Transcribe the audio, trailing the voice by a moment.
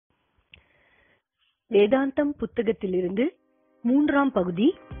வேதாந்தம் புத்தகத்திலிருந்து 3ஆம் பகுதி,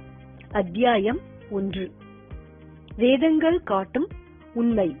 அத்தியாயம் 1. வேதங்கள் காட்டும்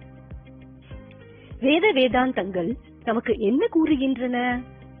உண்மை. வேதாந்தங்கள் நமக்கு என்ன கூறுகின்றன?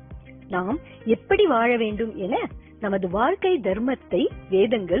 நாம் எப்படி வாழ வேண்டும் என நமது வாழ்க்கை தர்மத்தை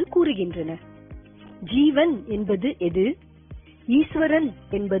வேதங்கள் கூறுகின்றன. ஜீவன் என்பது எது? ஈஸ்வரன்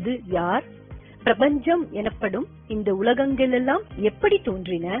என்பது யார்? பிரபஞ்சம் எனப்படும் இந்த உலகங்கள் எல்லாம் எப்படி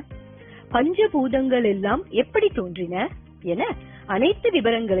தோன்றின? பஞ்சபூதங்கள் எல்லாம் எப்படி தோன்றின என அனைத்து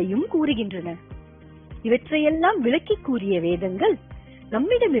விவரங்களையும் கூறுகின்றன. இவற்றையெல்லாம் விளக்கி கூறிய வேதங்கள்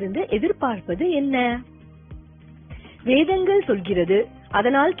நம்மிடமிருந்து எதிர்பார்ப்பது என்ன? வேதங்கள் சொல்கிறது,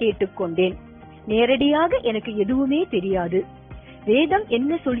 அதனால் கேட்டுக்கொண்டேன். நேரடியாக எனக்கு எதுவுமே தெரியாது. வேதம்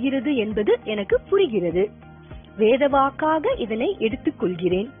என்ன சொல்கிறது என்பது எனக்கு புரிகிறது. வேதவாக்காக இதனை எடுத்துக்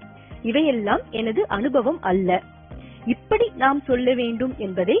கொள்கிறேன். இவையெல்லாம் எனது அனுபவம் அல்ல. இப்படி நாம் சொல்ல வேண்டும்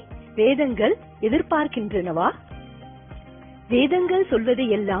என்பதை வேதங்கள் எதிர்பார்க்கின்றனவா? வேதங்கள் சொல்வதை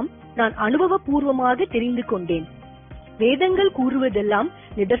எல்லாம் நான் அனுபவபூர்வமாக தெரிந்து கொண்டேன். வேதங்கள் கூறுவதெல்லாம்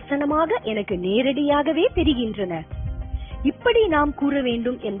நிதர்சனமாக எனக்கு நேரடியாகவே தெரிகின்றன. இப்படி நாம் கூற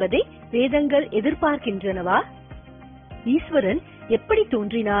வேண்டும் என்பதை வேதங்கள் எதிர்பார்க்கின்றனவா? ஈஸ்வரன் எப்படி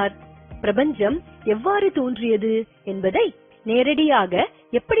தோன்றினார்? பிரபஞ்சம் எவ்வாறு தோன்றியது என்பதை நேரடியாக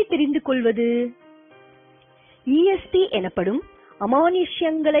எப்படி தெரிந்து கொள்வது? ESP எனப்படும்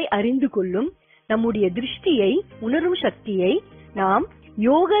அமானுஷ்யங்களை அறிந்து கொள்ளும் நம்முடைய திருஷ்டியை, உணரும் சக்தியை நாம்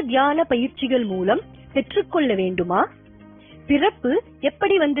யோக தியான பயிற்சிகள் மூலம் பெற்றுக்கொள்ள வேண்டுமா? பிறப்பு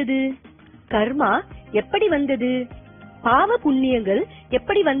எப்படி வந்தது? கர்மா எப்படி வந்தது? பாவ புண்ணியங்கள்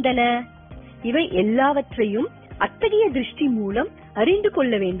எப்படி வந்தன? இவை எல்லாவற்றையும் அத்தகைய திருஷ்டி மூலம் அறிந்து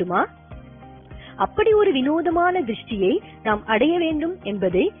கொள்ள வேண்டுமா? அப்படி ஒரு வினோதமான திருஷ்டியை நாம் அடைய வேண்டும்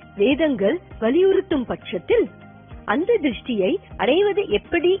என்பதை வேதங்கள் வலியுறுத்தும் பட்சத்தில் அந்த திருஷ்டியை அடைவது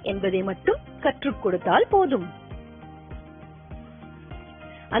எப்படி என்பதை மட்டும் கற்றுக் கொடுத்தால் போதும்.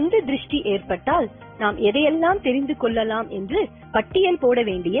 அந்த திருஷ்டி ஏற்பட்டால் நாம் எதையெல்லாம் தெரிந்து கொள்ளலாம் என்று பட்டியல் போட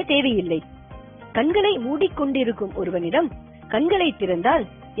வேண்டிய தேவையில்லை. கண்களை மூடிக்கொண்டிருக்கும் ஒருவனிடம் கண்களை திறந்தால்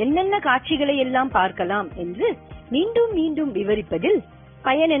என்னென்ன காட்சிகளை எல்லாம் பார்க்கலாம் என்று மீண்டும் மீண்டும் விவரிப்பதில்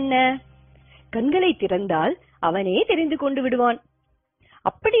பயன் என்ன? கண்களை திறந்தால் அவனே தெரிந்து கொண்டு விடுவான்.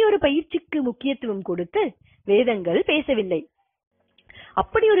 அப்படி ஒரு பயிற்சிக்கு முக்கியத்துவம் கொடுத்து வேதங்கள் பேசவில்லை.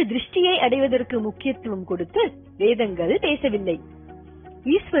 அப்படி ஒரு திருஷ்டியை அடைவதற்கு முக்கியத்துவம் கொடுத்து வேதங்கள் பேசவில்லை.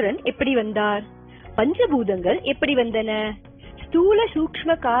 ஈஸ்வரன் எப்படி வந்தார்? பஞ்சபூதங்கள் எப்படி வந்தன? ஸ்தூல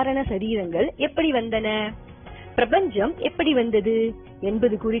சூக்ஷ்ம காரண சரீரங்கள் எப்படி வந்தன? பிரபஞ்சம் எப்படி வந்தது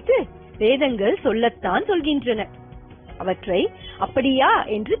என்பது குறித்து வேதங்கள் சொல்லத்தான் சொல்கின்றன. அவற்றை அப்படியா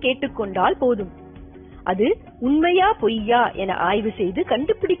என்று கேட்டுக்கொண்டால் போதும். அது உண்மையா பொய்யா என ஆய்வு செய்து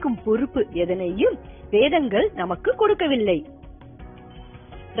கண்டுபிடிக்கும் பொறுப்பு எதனையும் வேதங்கள் நமக்கு கொடுக்கவில்லை.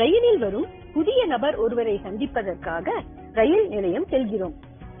 ரயிலில் வரும் புதிய நபர் ஒருவரை சந்திப்பதற்காக ரயில் நிலையம் செல்கிறோம்.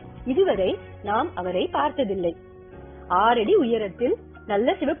 இதுவரை நாம் அவரை பார்த்ததில்லை. 6 அடி உயரத்தில்,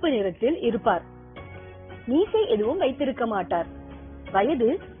 நல்ல சிவப்பு நிறத்தில் இருப்பார். மீசை எதுவும் வைத்திருக்க மாட்டார். வயது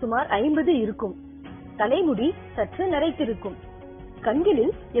சுமார் 50 இருக்கும். தலைமுடி சற்று நரைத்திருக்கும்.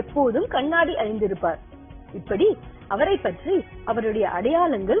 கண்களில் எப்போதும் கண்ணாடி அணிந்திருப்பார். இப்படி அவரை பற்றி அவருடைய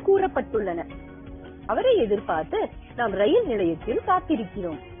அடையாளங்கள் கூறப்பட்டுள்ளன. அவரை எதிர்பார்த்து நாம் ரயில் நிலையத்தில்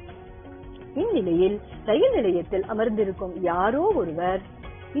காத்திருக்கிறோம். இந்நிலையில் ரயில் நிலையத்தில் அமர்ந்திருக்கும் யாரோ ஒருவர்,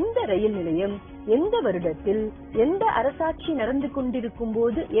 இந்த ரயில் நிலையம் எந்த வருடத்தில் எந்த அரசாட்சி நடந்து கொண்டிருக்கும்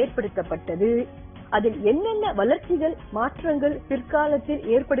போது ஏற்படுத்தப்பட்டது, அதில் என்னென்ன வளர்ச்சிகள் மாற்றங்கள் பிற்காலத்தில்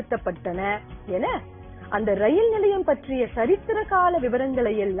ஏற்படுத்தப்பட்டன என அந்த ரயில் நிலையம் பற்றிய சரித்திர கால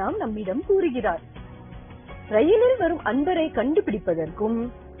விவரங்களை எல்லாம் நம்மிடம் கூறுகிறார். ரயிலில் வரும் அன்பரை கண்டுபிடிப்பதற்கும்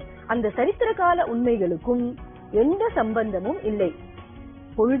அந்த சரித்திர கால உண்மைகளுக்கும் எந்த சம்பந்தமும் இல்லை.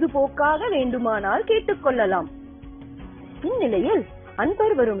 பொழுதுபோக்காக வேண்டுமானால் கேட்டுக்கொள்ளலாம். இந்நிலையில்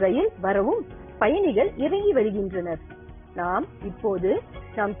அன்பர் வரும் ரயில் வரவும் பயணிகள் இறங்கி வருகின்றனர். நாம் இப்போது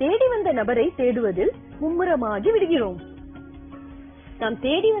நாம் தேடி வந்த நபரை தேடுவதில் மும்முரமாகி விடுகிறோம். நாம்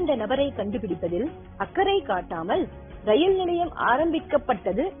தேடி வந்த நபரை கண்டுபிடிப்பதில் அக்கறை காட்டாமல் ரயில் நிலையம்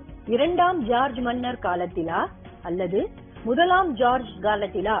ஆரம்பிக்கப்பட்டது 2ஆம் ஜார்ஜ் மன்னர் காலத்திலா அல்லது 1ஆம் ஜார்ஜ்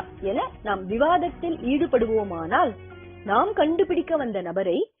காலத்திலா என நாம் விவாதத்தில் ஈடுபடுவோமானால் நாம் கண்டுபிடிக்க வந்த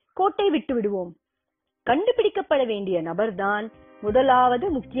நபரை கோட்டை விட்டு விடுவோம். கண்டுபிடிக்கப்பட வேண்டிய நபர்தான் முதலாவது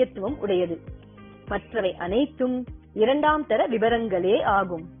முக்கியத்துவம் உடையது. மற்றவை அனைத்தும் 2ஆம் தர விவரங்களே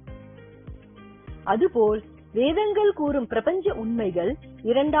ஆகும். அதுபோல் வேதங்கள் கூறும் பிரபஞ்ச உண்மைகள்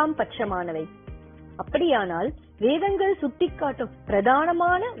 2ஆம் பட்சமானவை. அப்படியானால் வேதங்கள் சுட்டிக்காட்டும்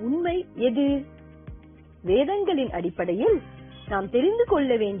பிரதானமான உண்மை எது? வேதங்களின் அடிப்படையில் நாம் தெரிந்து கொள்ள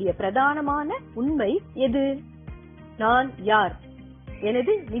வேண்டிய பிரதானமான உண்மை எது? நான் யார்?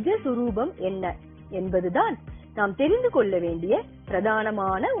 எனது நிஜ சுரூபம் என்ன என்பதுதான் நாம் தெரிந்து கொள்ள வேண்டிய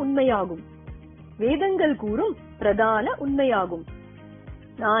பிரதானமான உண்மையாகும். வேதங்கள் கூறும் பிரதான உண்மையாகும்.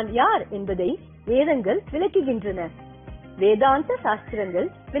 நான் யார் என்பதை வேதங்கள் விளக்குகின்றன. வேதாந்த சாஸ்திரங்கள்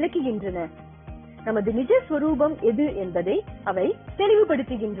விளக்குகின்றன. நமது நிஜ ஸ்வரூபம் எது என்பதை அவை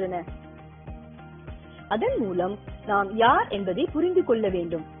தெளிவுபடுத்துகின்றன. அதன் மூலம் நாம் யார் என்பதை புரிந்து கொள்ள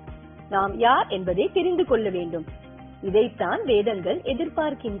வேண்டும். நாம் யார் என்பதை தெரிந்து கொள்ள வேண்டும். இதைத்தான் வேதங்கள்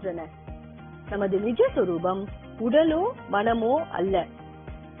எதிர்பார்க்கின்றன. நமது நிஜ சொரூபம் உடலோ மனமோ அல்ல.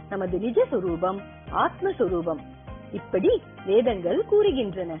 நமது நிஜ சொரூபம் ஆத்மஸ்வரூபம். இப்படி வேதங்கள்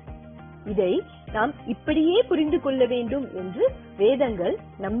கூறுகின்றன. இதை நாம் இப்படியே புரிந்து கொள்ள வேண்டும் என்று வேதங்கள்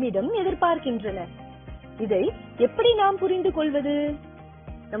நம்மிடம் எதிர்பார்க்கின்றன. இதை எப்படி நாம் புரிந்து கொள்வது?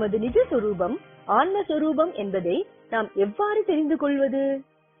 நமது நிஜ சொரூபம் ஆன்மஸ்வரூபம் என்பதை நாம் எவ்வாறு தெரிந்து கொள்வது?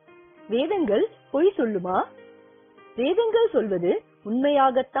 வேதங்கள் பொய் சொல்லுமா? வேதங்கள் சொல்வது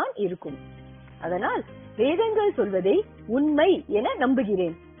உண்மையாகத்தான் இருக்கும். அதனால் வேதங்கள் சொல்வதை உண்மை என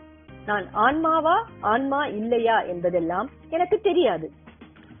நம்புகிறேன். நான் ஆன்மாவா ஆன்மா இல்லையா என்பதெல்லாம் எனக்கு தெரியாது.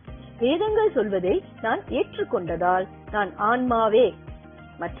 வேதங்கள் சொல்வதை நான் ஏற்றுக்கொண்டதால் நான் ஆன்மாவே.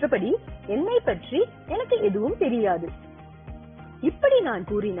 மற்றபடி என்னை பற்றி எனக்கு எதுவும் தெரியாது. இப்படி நான்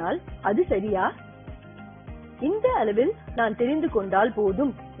கூறினால் அது சரியா? இந்த அளவில் நான் தெரிந்து கொண்டால்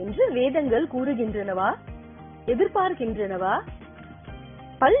போதும் என்று வேதங்கள் கூறுகின்றனவா? எதிர்பார்க்கின்றனவா?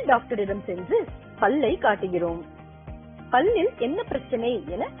 பல் டாக்டரிடம் சென்று பல்லை காட்டுகிறோம். பல்லில் என்ன பிரச்சனை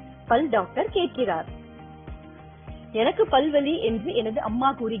என பல் டாக்டர் கேட்கிறார். எனக்கு பல்வலி என்று எனது அம்மா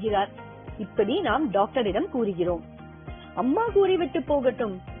கூறுகிறார். இப்படி நாம் டாக்டரிடம் கூறுகிறோம். அம்மா கூறிவிட்டு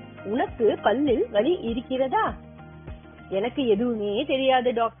போகட்டும், உனக்கு பல்லில் வலி இருக்கிறதா? எனக்கு எதுவுமே தெரியாது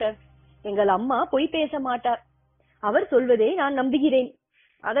டாக்டர். எங்கள் அம்மா பொய் பேச மாட்டார். அவர் சொல்வதை நான் நம்புகிறேன்.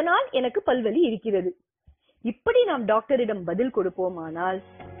 அதனால் எனக்கு பல்வலி இருக்கிறது. இப்படி நாம் டாக்டரிடம் பதில் கொடுப்போமானால்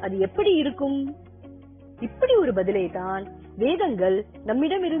அது எப்படி இருக்கும்? இப்படி ஒரு பதிலை தான் வேதங்கள்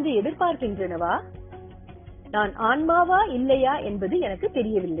நம்மிடமிருந்து எதிர்பார்க்கின்றனவா? நான் ஆன்மாவா இல்லையா என்பது எனக்கு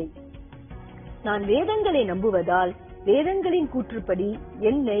தெரியவில்லை. நான் வேதங்களை நம்புவதால் வேதங்களின் கூற்றுப்படி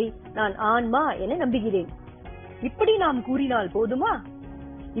என்னை நான் ஆன்மா என நம்புகிறேன். இப்படி நாம் கூறினால் போதுமா?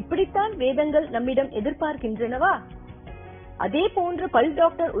 இப்படித்தான் வேதங்கள் நம்மிடம் எதிர்பார்க்கின்றனவா? அதே போன்ற பல்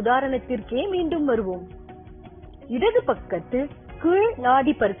டாக்டர் உதாரணத்திற்கே மீண்டும் வருவோம். இடது பக்கத்து கீழ்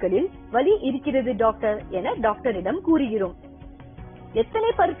நாடி பற்களில் வலி இருக்கிறது டாக்டர் என டாக்டரிடம் கூறுகிறோம். எத்தனை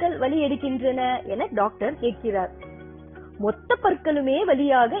பற்கள் வலி எடுக்கின்றன என டாக்டர் கேட்கிறார். மொத்த பற்களுமே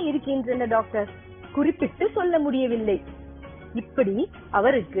வலியாக இருக்கின்றன டாக்டர், குறிப்பிட்டு சொல்ல முடியவில்லை. இப்படி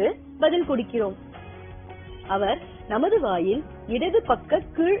அவருக்கு பதில் கொடுக்கிறோம். அவர் நமது வாயில் இடது பக்க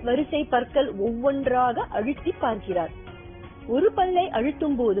கீழ் வரிசை பற்கள் ஒவ்வொன்றாக அழுத்தி பார்க்கிறார். ஒரு பல்லை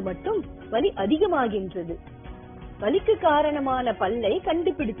அழுத்தும் போது மட்டும் வலி அதிகமாகின்றது. வலிக்கு காரணமான பல்லை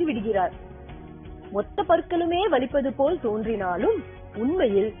கண்டுபிடித்து விடுகிறார். மொத்த பற்களுமே வலிப்பது போல் தோன்றினாலும்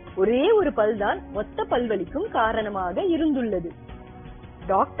உண்மையில் ஒரே ஒரு பல்தான் மொத்த பல்வலிக்கும் காரணமாக இருந்துள்ளது.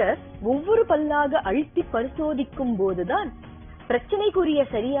 டாக்டர் ஒவ்வொரு பல்லாக அழுத்தி பரிசோதிக்கும் போதுதான் பிரச்சனைக்குரிய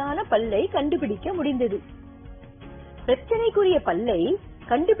சரியான பல்லை கண்டுபிடிக்க முடிந்தது. பிரச்சனைக்குரிய பல்லை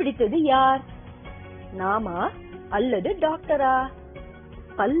கண்டுபிடித்தது யார்? நாமா அல்லது டாக்டரா?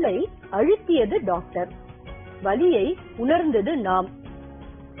 பல்லை அழுத்தியது டாக்டர், வலியை உணர்ந்தது நாம்.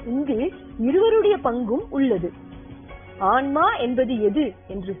 இங்கு இருவருடைய பங்கும் உள்ளது. ஆன்மா என்பது எது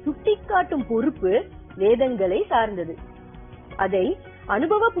என்று சுட்டிக்காட்டும் பொறுப்பு வேதங்களை சார்ந்தது. அதை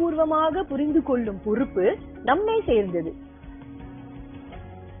அனுபவபூர்வமாக புரிந்து கொள்ளும் பொறுப்பு நம்மை சேர்ந்தது.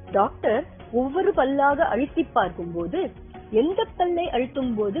 டாக்டர் ஒவ்வொரு பல்லாக அழுத்தி பார்க்கும் போது எந்த பல்லை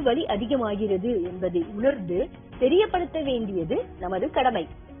அழுத்தும் போது வலி அதிகமாகிறது என்பதை உணர்ந்து தெரியப்படுத்த வேண்டியது நமது கடமை.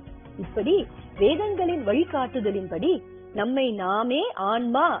 இப்படி வேதங்களின் வழிகாட்டுதலின்படி நம்மை நாமே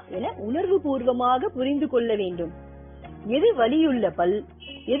ஆன்மா என உணர்வு பூர்வமாக புரிந்து கொள்ள வேண்டும். எது வலியுள்ள பல்,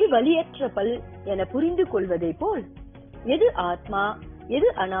 எது வலியற்ற பல் என புரிந்து கொள்வதை போல் எது ஆத்மா, எது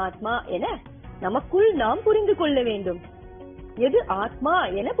அனாத்மா என நமக்குள் நாம் புரிந்து கொள்ள வேண்டும். எது ஆத்மா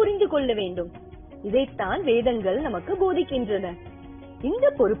என புரிந்து கொள்ள வேண்டும். இதைத்தான் வேதங்கள் நமக்கு போதிக்கின்றன. இந்த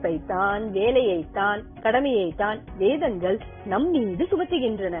பொறுப்பைத்தான், வேலையைத்தான், கடமையைத்தான் வேதங்கள் நம் மீது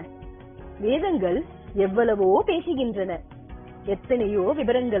சுமத்துகின்றன. வேதங்கள் எவ்வளவோ பேசுகின்றன, எத்தனையோ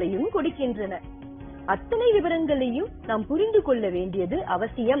விவரங்களையும் கொடுக்கின்றன. அத்தனை விவரங்களையும் நாம் புரிந்து கொள்ள வேண்டியது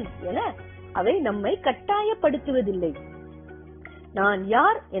அவசியம் என அவை நம்மை கட்டாயப்படுத்துவதில்லை. நான்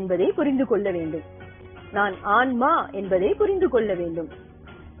யார் என்பதை புரிந்து கொள்ள வேண்டும். நான் ஆன்மா என்பதை புரிந்து கொள்ள வேண்டும்.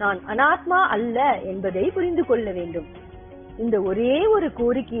 நான் அனாத்மா அல்ல என்பதை புரிந்து கொள்ள வேண்டும். இந்த ஒரே ஒரு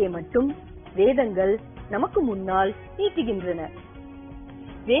கோரிக்கையை மட்டும் வேதங்கள் நமக்கு முன்னால் நீட்டுகின்றன.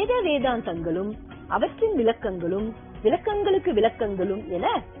 வேதாந்தங்களும் அவற்றின் விளக்கங்களும், விளக்கங்களுக்கு விளக்கங்களும் என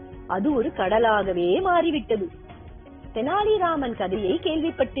அது ஒரு கடலாகவே மாறிவிட்டது. தெனாலிராமன் கதையை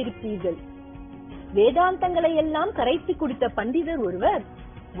கேள்விப்பட்டிருப்பீர்கள். வேதாந்தங்களை எல்லாம் கரைத்து கொடுத்த பண்டிதர் ஒருவர்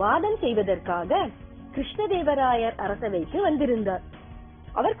வாதம் செய்வதற்காக கிருஷ்ணதேவராயர் அரசவைக்கு வந்திருந்தார்.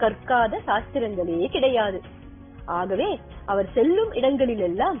 அவர் கற்காத சாஸ்திரங்களே கிடையாது. ஆகவே அவர் செல்லும்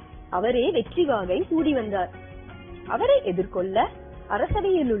இடங்களிலெல்லாம் அவரே வெற்றி வாகை சூடி வந்தார். அவரை எதிர்கொள்ள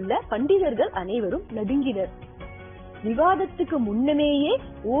அரசவையில் உள்ள பண்டிதர்கள் அனைவரும் நடுங்கினர். விவாதத்துக்கு முன்னமேயே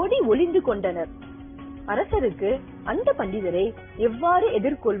ஓடி ஒளிந்து கொண்டனர். அரசருக்கு அந்த பண்டிதரை எவ்வாறு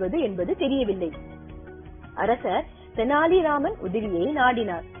எதிர்கொள்வது என்பது தெரியவில்லை. அரசர் தெனாலிராமன் உதவியை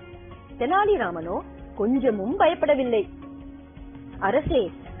நாடினார். தெனாலிராமனோ கொஞ்சமும் பயப்படவில்லை. அரசே,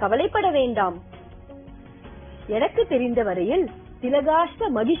 கவலைப்பட வேண்டாம். எனக்கு தெரிந்த வரையில் திலகாஷ்ட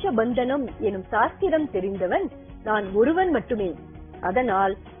மகிஷ பந்தனம் எனும் சாஸ்திரம் தெரிந்தவன் நான் ஒருவன் மட்டுமே.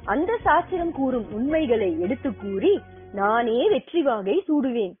 அதனால் அந்த சாஸ்திரம் கூறும் உண்மைகளை எடுத்து கூறி நானே வெற்றி வாகை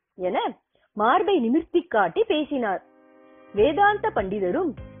சூடுவேன் என மார்பை நிமிர்த்தி காட்டி பேசினார். வேதாந்த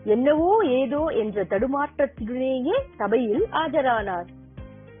பண்டிதரும் என்னவோ ஏதோ என்ற தடுமாற்றத்துடனேயே சபையில் ஆஜரானார்.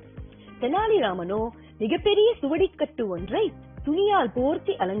 தெனாலிராமனோ மிகப்பெரிய சுவடிக்கட்டு ஒன்றை துணியால்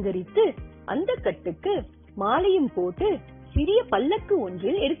போர்த்தி அலங்கரித்து அந்த கட்டுக்கு மாலையும் போட்டு சிறிய பல்லக்கு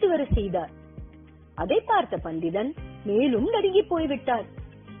ஒன்றில் எடுத்து வர செய்தார். அதை பார்த்த பண்டிதன் மேலும் நடுங்கி போய்விட்டார்.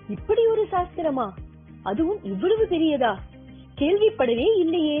 இப்படி ஒரு சாஸ்திரமா? அதுவும் இவ்வளவு பெரியதா? கேள்விப்படவே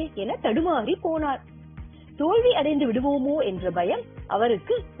இல்லையே என தடுமாறி போனார். தோல்வி அடைந்து விடுவோமோ என்ற பயம்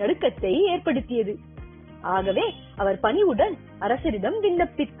அவருக்கு நடுக்கத்தை ஏற்படுத்தியது. ஆகவே அவர் பணிவுடன் அரசரிடம்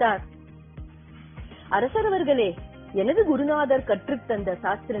விண்ணப்பித்தார். அரசரவர்களே, எனது குருநாதர் கற்றுத்தந்த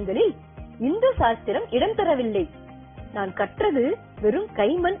சாஸ்திரங்களில் இந்த சாஸ்திரம் இடம்பெறவில்லை. நான் கற்றது வெறும்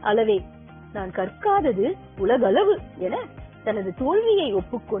கைமண் அளவே. நான் கற்காதது உலகளவு என தனது தோல்வியை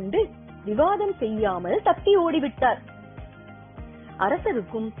ஒப்புக்கொண்டு விவாதம் செய்யாமல் தப்பி ஓடிவிட்டார்.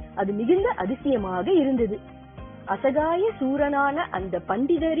 அரசருக்கும் அது மிகுந்த அதிசயமாக இருந்தது. அசகாய சூரனான அந்த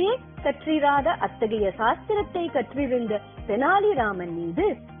பண்டிதரே கற்றிராத அத்தகைய சாஸ்திரத்தை கற்றிருந்த தெனாலிராமன் மீது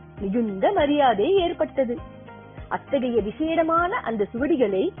மிகுந்த மரியாதை ஏற்பட்டது. அத்தகைய விசேடமான அந்த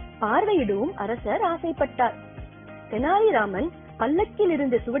சுவடிகளை பார்வையிடவும் அரசர் ஆசைப்பட்டார். தெனாலிராமன் பல்லக்கில்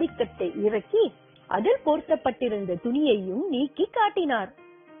இருந்த சுவடிக்கட்டை இறக்கி அதில் போர்த்தப்பட்டிருந்த துணியையும் நீக்கி காட்டினார்.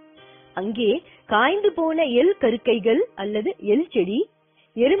 அங்கே காய்ந்து போன எல் கருக்கைகள் அல்லது எல் செடி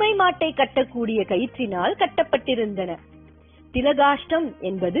எருமை மாட்டை கட்டக்கூடிய கயிற்றினால் கட்டப்பட்டிருந்தன. திலகாஷ்டம்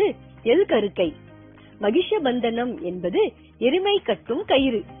என்பது எல் கருக்கை, மகிஷபந்தனம் என்பது எருமை கட்டும்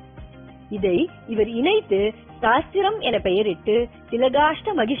கயிறு. இதை இவர் இணைத்து சாஸ்திரம் என பெயரிட்டு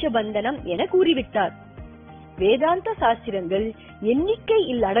திலகாஷ்ட மகிஷபந்தனம் என கூறிவிட்டார். வேதாந்த சாஸ்திரங்கள்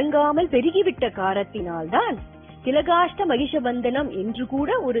எண்ணிக்கையில் அடங்காமல் பெருகிவிட்ட காரணத்தினால்தான் திலகாஷ்ட மகிஷபந்தனம் என்று கூட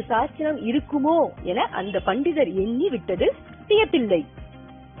ஒரு சாஸ்திரம் இருக்குமோ என அந்த பண்டிதர் எண்ணி விட்டது வியப்பில்லை.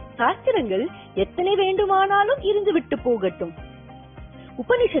 சாஸ்திரங்கள் எத்தனை வேண்டுமானாலும் இருந்து விட்டு போகட்டும்.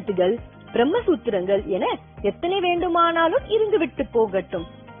 உபனிஷத்துகள், பிரம்மசூத்திரங்கள் என எத்தனை வேண்டுமானாலும் இருந்து விட்டு போகட்டும்.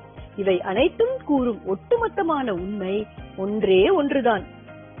 இவை அனைத்தும் கூறும் ஒட்டுமொத்தமான உண்மை ஒன்றே ஒன்றுதான்.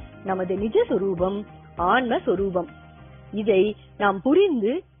 நமது நிஜ சொரூபம் ஆன்ம சொரூபம். இதை நாம்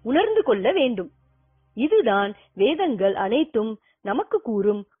புரிந்து உணர்ந்து கொள்ள வேண்டும். இதுதான் வேதங்கள் அனைத்தும் நமக்கு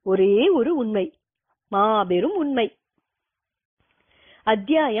கூறும் ஒரே ஒரு உண்மை, மாபெரும் உண்மை.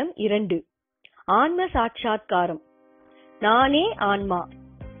 அத்தியாயம் 2. ஆன்ம சாட்சாத்காரம். நானே ஆன்மா.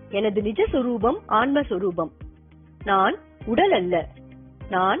 எனது நிஜ சொரூபம் ஆன்ம சொரூபம். நான் உடல் அல்ல.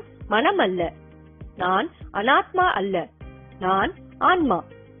 நான் மனம் அல்ல. நான் அனாத்மா அல்ல. நான் ஆன்மா.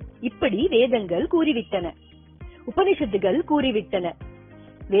 இப்படி வேதங்கள் கூறிவிட்டன. உபனிஷத்துகள் கூறிவிட்டன.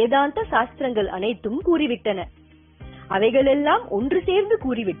 வேதாந்த சாஸ்திரங்கள் அனைத்தும் கூறிவிட்டன. அவைகளெல்லாம் ஒன்று சேர்ந்து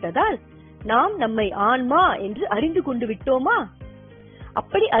கூறிவிட்டதால் நாம் நம்மை ஆன்மா என்று அறிந்து கொண்டு விட்டோமா?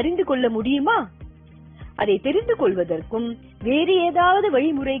 அப்படி அறிந்து கொள்ள முடியுமா? அதை தெரிந்து கொள்வதற்கும் வேறு ஏதாவது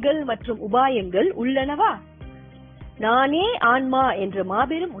வழிமுறைகள் மற்றும் உபாயங்கள் உள்ளனவா? நானே ஆன்மா என்ற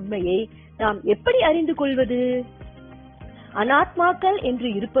மாபெரும் உண்மையை நாம் எப்படி அறிந்து கொள்வது? அனாத்மாக்கள் என்று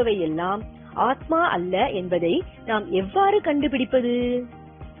இருப்பவை எல்லாம் ஆத்மா அல்ல என்பதை நாம் எவ்வாறு கண்டுபிடிப்பது?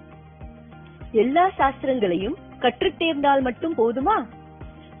 எல்லா சாஸ்திரங்களையும் கற்றுத் தேர்ந்தால் மட்டும் போதுமா?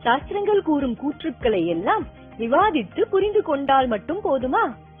 சாஸ்திரங்கள் கூறும் கூற்றுக்களை எல்லாம் விவாதித்து புரிந்து கொண்டால் மட்டும் போதுமா?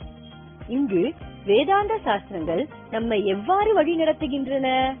 இங்கு வேதாந்த சாஸ்திரங்கள் நம்மை எவ்வாறு வழி நடத்துகின்றன?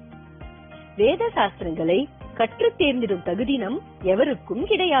 வேத சாஸ்திரங்களை கற்றுத் தேர்ந்திடும் தகுதி நம் எவருக்கும்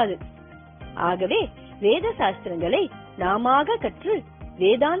கிடையாது. ஆகவே வேத சாஸ்திரங்களை நாமாக கற்று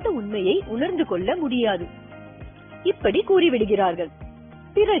வேதாந்த உண்மையை உணர்ந்து கொள்ள முடியாது. இப்படி கூறிவிடுகிறார்கள்.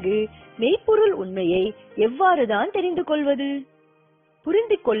 பிறகு மெய்ப்பொருள் உண்மையை எவ்வாறுதான் தெரிந்து கொள்வது?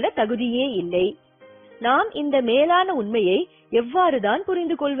 புரிந்து கொள்ள தகுதியே இல்லை. நாம் இந்த மேலான உண்மையை எவ்வாறுதான்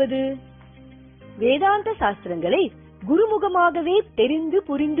புரிந்து கொள்வது? வேதாந்த சாஸ்திரங்களை குருமுகமாகவே தெரிந்து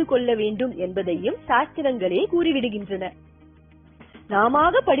புரிந்து கொள்ள வேண்டும் என்பதையும் சாஸ்திரங்களே கூறிவிடுகின்றன. நாம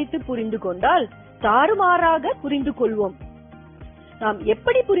படித்து புரிந்து கொண்டால் தாறுமாறாக புரிந்து கொள்வோம். நாம்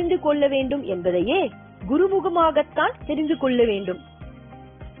எப்படி புரிந்து கொள்ள வேண்டும் என்பதையே குருமுகமாகத்தான் தெரிந்து கொள்ள வேண்டும்.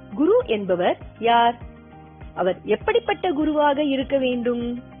 குரு என்பவர் யார்? அவர் எப்படிப்பட்ட குருவாக இருக்க வேண்டும்?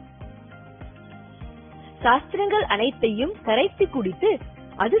 சாஸ்திரங்கள் அனைத்தையும் கரைத்து குடித்து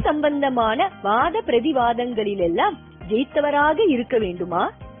அது சம்பந்தமான வாத பிரதிவாதங்களிலெல்லாம் ஜெயித்தவராக இருக்க வேண்டுமா?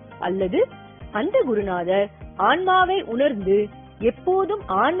 அல்லது அந்த குருநாதர் ஆன்மாவை உணர்ந்து எப்போதும்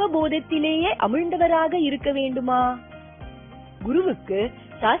ஆன்ம போதத்திலேயே அமிழ்ந்தவராக இருக்க வேண்டுமா? குருவுக்கு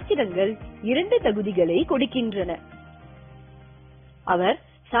சாஸ்திரங்கள் 2 தகுதிகளை கொடுக்கின்றன. அவர்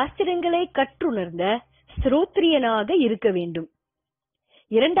சாஸ்திரங்களை கற்றுணர்ந்த ஸ்ரோத்ரியனாக இருக்க வேண்டும்.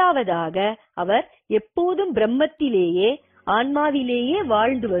 இரண்டாவதாக அவர் எப்போதும் பிரம்மத்திலேயே ஆன்மாவிலேயே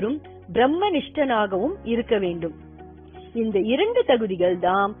வாழ்ந்து வரும் பிரம்மனிஷ்டனாகவும் இருக்க வேண்டும். இந்த 2 தகுதிகள்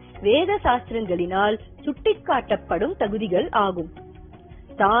தாம் வேத சாஸ்திரங்களினால் சுட்டிக்காட்டப்படும் தகுதிகள் ஆகும்.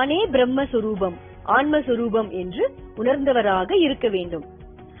 தானே பிரம்மஸ்வரூபம் ஆன்மஸ்வரூபம் என்று உணர்ந்தவராக இருக்க வேண்டும்.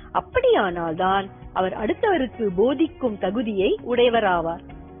 அப்படியானால்தான் அவர் அடுத்தவருக்கு போதிக்கும் தகுதியை உடையவராவார்.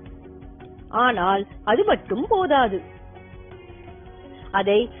 ஆனால் அது மட்டும் போதாது.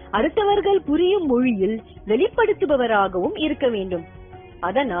 அதை அடுத்தவர்கள் புரியும் மொழியில் வெளிப்படுத்துபவராகவும் இருக்க வேண்டும்.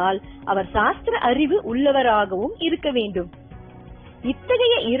 அதனால் அவர் சாஸ்திர அறிவு உள்ளவராகவும் இருக்க வேண்டும்.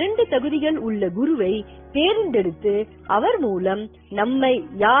 இத்தகைய 2 தகுதிகள் உள்ள குருவை தேர்ந்தெடுத்து அவர் மூலம் நம்மை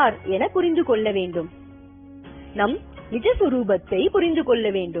யார் என புரிந்து கொள்ள வேண்டும். நம் நிஜஸ்வரூபத்தை புரிந்து கொள்ள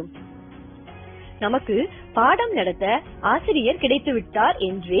வேண்டும். நமக்கு பாடம் நடத்த ஆசிரியர் கிடைத்துவிட்டார்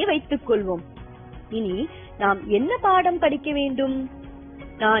என்றே வைத்துக் கொள்வோம். இனி நாம் என்ன பாடம் படிக்க வேண்டும்?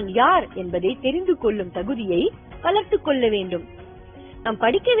 நான் யார் என்பதை தெரிந்து கொள்ளும் தகுதியை வளர்த்துக் கொள்ள வேண்டும். நாம்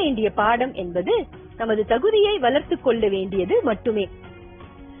படிக்க வேண்டிய பாடம் என்பது நமது தகுதியை வளர்த்துக் கொள்ள வேண்டியது மட்டுமே.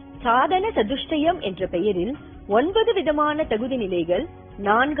 சாதன சதுஷ்டயம் என்ற பெயரில் 9 விதமான தகுதி நிலைகள்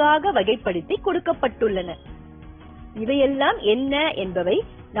 4ஆக வகைப்படுத்தி கொடுக்கப்பட்டுள்ளன. இவையெல்லாம் என்ன என்பவை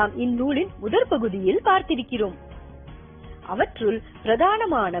நாம் இந்நூலின் முதற் பகுதியில் பார்த்திருக்கிறோம். அவற்றுள்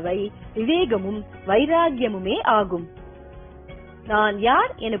பிரதானமானவை விவேகமும் வைராகியமுமே ஆகும். நான்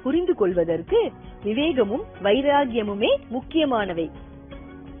யார் என புரிந்து கொள்வதற்கு விவேகமும் வைராகியமுமே முக்கியமானவை.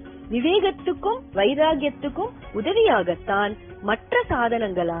 விவேகத்துக்கும் வைராகியத்துக்கும் உதவியாகத்தான் மற்ற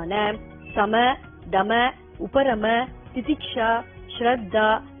சாதனங்களான சம, தம, உபரம, திதிக்ஷா, ஸ்ரத்தா,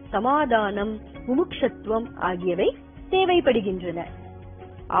 சமாதானம், முமுக்ஷத்துவம் ஆகியவை தேவைப்படுகின்றன.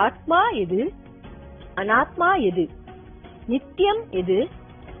 ஆத்மா எது, அனாத்மா எது, நித்தியம் எது,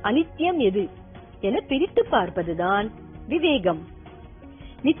 அனித்தியம் எது என பிரித்து பார்ப்பதுதான் விவேகம்.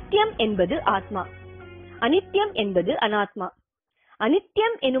 நித்தியம் என்பது ஆத்மா, அனித்தியம் என்பது அனாத்மா.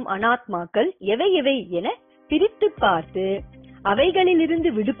 அனித்தியம் எனும் அனாத்மாக்கள் எவை எவை என பிரித்து பார்த்து அவைகளிலிருந்து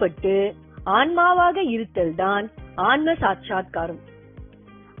விடுபட்டு ஆன்மாவாக இருத்தல் தான் ஆன்ம சாட்சாத்காரம்.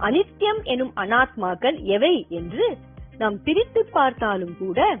 அனித்தியம் எனும் அனாத்மாக்கள் எவை என்று நாம் பிரித்து பார்த்தாலும்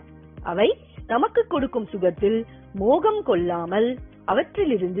கூட அவை நமக்கு கொடுக்கும் சுகத்தில் மோகம் கொள்ளாமல்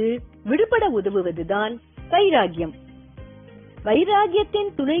அவற்றிலிருந்து விடுபட உதவுவதுதான் வைராகியம்.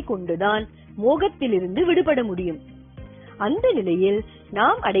 வைராகியத்தின் துணை கொண்டுதான் மோகத்திலிருந்து விடுபட முடியும். அந்த நிலையில்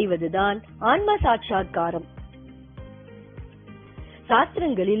நாம் அடைவதுதான் ஆன்ம சாட்சாத்காரம்.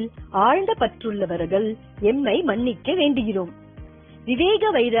 சாஸ்திரங்களில் ஆழ்ந்த பற்றுள்ளவர்கள் எம்மை மன்னிக்க வேண்டுகிறோம்.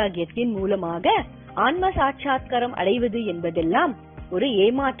 விவேக வைராகியத்தின் மூலமாக ஆன்ம சாட்சாத்காரம் அடைவது என்பதெல்லாம் ஒரு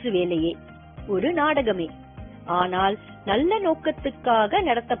ஏமாற்று வேலையே, ஒரு நாடகமே. ஆனால் நல்ல நோக்கத்துக்காக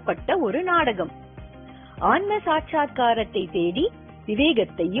நடத்தப்பட்ட ஒரு நாடகம். ஆன்ம சாட்சாத்காரத்தை தேடி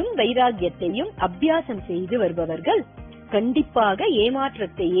விவேகத்தையும் வைராகியத்தையும் அபியாசம் செய்து வருபவர்கள் கண்டிப்பாக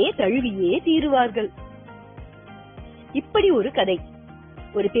ஏமாற்றத்தையே தழுவியே தீருவார்கள். இப்படி ஒரு கதை.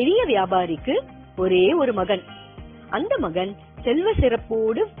 ஒரு பெரிய வியாபாரிக்கு ஒரே ஒரு மகன். அந்த மகன் செல்வ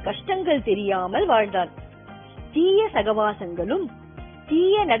சிறப்போடு கஷ்டங்கள் தெரியாமல் வாழ்ந்தான். தீய சகவாசங்களும்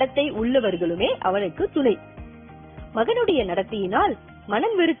தீய நடத்தை உள்ளவர்களுமே அவனுக்கு துணை. மகனுடைய நடத்தையினால்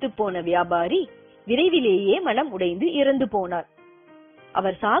மனம் வெறுத்து போன வியாபாரி விரைவிலேயே மனம் உடைந்து இறந்து போனார்.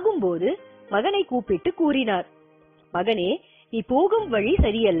 அவர் சாகும்போது மகனை கூப்பிட்டு கூறினார், மகனே, நீ போகும் வழி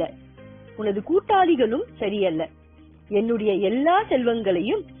சரியல்ல, உனது கூட்டாளிகளும் சரியல்ல. என்னுடைய எல்லா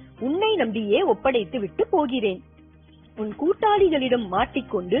செல்வங்களையும் உன்னை நம்பியே ஒப்படைத்து விட்டு போகிறேன். உன் கூட்டாளிகளிடம்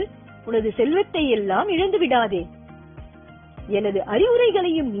மாட்டிக்கொண்டு உனது செல்வத்தை எல்லாம் இழந்து விடாதே. எனது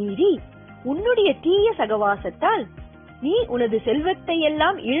அறிவுரைகளையும் மீறி உன்னுடைய தீய சகவாசத்தால் நீ உனது செல்வத்தை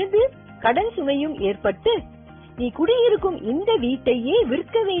எல்லாம் இழந்து கடன் சுமையும் ஏற்பட்டு நீ குடியிருக்கும் இந்த வீட்டையே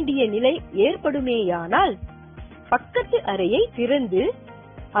விற்க வேண்டிய நிலை ஏற்படுமேயானால் பக்கத்து அறையை திறந்து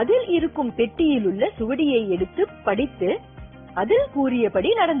அதில் இருக்கும் பெட்டியில் உள்ள சுவடியை எடுத்து படித்து அதில் கூறியபடி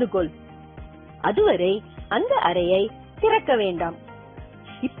நடந்து கொள். அதுவரை அந்த அறையை திறக்க வேண்டாம்.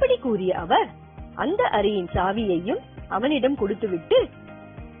 இப்படி கூறிய அவர் அந்த அறையின் சாவியையும் அவனிடம் கொடுத்துவிட்டு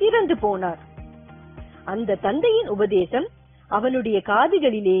இறந்து போனார். அந்த தந்தையின் உபதேசம் அவனுடைய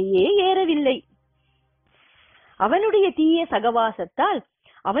காதுகளிலேயே ஏறவில்லை. அவனுடைய தீய சகவாசத்தால்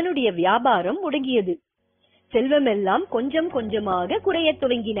அவனுடைய வியாபாரம் முடங்கியது. செல்வமெல்லாம் கொஞ்சம் கொஞ்சமாக குறையத்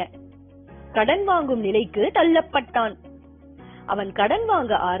துவங்கின. கடன் வாங்கும் நிலைக்கு தள்ளப்பட்டான். அவன் கடன்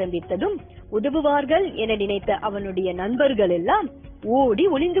வாங்க ஆரம்பித்ததும் உதவுவார்கள் என நினைத்த அவனுடைய நண்பர்கள் எல்லாம் ஓடி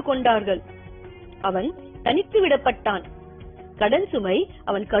ஒளிந்து கொண்டார்கள். அவன் தனித்து விடப்பட்டான். கடன் சுமை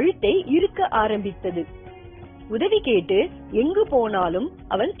அவன் கழுத்தை இறுக்க ஆரம்பித்தது. உதவி கேட்டு எங்கு போனாலும்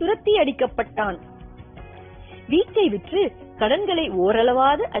அவன் துரத்தி அடிக்கப்பட்டான். வீட்டை விற்று கடன்களை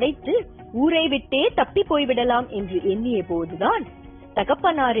ஓரளவாது அடைத்து ஊரை விட்டே தப்பி போய்விடலாம் என்று எண்ணிய போதுதான்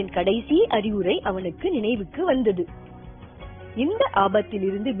தகப்பனாரின் கடைசி அறிவுரை அவனுக்கு நினைவுக்கு வந்தது. இந்த ஆபத்தில்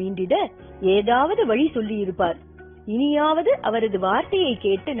இருந்து மீண்டிட ஏதாவது வழி சொல்லி இருப்பார். இனியாவது அவரது வார்த்தையை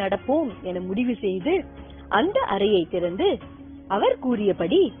கேட்டு நடப்போம் என முடிவு செய்து அந்த அறையை திறந்து அவர்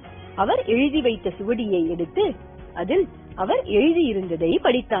கூறியபடி அவர் எழுதி வைத்த சுவடியை எடுத்து அதில் அவர் எழுதியிருந்ததை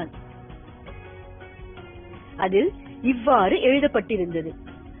படித்தான். அதில் இவ்வாறு எழுதப்பட்டிருந்தது: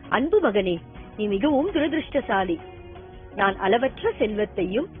 அன்பு மகனே, நீ மிகவும் துரதிருஷ்டசாலி. நான் அளவற்ற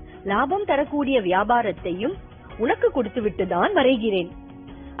செல்வத்தையும் லாபம் தரக்கூடிய வியாபாரத்தையும் உனக்கு கொடுத்துவிட்டுதான் வரைகிறேன்.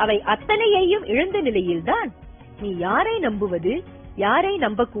 அவை அத்தனையையும் இழந்த நிலையில்தான் நீ யாரை நம்புவது, யாரை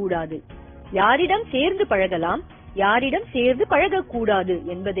நம்பக்கூடாது, யாரிடம் சேர்ந்து பழகலாம், யாரிடம் சேர்ந்து பழகக்கூடாது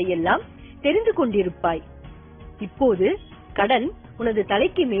என்பதையெல்லாம் தெரிந்து கொண்டிருப்பாய். இப்போது கடன் உனது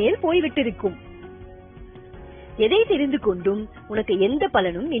தலைக்கு மேல் போய்விட்டிருக்கும். எதை தெரிந்து கொண்டும் உனக்கு எந்த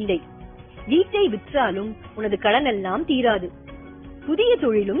பலனும் இல்லை. வீட்டை விற்றாலும் உனது கடன் எல்லாம் தீராது. புதிய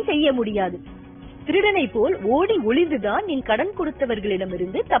தொழிலும் செய்ய முடியாது. திருடனை போல் ஓடி ஒளிந்துதான் நீ கடன்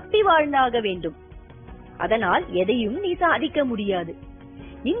கொடுத்தவர்களிடமிருந்து தப்பி வாழ்ந்தாக வேண்டும். அதனால் எதையும் நீ சாதிக்க முடியாது.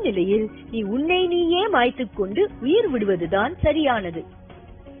 இந்நிலையில் நீ உன்னை நீயே மாய்த்துக் கொண்டு உயிர் விடுவதுதான் சரியானது.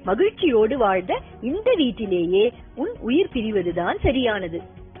 மகிழ்ச்சியோடு வாழ்ந்த இந்த வீட்டிலேயே உன் உயிர் பிரிவதுதான் சரியானது.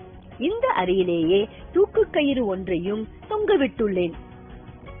 இந்த அறையிலேயே தூக்கு கயிறு ஒன்றையும் தொங்க விட்டுள்ளேன்.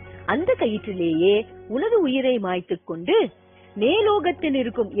 அந்த கயிற்றிலேயே உனது உயிரை மாய்த்துக் கொண்டு மேலோகத்தில்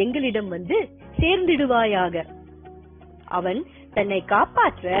இருக்கும் எங்களிடம் வந்து சேர்ந்திடுவாயாக. அவன் தன்னை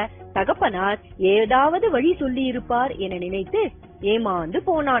காப்பாற்ற தகப்பனார் ஏதாவது வழி சொல்லி இருப்பார் என நினைத்து ஏமாந்து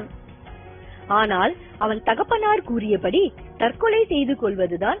போனான். ஆனால் அவன் தகப்பனார் கூறியபடி தற்கொலை செய்து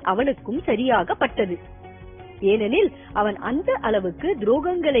கொள்வதுதான் அவனுக்கும் சரியாக பட்டது. ஏனெனில் அவன் அந்த அளவுக்கு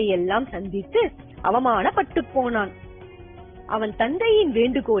துரோகங்களை எல்லாம் சந்தித்து அவமானப்பட்டு போனான். அவன் தந்தையின்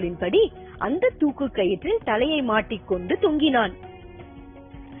வேண்டுகோளின்படி அந்த தூக்கு கயிற்றில் தலையை மாட்டிக்கொண்டு தொங்கினான்.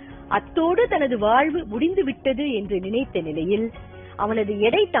 அத்தோடு தனது வாழ்வு முடிந்து விட்டது என்று நினைத்த நிலையில் அவனது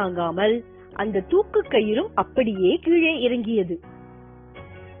எடை தாங்காமல் அந்த தூக்கு கயிறும் அப்படியே கீழே இறங்கியது.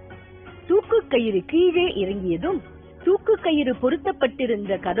 தூக்கு கயிறு கீழே இறங்கியதும் தூக்கு கயிறு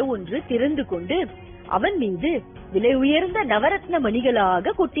பொருத்தப்பட்டிருந்த கதவொன்று திறந்து கொண்டு அவன் மீது விலை உயர்ந்த நவரத்ன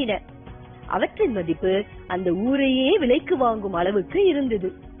மணிகளாக கொட்டின. அவற்றின் மதிப்பு அந்த ஊரையே விலைக்கு வாங்கும் அளவுக்கு இருந்தது.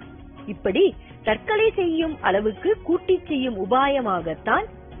 இப்படி தற்கொலை செய்யும் அளவுக்கு கூட்டி செய்யும் உபாயமாகத்தான்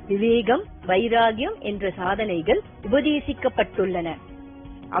விவேகம், வைராகியம் என்ற சாதனைகள் உபதேசிக்கப்பட்டுள்ளன.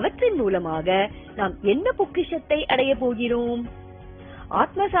 அவற்றின் மூலமாக நாம் என்ன பொக்கிஷத்தை அடைய போகிறோம்?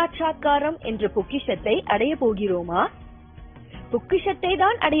 ஆத்ம சாட்சா்காரம் என்ற பொக்கிஷத்தை அடைய போகிறோமா? பொக்கிஷத்தை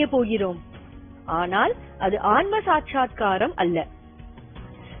தான் அடைய போகிறோம். ஆனால் அது ஆன்ம சாட்சா்காரம் அல்ல.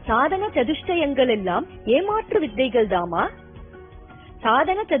 சாதன சதுஷ்டயங்கள் எல்லாம் ஏமாற்று வித்தைகள் தாமா?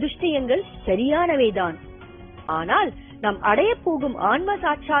 சாதன சதுஷ்டயங்கள் சரியானவைதான். ஆனால் நாம் அடைய போகும் ஆன்ம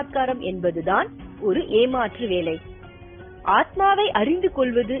சாட்சா்காரம் என்பதுதான் ஒரு ஏமாற்று வேலை. ஆத்மாவை அறிந்து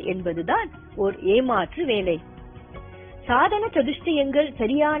கொள்வது என்பதுதான் ஒரு ஏமாற்று வேலை. சாதன சதுஷ்டயங்கள்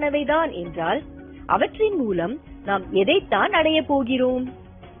சரியானவைதான் என்றால் அவற்றின் மூலம் நாம் எதைத்தான் அடைய போகிறோம்?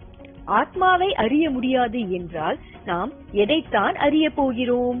 ஆத்மாவை அறிய முடியாது என்றால் நாம் எதைத்தான் அறிய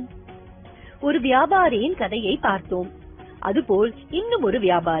போகிறோம்? ஒரு வியாபாரியின் கதையை பார்த்தோம். அதுபோல் இன்னும் ஒரு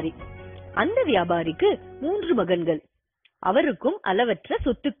வியாபாரி. அந்த வியாபாரிக்கு 3 மகன்கள். அவருக்கும் அளவற்ற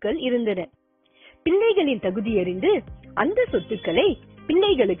சொத்துக்கள் இருந்தன. பிள்ளைகளின் தகுதியறிந்து அந்த சொத்துக்களை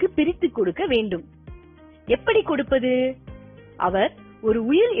பிள்ளைகளுக்கு பிரித்து கொடுக்க வேண்டும். எப்படி கொடுப்பது? அவர் ஒரு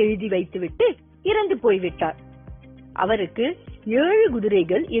உயில் எழுதி வைத்துவிட்டு இறந்து போய்விட்டார். அவருக்கு 7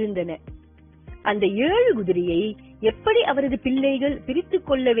 குதிரைகள் இருந்தன. அந்த 7 குதிரையை எப்படி அவரது பிள்ளைகள் பிரித்துக்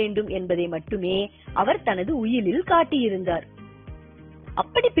கொள்ள வேண்டும் என்பதை மட்டுமே அவர் தனது உயிலில் காட்டியிருந்தார்.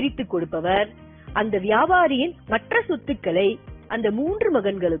 அப்படி பிரித்துக் கொடுப்பவர் அந்த வியாபாரியின் மற்ற சொத்துக்களை அந்த 3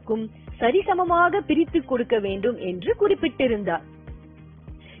 மகன்களுக்கும் சரிசமமாக பிரித்து கொடுக்க வேண்டும் என்று குறிப்பிட்டிருந்தார்.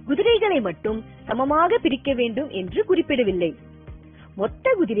 குதிரைகளை மட்டும் சமமாக பிரிக்க வேண்டும் என்று குறிப்பிடவில்லை.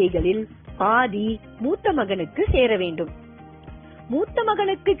 மொத்த குதிரைகளில் பாதி மூத்த மகனுக்கு சேர வேண்டும். மூத்த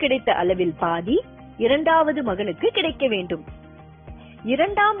மகனுக்கு கிடைத்த அளவில் பாதி இரண்டாவது மகனுக்கு கிடைக்க வேண்டும்.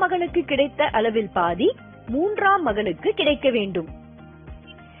 இரண்டாம் மகனுக்கு கிடைத்த அளவில் பாதி மூன்றாம் மகனுக்கு கிடைக்க வேண்டும்.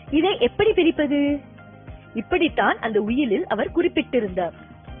 இதை எப்படி பிரிப்பது? இப்படித்தான் அந்த உயிலில் அவர் குறிப்பிட்டிருந்தார்.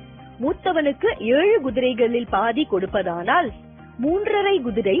 மூத்தவனுக்கு 7 குதிரைகளில் பாதி கொடுப்பதானால் 3½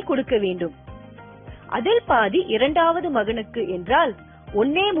 குதிரை கொடுக்க வேண்டும். அதில் பாதி இரண்டாவது மகனுக்கு என்றால்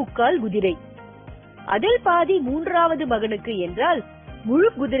 1¼ குதிரை. அதில் பாதி மூன்றாவது மகனுக்கு என்றால் முழு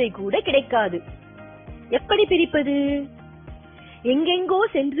குதிரை கூட கிடைக்காது. எப்படி பிரிப்பது? எங்கெங்கோ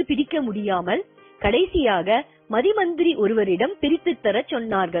சென்று பிரிக்க முடியாமல் கடைசியாக மதிமந்திரி ஒருவரிடம் பிரித்து தர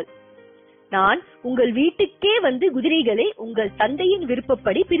சொன்னார்கள். நான் உங்கள் வீட்டுக்கே வந்து குதிரைகளை உங்கள் தந்தையின்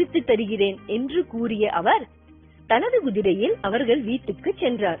விருப்பப்படி பிரித்து தருகிறேன் என்று கூறிய அவர் தனது குதிரையில் அவர்கள் வீட்டுக்கு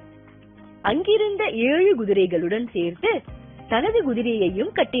சென்றார். அங்கிருந்த 7 குதிரைகளுடன் சேர்த்து தனது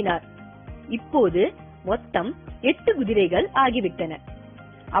குதிரையையும் கட்டினார். இப்போது மொத்தம் 8 குதிரைகள் ஆகிவிட்டன.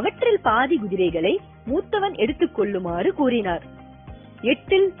 அவற்றில் பாதி குதிரைகளை மூத்தவன் எடுத்துக் கொள்ளுமாறு கூறினார்.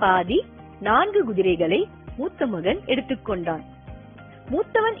 8இல் பாதி 4 குதிரைகளை மூத்த மகன் எடுத்துக்கொண்டான்.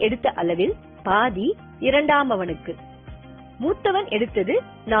 மூத்தவன் எடுத்த அளவில் பாதி இரண்டாம் அவனுக்கு. மூத்தவன் எடுத்தது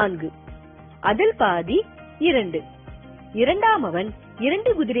 4. அதில் பாதி 2. இரண்டாம் அவன்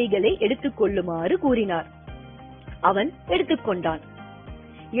 2 குதிரைகளை எடுத்துக் கொள்ளுமாறு கூறினார். அவன் எடுத்துக்கொண்டான்.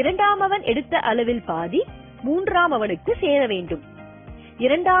 இரண்டாம் அவன் எடுத்த அளவில் பாதி மூன்றாம் அவனுக்கு சேர வேண்டும்.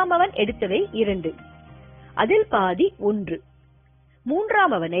 இரண்டாம் அவன் எடுத்தவை 2. அதில் பாதி 1.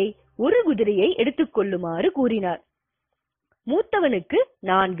 மூன்றாம் அவனை 1 குதிரையை எடுத்துக் கொள்ளுமாறு கூறினார். மூத்தவனுக்கு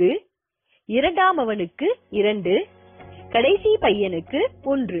 4, இரண்டாம் அவனுக்கு 2, கடைசி பையனுக்கு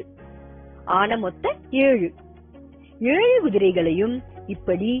 1. ஆன மொத்த 7. 7 குதிரைகளையும்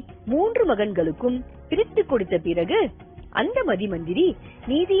இப்படி 3 மகன்களுக்கும் பிரித்து கொடுத்த பிறகு அந்த மதிமந்திரி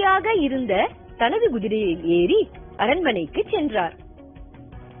நீதியாக இருந்த தனது குதிரையில் ஏறி அரண்மனைக்கு சென்றார்.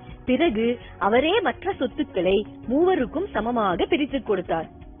 பிறகு அவரே மற்ற சொத்துக்களை 3க்கும் சமமாக பிரித்துக் கொடுத்தார்.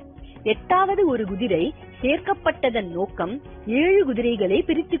 8வது ஒரு குதிரை சேர்க்கப்பட்டதன் நோக்கம் 7 குதிரைகளை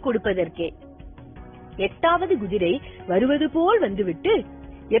பிரித்துக் கொடுப்பதற்கே. 8வது குதிரை வருவது போல் வந்துவிட்டு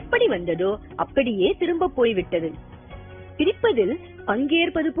எப்படி வந்ததோ அப்படியே திரும்ப போய்விட்டது. பிரிப்பதில்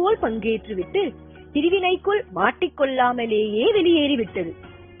பங்கேற்பது போல் பங்கேற்றுவிட்டு பிரிவினைக்குள் மாட்டிக்கொள்ளாமலேயே வெளியேறிவிட்டது.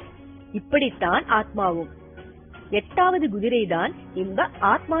 இப்படித்தான் ஆத்மாவும். 8வது குதிரைதான் இந்த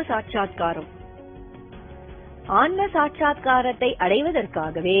ஆத்மா சாட்சாத்காரம். ஆன்ம சாட்சாத்காரத்தை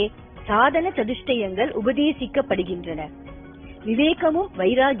அடைவதற்காகவே சாதன சதுஷ்டயங்கள் உபதேசிக்கப்படுகின்றன. விவேகமும்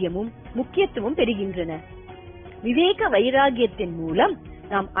வைராகியமும் முக்கியத்துவம் பெறுகின்றன. விவேக வைராகியத்தின் மூலம்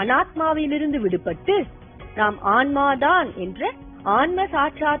நாம் அனாத்மாவிலிருந்து விடுபட்டு நாம் ஆன்மாதான் என்ற ஆன்ம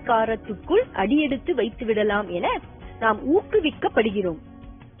சாட்சாத்காரத்துக்குள் அடியெடுத்து வைத்து விடலாம் என நாம் ஊக்குவிக்கப்படுகிறோம்.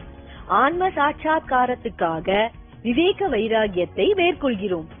 ஆன்ம சாட்சாத்காரத்துக்காக விவேக வைராகியத்தை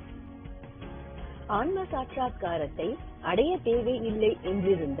மேற்கொள்கிறோம். ஆன்ம சாட்சாத்காரத்தை அடைய தேவையில்லை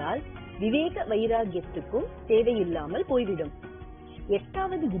என்றிருந்தால் விவேக வைராகியத்துக்கும் தேவையில்லாமல் போய்விடும்.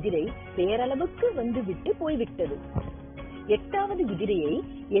 8வது குதிரை பேரளவுக்கு வந்துவிட்டு போய்விட்டது. 8வது குதிரையை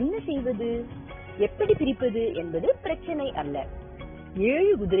என்ன செய்வது, எப்படி பிரிப்பது என்பது பிரச்சனை அல்ல.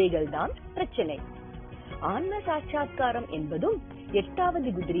 7 குதிரைகள் தான் பிரச்சனை. ஆன்ம சாட்சாத்காரம் என்பதும் 8வது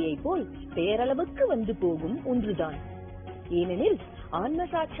குதிரையை போல் பேரளவுக்கு வந்து போகும் ஒன்றுதான். ஏனெனில் ஆன்ம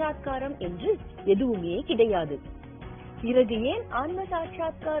சாட்சாத்காரம் என்று எதுவுமே கிடையாது. பிறகு ஏன் ஆன்ம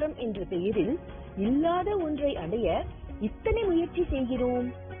சாட்சாத்காரம் என்ற பெயரில் இல்லாத ஒன்றை அடைய இத்தனை முயற்சி செய்கிறோம்?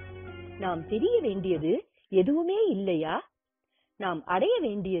 நாம் தெரிய வேண்டியது எதுவுமே இல்லையா? நாம் அடைய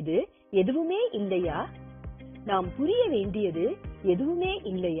வேண்டியது எதுவுமே இல்லையா? நாம் புரிய வேண்டியது எதுவுமே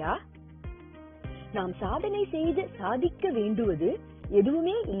இல்லையா? நாம் சாதனை செய்து சாதிக்க வேண்டுவது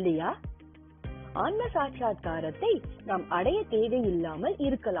எதுவுமே இல்லையா? ஆன்ம சாட்சாத்காரத்தை நாம் அடைய தேவையில்லாமல்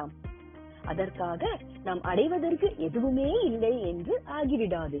இருக்கலாம். அதற்காக நாம் அடைவதற்கு எதுவுமே இல்லை என்று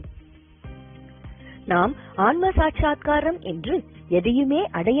ஆகிவிடாது. நாம் ஆன்ம சாட்சாத்காரம் என்று எதையுமே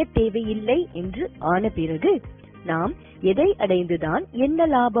அடைய தேவையில்லை என்று ஆன பிறகு நாம் எதை அடைந்துதான் என்ன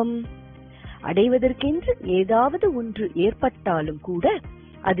லாபம்? அடைவதற்கென்று ஏதாவது ஒன்று ஏற்பட்டாலும் கூட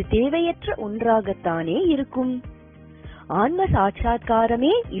அது தேவையற்ற ஒன்றாகத்தானே இருக்கும். ஆன்ம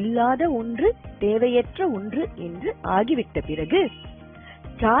சாட்சாத்காரமே இல்லாத ஒன்று தேவையற்ற ஒன்று என்று ஆகிவிட்ட பிறகு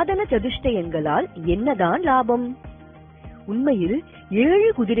சாதன சதுஷ்டயங்களால் என்னதான் லாபம்? உண்மையில் 7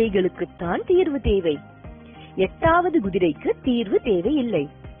 குதிரைகளுக்குத்தான் தீர்வு தேவை. 8வது குதிரைக்கு தீர்வு தேவையில்லை.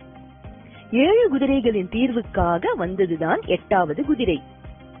 7 குதிரைகளின் தீர்வுக்காக வந்ததுதான் 8வது குதிரை.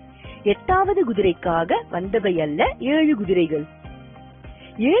 8வது குதிரைக்காக வந்தவை அல்ல 7 குதிரைகள்.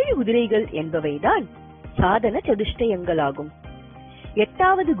 7 குதிரைகள் என்பவைதான் சாதன சதுஷ்டயங்களாகும்.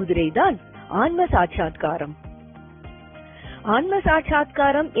 8வது குதிரைதான் ஆன்ம சாட்சாத்காரம். ஆன்ம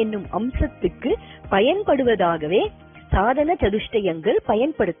சாட்சாத்காரம் என்னும் அம்சத்துக்கு பயன்படுவதாகவே சாதன சதுஷ்டயங்கள்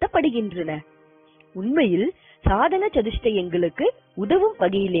பயன்படுத்தப்படுகின்றன. உண்மையில் சாதன சதுஷ்டயங்களுக்கு உதவும்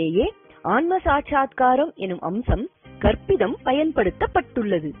வகையிலேயே ஆன்ம சாட்சாத்காரம் எனும் அம்சம் கற்பிதம்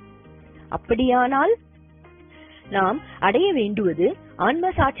பயன்படுத்தப்பட்டுள்ளது. அப்படியானால் நாம் அடைய வேண்டுவது ஆன்ம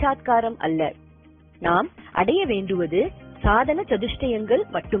சாட்சாத்காரம் அல்ல, நாம் அடைய வேண்டுவது சாதன சதுஷ்டயங்கள்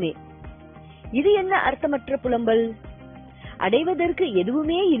மட்டுமே. இது என்ன அர்த்தமற்ற புலம்பல்? அடைவதற்கு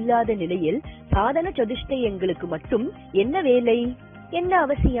எதுவுமே இல்லாத நிலையில் சாதன சதுஷ்டயங்களுக்கு மட்டும் என்ன வேலை, என்ன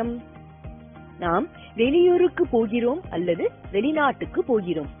அவசியம்? நாம் வெளியூருக்கு போகிறோம் அல்லது வெளிநாட்டுக்கு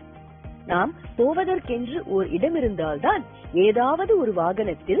போகிறோம். நாம் போவதற்கென்று ஓர் இடம் இருந்தால்தான் ஏதாவது ஒரு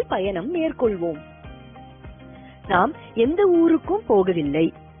வாகனத்தில் பயணம் மேற்கொள்வோம். நாம் எந்த ஊருக்கும் போகவில்லை.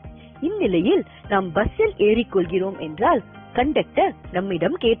 இந்நிலையில் நாம் பஸ்ஸில் ஏறிக்கொள்கிறோம் என்றால் கண்டக்டர்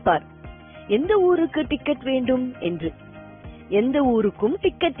நம்மிடம் கேட்பார், எந்த ஊருக்கு டிக்கெட் வேண்டும் என்று. எந்த ஊருக்கும்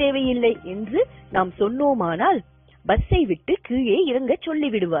டிக்கெட் தேவையில்லை என்று நாம் சொன்னோமானால் பஸ்ஸை விட்டு கீழே இறங்க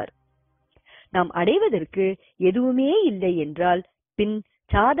சொல்லிவிடுவார். நாம் அடைவதற்கு எதுவுமே இல்லை என்றால் பின்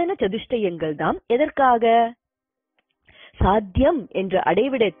சாதன சதுஷ்டயங்கள் தாம் எதற்காக? சாத்தியம் என்ற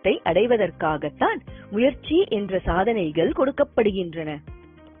அடைவிடத்தை அடைவதற்காகத்தான் முயற்சி என்ற சாதனைகள் கொடுக்கப்படுகின்றன.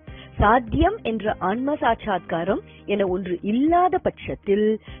 சாத்தியம் என்ற ஆன்ம சாட்சாத்காரம் என ஒன்று இல்லாத பட்சத்தில்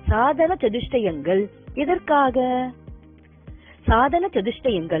சாதன சதுஷ்டயங்கள் எதற்காக? சாதன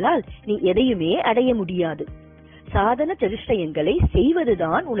சதுஷ்டயங்களால் நீ எதையுமே அடைய முடியாது. சாதன சதுஷ்டயங்களை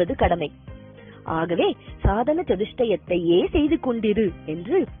செய்வதுதான் உனது கடமை. ஆகவே சாதன சதுஷ்டயத்தையே செய்து கொண்டிரு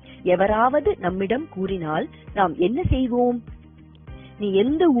என்று எவராவது நம்மிடம் கூறினால் நாம் என்ன செய்வோம்? நீ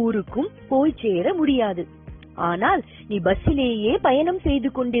எந்த ஊருக்கும் போய் சேர முடியாது, ஆனால் நீ பஸ்ஸிலேயே பயணம்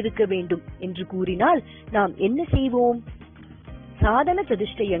செய்து கொண்டிருக்க வேண்டும் என்று கூறினால் நாம் என்ன செய்வோம்? சாதன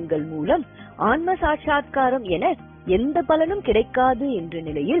சதுஷ்டயங்கள் மூலம் ஆன்ம சாட்சாத்காரம் என எந்த பலனும் கிடைக்காது என்ற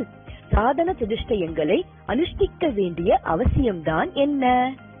நிலையில் சாதன சதுஷ்டயங்களை அனுஷ்டிக்க வேண்டிய அவசியம்தான் என்ன?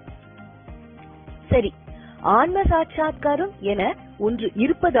 சரி, ஆன்ம சாட்சாத்காரம் என ஒன்று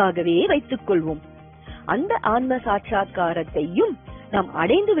இருப்பதாகவே வைத்துக் கொள்வோம். அந்த ஆன்ம சாட்சாத்காரத்தையும் நாம்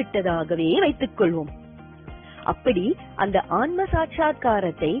அடைந்து விட்டதாகவே வைத்துக் கொள்வோம். அப்படி அந்த ஆன்ம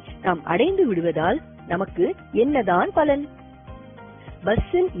சாட்சாத்காரத்தை நாம் அடைந்து விடுவதால் நமக்கு என்னதான் பலன்?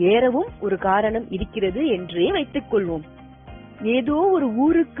 பஸ்ஸில் ஏறவும் ஒரு காரணம் இருக்கிறது என்றே வைத்துக் கொள்வோம். ஏதோ ஒரு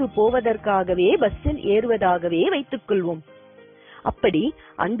ஊருக்கு போவதற்காகவே பஸ்ஸில் ஏறுவதாகவே வைத்துக் கொள்வோம். அப்படி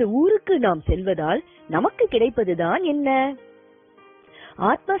அந்த ஊருக்கு நாம் செல்வதால் நமக்கு கிடைப்பதுதான் என்ன?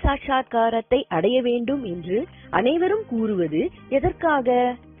 ஆத்ம சாட்சாத்காரத்தை அடைய வேண்டும் என்று அனைவரும் கூறுவது எதற்காக?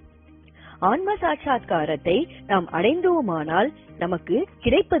 ஆன்ம சாட்சாத்காரத்தை நாம் அடைந்தோமானால் நமக்கு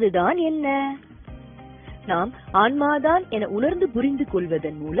கிடைப்பதுதான் என்ன? நாம் ஆன்மாதான் என உணர்ந்து புரிந்து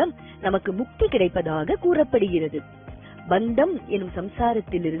கொள்வதன் மூலம் நமக்கு முக்தி கிடைப்பதாக கூறப்படுகிறது. பந்தம் எனும்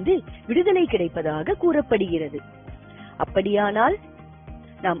சம்சாரத்திலிருந்து விடுதலை கிடைப்பதாக கூறப்படுகிறது. அப்படியானால்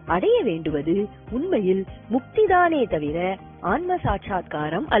நாம் அடைய வேண்டுவது உண்மையில் முக்திதானே தவிர ஆன்ம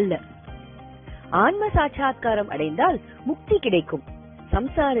சாட்சாத்காரம் அல்ல. ஆன்ம சாட்சாத்காரம் அடைந்தால் முக்தி கிடைக்கும்,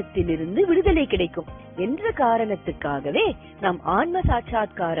 சம்சாரத்திலிருந்து விடுதலை கிடைக்கும் என்ற காரணத்துக்காகவே நாம் ஆன்ம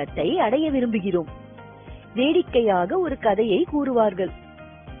சாட்சாத்காரத்தை அடைய விரும்புகிறோம். வேடிக்கையாக ஒரு கதையை கூறுவார்கள்.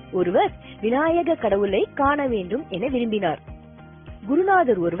 ஒருவர் விநாயக கடவுளை காண வேண்டும் என விரும்பினார்.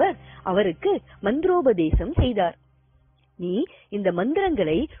 குருநாதர் ஒருவர் அவருக்கு மந்திரோபதேசம் செய்தார். நீ இந்த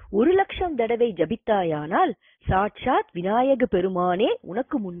மந்திரங்களை 1,00,000 தடவை ஜபித்தாயானால் சாட்சாத் விநாயக பெருமானே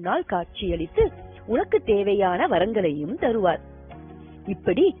உனக்கு முன்னால் காட்சியளித்து உனக்கு தேவையான வரங்களையும் தருவார்.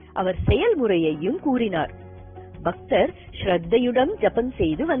 இப்படி அவர் செயல்முறையையும் கூறினார். பக்தர் ஸ்ரத்தையுடன் ஜபம்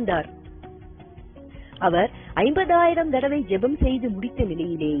செய்து வந்தார். அவர் 50,000 தடவை ஜெபம் செய்து முடித்த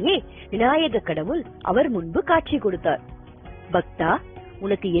நிலையிலேயே விநாயக கடவுள் அவர் முன்பு காட்சி கொடுத்தார். பக்தா,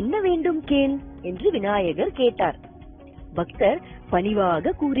 உனக்கு என்ன வேண்டும் கேள் என்று விநாயகர் கேட்டார். பக்தர்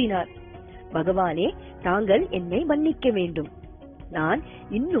பணிவாக கூறினார், பகவானே, தாங்கள் என்னை மன்னிக்க வேண்டும். நான்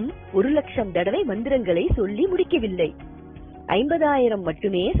இன்னும் 1,00,000 தடவை மந்திரங்களை சொல்லி முடிக்கவில்லை. 50,000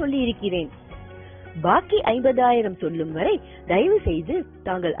 மட்டுமே சொல்லி இருக்கிறேன். பாக்கி 50,000 சொல்லும் வரை தயவு செய்து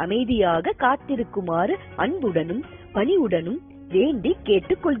தாங்கள் அமைதியாக காத்திருக்குமாறு அன்புடனும் பணிவுடனும் வேண்டி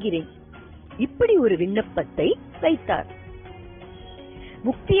கேட்டுக் கொள்கிறேன். இப்படி ஒரு விண்ணப்பத்தை வைத்தார்.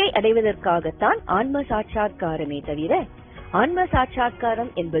 முக்தியை அடைவதற்காகத்தான் ஆன்ம சாட்சாத்காரமே தவிர ஆன்ம சாட்சாத்காரம்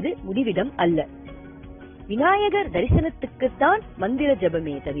என்பது முடிவிடம் அல்ல. விநாயகர் தரிசனத்துக்குத்தான் மந்திர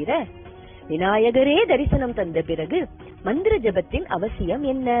ஜபமே தவிர விநாயகரே தரிசனம் தந்த பிறகு மந்திர ஜபத்தின் அவசியம்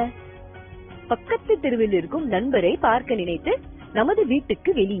என்ன? பக்கத்து தெருவில் இருக்கும் நண்பரை பார்க்க நினைத்து நமது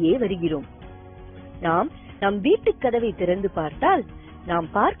வீட்டுக்கு வெளியே வருகிறோம். நாம் நம் வீட்டு கதவை திறந்து பார்த்தால் நாம்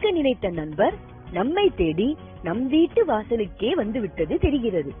பார்க்க நினைத்த நண்பர் நம்மை தேடி நம் வீட்டு வாசலுக்கே வந்து விட்டது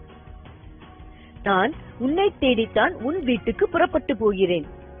தெரிகிறது. நான் உன்னை தேடித்தான் உன் வீட்டுக்கு புறப்பட்டு போகிறேன்.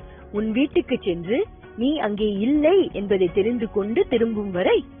 உன் வீட்டுக்கு சென்று நீ அங்கே இல்லை என்பதை தெரிந்து கொண்டு திரும்பும்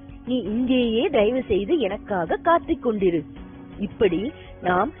வரை நீ இங்கேயே தயவு செய்து எனக்காக காத்துக் கொண்டிரு. இப்படி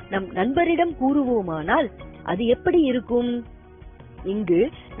நாம் நம் நண்பரிடம் கூறுவோமானால் அது எப்படி இருக்கும்? இங்கு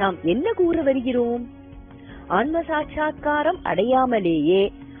நாம் என்ன கூற வருகிறோம்? ஆன்ம சாட்சா்காரம் அடையாமலேயே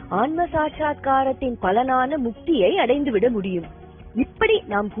ஆன்ம சாட்சா்காரத்தின் பலனான முக்தியை அடைந்துவிட முடியும். இப்படி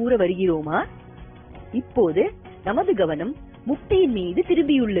நாம் கூற வருகிறோமா? இப்போது நமது கவனம் முக்தியின் மீது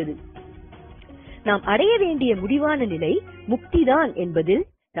திரும்பியுள்ளது. நாம் அடைய வேண்டிய முடிவான நிலை முக்திதான் என்பதில்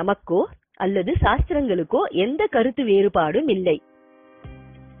நமக்கோ அல்லது சாஸ்திரங்களுக்கோ எந்த கருத்து வேறுபாடும் இல்லை.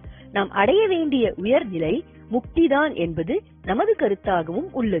 நாம் அடைய வேண்டிய உயர்நிலை முக்திதான் என்பது நமது கருத்தாகவும்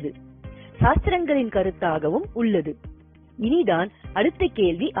உள்ளது, சாஸ்திரங்களின் கருத்தாகவும் உள்ளது. இனிதான் அடுத்த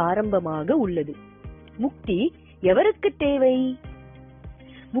கேள்வி ஆரம்பமாக உள்ளது. முக்தி எவருக்கு தேவை?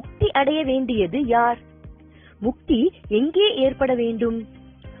 முக்தி அடைய வேண்டியது யார்? முக்தி எங்கே ஏற்பட வேண்டும்?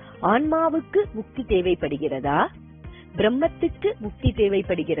 ஆன்மாவுக்கு முக்தி தேவைப்படுகிறதா? பிரம்மத்துக்கு முக்தி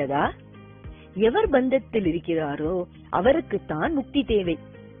தேவைப்படுகிறதா? எவர் பந்தத்தில் இருக்கிறாரோ அவருக்குத்தான் முக்தி தேவை.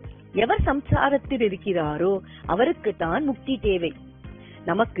 எவர் சம்சாரத்தில் இருக்கிறாரோ அவருக்குத்தான் முக்தி தேவை.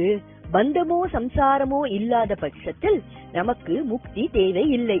 நமக்கு பந்தமோ சம்சாரமோ இல்லாத பட்சத்தில் நமக்கு முக்தி தேவை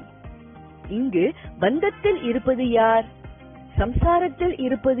இல்லை. இங்கு பந்தத்தில் இருப்பது யார்? சம்சாரத்தில்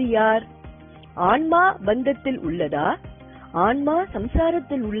இருப்பது யார்? ஆன்மா பந்தத்தில் உள்ளதா? ஆன்மா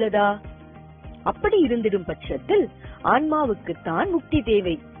சம்சாரத்தில் உள்ளதா? அப்படி இருந்திடும் பட்சத்தில் ஆன்மாவுக்குத்தான் முக்தி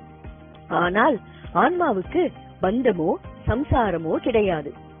தேவை. ஆனால் ஆன்மாவுக்கு பந்தமோ சம்சாரமோ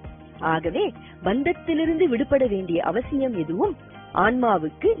கிடையாது. ஆகவே பந்தத்திலிருந்து விடுபட வேண்டிய அவசியம் எதுவும்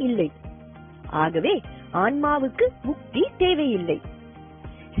ஆன்மாவுக்கு இல்லை. ஆகவே ஆன்மாவுக்கு முக்தி தேவையில்லை.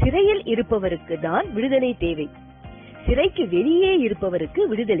 சிறையில் இருப்பவருக்கு தான் விடுதலை தேவை. சிறைக்கு வெளியே இருப்பவருக்கு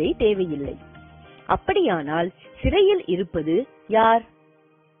விடுதலை தேவையில்லை. அப்படியானால் சிறையில் இருப்பது யார்?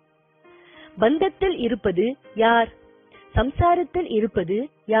 பந்தத்தில் இருப்பது யார்? சம்சாரத்தில் இருப்பது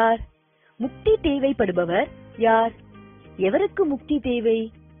யார்? முக்தி தேவைப்படுபவர் யார்? எவருக்கு முக்தி தேவை?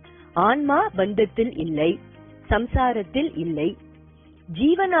 ஆன்மா பந்தத்தில் இல்லை, சம்சாரத்தில் இல்லை.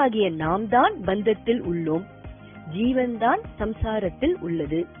 ஜீவனாகிய நாம் தான் பந்தத்தில் உள்ளோம். ஜீவன்தான் சம்சாரத்தில்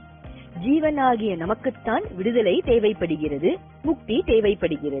உள்ளது. ஜீவனாகிய நமக்குத்தான் விடுதலை தேவைப்படுகிறது, முக்தி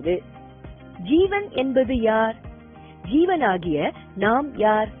தேவைப்படுகிறது. ஜீவன் என்பது யார்? ஜீவனாகிய நாம்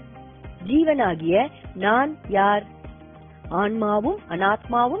யார்? ஜீவனாகிய நான் யார்? ஆன்மாவும்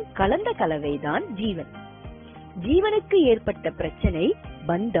அனாத்மாவும் கலந்த கலவைதான் ஜீவன். ஜீவனுக்கு ஏற்பட்ட பிரச்சனை,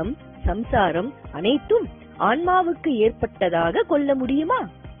 பந்தம், சம்சாரம் அனைத்தும் ஆன்மாவுக்கு ஏற்பட்டதாக கொள்ள முடியுமா?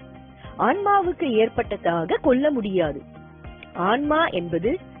 ஆன்மாவுக்கு ஏற்பட்டதாக கொள்ள முடியாது. ஆன்மா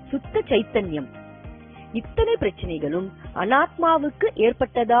என்பது சுத்த சைத்தன்யம். இத்தனை பிரச்சனைகளும் அனாத்மாவுக்கு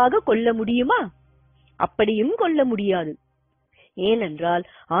ஏற்பட்டதாக கொள்ள முடியுமா? அப்படியும் கொள்ள முடியாது. ஏனென்றால்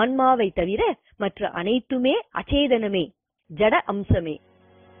ஆன்மாவை தவிர மற்ற அனைத்துமே அச்சேதனமே, ஜட அம்சமே.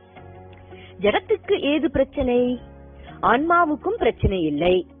 ஜடத்துக்கு ஏது பிரச்சனை? ஆன்மாவுக்கும் பிரச்சனை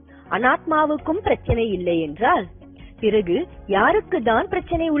இல்லை, அனாத்மாவுக்கும் பிரச்சனை இல்லை என்றால் பிறகு யாருக்கு தான்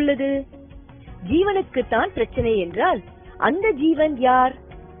பிரச்சனை உள்ளது? ஜீவனுக்கு தான் பிரச்சனை என்றால் அந்த ஜீவன் யார்?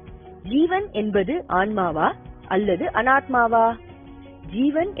 ஜீவன் என்பது ஆன்மாவா அல்லது அனாத்மாவா?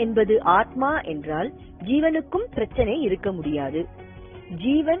 ஜீவன் என்பது ஆத்மா என்றால் ஜீவனுக்கும் பிரச்சனை இருக்க முடியாது.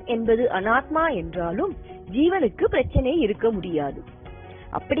 ஜீவன் என்பது அனாத்மா என்றாலும் ஜீவனுக்கு பிரச்சனை இருக்க முடியாது.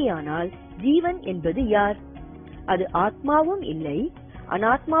 அப்படியானால் ஜீவன் என்பது யார்? அது ஆத்மாவும் இல்லை,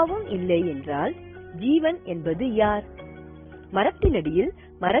 அனாத்மாவும் இல்லை என்றால் ஜீவன் என்பது யார்? மரத்தினடியில்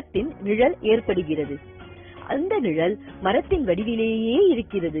மரத்தின் நிழல் ஏற்படுகிறது. அந்த நிழல் மரத்தின் வடிவிலேயே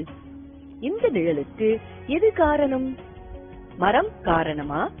இருக்கிறது. இந்த நிழலுக்கு எது காரணம்? மரம்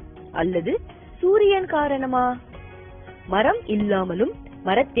காரணமா அல்லது சூரியன் காரணமா? மரம் இல்லாமலும்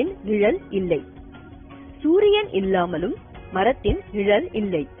மரத்தின் நிழல் இல்லை, சூரியன் இல்லாமலும் மரத்தின் நிழல்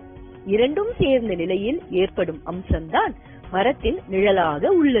இல்லை. இரண்டும் சேர்ந்த நிலையில் ஏற்படும் அம்சம்தான் மரத்தின் நிழலாக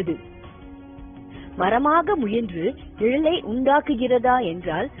உள்ளது. மரமாக முயன்று நிழலை உண்டாக்குகிறதா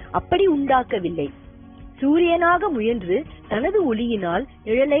என்றால் அப்படி உண்டாக்கவில்லை. சூரியனாக முயன்று தனது ஒளியினால்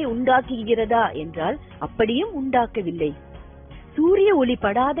நிழலை உண்டாக்குகிறதா என்றால் அப்படியும் உண்டாக்கவில்லை. சூரிய ஒளி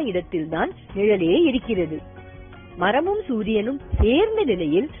படாத இடத்தில்தான் நிழலே இருக்கிறது. மரமும் சூரியனும் சேர்ந்த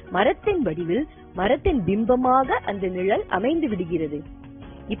நிலையில் மரத்தின் வடிவில் மரத்தின் பிம்பமாக அந்த நிழல் அமைந்து விடுகிறது.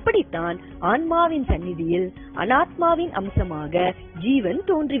 இப்படித்தான் ஆன்மாவின் சந்நிதியில் அனாத்மாவின் அம்சமாக ஜீவன்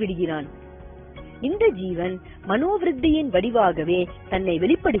தோன்றிவிடுகிறான். இந்த ஜீவன் மனோவிருத்தியின் வடிவாகவே தன்னை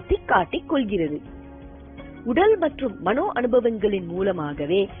வெளிப்படுத்தி காட்டிக் கொள்கிறது. உடல் மற்றும் மனோ அனுபவங்களின்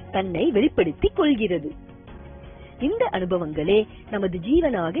மூலமாகவே தன்னை வெளிப்படுத்திக் கொள்கிறது. இந்த அனுபவங்களே நமது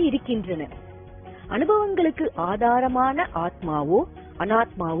ஜீவனாக இருக்கின்றன. அனுபவங்களுக்கு ஆதாரமான ஆத்மாவோ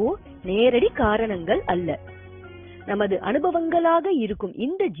அனாத்மாவோ நேரடி காரணங்கள் அல்ல. நமது அனுபவங்களாக இருக்கும்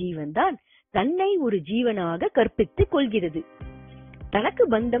இந்த ஜீவன் தான் தன்னை ஒரு ஜீவனாக கற்பித்துக் கொள்கிறது. தனக்கு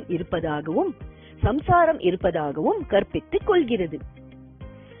பந்தம் இருப்பதாகவும் சம்சாரம் இருப்பதாகவும் கற்பித்துக் கொள்கிறது.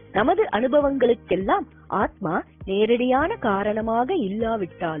 நமது அனுபவங்களுக்கெல்லாம் ஆத்மா நேரடியான காரணமாக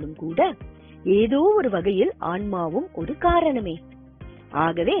இல்லாவிட்டாலும் கூட ஏதோ ஒரு வகையில் ஆன்மாவும் ஒரு காரணமே.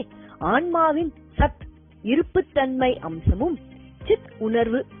 ஆகவே ஆன்மாவின் சத் இருப்புத்தன்மை அம்சமும் சித்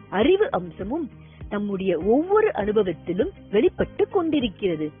உணர்வு அறிவு அம்சமும் நம்முடைய ஒவ்வொரு அனுபவத்திலும் வெளிப்பட்டு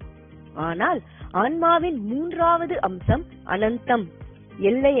கொண்டிருக்கிறது. ஆனால் ஆன்மாவின் மூன்றாவது அம்சம் அனந்தம்,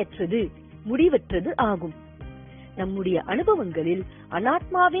 எல்லையற்றது, முடிவற்றது ஆகும். நம்முடைய அனுபவங்களில்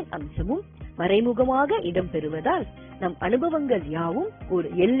அனாத்மாவின் அம்சமும் மறைமுகமாக இடம்பெறுவதால் நம் அனுபவங்கள் யாவும் ஒரு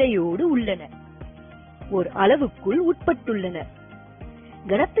எல்லையோடு உள்ளன, ஒரு அளவுக்குள் உட்பட்டுள்ளன.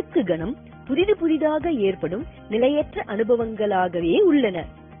 கணத்துக்கு கணம் புதிதாக ஏற்படும் நிலையற்ற அனுபவங்களாகவே உள்ளன.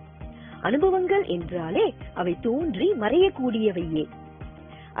 அனுபவங்கள் என்றாலே அவை தோன்றி மறையக்கூடியவையே.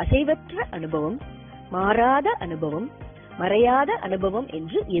 அசைவற்ற அனுபவம், மாறாத அனுபவம், மறையாத அனுபவம்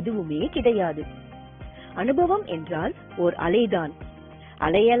என்று எதுவுமே கிடையாது. அனுபவம் என்றால் ஓர் அலைதான்.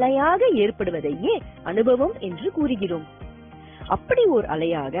 அலையலையாக ஏற்படுவதையே அனுபவம் என்று கூறுகிறோம். அப்படி ஓர்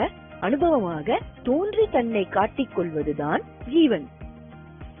அலையாக அனுபவமாக தோன்றி தன்னை காட்டிக் கொள்வதுதான் ஜீவன்.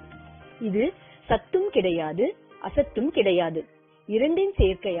 இது சத்தும் கிடையாது, அசத்தும் கிடையாது. இரண்டின்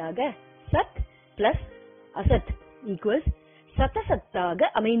சேர்க்கையாக சத் பிளஸ் அசத் ஈக்குவல்ஸ் சதசத்தாக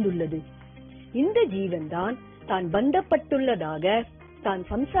அமைந்துள்ளது. இந்த ஜீவன் தான் தான் பந்தப்பட்டுள்ளதாக, தான்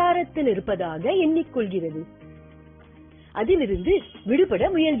சம்சாரத்தில் இருப்பதாக எண்ணிக்கொள்கிறது. அதிலிருந்து விடுபட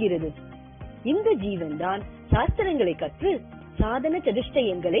முயல்கிறது. இந்த ஜீவன் தான் சாஸ்திரங்களை கற்று சாதன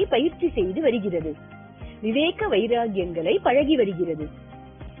சதுஷ்டயங்களை பயிற்சி செய்து வருகிறது. விவேக வைராகியங்களை பழகி வருகிறது.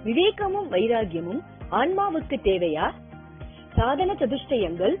 விவேகமும் வைராகியமும் ஆன்மாவுக்கு தேவையா? சாதன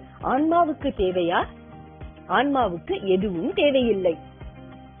சதுஷ்டயங்கள் ஆன்மாவுக்கு தேவையா? ஆன்மாவுக்கு எதுவும் தேவையில்லை.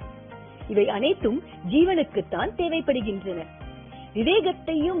 இவை அனைத்தும் ஜீவனுக்குத்தான் தேவைப்படுகின்றன.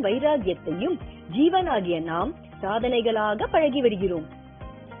 விவேகத்தையும் வைராகியத்தையும் ஜீவனாகிய நாம் சாதனைகளாக பழகி வருகிறோம்.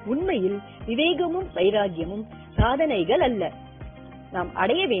 உண்மையில் விவேகமும் வைராகியமும் சாதனைகள் அல்ல, நாம்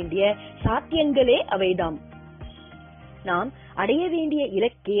அடைய வேண்டிய சாத்தியங்களே அவைதாம். நாம் அடைய வேண்டிய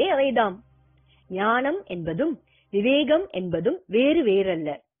இலக்கே அவைதாம். ஞானம் என்பதும் விவேகம் என்பதும் வேறு வேறல்ல.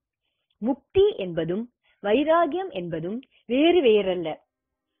 முக்தி என்பதும் வைராகியம் என்பதும் வேறு வேறல்ல.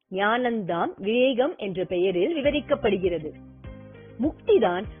 ஞானம்தான் விவேகம் என்ற பெயரில் விவரிக்கப்படுகிறது.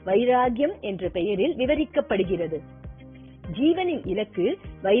 முக்திதான் வைராகியம் என்ற பெயரில் விவரிக்கப்படுகிறது. ஜீவனின் இலக்கு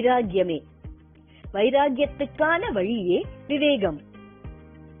வைராகியமே. வைராகியத்துக்கான வழியே விவேகம்.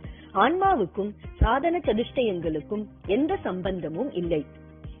 ஆன்மாவுக்கும் சாதன சதுஷ்டயங்களுக்கும் எந்த சம்பந்தமும் இல்லை.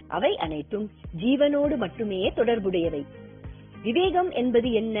 அவை அனைத்தும் ஜீவனோடு மட்டுமே தொடர்புடையவை. விவேகம் என்பது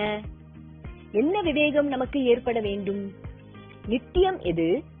என்ன? என்ன விவேகம் நமக்கு ஏற்பட வேண்டும்? நித்தியம் எது,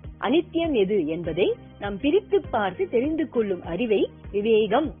 அனித்தியம் எது என்பதை நாம் பிரித்து பார்த்து தெரிந்து கொள்ளும் அறிவை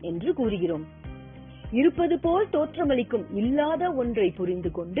விவேகம் என்று கூறுகிறோம். இருப்பது போல் தோற்றமளிக்கும் இல்லாத ஒன்றை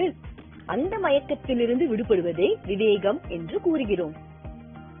புரிந்து கொண்டு அந்த மயக்கத்திலிருந்து விடுபடுவதை விவேகம் என்று கூறுகிறோம்.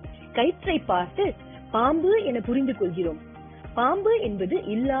 கயிற்றை பார்த்து பாம்பு என புரிந்து கொள்கிறோம். பாம்பு என்பது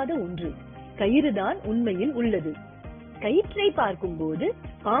இல்லாத ஒன்று, கயிறுதான் உண்மையில் உள்ளது. கயிற்றை பார்க்கும் போது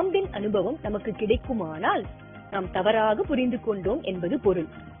பாம்பின் அனுபவம் நமக்கு கிடைக்குமானால் நாம் தவறாக புரிந்து கொண்டோம் என்பது பொருள்.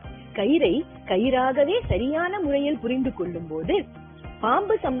 கயிறை கயிறாகவே சரியான முறையில் புரிந்து கொள்ளும் போது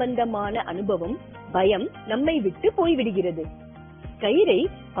பாம்பு சம்பந்தமான அனுபவம், பயம் நம்மை விட்டு போய்விடுகிறது. கயிறை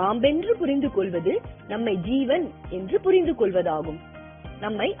பாம்பென்று புரிந்து கொள்வது நம்மை ஜீவன் என்று புரிந்து கொள்வதாகும்.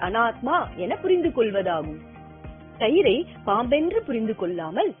 நம்மை அனாத்மா என புரிந்து கொள்வதாகும். கயிறை பாம்பென்று புரிந்து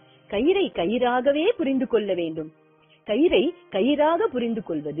கொள்ளாமல் கயிறை கயிறாகவே புரிந்து கொள்ள வேண்டும். கயிறை கயிறாக புரிந்து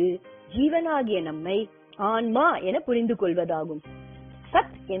கொள்வது ஜீவனாகிய நம்மை ஆன்மா என புரிந்து கொள்வதாகும்.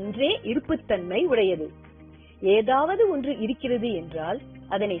 சத் என்றே இருப்புத்தன்மை உடையது. ஏதாவது ஒன்று இருக்கிறது என்றால்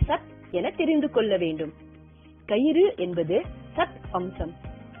அதனை சத் என தெரிந்து கொள்ள வேண்டும். கயிறு என்பது சத் அம்சம்.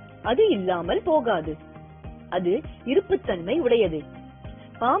 அது இல்லாமல் போகாது. அது இருப்புத்தன்மை உடையது.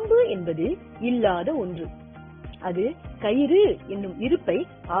 பாம்பு என்பது இல்லாத ஒன்று. அது கயிறு என்னும் இருப்பை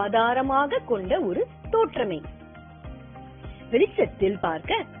ஆதாரமாக கொண்ட ஒரு தோற்றமே. வெளிச்சத்தில்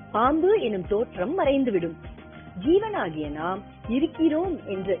பார்க்க பாம்பு எனும் தோற்றம் மறைந்துவிடும். ஜீவனாகிய நாம் இருக்கிறோம்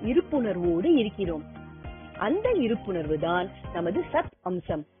என்ற இருப்புணர்வோடு இருக்கிறோம். அந்த இருப்புணர்வு தான் நமது சத்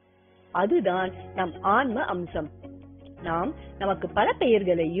அம்சம். அதுதான் நம் ஆன்ம அம்சம். நாம் நமக்கு பல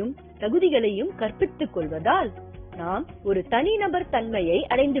பெயர்களையும் தகுதிகளையும் கற்பித்துக் கொள்வதால் நாம் ஒரு தனிநபர் தன்மையை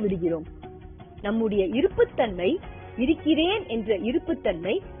அடைந்து விடுகிறோம். நம்முடைய இருப்புத்தன்மை, இருக்கிறேன் என்ற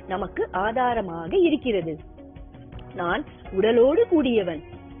இருப்புத்தன்மை நமக்கு ஆதாரமாக இருக்கிறது. நான் உடலோடு கூடியவன்,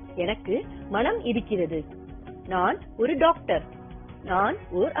 எனக்கு மனம் இருக்கிறது. நான் ஒரு டாக்டர், நான்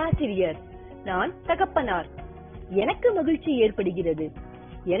ஓர் ஆசிரியர், நான் தகப்பனார். எனக்கு மகிழ்ச்சி ஏற்படுகிறது,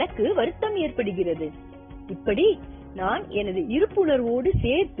 எனக்கு வருத்தம் ஏற்படுகிறது. இப்படி நான் எனது இருப்புணர்வோடு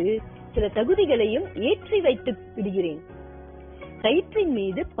சேர்த்து சில தகுதிகளையும் ஏற்றி வைத்து விடுகிறேன். கயிற்றின்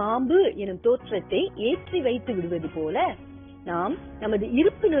மீது பாம்பு எனும் தோற்றத்தை ஏற்றி வைத்து விடுவது போல நாம் நமது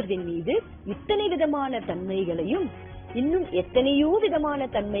இருப்புணர்வின் மீது இத்தனை விதமான தன்மைகளையும் இன்னும் எத்தனையோ விதமான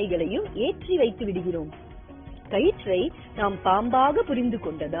தன்மைகளையும் ஏற்றி வைத்து விடுகிறோம். கயிற்றை நாம் பாம்பாக புரிந்து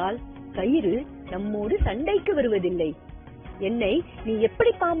கொண்டதால் கயிறு நம்மோடு சண்டைக்கு வருவதில்லை. என்னை நீ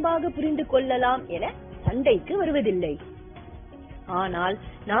எப்படி பாம்பாக புரிந்து கொள்ளலாம் என சண்டைக்கு வருவதில்லை. ஆனால்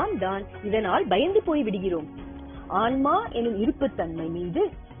நாம் தான் இதனால் பயந்து போய் விடுகிறோம். ஆன்மா எனும் இருப்புத்தன்மை மீது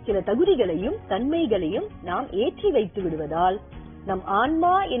சில தகுதிகளையும் தன்மைகளையும் நாம் ஏற்றி வைத்து விடுவதால் நம்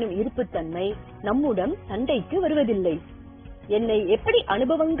ஆன்மா எனும் இருப்புத்தன்மை நம்முடன் சண்டைக்கு வருவதில்லை. என்னை எப்படி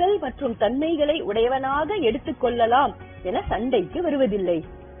அனுபவங்கள் மற்றும் தன்மைகளை உடையவனாக எடுத்துக் கொள்ளலாம் என சண்டைக்கு வருவதில்லை.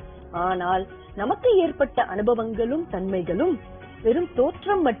 ஆனால் நமக்கு ஏற்பட்ட அனுபவங்களும் தன்மைகளும் வெறும்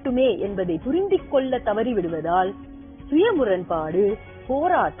தோற்றம் மட்டுமே என்பதை புரிந்து கொள்ள தவறிவிடுவதால் சுய முரண்பாடு,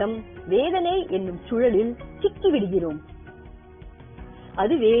 போராட்டம், வேதனை என்னும் சுழலில் சிக்கிவிடுகிறோம்.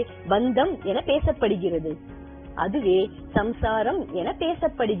 அதுவே பந்தம் என பேசப்படுகிறது. அதுவே சம்சாரம் என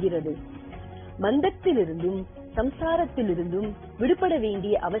பேசப்படுகிறது. பந்தத்திலிருந்தும் சம்சாரத்திலிருந்தும் விடுபட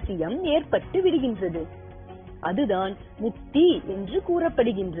வேண்டிய அவசியம் ஏற்பட்டு விடுகின்றது. அதுதான் முக்தி என்று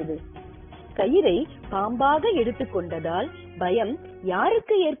கூறப்படுகின்றது. கயிறை பாம்பாக எடுத்துக்கொண்டதால் பயம்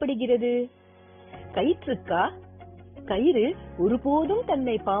யாருக்கு ஏற்படுகிறது? கயிற்றுக்கா? கயிறு ஒருபோதும்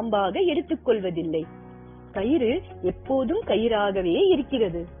தன்னை பாம்பாக எடுத்துக் கொள்வதில்லை. கயிறு எப்போதும் கயிறாகவே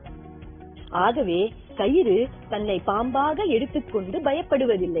இருக்கிறது. ஆகவே கயிறு தன்னை பாம்பாக எடுத்துக்கொண்டு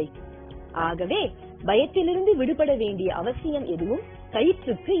பயப்படுவதில்லை. ஆகவே பயத்திலிருந்து விடுபட வேண்டிய அவசியம் எதுவும்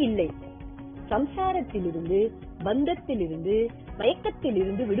கயிற்றுக்கு இல்லை. சம்சாரத்திலிருந்து, பந்தத்திலிருந்து,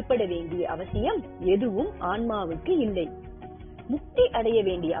 மயக்கத்திலிருந்து விடுபட வேண்டிய அவசியம் எதுவும் ஆன்மாவுக்கு இல்லை. முக்தி அடைய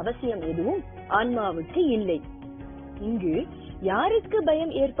வேண்டிய அவசியம் எதுவும் ஆன்மாவுக்கு இல்லை. இங்கு யாருக்கு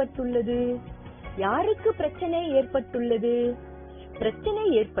பயம் ஏற்பட்டுள்ளது? யாருக்கு பிரச்சனை ஏற்பட்டுள்ளது? பிரச்சனை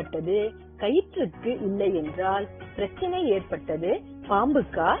ஏற்பட்டது கயிற்றுக்கு இல்லை என்றால் பிரச்சனை ஏற்பட்டது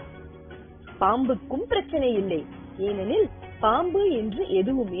பாம்புக்கா? பாம்புக்கும் பிரச்சனை இல்லை. ஏனெனில் பாம்பு என்று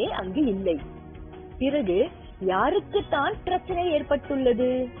எதுவுமே அங்கு இல்லை. பிறகு யாருக்குத்தான் பிரச்சனை ஏற்பட்டுள்ளது?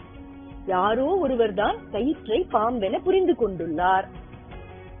 யாரோ ஒருவர் தான் கயிற்றை பாம்பென புரிந்து கொண்டுள்ளார்.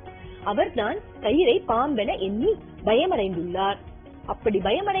 அவர்தான் கயிறை பாம்பென எண்ணி பயமடைந்துள்ளார். அப்படி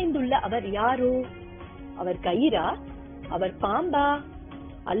பயமடைந்துள்ள அவர் யாரோ? அவர் கயிறா? அவர் பாம்பா?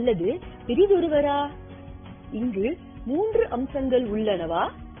 அல்லது பிரிதொருவரா? இங்கு 3 அம்சங்கள் உள்ளனவா?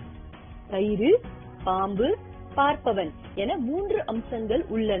 கயிறு, பாம்பு, பார்ப்பவன் என 3 அம்சங்கள்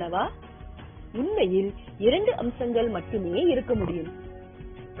உள்ளனவா? உண்மையில் 2 அம்சங்கள் மட்டுமே இருக்க முடியும்.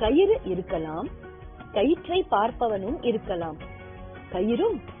 கயிறு இருக்கலாம், கயிற்றை பார்ப்பவனும் இருக்கலாம்.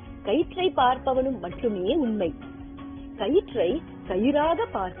 கயிறும் கயிற்றை பார்ப்பவனும் மட்டுமே உண்மை. கயிற்றை கயிறாக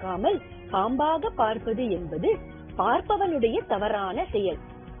பார்க்காமல் பாம்பாக பார்ப்பது என்பது பார்ப்பவனுடைய தவறான செயல்.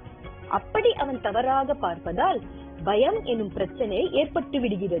 அப்படி அவன் தவறாக பார்ப்பதால் பயம் எனும் பிரச்சனை ஏற்பட்டு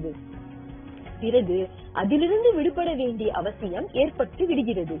விடுகிறது. பிறகு அதிலிருந்து விடுபட வேண்டிய அவசியம் ஏற்பட்டு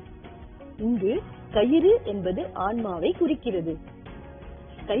விடுகிறது. இங்கு கயிறு என்பது ஆன்மாவை குறிக்கிறது.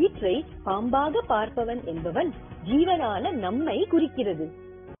 கயிற்றை பாம்பாக பார்ப்பவன் என்பவன் ஜீவனான நம்மை குறிக்கிறது.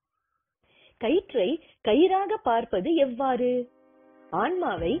 கயிற்றை கயிறாக பார்ப்பது எவ்வாறு?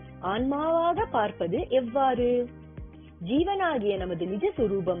 ஆன்மாவை ஆன்மாவாக பார்ப்பது எவ்வாறு? ஜீவனாகிய நமது நிஜ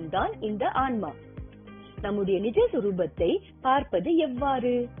சுரூபம் தான் இந்த ஆன்மா. நம்முடைய நிஜ சுரூபத்தை பார்ப்பது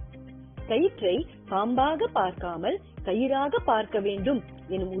எவ்வாறு? கயிற்றை பாம்பாக பார்க்காமல் கயிறாக பார்க்க வேண்டும்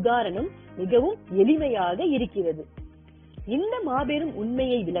எனும் உதாரணம் மிகவும் எளிமையாக இருக்கிறது. இந்த மாபெரும்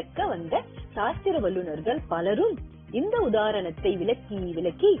உண்மையை விளக்க வந்த சாஸ்திர வல்லுநர்கள் பலரும் இந்த உதாரணத்தை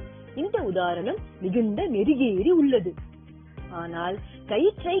விளக்கி இந்த உதாரணம் மிகுந்த நெருகேறி உள்ளது. ஆனால்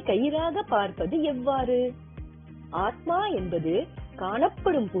கயிற்றை கயிறாக பார்ப்பது எவ்வாறு? ஆத்மா என்பது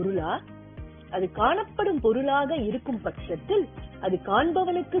காணப்படும் பொருளா? அது காணப்படும் பொருளாக இருக்கும் பட்சத்தில் அது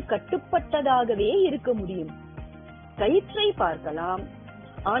காண்பவனுக்கு கட்டுப்பட்டதாகவே இருக்க முடியும். கயிற்றை பார்க்கலாம்,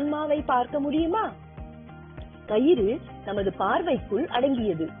 ஆன்மாவை பார்க்க முடியுமா? கயிறு நமது பார்வைக்குள்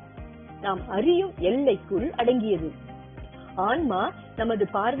அடங்கியது, நாம் அறியும் எல்லைக்குள் அடங்கியது. ஆன்மா நமது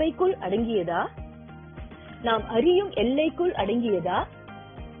பார்வைக்குள் அடங்கியதா? நாம் அறியும் எல்லைக்குள் அடங்கியதா?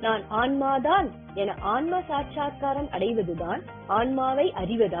 நான் ஆன்மாதான் என ஆன்ம சாட்சா்காரம் அடைவதுதான் ஆன்மாவை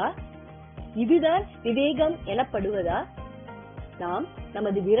அறிவதா? இதுதான் விவேகம் எனப்படுவதா? நாம்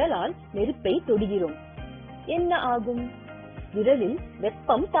நமது விரலால் நெருப்பை தொடுகிறோம், என்ன ஆகும்? விரலில்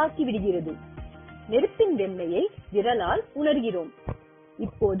வெப்பம் தாக்கி விடுகிறது. நெருப்பின் வெம்மையை விரலால் உணர்கிறோம்.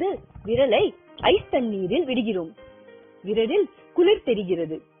 இப்போது விரலை ஐஸ் தண்ணீரில் விடுகிறோம், விரலில் குளிர்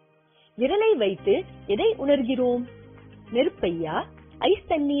தெரிகிறது. விரலை வைத்து எதை உணர்கிறோம்? நெருப்பையா, ஐஸ்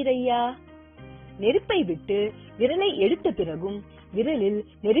தண்ணீரையா? நெருப்பை விட்டு விரலை எடுத்த பிறகும் விரலில்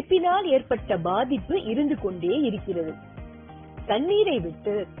நெருப்பினால் ஏற்பட்ட பாதிப்பு இருந்து கொண்டே இருக்கிறது. தண்ணீரை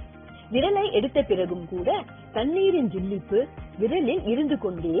விட்டு விரலை எடுத்த பிறகும் கூட தண்ணீரின் ஜில்லிப்பு விரலில் இருந்து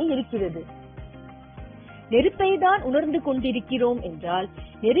கொண்டே இருக்கிறது. நெருப்பை தான் உணர்ந்து கொண்டிருக்கிறோம் என்றால்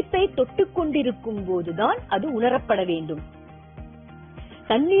நெருப்பை தொட்டுக் கொண்டிருக்கும் போதுதான் அது உணரப்பட வேண்டும்.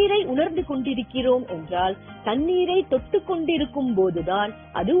 தண்ணீரை உணர்ந்து கொண்டிருக்கிறோம் என்றால் தண்ணீரை தொட்டுக் கொண்டிருக்கும் போதுதான்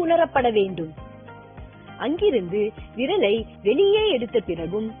அது உணரப்பட வேண்டும். அங்கிருந்து விரலை வெளியே எடுத்த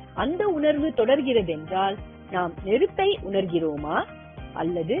பிறகும் அந்த உணர்வு தொடர்கிறதென்றால் நாம் நெருப்பை உணர்கிறோமா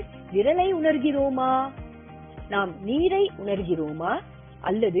அல்லது விரலை உணர்கிறோமா? நாம் நீரை உணர்கிறோமா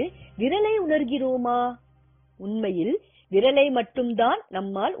அல்லது விரலை உணர்கிறோமா? உண்மையில் விரலை மட்டும்தான்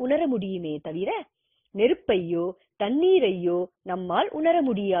நம்மால் உணர முடியுமே தவிர நெருப்பையோ தண்ணீரையோ நம்மால் உணர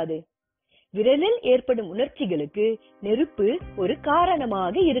முடியாது. விரலில் ஏற்படும் உணர்ச்சிகளுக்கு நெருப்பு ஒரு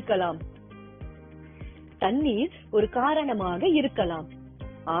காரணமாக இருக்கலாம், தண்ணீர் ஒரு காரணமாக இருக்கலாம்.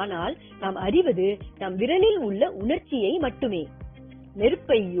 ஆனால் நாம் அறிவது நம் விரலில் உள்ள உணர்ச்சியை மட்டுமே.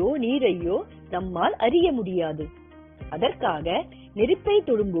 நெருப்பையோ நீரையோ நம்மால் அறிய முடியாது. அதற்காக நெருப்பை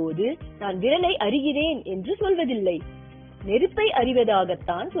தொடும்போது நான் விரலை அறிகிறேன் என்று சொல்வதில்லை, நெருப்பை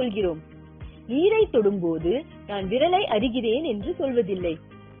அறிவதாகத்தான் சொல்கிறோம். நீரை தொடும்போது நான் விரலை அறிகிறேன் என்று சொல்வதில்லை,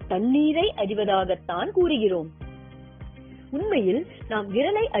 தண்ணீரை அறிவதாகத்தான் கூறுகிறோம். உண்மையில் நாம்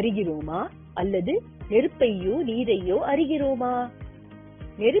விரலை அறிகிறோமா அல்லது நெருப்பையோ நீரையோ அறிகிறோமா?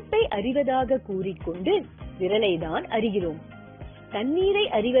 நெருப்பை அறிவதாக கூறிக்கொண்டு விரலை தான் அறிகிறோம், தண்ணீரை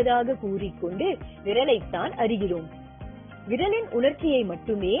அறிவதாக கூறிக்கொண்டு விரலைத்தான் அறிகிறோம். விரலின் உணர்ச்சியை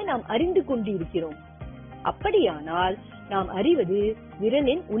மட்டுமே நாம் அறிந்து கொண்டிருக்கிறோம். அப்படியானால் நாம் அறிவது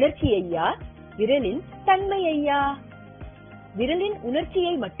விரலின் உணர்ச்சியையா, விரலின் தன்மையையா? விரலின்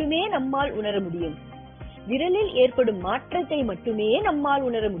உணர்ச்சியை மட்டுமே நம்மால் உணர முடியும், விரலில் ஏற்படும் மாற்றத்தை மட்டுமே நம்மால்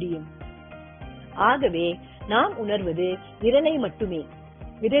உணர முடியும். ஆகவே நாம் உணர்வது விரலை மட்டுமே,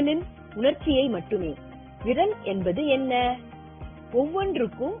 விரலின் உணர்ச்சியை மட்டுமே. விரல் என்பது என்ன?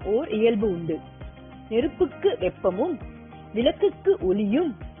 ஒவ்வொன்றுக்கும் ஓர் இயல்பு உண்டு. நெருப்புக்கு வெப்பமும், விளக்குக்கு ஒளியும்,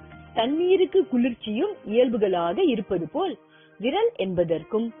 தண்ணீருக்கு குளிர்ச்சியும் இயல்புகளாக இருப்பது போல் விரல்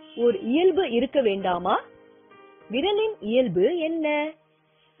என்பதற்கும் ஒரு இயல்பு இருக்க வேண்டாமா? விரலின் இயல்பு என்ன?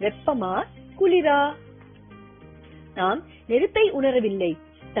 வெப்பமா, குளிரா? நாம் நெருப்பை உணரவில்லை,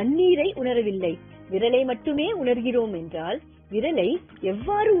 தண்ணீரை உணரவில்லை, விரலை மட்டுமே உணர்கிறோம் என்றால் விரலை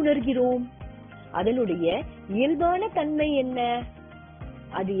எவ்வாறு உணர்கிறோம்? அதனுடைய இயல்பான தன்மை என்ன?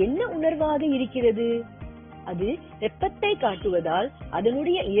 அது என்ன உணர்வாக இருக்கிறது? அது வெப்பத்தை காட்டுவதால்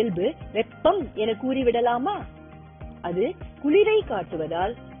அதனுடைய இயல்பு வெப்பம் என கூறிவிடலாமா? அது குளிரை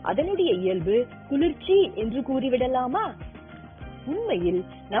காட்டுவதால் அதனுடைய இயல்பு குளிர்ச்சி என்று கூறிவிடலாமா? உண்மையில்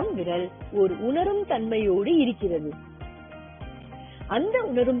நம் விரல் ஒரு உணரும் தன்மையோடு இருக்கிறது. அந்த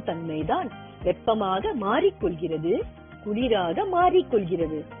உணரும் தன்மைதான் வெப்பமாக மாறிக்கொள்கிறது, குளிராக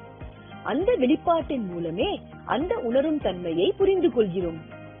மாறிக்கொள்கிறது. அந்த வெளிப்பாட்டின் மூலமே அந்த உணரும் தன்மையை புரிந்து கொள்கிறோம்.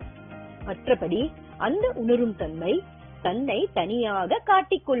 மற்றபடி அந்த உணரும் தன்மை தன்னை தனியாக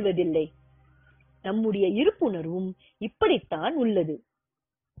காட்டிக் கொள்வதில்லை. நம்முடைய இருப்புணர்வும் இப்படித்தான் உள்ளது.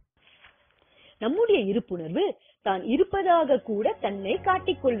 நம்முடைய இருப்புணர்வு தான் இருப்பதாக கூட தன்னை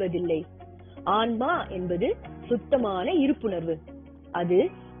காட்டிக் கொள்வதில்லை. ஆன்மா என்பது சுத்தமான இருப்புணர்வு. அது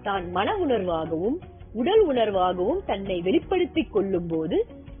தான் மன உணர்வாகவும் உடல் உணர்வாகவும் தன்னை வெளிப்படுத்திக் கொள்ளும் போது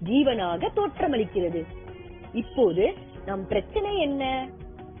ஜீவனாக தோற்றமளிக்கிறது. இப்போது நம் பிரச்சனை என்ன?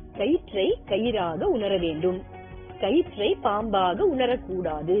 கயிற்றை கயிறாக உணர வேண்டும், கயிற்றை பாம்பாக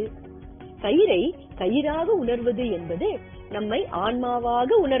உணரக்கூடாது. கயிறை கயிறாக உணர்வது என்பது நம்மை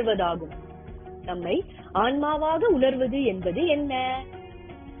ஆன்மாவாக உணர்வதாகும். நம்மை ஆன்மாவாக உணர்வது என்பது என்ன?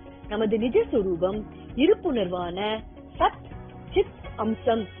 நமது நிஜ சொரூபம் இருப்புணர்வான சத் சித்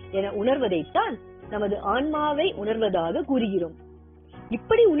அம்சம் என உணர்வதைத்தான் நமது ஆன்மாவை உணர்வதாக கூறுகிறோம்.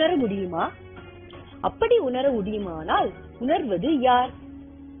 இப்படி உணர முடியுமா? அப்படி உணர முடியுமானால் உணர்வது யார்?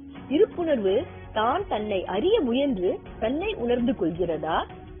 இருப்புணர்வு தான் தன்னை அறிய முயன்று தன்னை உணர்ந்து கொள்கிறதா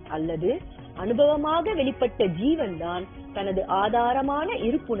அல்லது அனுபவமாக வெளிப்பட்ட ஜீவன் தான் தனது ஆதாரமான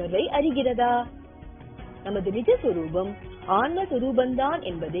இருப்புணர்வை அறிகிறதா? நமது நிஜ சொரூபம் ஆன்ம சொரூபந்தான்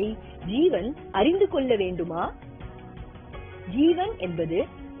என்பதை ஜீவன் அறிந்து கொள்ள வேண்டுமா? ஜீவன் என்பது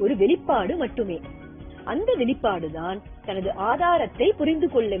ஒரு வெளிப்பாடு மட்டுமே. அந்த வெளிப்பாடுதான் தனது ஆதாரத்தை புரிந்து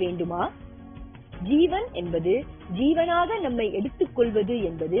கொள்ள வேண்டுமா? ஜீவன் என்பது ஜீவனாக நம்மை எடுத்துக் கொள்வது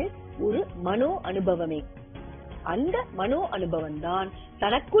என்பது ஒரு மனோ அனுபவமே. அந்த மனோ அனுபவம் தான்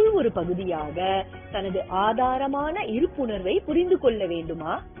தனக்குள் ஒரு பகுதியாக தனது ஆதாரமான இருப்புணர்வை புரிந்து கொள்ள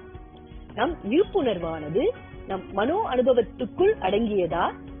வேண்டுமா? நம் இருப்புணர்வானது நம் மனோ அனுபவத்துக்குள் அடங்கியதா?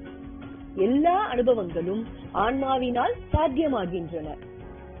 எல்லா அனுபவங்களும் ஆன்மாவினால் சாத்தியமாகின்றன.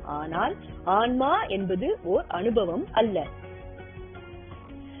 ஆனால் ஆன்மா என்பது ஓர் அனுபவம் அல்ல.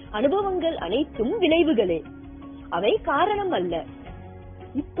 அனுபவங்கள் அனைத்தும் விளைவுகளே, அவை காரணம் அல்ல.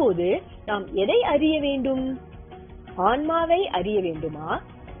 இப்போது நாம் எதை அறிய வேண்டும்? ஆன்மாவை அறிய வேண்டுமா?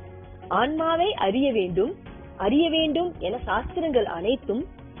 ஆன்மாவை அறிய வேண்டும் என சாஸ்திரங்கள் அனைத்தும்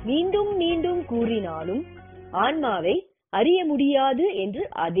மீண்டும் மீண்டும் கூறினாலும் ஆன்மாவை அறிய முடியாது என்று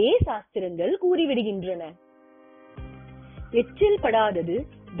அதே சாஸ்திரங்கள் கூறிவிடுகின்றன. எச்சில் படாதது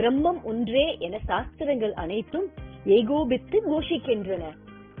பிரம்மம் ஒன்றே என சாஸ்திரங்கள் அனைத்தும் ஏகோபித்து கோஷிக்கின்றன.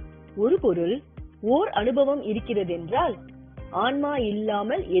 ஒரு பொருள் ஓர் அனுபவம் இருக்கிறதென்றால் ஆன்மா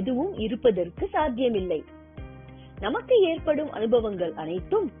இல்லாமல் எதுவும் இருப்பதற்கு சாத்தியமில்லை. நமக்கு ஏற்படும் அனுபவங்கள்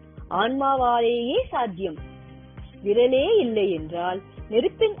அனைத்தும் ஆன்மாவாலேயே சாத்தியம். விரலே இல்லை என்றால்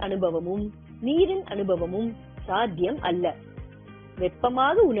நெருப்பின் அனுபவமும் நீரின் அனுபவமும் சாத்தியம் அல்ல.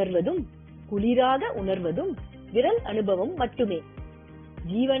 வெப்பமாக உணர்வதும் குளிராக உணர்வதும் விரல் அனுபவம் மட்டுமே.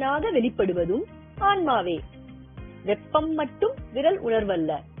 ஜீவனாக வெளிப்படுவதும் ஆன்மாவே. வெப்பம் மட்டும் விரல்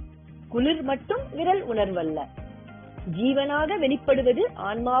உணர்வல்ல, குளிர் மட்டும் விரல் உணர்வல்ல. ஜீவனாக வெளிப்படுவது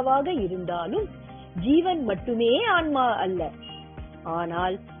ஆன்மாவாக இருந்தாலும் ஜீவன் மட்டுமே ஆன்மா அல்ல,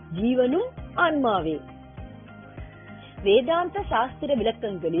 ஆனால் ஜீவனும் ஆன்மாவே. வேதாந்த சாஸ்திர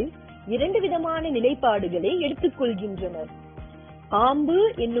விளக்கங்களில் இரண்டு விதமான நிலைப்பாடுகளை எடுத்துக் கொள்கின்றனர். பாம்பு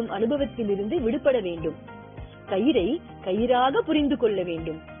என்னும் அனுபவத்திலிருந்து விடுபட வேண்டும், கயிறை கயிறாக புரிந்து கொள்ள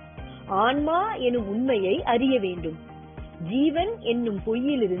வேண்டும். ஆன்மா எனும் உண்மையை அறிய வேண்டும், ஜீவன் என்னும்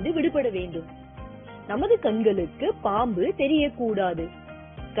பொய்யிலிருந்து விடுபட வேண்டும். நமது கண்களுக்கு பாம்பு தெரியக்கூடாது,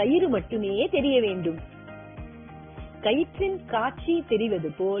 கயிறு மட்டுமே தெரிய வேண்டும். கயிற்றின் காட்சி தெரிவது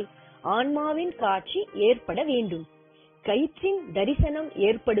போல் ஆன்மாவின் காட்சி ஏற்பட வேண்டும். கயிற்றின் தரிசனம்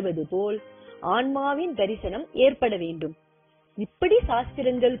ஏற்படுவது போல் ஆன்மாவின் தரிசனம் ஏற்பட வேண்டும். இப்படி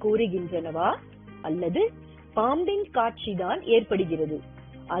சாஸ்திரங்கள் கூறுகின்றனவா? அல்லது பாம்பின் காட்சிதான் ஏற்படுகிறது,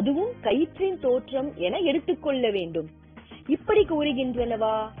 அதுவும் கயிற்றின் தோற்றம் என எடுத்துக்கொள்ள வேண்டும், இப்படி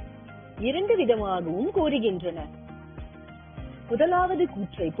கூறுகின்றனவா? இரண்டு விதமாகவும் கூறுகின்றன. முதலாவது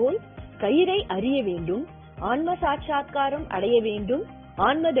கூற்றை போல் கயிறை அறிய வேண்டும், ஆன்ம சாட்சா்காரம் அடைய வேண்டும்,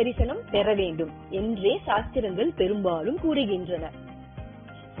 ஆன்ம தரிசனம் பெற வேண்டும் என்றே சாஸ்திரங்கள் பெரும்பாலும் கூறுகின்றன.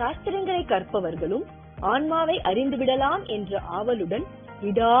 சாஸ்திரங்களை கற்பவர்களும் ஆன்மாவை அறிந்துவிடலாம் என்ற ஆவலுடன்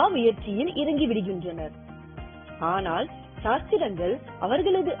விடாமுயற்சியில் இறங்கி விடுகின்றனர். ஆனால் சாஸ்திரங்கள்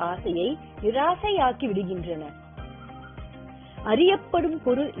அவர்களது ஆசையை நிராசையாக்கி விடுகின்றன. அறியப்படும்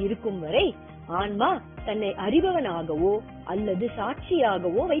பொருள் இருக்கும் வரை ஆன்மா தன்னை அறிபவனாகவோ அல்லது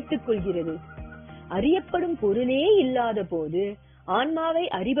சாட்சியாகவோ வைத்துக் கொள்கிறது. அறியப்படும் பொருளே இல்லாத போது ஆன்மாவை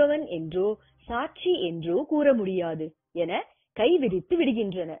அறிபவன் என்றோ சாட்சி என்றோ கூற முடியாது என கைவிரித்து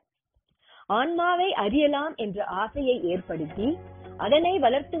விடுகின்றன. ஆன்மாவை அறியலாம் என்ற ஆசையை ஏற்படுத்தி அதனை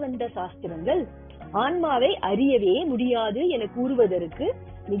வளர்த்து வந்த சாஸ்திரங்கள் ஆன்மாவை அறியவே முடியாது என கூறுவதற்கு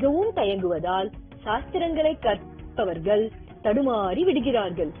மிகவும் தயங்குவதால் சாஸ்திரங்களை கற்பவர்கள் தடுமாறி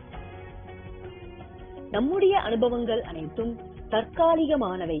விடுகிறார்கள். நம்முடைய அனுபவங்கள் அனைத்தும்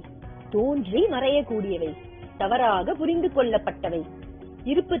தற்காலிகமானவை, தோன்றி மறையக்கூடியவை, தவறாக புரிந்து கொள்ளப்பட்டவை,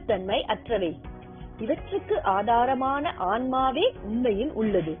 இருப்புத்தன்மை அற்றவை. இவற்றுக்கு ஆதாரமான ஆன்மாவே உண்மையில்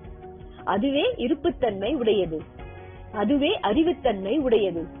உள்ளது. அதுவே இருப்புத்தன்மை உடையது, அதுவே அறிவுத்தன்மை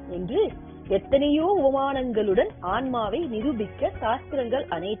உடையது என்று எத்தனையோ உபமானங்களுடன் ஆன்மாவை நிரூபிக்க சாஸ்திரங்கள்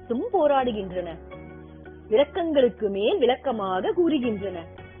அனைத்தும் போராடுகின்றன. விளக்கங்களுக்கு மேல் விளக்கமாக கூறுகின்றன.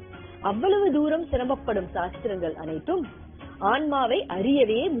 அவ்வளவு தூரம் சிரமப்படும் சாஸ்திரங்கள் அனைத்தும் ஆன்மாவை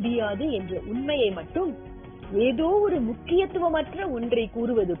அறியவே முடியாது என்ற உண்மையை மட்டும் ஏதோ ஒரு முக்கியத்துவமற்ற ஒன்றை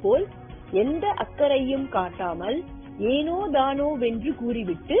கூறுவது போல் எந்த அக்கறையும் காட்டாமல் ஏனோ தானோ வென்று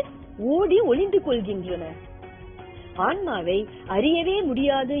கூறிவிட்டு ஓடி ஒளிந்து கொள்கின்றன. ஆன்மாவை அறியவே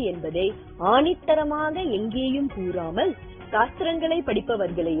முடியாது என்பதை ஆணித்தரமாக எங்கேயும் கூறாமல் சாஸ்திரங்களை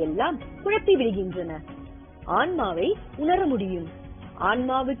படிப்பவர்களை எல்லாம் குழப்பி விடுகின்றன. ஆன்மாவை உணர முடியும்,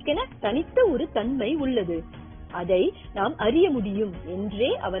 ஆன்மாவுக்கென தனித்த ஒரு தன்மை உள்ளது, அதை நாம் அறிய முடியும் என்றே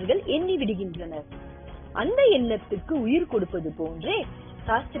அவர்கள் எண்ணி விடுகின்றனர். அந்த எண்ணத்துக்கு உயிர் கொடுப்பது போன்றே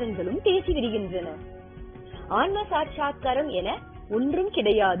சாஸ்திரங்களும் பேசி விடுகின்றன. ஆன்ம சாட்சா்காரம் என ஒன்றும்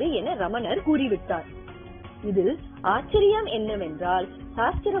கிடையாது என ரமணர் கூறிவிட்டார். இதில் ஆச்சரியம் என்னவென்றால்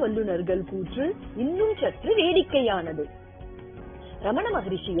சாஸ்திர வல்லுநர்கள் கூற்று இன்னும் சற்று வேடிக்கையானது. ரமண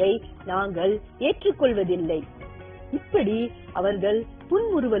மகரிஷியை நாங்கள் ஏற்றுக்கொள்வதில்லை. இப்படி அவர்கள்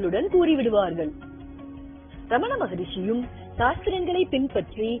புன்முறுவலுடன் கூறிவிடுவார்கள். ரமண மகரிஷியும் சாஸ்திரங்களை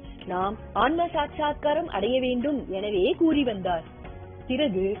பின்பற்றி நாம் ஆன்ம சாட்சா்காரம் அடைய வேண்டும் எனவே கூறி வந்தார்.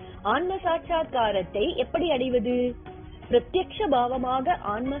 பிறகு ஆன்ம சாட்சா்காரத்தை எப்படி அடைவது? பிரத்யக்ஷ பாவமாக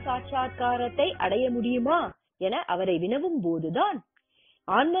ஆன்ம சாட்சா்காரத்தை அடைய முடியுமா என அவரை வினவும் போதுதான்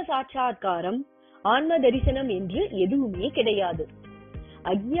ஆன்ம சாட்சா்காரம், ஆன்ம தரிசனம் என்று எதுவுமே கிடையாது.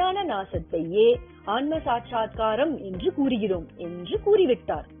 அஞ்ஞான நாசத்தையே ஆன்ம சாட்சா்காரம் என்று கூறுகிறோம் என்று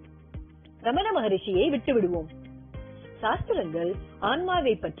கூறிவிட்டார். ரமண மகரிஷியை விட்டு விடுவோம். சாஸ்திரங்கள்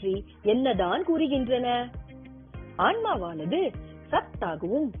ஆன்மாவை பற்றி என்னதான் கூறுகின்றன? ஆன்மாவானது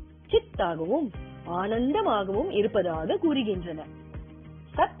சத்தாகவும் சித்தாகவும் ஆனந்தமாகவும் இருப்பதாக கூறுகின்றன.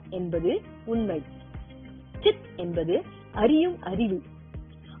 சத் என்பது உண்மை, சித் என்பது அறியும் அறிவு,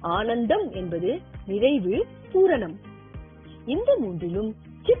 ஆனந்தம் என்பது நிறைவு, பூரணம். இந்த மூன்றிலும்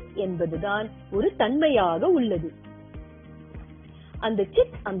சித் என்பதுதான் ஒரு தன்மையாக உள்ளது. அந்த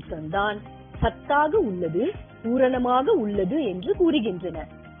சித் அம்சம்தான் சத்தாக உள்ளது, பூரணமாக உள்ளது என்று கூறுகின்றன.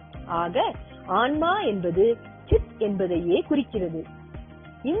 ஆக ஆன்மா என்பது சித் என்பதையே குறிக்கிறது.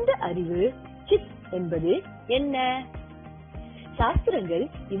 இந்த அறிவு சித் என்பது என்ன? சாஸ்திரங்கள்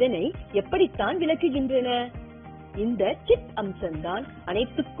இதனை எப்படித்தான் விளக்குகின்றன? இந்த சித் அம்சம்தான்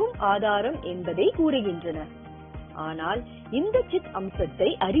அனைத்துக்கும் ஆதாரம் என்பதை கூறுகின்றன. ஆனால் இந்த சித் அம்சத்தை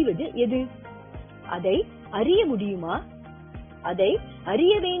அறிவது எது? அதை அறிய முடியுமா? அதை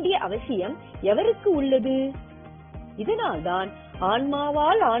அறிய வேண்டிய அவசியம் எவருக்கு உள்ளது? இதனால்தான்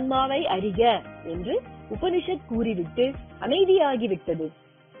ஆன்மாவால் ஆன்மாவை அறிக என்று உபனிஷத் கூறிவிட்டு அமைதியாகிவிட்டது.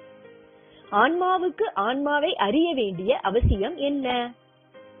 ஆன்மாவுக்கு ஆன்மாவை அறிய வேண்டிய அவசியம் என்ன?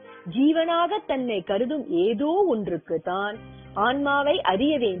 ஜீவனாக தன்னை கருதும் ஏதோ ஒன்றுக்கு தான் ஆன்மாவை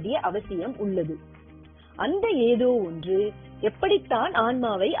அறிய வேண்டிய அவசியம் உள்ளது. அந்த ஏதோ ஒன்று எப்படித்தான்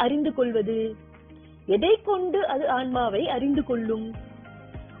ஆன்மாவை அறிந்து கொள்வது? எதை கொண்டு அது ஆன்மாவை அறிந்து கொள்ளும்?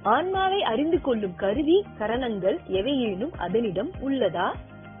 ஆன்மாவை அறிந்து கொள்ளும் கருவி கரணங்கள் எவையேனும் அதனிடம் உள்ளதா?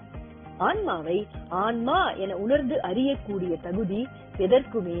 ஆன்மாவை ஆன்மா என உணர்ந்து அறியக்கூடிய தகுதி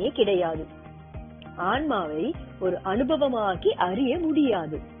எதற்குமே கிடையாது. ஆன்மாவை ஒரு அனுபவமாக்கி அறிய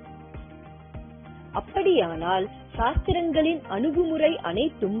முடியாது. அப்படியானால் சாஸ்திரங்களின் அணுகுமுறை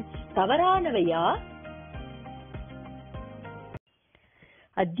அனைத்தும் தவறானவையா?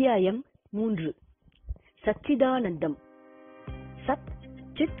 அத்தியாயம் 3. சச்சிதானந்தம். சத்,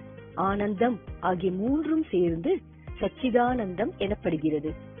 சித், ஆனந்தம் ஆகிய மூன்றும் சேர்ந்து சச்சிதானந்தம்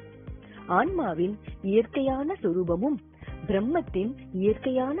எனப்படுகிறது. ஆன்மாவின் இயற்கையான சொரூபமும் பிரம்மத்தின்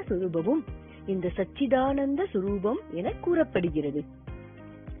இயற்கையான சொரூபமும் இந்த சச்சிதானந்த சொரூபம் என கூறப்படுகிறது.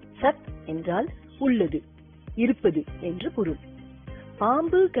 சத் என்றால் உள்ளது, இருப்பது என்று பொருள்.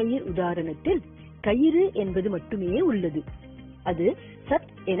 பாம்பு கயிறு உதாரணத்தில் கயிறு என்பது மட்டுமே உள்ளது, அது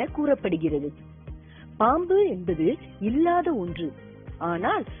சத் என கூறப்படுகிறது. பாம்பு என்பது இல்லாத ஒன்று,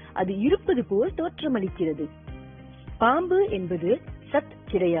 ஆனால் அது இருப்பது போல் தோற்றமளிக்கிறது. பாம்பு என்பது சத்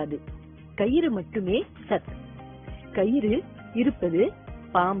கிடையாது, கயிறு மட்டுமே சத். கயிறு இருப்பது,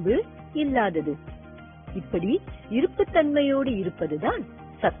 பாம்பு இல்லாதது. இப்படி இருப்புத்தன்மையோடு இருப்பதுதான்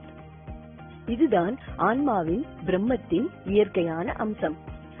சத். இதுதான் ஆன்மாவின் பிரம்மத்தின் இயற்கையான அம்சம்,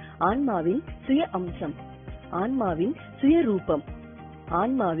 ஆன்மாவின் சுய அம்சம், ஆன்மாவின் சுய ரூபம்,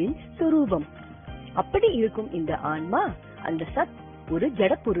 ஆன்மாவின் சொரூபம். அப்படி இருக்கும் இந்த ஆன்மா, அந்த சத் ஒரு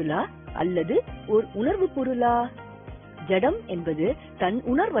ஜட பொருளா அல்லது ஒரு உணர்வு பொருளா? ஜடம் என்பது தன்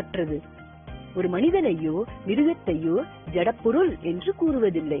உணர்வற்றது. ஒரு மனிதனையோ மிருகத்தையோ ஜடப்பொருள் என்று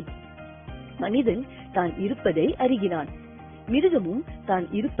கூறுவதில்லை. மனிதன் தான் இருப்பதை அறிகிறான், மிருகமும் தான்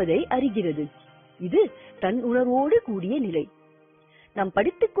இருப்பதை அறிகிறது. இது தன் உணர்வோடு கூடிய நிலை. நாம்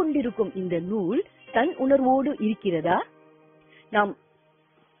படித்துக் கொண்டிருக்கும் இந்த நூல் தன் உணர்வோடு இருக்கிறதா? நாம்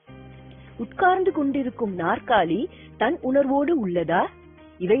உட்கார்ந்து கொண்டிருக்கும் நாற்காலி தன் உணர்வோடு உள்ளதா?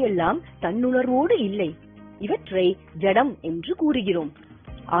 இவையெல்லாம் தன்னுணர்வோடு இல்லை. இவற்றை ஜடம் என்று கூறுகிறோம்.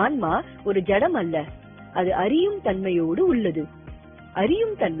 ஆன்மா ஒரு ஜடம் அல்ல, அது அறியும் தன்மையோடு உள்ளது.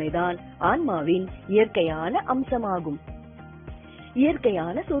 அறியும் தன்மைதான் ஆன்மாவின் இயற்கையான அம்சமாகும்,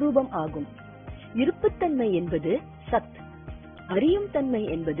 இயற்கையான சொரூபம் ஆகும். இருப்புத்தன்மை என்பது சத், அறியும் தன்மை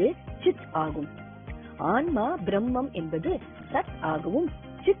என்பது சித் ஆகும். ஆன்மா பிரம்மம் என்பது சத் ஆகவும்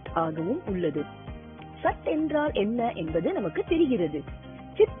சித் ஆகவும் உள்ளது. சத் என்றால் என்ன என்பது நமக்கு தெரிகிறது,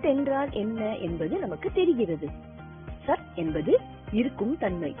 சித் என்றால் என்ன என்பது நமக்கு தெரிகிறது. சத் என்பது இருக்கும்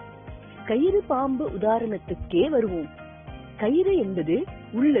தன்மை. கயிறு பாம்பு உதாரணத்துக்கே வருவோம். கயிறு என்பது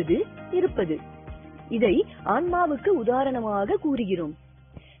உள்ளது, இருப்பது. இதை ஆன்மாவுக்கு உதாரணமாக கூறுகிறோம்.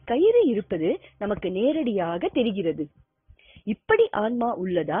 கயிறு இருப்பது நமக்கு நேரடியாக தெரிகிறது. இப்படி ஆன்மா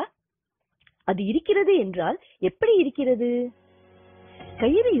உள்ளதா? அது இருக்கிறது என்றால் எப்படி இருக்கிறது?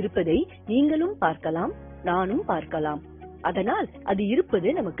 கயிறு இருப்பதை நீங்களும் பார்க்கலாம், நானும் பார்க்கலாம். அதனால் அது இருப்பது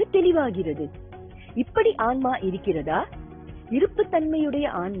நமக்கு தெளிவாகிறது. இப்படி ஆன்மா இருக்கிறதா? இருப்பு தன்மையுடைய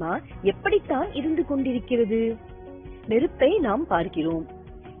ஆன்மா எப்படித்தான் இருந்து கொண்டிருக்கிறது? நெருப்பை நாம் பார்க்கிறோம்.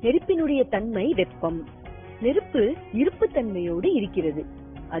 நெருப்பினுடைய தன்மை வெப்பம். நெருப்பு இருப்பு தன்மையோடு இருக்கிறது.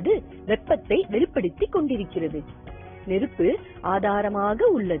 அது வெப்பத்தை வெளிப்படுத்திக் கொண்டிருக்கிறது. நெருப்பு ஆதாரமாக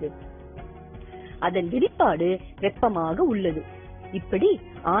உள்ளது. அதன் வெளிப்பாடு வெப்பமாக உள்ளது. இப்படி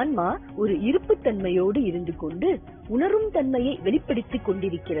ஆன்மா ஒரு இருப்பு தன்மையோடு இருந்து கொண்டு உணரும் தன்மையை வெளிப்படுத்திக்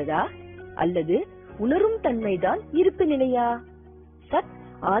கொண்டிருக்கிறதா? அல்லது உணரும் தன்மைதான் இருப்பு நிலையா? சத்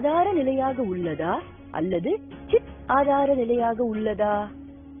ஆதார நிலையாக உள்ளதா? அல்லது சித் ஆதார நிலையாக உள்ளதா?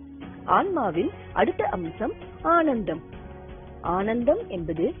 ஆன்மாவில் அடுத்த அம்சம் ஆனந்தம். ஆனந்தம்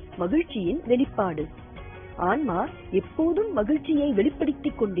என்பது மகிழ்ச்சியின் வெளிப்பாடு. ஆன்மா எப்போதும் மகிழ்ச்சியை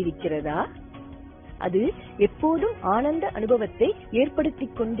வெளிப்படுத்திக் கொண்டிருக்கிறதா? அது எப்போதும் ஆனந்த அனுபவத்தை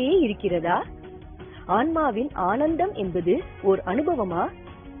ஏற்படுத்திக் கொண்டே இருக்கிறதா? ஆன்மாவின் ஆனந்தம் என்பது ஓர் அனுபவமா?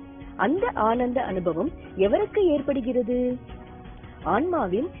 அந்த ஆனந்த அனுபவம் எவருக்கு ஏற்படுகிறது?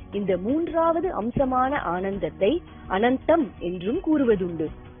 ஆன்மாவின் இந்த மூன்றாவது அம்சமான ஆனந்தத்தை அனந்தம் என்றும் கூறுவதுண்டு.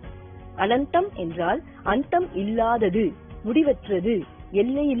 அனந்தம் என்றால் அந்தம் இல்லாதது, முடிவற்றது,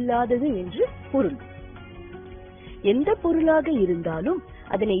 எல்லை இல்லாதது என்று பொருள். எந்த பொருளாக இருந்தாலும்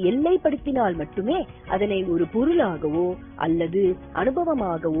அதனை எல்லைப்படுத்தினால் மட்டுமே அதனை ஒரு பொருளாகவோ அல்லது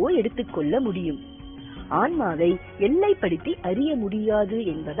அனுபவமாகவோ எடுத்துக்கொள்ள முடியும். ஆன்மாவை எல்லைப்படுத்தி அறிய முடியாது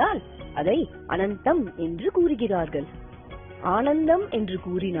என்பதால் அதை அனந்தம் என்று கூறுகிறார்கள். ஆனந்தம் என்று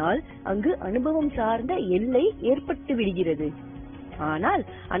கூறினால் அங்கு அனுபவம் சார்ந்த எல்லை ஏற்பட்டு விடுகிறது. ஆனால்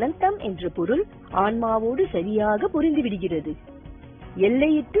அனந்தம் என்ற பொருள் ஆன்மாவோடு சரியாக பொருந்தி விடுகிறது.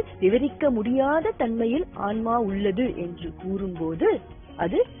 எல்லையிட்டு விவரிக்க முடியாத தன்மையில் ஆன்மா உள்ளது என்று கூறும்போது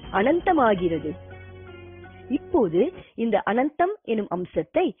அது அனந்தமாகிறது. இப்போது இந்த அனந்தம் எனும்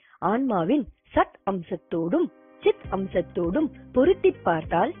அம்சத்தை ஆன்மாவின் சத் அம்சத்தோடும் சித் அம்சத்தோடும் பொருத்தி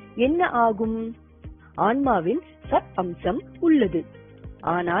பார்த்தால் என்ன ஆகும்? ஆன்மாவின் சத் அம்சம் உள்ளது,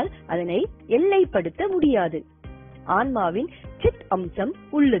 ஆனால் அதனை எல்லைப்படுத்த முடியாது. ஆன்மாவின் சித் அம்சம்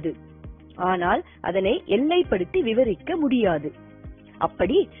உள்ளது, ஆனால் அதனை எல்லைப்படுத்தி விவரிக்க முடியாது.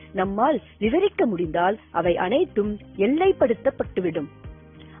 அப்படி நம்மால் விவரிக்க முடிந்தால் அவை அனைத்தும் எல்லைப்படுத்தப்பட்டுவிடும்.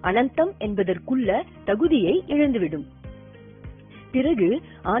 அனந்தம் என்பதற்குள்ள தகுதியை இழந்துவிடும். பிறகு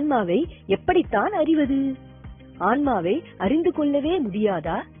ஆன்மாவை எப்படித்தான் அறிவது? ஆன்மாவை அறிந்து கொள்ளவே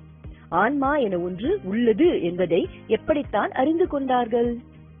முடியாதா? ஆன்மா என ஒன்று உள்ளது என்பதை எப்படித்தான் அறிந்து கொண்டார்கள்?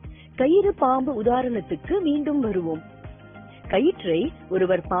 கயிறு பாம்பு உதாரணத்துக்கு மீண்டும் வருவோம். கயிற்றை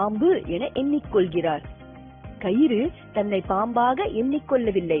ஒருவர் பாம்பு என எண்ணிக்கொள்கிறார். கயிறு தன்னை பாம்பாக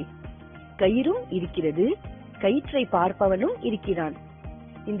எண்ணிக்கொள்ளவில்லை. கயிறும் இருக்கிறது, கயிற்றை பார்ப்பவனும் இருக்கிறான்.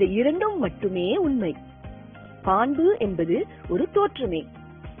 இந்த இரண்டும் மட்டுமே உண்மை. பாம்பு என்பது ஒரு தோற்றமே,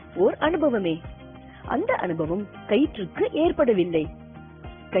 ஓர் அனுபவமே. அந்த அனுபவம் கயிற்றுக்கு ஏற்படவில்லை.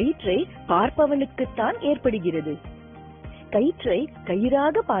 கயிற்றை பார்ப்பவனுக்குத்தான் ஏற்படுகிறது. கயிற்றை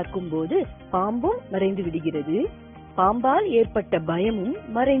கயிறாக பார்க்கும்போது பாம்பும் மறைந்து விடுகிறது, பாம்பால் ஏற்பட்ட பயமும்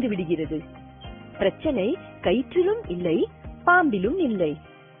மறைந்து விடுகிறது. பிரச்சனை கயிற்றிலும் இல்லை, பாம்பிலும் இல்லை.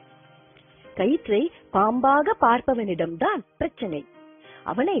 கயிற்றை பாம்பாக பார்ப்பவனிடம்தான் பிரச்சனை.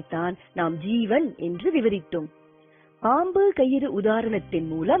 அவனைத்தான் நாம் ஜீவன் என்று விவரித்தோம். பாம்பு கயிறு உதாரணத்தின்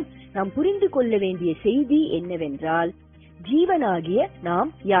மூலம் நாம் புரிந்து கொள்ள வேண்டிய செய்தி என்னவென்றால், ஜீவனாகிய நாம்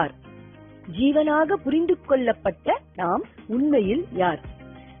யார்? ஜீவனாக புரிந்து கொள்ளப்பட்ட நாம் உண்மையில் யார்?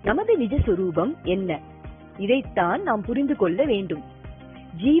 நமது நிஜ சொரூபம் என்ன? இதைத்தான் நாம் புரிந்து கொள்ள வேண்டும்.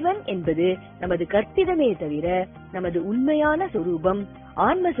 ஜீவன் என்பது நமது கற்பிதமே தவிர நமது உண்மையான சொரூபம்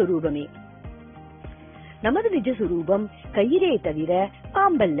ஆன்மஸ்வரூபமே. நமது நிஜ சொரூபம் கயிறே தவிர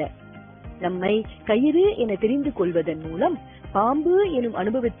பாம்பல்ல. நம்மை கயிறு என தெரிந்து கொள்வதன் மூலம் பாம்பு எனும்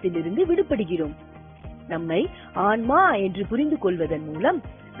அனுபவத்திலிருந்து விடுபடுகிறோம். நம்மை ஆன்மா என்று புரிந்து கொள்வதன் மூலம்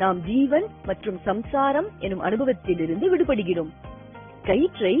நாம் ஜீவன் மற்றும் சம்சாரம் எனும் அனுபவத்திலிருந்து விடுபடுகிறோம்.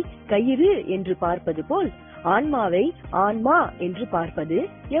 கயிற்றை கயிறு என்று பார்ப்பது போல் ஆன்மாவை ஆன்மா என்று பார்ப்பது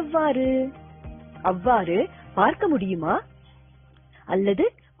எவ்வாறு? அவ்வாறு பார்க்க முடியுமா? அல்லது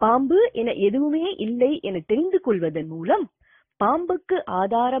பாம்பு என எதுவுமே இல்லை என தெரிந்து கொள்வதன் மூலம் பாம்புக்கு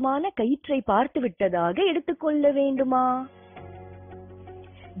ஆதாரமான கயிற்றை பார்த்து விட்டதாக எடுத்துக்கொள்ள வேண்டுமா?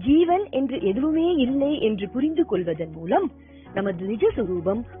 ஜீவன் என்று எதுவுமே இல்லை என்று புரிந்து கொள்வதன் மூலம் நமது நிஜ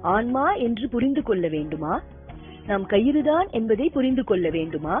சொரூபம் ஆன்மா என்று புரிந்து கொள்ள வேண்டுமா? நாம் கயிறுதான் என்பதை புரிந்து கொள்ள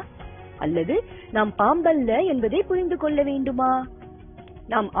வேண்டுமா? அல்லது நாம் பாம்பல்ல என்பதை புரிந்து கொள்ள வேண்டுமா?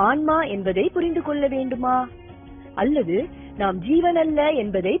 நாம் ஆன்மா என்பதை புரிந்து கொள்ள வேண்டுமா? அல்லது நாம் ஜீவனல்ல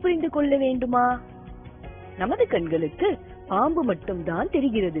என்பதை புரிந்து கொள்ள வேண்டுமா? நமது கண்களுக்கு பாம்பு மட்டும்தான்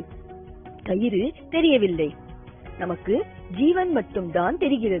தெரிகிறது, கயிறு தெரியவில்லை. நமக்கு ஜீவன் மட்டும்தான்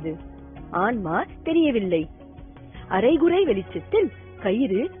தெரிகிறது, ஆன்மா தெரியவில்லை. அரைகுறை வெளிச்சத்தில்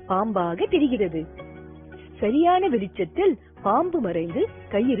கயிறு பாம்பாக தெரிகிறது, சரியான வெளிச்சத்தில் பாம்பு மறைந்து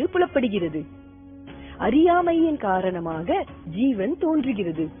கயிறு புலப்படுகிறது. அறியாமையின் காரணமாக ஜீவன்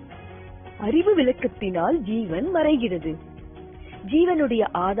தோன்றுகிறது, அறிவு விளக்கத்தினால் ஜீவன் மறைகிறது. ஜீவனுடைய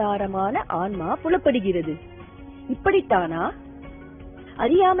ஆதாரமான ஆன்மா புலப்படுகிறது. இப்படித்தானா?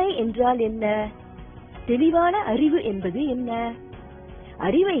 அறியாமை என்றால் என்ன? தெளிவான அறிவு என்பது என்ன?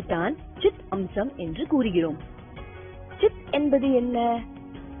 அறிவைத்தான் சித் அம்சம் என்று கூறுகிறோம். சித் என்பது என்ன?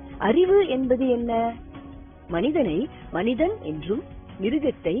 அறிவு என்பது என்ன? மனிதனை மனிதன் என்றும்,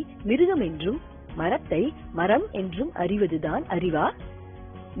 மிருகத்தை மிருகம் என்றும், மரத்தை மரம் என்றும் அறிவதுதான் அறிவா?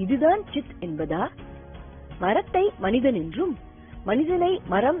 இதுதான் சித் என்பதா? மரத்தை மனிதன் என்றும், மனிதனை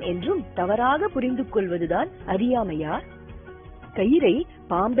மரம் என்றும் தவறாக புரிந்து கொள்வதுதான் அறியாமையா? கயிறை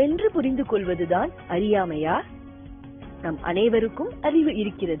பாம்பென்று புரிந்து கொள்வதுதான் அறியாமையா? நம் அனைவருக்கும் அறிவு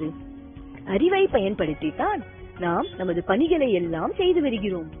இருக்கிறது. அறிவை பயன்படுத்தித்தான் நாம் நமது பணிகளை எல்லாம் செய்து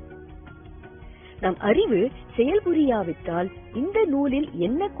வருகிறோம். நம் அறிவு செயல்புரியாவிட்டால் இந்த நூலில்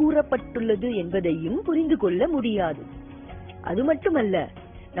என்ன கூறப்பட்டுள்ளது என்பதையும் புரிந்து கொள்ள முடியாது. அது மட்டுமல்ல,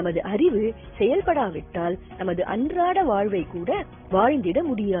 நமது அறிவு செயல்படாவிட்டால் நமது அன்றாட வாழ்வை கூட வாழ்ந்திட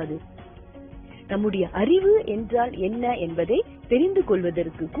முடியாது. நம்முடைய அறிவு என்றால் என்ன என்பதை தெரிந்து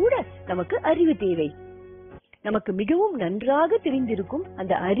கொள்வதற்கு கூட நமக்கு அறிவு தேவை. நமக்கு மிகவும் நன்றாக தெரிந்திருக்கும்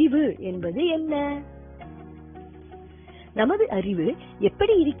அந்த அறிவு என்பது என்ன? நமது அறிவு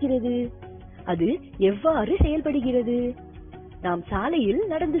எப்படி இருக்கிறது? அது எவ்வாறு செயல்படுகிறது? நாம் சாலையில்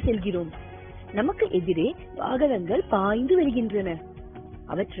நடந்து செல்கிறோம். நமக்கு எதிரே வாகனங்கள் பாய்ந்து வருகின்றன.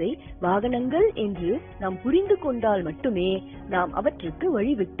 அவற்றை வாகனங்கள் என்று நாம் புரிந்து கொண்டால் மட்டுமே நாம் அவற்றுக்கு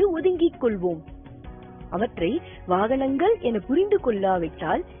வழிவிட்டு ஒதுங்கிக் கொள்வோம். அவற்றை வாகனங்கள் என புரிந்து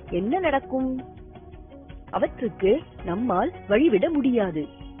கொள்ளாவிட்டால் என்ன நடக்கும்? அவற்றுக்கு நம்மால் வழிவிட முடியாது.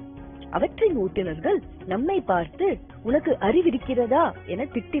 அவற்றின் ஓட்டுநர்கள் நம்மை பார்த்து உனக்கு அறிவிருக்கிறதா என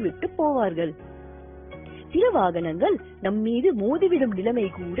திட்டிவிட்டு போவார்கள். சில வாகனங்கள் நம்மீது மோதிவிடும் நிலைமை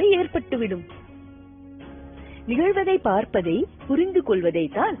கூட ஏற்பட்டுவிடும். நிகழ்வதை பார்ப்பதை புரிந்து கொள்வதை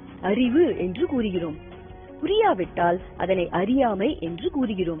தான் அறிவு என்று கூறுகிறோம். புரியாவிட்டால் அதனை அறியாமை என்று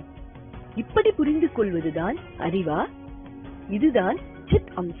கூறுகிறோம். இப்படி புரிந்து கொள்வதுதான் அறிவா? இதுதான்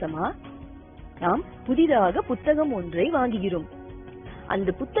சித் அம்சமா? நாம் புதிதாக புத்தகம் ஒன்றை வாங்குகிறோம். அந்த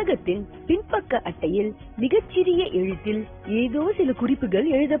புத்தகத்தின் பின்பக்க அட்டையில் மிகச்சிறிய எழுத்தில் ஏதோ சில குறிப்புகள்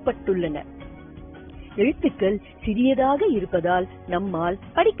எழுதப்பட்டுள்ளன. எழுத்துக்கள் சிறியதாக இருப்பதால் நம்மால்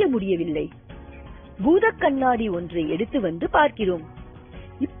படிக்க முடியவில்லை. பூத கண்ணாடி ஒன்றை எடுத்து வந்து பார்க்கிறோம்.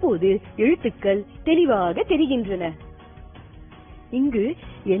 இப்போது எழுத்துக்கள் தெளிவாக தெரிகின்றன. இங்கு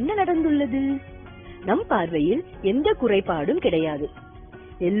என்ன நடந்துள்ளது? நம் பார்வையில் எந்த குறைபாடும் கிடையாது.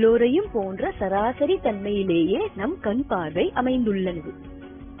 எல்லோரையும் போன்ற சராசரி தன்மையிலேயே நம் கண் பார்வை அமைந்துள்ளது.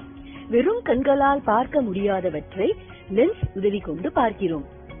 வெறும் கண்களால் பார்க்க முடியாதவற்றை லென்ஸ் உதவி கொண்டு பார்க்கிறோம்.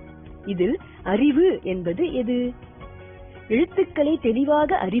 இதில் அறிவு என்பது எது? எழுத்துக்களை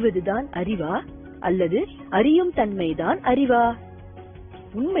தெளிவாக அறிவதுதான் அறிவா? அல்லது அறியும் தன்மைதான் அறிவா?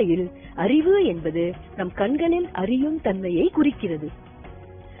 உண்மையில் அறிவு என்பது நம் கண்களில் அறியும் தன்மையை குறிக்கிறது.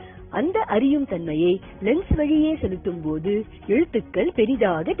 அந்த அறியும் தன்மையை லென்ஸ் வழியே செலுத்தும் போது எழுத்துக்கள்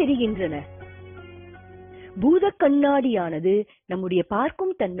பெரிதாக தெரிகின்றன. பூத கண்ணாடியானது நம்முடைய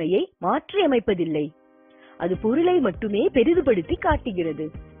பார்க்கும் தன்மையை மாற்றி அமைப்பதில்லை. அது பொருளை மட்டுமே பெரிதுபடுத்தி காட்டுகிறது.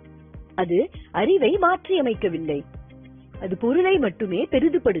 அது அறிவை மாற்றி அமைக்கவில்லை. அது பொருளை மட்டுமே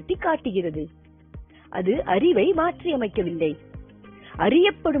பெரிதுபடுத்தி காட்டுகிறது. அது அறிவை மாற்றி அமைக்கவில்லை.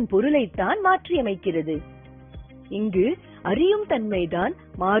 அறியப்படும் பொருளைத்தான் மாற்றி அமைக்கிறது. இங்கு அறியும் தன்மைதான்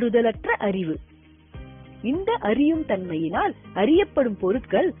மாறுதலற்ற அறிவு. இந்த அறியும் தன்மையினால் அறியப்படும்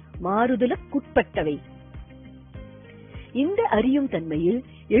பொருட்கள் மாறுதலுக்குட்பட்டவை. இந்த அறியும் தன்மையில்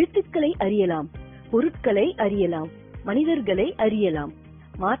எழுத்துக்களை அறியலாம், பொருட்களை அறியலாம், மனிதர்களை அறியலாம்,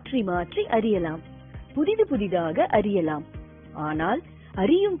 மாற்றி மாற்றி அறியலாம், புதிது புதிதாக அறியலாம். ஆனால்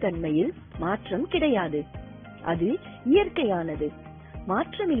அறியும் தன்மையில் மாற்றம் கிடையாது. அது இயற்கையானது,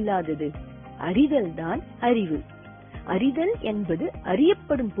 மாற்றமில்லாதது. அறிதல் தான் அறிவு. அறிதல் என்பது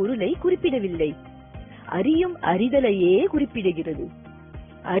அறியப்படும் பொருளை குறிப்பிடவில்லை, அறியும் அறிதலையே குறிப்பிடுகிறது.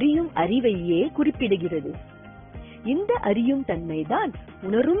 அறியும் அறிவையே குறிப்பிடுகிறது. இந்த அறியும் தன்மைதான்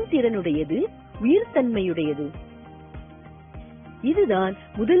உணரும் திறனுடையது, உயிர் தன்மையுடையது. இதுதான்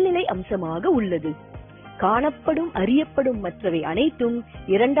முதல்நிலை அம்சமாக உள்ளது. காணப்படும் அறியப்படும் மற்றவை அனைத்தும்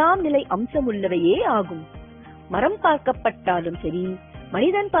இரண்டாம் நிலை அம்சமுள்ளவையே ஆகும். மரம் பார்க்கப்பட்டாலும் சரி,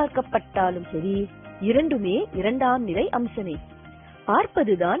 மனிதன் பார்க்கப்பட்டாலும் சரி, இரண்டுமே இரண்டாம் நிலை அம்சமே.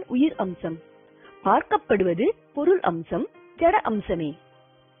 பார்ப்பதுதான் உயிர் அம்சம், பார்க்கப்படுவது பொருள் அம்சம், ஜட அம்சமே.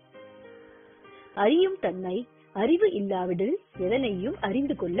 அறியும் தன்மை அறிவு இல்லாவிடில் எதனையும்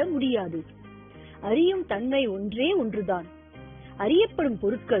அறிந்து கொள்ள முடியாது. அறியும் தன்மை ஒன்றே ஒன்றுதான். அறியப்படும்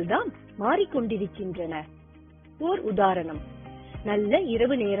பொருட்கள் தான் மாறிக்கொண்டிருக்கின்றன. ஓர் உதாரணம். நல்ல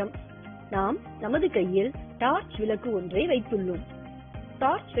இரவு நேரம். நாம் நமது கையில் டார்ச் விளக்கு ஒன்றை வைத்துள்ளோம்.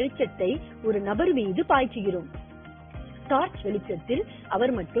 டார்ச் வெளிச்சத்தை ஒரு நபர் மீது பாய்ச்சுகிறோம். டார்ச் வெளிச்சத்தில்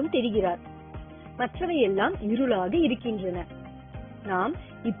அவர் மட்டும் தெரிகிறார். மற்றவையெல்லாம் இருளாக இருக்கின்றன. நாம்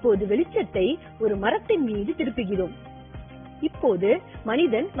இப்போது வெளிச்சத்தை ஒரு மரத்தின் மீது திருப்புகிறோம். இப்போது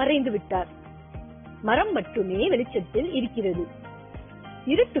மனிதன் மறைந்து விட்டார். மரம் மட்டுமே வெளிச்சத்தில் இருக்கிறது.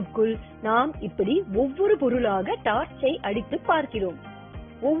 இருட்டுக்குள் நாம் இப்படி ஒவ்வொரு பொருளாக டார்ச்சை அடித்து பார்க்கிறோம்.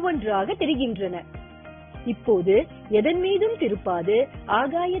 ஒவ்வொன்றாக தெரிகின்றன. இப்போது எதன் மீதும் திருப்பாது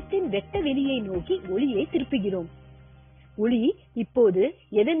ஆகாயத்தின் வெட்ட வெளியை நோக்கி ஒளியை திருப்புகிறோம். ஒளி இப்போது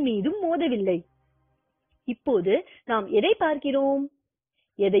எதன் மீதும் மோதவில்லை. இப்போது நாம் எதை பார்க்கிறோம்?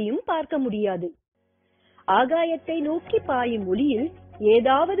 எதையும் பார்க்க முடியாது. ஆகாயத்தை நோக்கி பாயும் ஒளியில்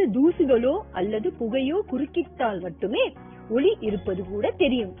ஏதாவது தூசுகளோ அல்லது புகையோ குறுக்கிட்டால் மட்டுமே ஒளி இருப்பது கூட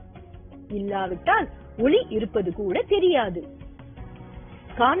தெரியும். இல்லாவிட்டால் ஒளி இருப்பது கூட தெரியாது.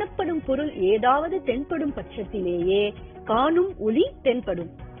 காணப்படும் பொருள் ஏதாவது தென்படும் பட்சத்திலேயே காணும் ஒளி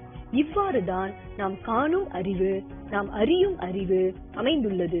தென்படும். இவ்வாறுதான் நாம் காணும் அறிவு, நாம் அறியும் அறிவு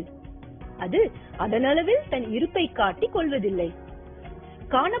அமைந்துள்ளது. அது அதனளவில் தன் இருப்பை காட்டிக் கொள்வதில்லை.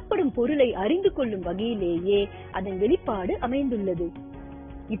 காணப்படும் பொருளை அறிந்து கொள்ளும் வகையிலேயே அதன் வெளிப்பாடு அமைந்துள்ளது.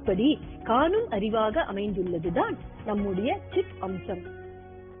 இப்படி காணும் அறிவாக அமைந்துள்ளதுதான் நம்முடைய சித் அம்சம்.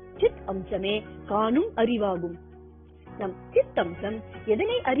 சித் அம்சமே காணும் அறிவாகும். நம் சித் அம்சம்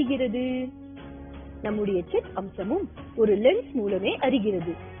எதனை அறிகிறது? நம்முடைய சித் அம்சமும் ஒரு லென்ஸ் மூலமே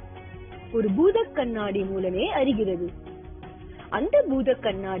அறிகிறது. ஒரு பூத கண்ணாடி மூலமே அறிகிறது. அந்த பூத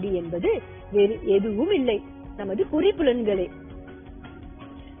கண்ணாடி என்பது வேறு எதுவும் இல்லை, நமது பொறிப்புலன்களே.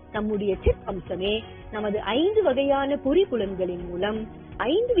 நம்முடைய சித் அம்சமே நமது 5 வகையான பொறிப்புலன்களின் மூலம்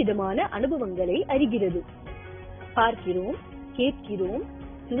 5 விதமான அனுபவங்களை அறிகிறது. பார்க்கிறோம், கேட்கிறோம்,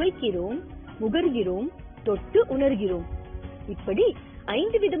 சுவைக்கிறோம், முகர்கிறோம், தொட்டு உணர்கிறோம். இப்படி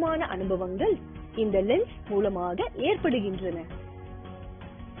 5 விதமான அனுபவங்கள் இந்த லென்ஸ் மூலமாக ஏற்படுகின்றன.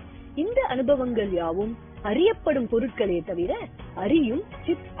 இந்த அனுபவங்கள் யாவும் அறியப்படும் பொருட்களே தவிர அறியும்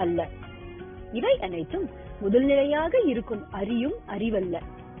சித் அல்ல. இவை அனைத்தும் முதல் நிலையாக இருக்கும் அறியும் அறிவல்ல,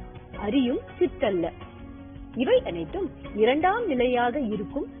 அறியும் சித் அல்ல. இவை அனைத்தும் இரண்டாம் நிலையாக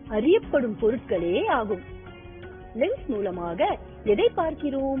இருக்கும் அறியப்படும் பொருட்களே ஆகும். லென்ஸ் மூலமாக எதை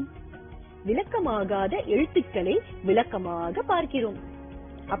பார்க்கிறோம்? விளக்கமாகாத எழுத்துக்களை விளக்கமாக பார்க்கிறோம்.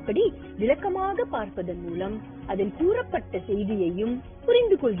 அப்படி விளக்கமாக பார்ப்பதன் மூலம் அதில் கூறப்பட்ட செய்தியையும்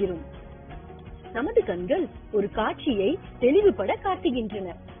புரிந்து கொள்கிறோம். நமது கண்கள் ஒரு காட்சியை தெளிவுபட காட்டுகின்றன.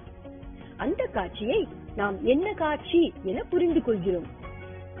 அந்த காட்சியை நாம் என்ன காட்சி என புரிந்து கொள்கிறோம்.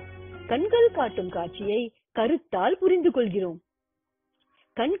 கண்கள் காட்டும் காட்சியை கருத்தால் புரிந்து கொள்கிறோம்.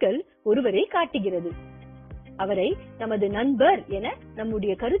 கண்கள் ஒருவரை காட்டுகிறது. அவரை நமது நண்பர் என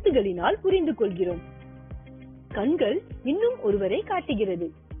நம்முடைய கருத்துகளினால் புரிந்து கொள்கிறோம். கண்கள் இன்னும் ஒருவரை காட்டுகிறது.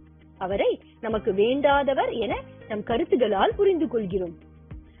 அவரை நமக்கு வேண்டாதவர் என நம் கருத்துகளால் புரிந்து கொள்கிறோம்.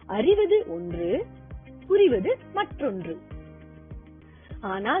 அறிவது ஒன்று, புரிவது மற்றொன்று.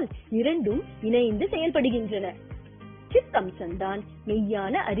 ஆனால் இரண்டும் இணைந்து செயல்படுகின்றன. சித் அம்சம்தான்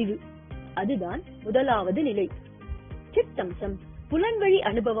மெய்யான அறிவு. அதுதான் முதலாவது நிலை. சித் அம்சம் புலன்வழி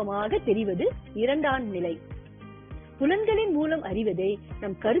அனுபவமாக தெரிவது இரண்டாம் நிலை. புலன்களின் மூலம் அறிவதை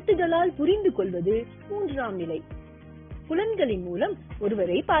நம் கருத்துகளால் புரிந்து கொள்வது மூன்றாம் நிலை. புலன்களின் மூலம்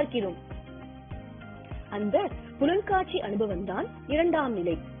ஒருவரை பார்க்கிறோம். அந்த புலன்காட்சி அனுபவம் தான் இரண்டாம்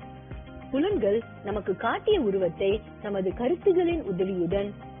நிலை. புலன்கள் நமக்கு காட்டிய உருவத்தை நமது கருத்துகளின் உதவியுடன்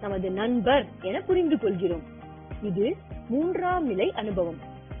நமது நண்பர் என புரிந்து கொள்கிறோம். இது மூன்றாம் நிலை அனுபவம்.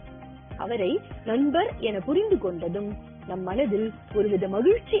 அவரை நண்பர் என புரிந்து கொண்டதும் நம் மனதில் ஒருவித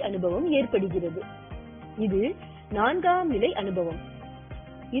மகிழ்ச்சி அனுபவம் ஏற்படுகிறது. இது நான்காம் நிலை அனுபவம்.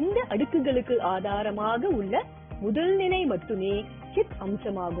 இந்த அடுக்குகளுக்கு ஆதாரமாக உள்ள முதல் நிலை மட்டுமே சித்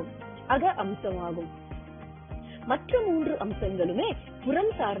அம்சமாகும், அக அம்சமாகும். மற்ற 3 அம்சங்களுமே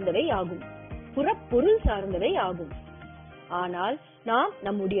புறம் சார்ந்தவை ஆகும், புறப்பொருள் சார்ந்தவை ஆகும். ஆனால் நாம்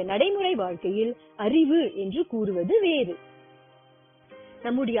நம்முடைய நடைமுறை வாழ்க்கையில் அறிவு என்று கூறுவது வேறு.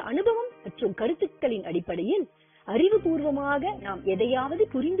 நம்முடைய அனுபவம் மற்றும் கருத்துக்களின் அடிப்படையில் அறிவுபூர்வமாக நாம் எதையாவது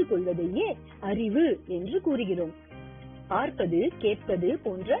புரிந்து கொள்வதையே அறிவு என்று கூறுகிறோம். பார்ப்பது, கேட்பது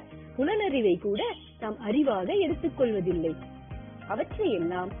போன்ற புலனறிவை கூட நாம் அறிவாக எடுத்துக்கொள்வதில்லை.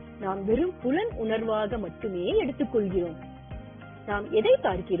 அவற்றையெல்லாம் நாம் வெறும் புலன் உணர்வாக மட்டுமே எடுத்துக்கொள்கிறோம். நாம் எதை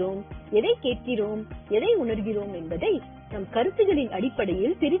பார்க்கிறோம், எதை கேட்கிறோம், எதை உணர்கிறோம் என்பதை நம் கருத்துகளின்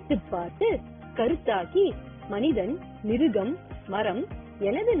அடிப்படையில் பிரித்து பார்த்து கருத்தாக்கி மனிதன், மிருகம், மரம்,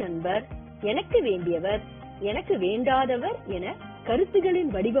 எனது நண்பர், எனக்கு வேண்டியவர், எனக்கு வேண்டாதவர் என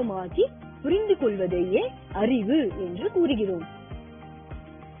கருத்துகளின் வடிவமாக்கி புரிந்து கொள்வதையே அறிவு என்று கூறுகிறோம்.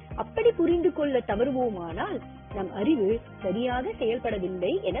 அப்படி புரிந்து கொள்ள தவறுவோமானால் நம் அறிவு சரியாக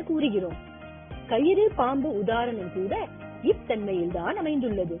செயல்படவில்லை என கூறுகிறோம். கயிறு, பாம்பு உதாரணம் கூட இத்தன்மையில் தான்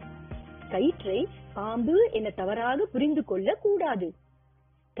அமைந்துள்ளது. கயிற்றை பாம்பு என தவறாக புரிந்து கொள்ள கூடாது.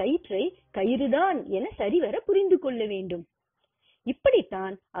 கயிற்றை கயிறுதான் என சரிவர புரிந்து கொள்ள வேண்டும்.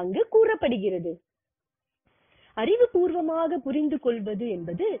 இப்படித்தான் அங்கு கூறப்படுகிறது. அறிவு பூர்வமாக புரிந்து கொள்வது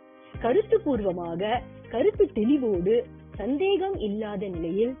என்பது கருத்து பூர்வமாக, கருத்து தெளிவோடு, சந்தேகம் இல்லாத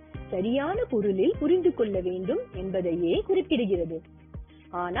நிலையில் சரியான பொருளில் புரிந்து கொள்ள வேண்டும் என்பதையே குறிப்பிடுகிறது.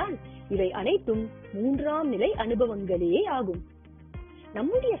 ஆனால் இவை அனைத்தும் மூன்றாம் நிலை அனுபவங்களே ஆகும்.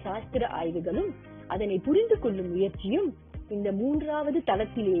 நம்முடைய சாஸ்திர ஆய்வுகளும் அதனை புரிந்து கொள்ளும் முயற்சியும் இந்த மூன்றாவது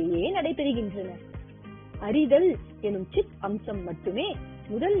தளத்திலேயே நடைபெறுகின்றன. அறிதல் எனும் சித் அம்சம் மட்டுமே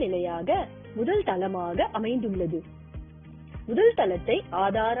முதல் நிலையாக, முதல் தளமாக அமைந்துள்ளது. முதல் தளத்தை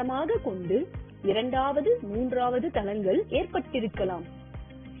ஆதாரமாக கொண்டு இரண்டாவது, மூன்றாவது தளங்கள் ஏற்பட்டிருக்கலாம்.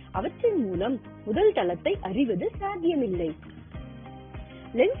 அவற்றின் மூலம் முதல் தளத்தை அறிவது சாத்தியமில்லை.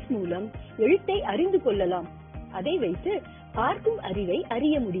 லென்ஸ் மூலம் எழுத்தை அறிந்து கொள்ளலாம். அதை வைத்து பார்க்கும் அறிவை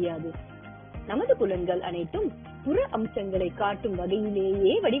அறிய முடியாது. நமது புலன்கள் அனைத்தும் புற அம்சங்களை காட்டும்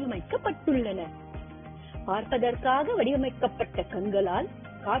வகையிலேயே வடிவமைக்கப்பட்டுள்ளன. பார்ப்பதற்காக வடிவமைக்கப்பட்ட கண்களால்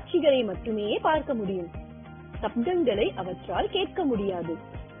காட்சிகளை மட்டுமே பார்க்க முடியும். சப்தங்களை அவற்றால் கேட்க முடியாது.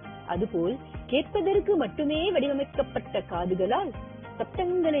 அதுபோல் கேட்பதற்கு மட்டுமே வடிவமைக்கப்பட்ட காதுகளால்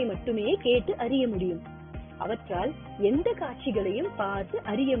சப்தங்களை மட்டுமே கேட்டு அறிய முடியும். அவற்றால் எந்த காட்சிகளையும் பார்த்து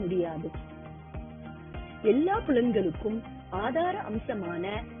அறிய முடியாது. எல்லா புலன்களுக்கும் ஆதார அம்சமான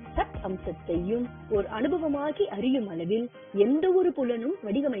சத் அம்சத்தையும் ஒரு அனுபவமாகி அறியும் அளவில் எந்த ஒரு புலனும்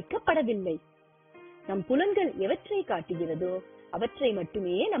வடிவமைக்கப்படவில்லை. நம் புலன்கள் எவற்றை காட்டுகிறதோ அவற்றை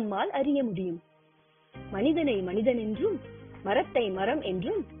மட்டுமே நம்மால் அறிய முடியும். மனிதனை மனிதன் என்றும், மரத்தை மரம்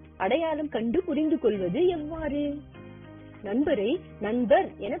என்றும் அடையாளம் கண்டு புரிந்து கொள்வது எவ்வாறு? நண்பரை நண்பர்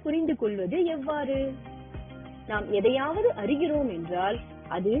என புரிந்து கொள்வது எவ்வாறு? நாம் எதையாவது அறிகிறோம் என்றால்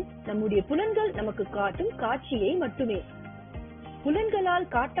அது நம்முடைய புலன்கள் நமக்கு காட்டும் காட்சியை மட்டுமே. புலன்களால்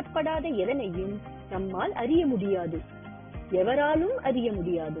காட்டப்படாத எதனையும் நம்மால் அறிய முடியாது, எவராலும் அறிய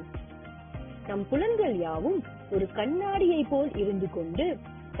முடியாது. நம் புலன்கள் யாவும் ஒரு கண்ணாடியை போல் இருந்து கொண்டு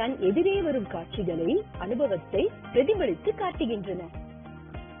தன் எதிரே வரும் காட்சிகளை, அனுபவத்தை பிரதிபலித்து காட்டுகின்றன.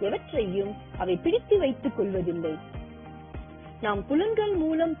 எவற்றையும் அவை பிடித்து வைத்துக் கொள்வதில்லை. நாம் புலன்கள்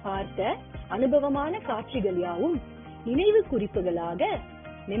மூலம் பார்த்த அனுபவமான காட்சிகள் யாவும் நினைவு குறிப்புகளாக,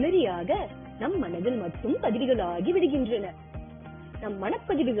 மெமரியாக நம் மனதில் மட்டும் பதிவுகளாகி விடுகின்றன. நம்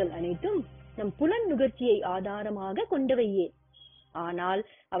மனப்பதிவுகள் அனைத்தும் நம் புலன் நுகர்ச்சியை ஆதாரமாக கொண்டவையே. ஆனால்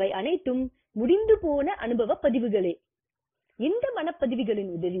அவை அனைத்தும் முடிந்து போன அனுபவ பதிவுகளே. இந்த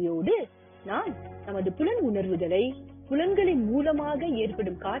மனப்பதிவுகளின் உதவியோடு நாம் நமது புலன் உணர்வுகளை, புலன்களின் மூலமாக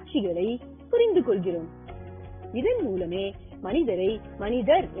ஏற்படும் காட்சிகளை புரிந்து கொள்கிறோம். இதன் மூலமே மனிதரை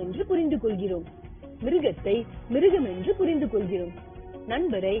மனிதர் என்று புரிந்து கொள்கிறோம், மிருகத்தை மிருகம் என்று புரிந்து கொள்கிறோம்,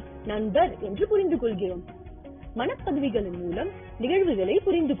 நண்பரை நண்பர் என்று புரிந்து கொள்கிறோம். மனப்பதிவுகளின் மூலம் நிகழ்வுகளை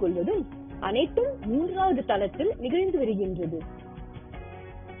புரிந்து கொள்வதும் அனைத்தும் மூன்றாவது தளத்தில் நிகழ்ந்து வருகின்றது.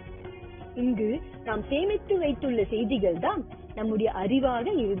 இங்கு நாம் சேமித்து வைத்துள்ள செய்திகள் தான் நம்முடைய அறிவாக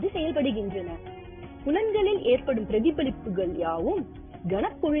இருந்து செயல்படுகின்றன. புலன்களில் ஏற்படும் பிரதிபலிப்புகள் யாவும்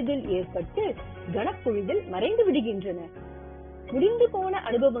கனப்பொழுதில் ஏற்பட்டு கனப்பொழுதில் மறைந்து விடுகின்றன. முடிந்து போன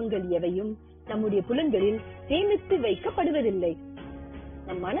அனுபவங்கள் எவையும் நம்முடைய புலன்களில் சேமித்து வைக்கப்படுவதில்லை.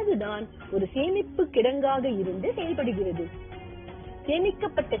 நம் மனதுதான் ஒரு சேமிப்பு கிடங்காக இருந்து செயல்படுகிறது.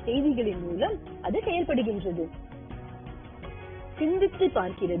 சேமிக்கப்பட்ட செய்திகளின் மூலம் அது செயல்படுகின்றது. சிந்தித்து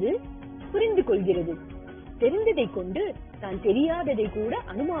பார்க்கிறது, புரிந்து கொள்கிறது. தெரிந்ததை கொண்டு தான் தெரியாததை கூட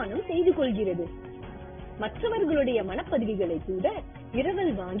அனுமானம் செய்து கொள்கிறது. மற்றவர்களுடைய மனப்பதிவுகளை கூட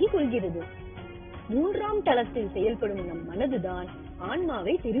இரவல் வாங்கி கொள்கிறது. மூன்றாம் தளத்தில் செயல்படும் நம் மனதுதான்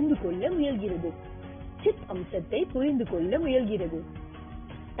ஆன்மாவை தெரிந்து கொள்ள முயல்கிறது, சித் அம்சத்தை புரிந்து கொள்ள முயல்கிறது.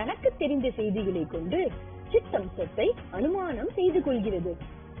 தனக்கு தெரிந்த செய்திகளை கொண்டு சித் அம்சத்தை அனுமானம் செய்து கொள்கிறது.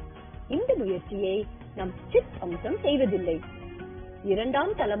 இந்த முயற்சியை நம் சித் அம்சம் செய்வதில்லை.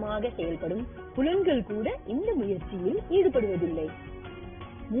 இரண்டாம் தளமாக செயல்படும் புலன்கள் கூட இந்த முயற்சியில் ஈடுபடுவதில்லை.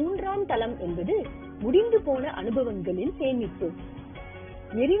 மூன்றாம் தளம் என்பது முடிந்து போன அனுபவங்களின் சேமிப்பு,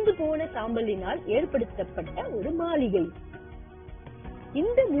 எரிந்து போன சாம்பலினால் ஏற்படுத்தப்பட்ட ஒரு மாளிகை.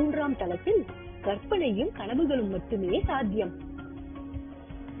 இந்த மூன்றாம் தளத்தில் கற்பனையும் கனவுகளும் மட்டுமே சாத்தியம்.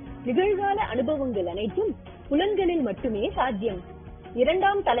 நிகழ்கால அனுபவங்கள் அனைத்தும் புலன்களில் மட்டுமே சாத்தியம்.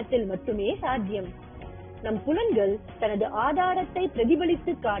 இரண்டாம் தளத்தில் மட்டுமே சாத்தியம். நம் புலன்கள் தனது ஆதாரத்தை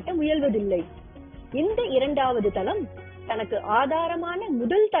பிரதிபலித்து காட்ட முயல்வதில்லை. இந்த இரண்டாவது தளம் தனக்கு ஆதாரமான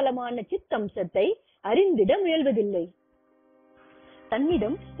முதல் தளமான சித்தம்சத்தை அறிந்திட முயல்வதில்லை.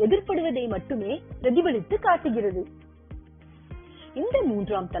 தன்னிடம் எதிர்ப்படுவதை மட்டுமே பிரதிபலித்து காட்டுகிறது. இந்த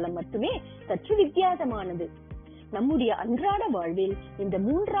மூன்றாம் தளம் மட்டுமே சற்று வித்தியாசமானது. நம்முடைய அன்றாட வாழ்வில் இந்த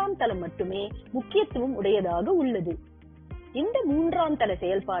மூன்றாம் தளம் மட்டுமே முக்கியத்துவம் உடையதாக உள்ளது. இந்த மூன்றாம் தள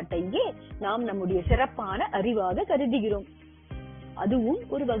செயல்பாட்டையே நாம் நம்முடைய சிறப்பான அறிவாக கருதுகிறோம். அதுவும்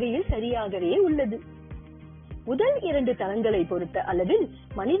ஒரு வகையில் சரியாகவே உள்ளது. முதல் இரண்டு தளங்களை பொறுத்த அளவில்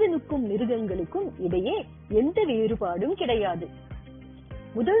மனிதனுக்கும் மிருகங்களுக்கும் இடையே எந்த வேறுபாடும் கிடையாது.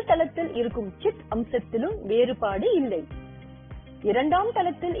 முதல் தளத்தில் இருக்கும் சித் அம்சத்திலும் வேறுபாடு இல்லை. இரண்டாம்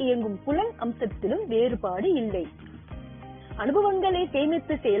தளத்தில் இயங்கும் புலன் அம்சத்திலும் வேறுபாடு இல்லை. அனுபவங்களை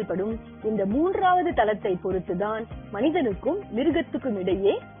சேமித்து செயல்படும் இந்த மூன்றாவது தளத்தை பொறுத்துதான் மனிதனுக்கும் மிருகத்துக்கும்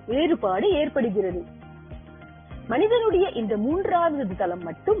இடையே வேறுபாடு ஏற்படுகிறது. மனிதனுடைய இந்த மூன்றாவது தளம்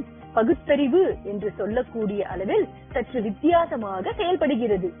மட்டும் பகுத்தறிவு என்று சொல்லக்கூடிய அளவில் சற்று வித்தியாசமாக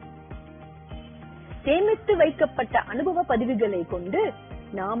செயல்படுகிறது. சேமித்து வைக்கப்பட்ட அனுபவ பதிவுகளை கொண்டு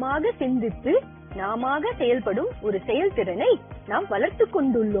நாம சிந்தித்து நாம செயல்படும் ஒரு செயல்திறனை நாம் வளர்த்து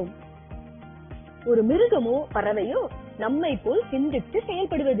கொண்டுள்ளோம். ஒரு மிருகமோ பறவையோ நம்மை போல் சிந்தித்து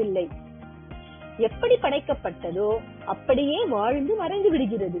செயல்படுவதில்லை. எப்படி படைக்கப்பட்டதோ அப்படியே வாழ்ந்து மறைந்து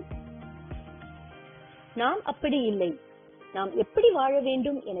விடுகிறது. நாம் அப்படி இல்லை. நாம் எப்படி வாழ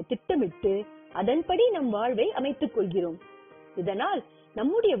வேண்டும் என திட்டமிட்டு அதன்படி நம் வாழ்வை அமைத்துக் கொள்கிறோம். இதனால்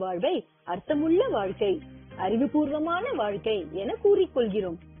நம்முடைய வாழ்வை அர்த்தமுள்ள வாழ்க்கை, அறிவுபூர்வமான வாழ்க்கை என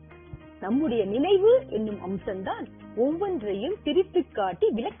கூறிக்கொள்கிறோம். நம்முடைய நினைவு என்னும் அம்சம்தான் ஒவ்வொன்றையும் பிரித்து காட்டி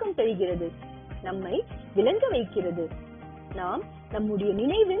விளக்கம் தருகிறது, நம்மை விளங்க வைக்கிறது. நாம் நம்முடைய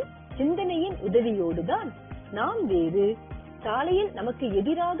நினைவின் சிந்தனையின் உதவியோடுதான் நாம் வேறு, சாலையில் நமக்கு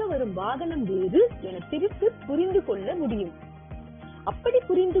எதிராக வரும் வாகனம் வேறு என பிரித்து புரிந்து கொள்ள முடியும். அப்படி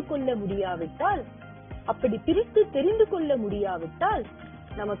புரிந்து கொள்ள முடியாவிட்டால், அப்படி பிரித்து தெரிந்து கொள்ள முடியாவிட்டால்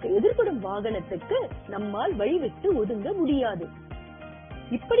நமக்கு எதிர்படும் வாகனத்துக்கு நம்மால் வழிவிட்டு ஒதுங்க முடியாது.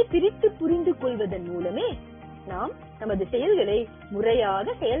 இப்படி பிரித்து புரிந்து கொள்வதன் மூலமே நாம் நமது செயல்களை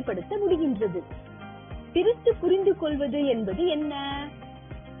முறையாக செயல்படுத்த முடிகின்றது. பிரித்து புரிந்து கொள்வது என்பது என்ன?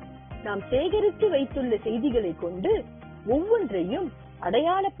 நாம் சேகரித்து வைத்துள்ள செய்திகளை கொண்டு ஒவ்வொன்றையும்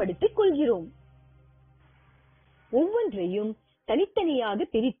அடையாளப்படுத்திக் கொள்கிறோம். ஒவ்வொன்றையும் தனித்தனியாக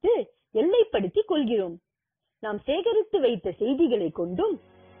பிரித்து எல்லைப்படுத்திக் கொள்கிறோம். நாம் சேகரித்து வைத்த செய்திகளை கொண்டும்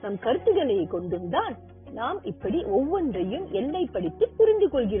நம் கருத்துக்களை கொண்டும் தான் நாம் இப்படி ஒவ்வொன்றையும் எல்லைப்படுத்தி புரிந்து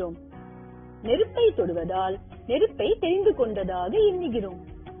கொள்கிறோம். நெருப்பை தொடுவதால் நெருப்பை தெரிந்து கொண்டதாக எண்ணுகிறோம்.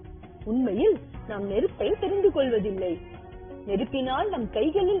 உண்மையில் நாம் நெருப்பை தெரிந்து கொள்வதில்லை. நெருப்பினால் நம்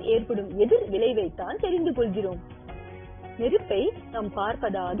கைகளில் ஏற்படும் எதிர் விளைவைத்தான் தெரிந்து கொள்கிறோம். நெருப்பை நாம்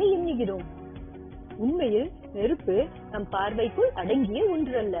பார்ப்பதாக எண்ணுகிறோம். உண்மையில் நெருப்பு நம் பார்வைக்குள் அடங்கிய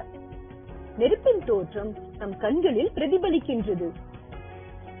ஒன்றல்ல. நெருப்பின் தோற்றம் நம் கண்களில் பிரதிபலிக்கின்றது.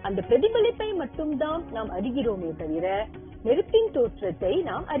 அந்த பிரதிபலிப்பை மட்டும்தான் நாம் அறிகிறோமே தவிர நெருப்பின் தோற்றத்தை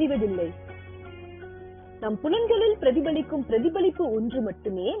நாம் அறிவதில்லை. நம் புலன்களில் பிரதிபலிக்கும் பிரதிபலிப்பு ஒன்று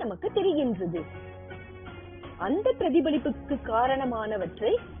மட்டுமே நமக்கு தெரிகின்றது. அந்த பிரதிபலிப்புக்கு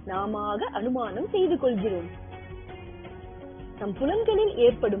காரணமானவற்றை நாம அனுமானம் செய்து கொள்கிறோம். நம் புலன்களில்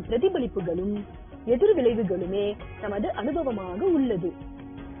ஏற்படும் பிரதிபலிப்புகளும் எதிர் விளைவுகளுமே நமது அனுபவமாக உள்ளது.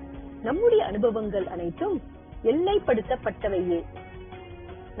 நம்முடைய அனுபவங்கள் அனைத்தும் எல்லைப்படுத்தப்பட்டவையே.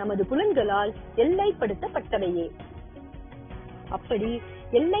 நமது புலன்களால் எல்லைப்படுத்தப்பட்டவையே. அப்படி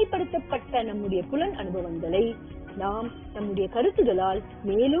எல்லைப்படுத்தப்பட்ட நம்முடைய புலன் அனுபவங்களை நாம் நம்முடைய கருத்துகளால்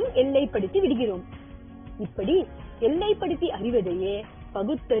மேலும் எல்லைப்படுத்தி விடுகிறோம். இப்படி எல்லைப்படுத்தி அறிவதையே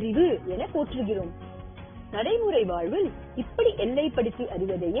பகுத்தறிவு என போற்றுகிறோம். நடைமுறை வாழ்வில் இப்படி எல்லைப்படுத்தி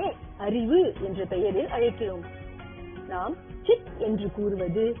அறிவதையே அறிவு என்ற பெயரில் அழைக்கிறோம். நாம் சித் என்று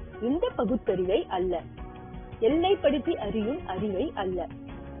கூறுவது இந்த பகுத்தறிவை அல்ல, எல்லைப்படுத்தி அறியும் அறிவை அல்ல.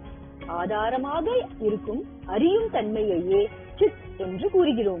 ஆதாரமாக இருக்கும் அறியும் தன்மையையே சித் என்று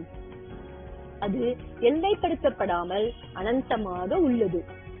கூறுகிறோம். அது எல்லைப்படுத்தப்படாமல் அனந்தமாக உள்ளது.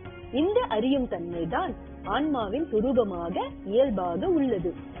 இந்த அறியும் தன்மைதான் ஆன்மாவின் சுரூபமாக இயல்பாக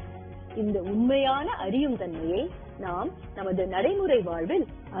உள்ளது. இந்த உண்மையான அறியும் தன்மையை நாம் நமது நடைமுறை வாழ்வில்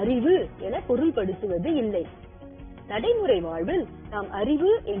அறிவு என பொருள்படுத்துவது இல்லை. நடைமுறை வாழ்வில் நாம் அறிவு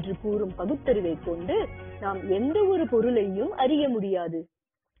என்று கூறும் பகுத்தறிவை கொண்டு நாம் எந்த ஒரு பொருளையும் அறிய முடியாது.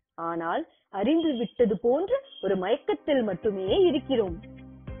 ஆனால் அறிந்து விட்டது போன்ற ஒரு மயக்கத்தில் மட்டுமே இருக்கிறோம்.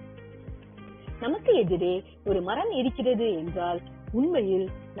 நமக்கு எதிரே ஒரு மரம் இருக்கிறது என்றால் உண்மையில்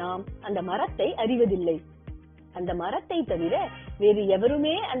நாம் அந்த மரத்தை அறிவதில்லை. அந்த மரத்தை தவிர வேறு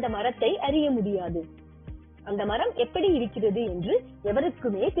எவருமே அந்த மரத்தை அறிய முடியாது. அந்த மரம் எப்படி இருக்கிறது என்று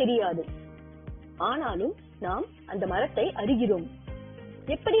எவருக்குமே தெரியாது. ஆனாலும் நாம் அந்த மரத்தை அறிகிறோம்.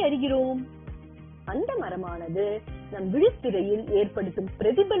 எப்படி அறிகிறோம்? அந்த மரமானது நம் விழித்திரையில் ஏற்படுத்தும்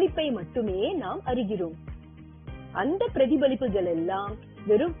பிரதிபலிப்பை மட்டுமே நாம் அறிகிறோம். அந்த பிரதிபலிப்புகள் எல்லாம்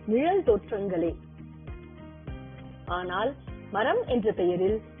வெறும் நிழல் தோற்றங்களே. ஆனால் மரம் என்ற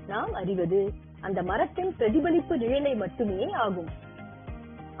பெயரில் நாம் அறிவது அந்த மரத்தின் பிரதிபலிப்பு நிழலை மட்டுமே ஆகும்.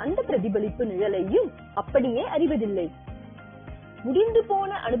 அந்த பிரதிபலிப்பு நிழலையும் அப்படியே அறிவதில்லை. முடிந்து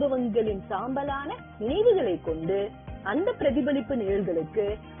போன அனுபவங்களின் சாம்பலான நினைவுகளை கொண்டு அந்த பிரதிபலிப்பு நிழல்களுக்கு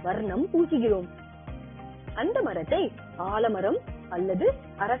வர்ணம் பூசுகிறோம். அந்த மரத்தை ஆலமரம் அல்லது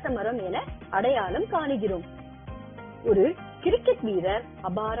அரச மரம் என அடையாளம் காணுகிறோம். ஒரு கிரிக்கெட் வீரர்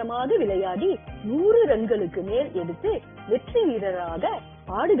அபாரமாக விளையாடி 100 ரன்களுக்கு மேல் எடுத்து வெற்றி வீரராக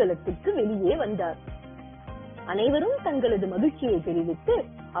ஆடுகளத்துக்கு வெளியே வந்தார். அனைவரும் தங்களது மகிழ்ச்சியை தெரிவித்து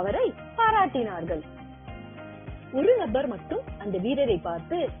அவரை பாராட்டினார்கள். ஒரு நபர் மட்டும் அந்த வீரரை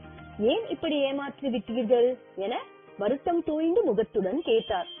பார்த்து, ஏன் இப்படி ஏமாற்றி விட்டீர்கள் என வருத்தம் தோய்ந்த முகத்துடன்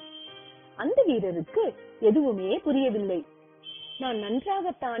கேட்டார். அந்த வீரருக்கு எதுவுமே புரியவில்லை. நான்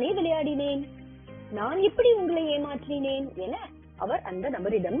நன்றாகத்தானே விளையாடினேன், நான் எப்படி உங்களை ஏமாற்றினேன் என அவர் அந்த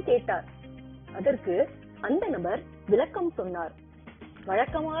நபரிடம் கேட்டார். அதற்கு அந்த நபர் விளக்கம் சொன்னார்.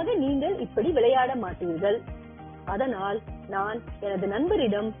 வழக்கமாக நீங்கள் இப்படி விளையாட மாட்டீர்கள். அதனால் நான் எனது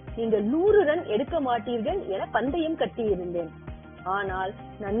நண்பரிடம் நீங்கள் 100 ரன் எடுக்க மாட்டீர்கள் என பந்தயம் கட்டியிருந்தேன். ஆனால்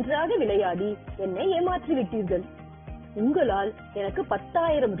நன்றாக விளையாடி என்னை ஏமாற்றி விட்டீர்கள். உங்களால் எனக்கு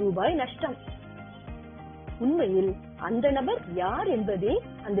 10,000 ரூபாய் நஷ்டம். உண்மையில் அந்த நபர் யார் என்பதே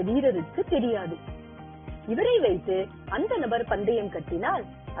அந்த வீரருக்கு தெரியாது. இவரை வைத்து அந்த நபர் பந்தயம் கட்டினால்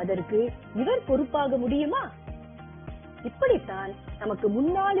அதற்கு இவர் பொறுப்பாக முடியுமா? இப்படித்தான் நமக்கு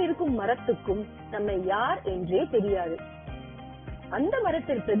முன்னால் இருக்கும் மரத்துக்கும் நம்மை யார் என்றே தெரியாது. அந்த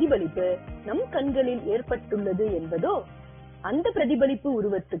மரத்தின் பிரதிபலிப்பு நம் கண்களில் ஏற்பட்டுள்ளது என்பதோ, அந்த பிரதிபலிப்பு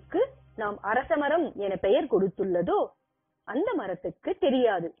உருவத்துக்கு நாம் அரச மரம் என பெயர் கொடுத்துள்ளதோ அந்த மரத்துக்கு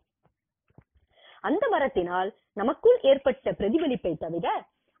தெரியாது. அந்த மரத்தினால் நமக்குள் ஏற்பட்ட பிரதிபலிப்பை தவிர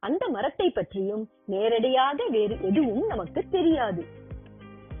அந்த மரத்தை பற்றியும் நேரடியாக வேறு எதுவும் நமக்கு தெரியாது.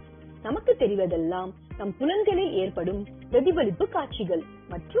 நமக்கு தெரிவதெல்லாம் நம் புலன்களில் ஏற்படும் பிரதிபலிப்பு காட்சிகள்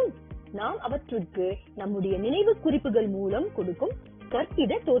மற்றும் நாம் அவற்றுக்கு நம்முடைய நினைவு குறிப்புகள் மூலம் கொடுக்கும்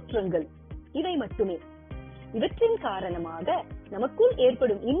கற்பித தோற்றங்கள். இவை மட்டுமே. இவற்றின் காரணமாக நமக்குள்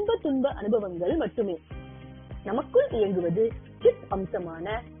ஏற்படும் இன்ப துன்ப அனுபவங்கள் மட்டுமே. நமக்குள் இயங்குவது சித் அம்சமான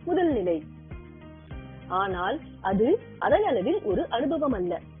முதல் நிலை. ஆனால் அது அதன் அளவில் ஒரு அனுபவம்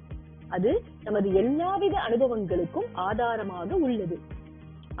அல்ல. அது நமது எல்லாவித அனுபவங்களுக்கும் ஆதாரமாக உள்ளது.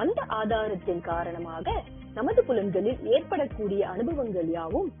 அந்த ஆதாரத்தின் காரணமாக நமது புலன்களில் ஏற்படக்கூடிய அனுபவங்கள்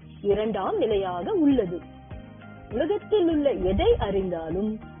யாவும் 2ஆம் நிலையாக உள்ளது. உலகத்தில் உள்ள எதை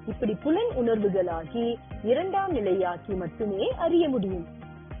அறிந்தாலும் இப்படி புலன் உணர்வுகளாகி 2ஆம் நிலையாக்கி மட்டுமே அறிய முடியும்.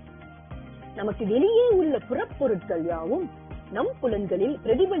 நமக்கு வெளியே உள்ள புறப்பொருட்கள் யாவும் நம் புலன்களில்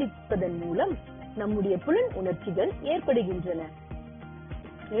பிரதிபலிப்பதன் மூலம் நம்முடைய புலன் உணர்ச்சிகள் ஏற்படுகின்றன.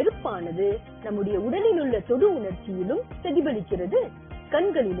 நெருப்பானது நம்முடைய உடலில் உள்ள தொடு உணர்ச்சியிலும் பிரதிபலிக்கிறது,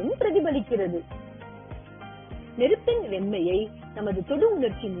 கண்களிலும் பிரதிபலிக்கிறது. நெருப்பின் வெண்மையை நமது தொடு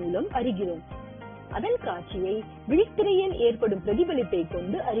உணர்ச்சி மூலம் அறிகிறோம். அதன் காட்சியை விழித்திரையில் ஏற்படும் பிரதிபலிப்பை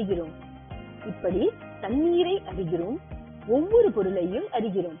கொண்டு அறிகிறோம். இப்படி தண்ணீரை அறிகிறோம், ஒவ்வொரு பொருளையும்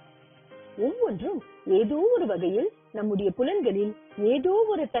அறிகிறோம். ஒவ்வொன்றும் ஏதோ ஒரு வகையில் நம்முடைய புலன்களில் ஏதோ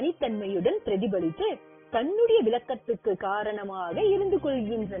ஒரு தனித்தன்மையுடன் பிரதிபலித்து தன்னுடைய விளக்கத்துக்கு காரணமாக இருந்து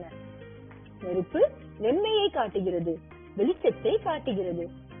கொள்கின்றன. நெருப்பு வெண்மையை காட்டுகிறது, வெளிச்சத்தை காட்டுகிறது.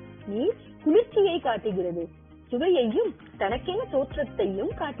 நீர் குளிர்ச்சியை காட்டுகிறது, சுவையையும் தனக்கென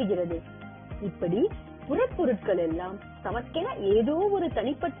தோற்றத்தையும் காட்டுகிறது. இப்படி புறப்பொருட்கள் எல்லாம் தமக்கென ஏதோ ஒரு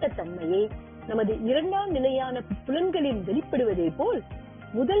தனிப்பட்ட தன்மையை நமது 2ஆம் நிலையான புலன்களில் வெளிப்படுவதே போல்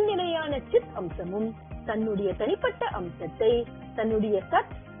முதல் நிலையான சித் அம்சமும் தன்னுடைய தனிப்பட்ட அம்சத்தை, தன்னுடைய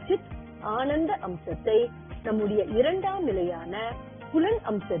சத் சித் ஆனந்த அம்சத்தை நம்முடைய 2ஆம் நிலையான புலன்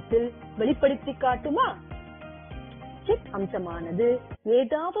அம்சத்தில் வெளிப்படுத்தி காட்டுமா? சித் அம்சமானது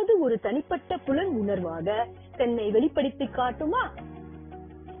ஏதாவது ஒரு தனிப்பட்ட புலன் உணர்வாக தன்னை வெளிப்படுத்தி காட்டுமா?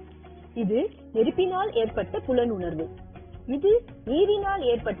 இது நெருப்பினால் ஏற்பட்ட புலன் உணர்வு, இது நீரினால்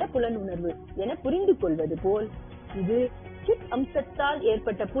ஏற்பட்ட புலன் உணர்வு என புரிந்து கொள்வது போல், இது சித் அம்சத்தால்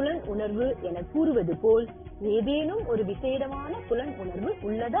ஏற்பட்ட புலன் உணர்வு என கூறுவது போல் ஏதேனும் ஒரு விசேடமான புலன் உணர்வு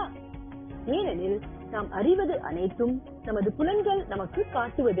உள்ளதா? ஏனெனில் நாம் அறிவது அனைத்தும் நமது புலன்கள் நமக்கு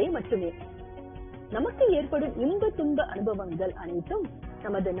காட்டுவதே மட்டுமே. நமக்கு ஏற்படும் இன்ப துன்ப அனுபவங்கள் அனைத்தும்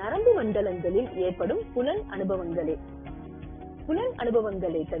நமது நரம்பு மண்டலங்களில் ஏற்படும் புலன் அனுபவங்களே. புலன்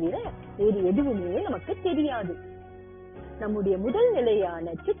அனுபவங்களை தவிர வேறு எதுவுமே நமக்கு தெரியாது. நம்முடைய முதல்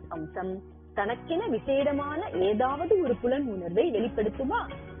நிலையான சித் அம்சம் தனக்கென விசேடமான ஏதாவது ஒரு புலன் உணர்வை வெளிப்படுத்துமா?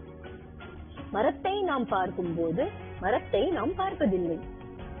 மரத்தை நாம் பார்க்கும் போது மரத்தை நாம் பார்ப்பதில்லை.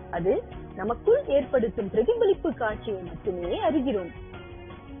 அது நமக்குள் ஏற்படுத்தும் பிரதிபலிப்பு காட்சியை மட்டுமே அறிகிறோம்.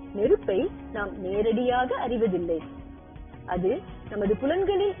 நெருப்பை நாம் நேரடியாக அறிவதில்லை. அது நமது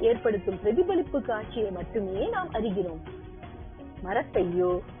புலன்களில் ஏற்படுத்தும் பிரதிபலிப்பு காட்சியை மட்டுமே நாம் அறிகிறோம். மரத்தையோ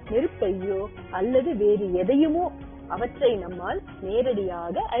நெருப்பையோ அல்லது வேறு எதையுமோ அவற்றை நம்மால்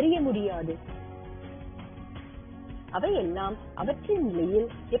நேரடியாக அறிய முடியாது. அவையெல்லாம் அவற்றின் நிலையில்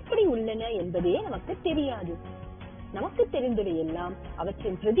எப்படி உள்ளன என்பதே நமக்கு தெரியாது. நமக்கு தெரிந்தவை எல்லாம்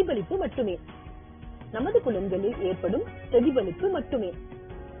அவற்றின் பிரதிபலிப்பு மட்டுமே, நமது புலன்களில் ஏற்படும் பிரதிபலிப்பு மட்டுமே.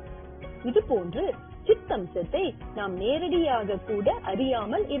 இது போன்று சித்தம்சத்தை நாம் நேரடியாக கூட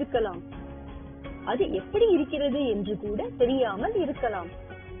அறியாமல் இருக்கலாம். அது எப்படி இருக்கிறது என்று கூட தெரியாமல் இருக்கலாம்.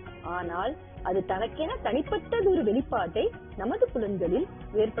 ஆனால் அது தனக்கென தனிப்பட்டதொரு வெளிப்பாட்டை நமது புலன்களில்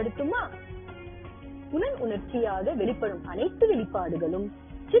ஏற்படுத்துமா? புலன் உணர்ச்சியாக வெளிப்படும் அனைத்து வெளிப்பாடுகளும்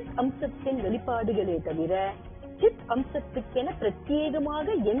சித் அம்சத்தின் வெளிப்பாடுகளே தவிர சித் அம்சத்துக்கென பிரத்யேகமாக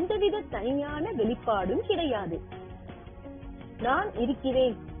எந்தவித தனியான வெளிப்பாடும் கிடையாது. நான்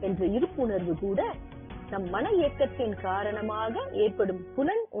இருக்கிறேன் என்ற இருப்புணர்வு கூட நம் மன இயக்கத்தின் காரணமாக ஏற்படும்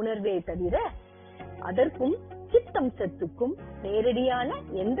புலன் உணர்வே தவிர அதற்கும் சித்தம்சத்துக்கும் நேரடியான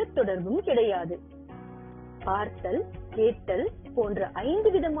எந்த தொடர்பும் கிடையாது. பார்த்தல், கேட்டல் போன்ற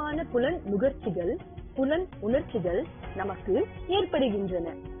 5 விதமான புலன் நுகர்ச்சிகள், புலன் உணர்ச்சிகள் நமக்கு ஏற்படுகின்றன.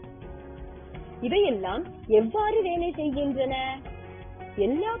 இவையெல்லாம் எவ்வாறு வேலை செய்கின்றன?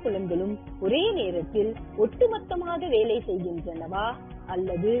 எல்லா புலன்களும் ஒரே நேரத்தில் ஒட்டுமொத்தமாக வேலை செய்கின்றனவா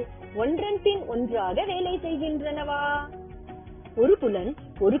அல்லது ஒன்றன் பின் ஒன்றாக வேலை செய்கின்றனவா? ஒரு புலன்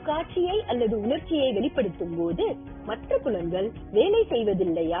ஒரு காட்சியை அல்லது உணர்ச்சியை வெளிப்படுத்தும் போது மற்ற புலன்கள் வேலை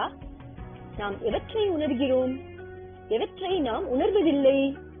செய்வதில்லையா? நாம் எவற்றை உணர்கிறோம், எவற்றை நாம் உணர்வதில்லை?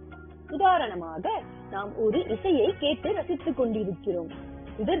 உதாரணமாக, நாம் ஒரு இசையை கேட்டு ரசித்துக் கொண்டிருக்கிறோம்.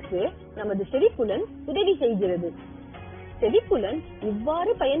 இதற்கு நமது செவிப்புலன் உதவி செய்கிறது. செவிப்புலன்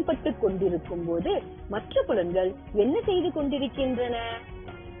இவ்வாறு பயன்பட்டுக் கொண்டிருக்கும் போது மற்ற புலன்கள் என்ன செய்து கொண்டிருக்கின்றன?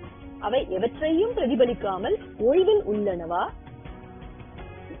 அவை எவற்றையும் பிரதிபலிக்காமல் ஓய்வில் உள்ளனவா?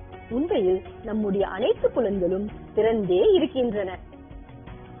 உண்மையில் நம்முடைய அனைத்து புலன்களும் திறந்தே இருக்கின்றன.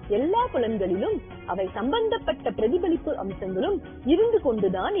 எல்லா புலன்களிலும் அவை சம்பந்தப்பட்ட பிரதிபலிப்பு அம்சங்களும் இருந்து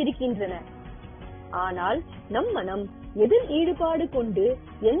கொண்டுதான் இருக்கின்றன. ஆனால் நம் மனம் எதில் ஈடுபாடு கொண்டு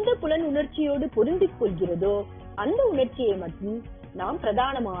எந்த புலன் உணர்ச்சியோடு பொருந்திக் கொள்கிறதோ அந்த உணர்ச்சியை மட்டும் நாம்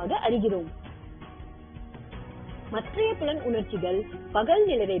பிரதானமாக அறிகிறோம். மற்றைய புலன் உணர்ச்சிகள் பகல்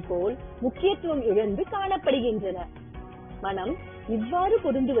நிலவை போல் முக்கியத்துவம் இழந்து காணப்படுகின்றன. மனம் இவ்வாறு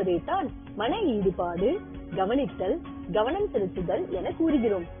பொருந்துவதைத்தான் மன ஈடுபாடு, கவனித்தல், கவனம் செலுத்துதல் என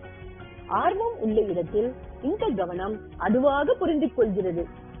கூறுகிறோம். ஆர்வம் உள்ள இடத்தில் இந்த கவனம் அதுவாக பொருந்திக் கொள்கிறது.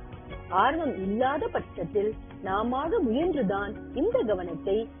 ஆர்வம் இல்லாத பட்சத்தில் நாம முயன்றுதான் இந்த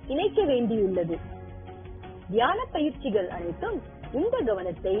கவனத்தை இணைக்க வேண்டியுள்ளது. தியான பயிற்சிகள் அனைத்தும் இந்த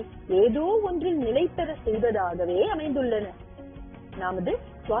கவனத்தை ஏதோ ஒன்றில் நிலை பெற செய்வதாகவே அமைந்துள்ளன. நமது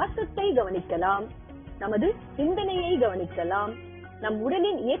சுவாசத்தை கவனிக்கலாம், நமது சிந்தனையை கவனிக்கலாம், நம்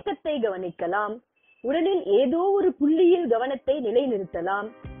உடலின் இயக்கத்தை கவனிக்கலாம், உடலில் ஏதோ ஒரு புள்ளியில் கவனத்தை நிலைநிறுத்தலாம்,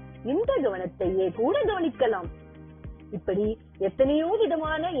 இந்த கவனத்தையே கூட கவனிக்கலாம். இப்படி எத்தனையோ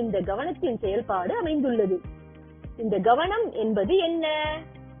விதமான இந்த கவனத்தின் செயல்பாடு அமைந்துள்ளது. இந்த கவனம் என்பது என்ன?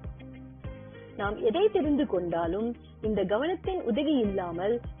 நாம் எதை தெரிந்து கொண்டாலும் இந்த கவனத்தின் உதவி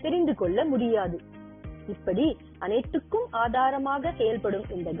இல்லாமல் தெரிந்து கொள்ள முடியாது. இப்படி அனைத்துக்கும் ஆதாரமாக செயல்படும்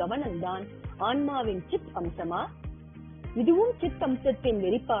இந்த கவனம்தான் ஆன்மாவின் சித் அம்சமா? இதுவும் சித் அம்சத்தின்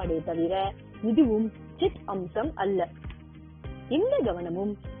வெளிப்பாடே தவிர இதுவும் சித் அம்சம் அல்ல. இந்த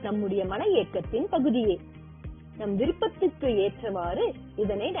கவனமும் நம்முடைய மன இயக்கத்தின் பகுதியே. நம் விருப்பத்துக்கு ஏற்றவாறு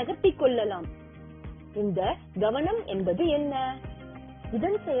இதனை நகர்த்திக் கொள்ளலாம். இந்த கவனம் என்பது என்ன?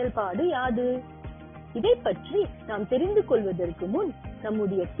 இதன் செயல்பாடு யாது? இதை பற்றி நாம் தெரிந்து கொள்வதற்கு முன்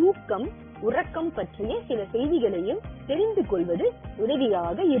நம்முடைய தூக்கம், உறக்கம் பற்றிய சில செய்திகளையும் தெரிந்து கொள்வது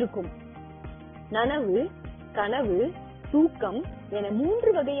உதவியாக இருக்கும். நனவு, கனவு, தூக்கம் என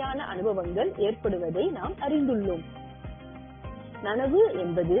 3 வகையான அனுபவங்கள் ஏற்படுவதை நாம் அறிந்துள்ளோம். நனவு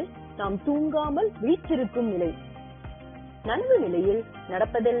என்பது நாம் தூங்காமல் விழித்திருக்கும் நிலை. நனவு நிலையில்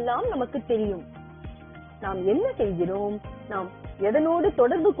நடப்பதெல்லாம் நமக்கு தெரியும். நாம் என்ன செய்கிறோம், நாம் எதனோடு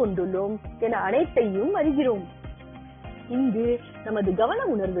தொடர்பு கொண்டுள்ளோம் என அனைத்தையும் அறிகிறோம். இங்கு நமது கவன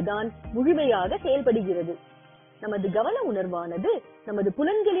உணர்வுதான் முழுமையாக செயல்படுகிறது. நமது கவன உணர்வானது நமது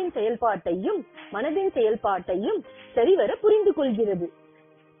புலன்களின் செயல்பாட்டையும் மனதின் செயல்பாட்டையும் சரிவர புரிந்து கொள்கிறது.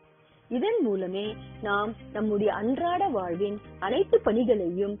 இதன் மூலமே நாம் நம்முடைய அன்றாட வாழ்வின் அனைத்து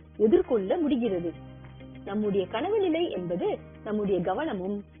பணிகளையும் எதிர்கொள்ள முடிகிறது. நம்முடைய கனவு நிலை என்பது நம்முடைய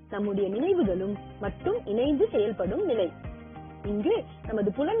கவனமும் நம்முடைய நினைவுகளும் மட்டும் இணைந்து செயல்படும் நிலை. இங்கு நமது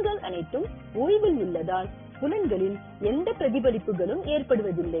புலன்கள் அனைத்தும் ஓய்வில் உள்ளதால் புலன்களில் எந்த பிரதிபலிப்புகளும்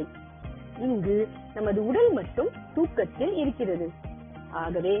ஏற்படுவதில்லை. இங்கு நமது உடல் மட்டும் தூக்கத்தில் இருக்கிறது.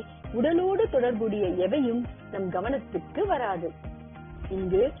 ஆகவே உடலோடு தொடர்புடைய எவையும் நம் கவனத்துக்கு வராது.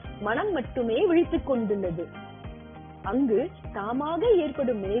 இங்கு மனம் மட்டுமே விழித்துக் கொண்டுள்ளது. அங்கு தாமாக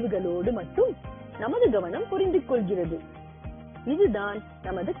ஏற்படும் நினைவுகளோடு மட்டும் நமது கவனம் புரிந்து கொள்கிறது. இதுதான்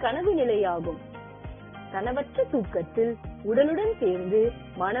நமது கனவு நிலையாகும். கனவற்ற தூக்கத்தில் உடலுடன் சேர்ந்து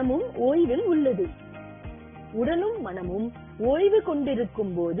மனமும் ஓய்வில் உள்ளது. உடலும் மனமும் ஓய்வு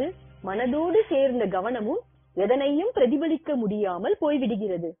கொண்டிருக்கும் போது மனதோடு சேர்ந்த கவனமும் எதனையும் பிரதிபலிக்க முடியாமல்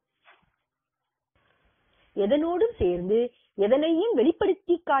போய்விடுகிறது. எதனோடும் சேர்ந்து எதனையும்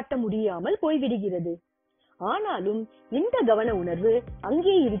வெளிப்படுத்தி காட்ட முடியாமல் போய்விடுகிறது. ஆனாலும் இந்த கவன உணர்வு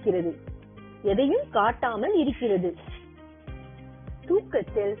அங்கே இருக்கிறது, எதையும் காட்டாமல் இருக்கிறது.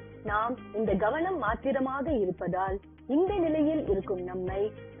 தூக்கத்தில் நாம் இந்த கவனம் மாத்திரமாக இருப்பதால் இந்த நிலையில் இருக்கும் நம்மை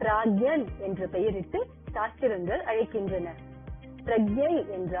பிராக்யன் என்ற பெயரிட்டு சாஸ்திரங்கள் அழைக்கின்றன. பிரக்ஞை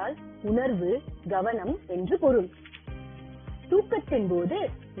என்றால் உணர்வு, கவனம் என்று பொருள். தூக்கத்தின் போது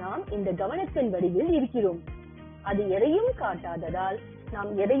நாம் இந்த கவனத்தின் வடிவில் இருக்கிறோம். அது எதையும் காட்டாததால்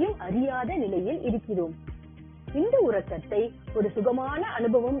நாம் எதையும் அறியாத நிலையில் இருக்கிறோம். இந்த உறக்கத்தை ஒரு சுகமான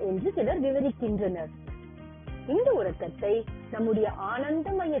அனுபவம் என்று சிலர் விவரிக்கின்றனர். இந்த உறக்கத்தை நம்முடைய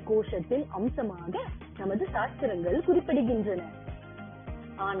ஆனந்தமய கோஷத்தின் அம்சமாக நமது சாஸ்திரங்கள் குறிப்பிடுகின்றன.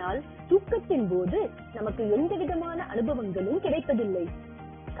 ஆனால் தூக்கத்தின் போது நமக்கு எந்த விதமான அனுபவங்களும் கிடைப்பதில்லை.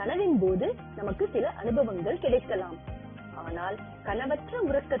 கனவின் போது நமக்கு சில அனுபவங்கள் கிடைக்கலாம். ஆனால் கனவற்ற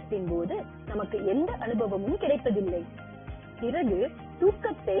உறக்கத்தின் போது நமக்கு எந்த அனுபவமும் கிடைப்பதில்லை. பிறகு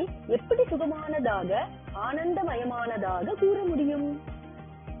தூக்கத்தை எப்படி சுகமானதாக, ஆனந்தமயமானதாக கூற முடியும்?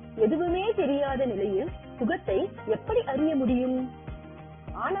 எதுவுமே தெரியாத நிலையில் சுகத்தை எப்படி அறிய முடியும்?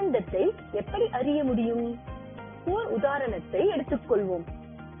 ஆனந்தத்தை எப்படி அறிய முடியும்? ஓர் உதாரணத்தை எடுத்துக்கொள்வோம்.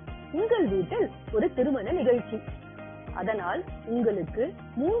 உங்கள் வீட்டில் ஒரு திருமண நிகழ்ச்சி. அதனால் உங்களுக்கு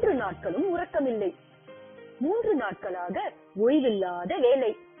 3 நாட்களும் உறக்கமில்லை. 3 நாட்களாக ஓய்வில்லாத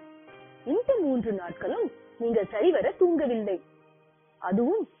வேலை. இந்த 3 நாட்களும் நீங்கள் சரிவர தூங்கவில்லை.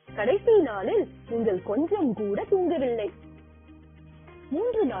 அதுவும் கடைசி நாளில் நீங்கள் கொஞ்சம் கூட தூங்கவில்லை.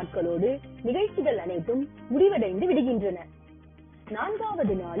 3 நாட்களோடு நிகழ்ச்சிகள் அனைத்தும் முடிவடைந்து விடுகின்றன.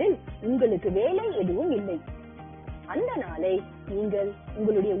 4வது நாளில் உங்களுக்கு வேலை எதுவும் இல்லை. அந்த நாளை நீங்கள்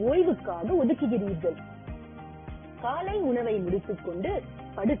உங்களுடைய ஓய்வுக்காக ஒதுக்குகிறீர்கள். காலை உணவை முடித்துக் கொண்டு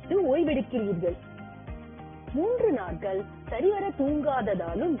படுத்து ஓய்வெடுக்கிறீர்கள். 3 நாட்கள் சரிவர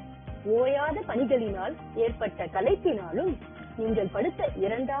தூங்காததாலும் ஓயாத பணிகளினால் ஏற்பட்ட களைப்பினாலும் நீங்கள் படுத்த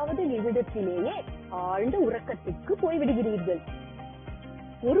 2வது நிமிடத்திலேயே ஆழ்ந்த உறக்கத்துக்கு போய்விடுகிறீர்கள்.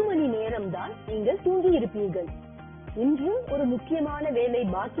 1 மணி நேரம்தான் நீங்கள் தூங்கி இருப்பீர்கள். இன்றும் ஒரு முக்கியமான வேலை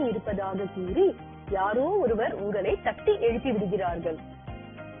பாக்கி இருப்பதாக கூறி யாரோ ஒருவர் உங்களை தட்டி எழுப்பி விடுகிறார்கள்.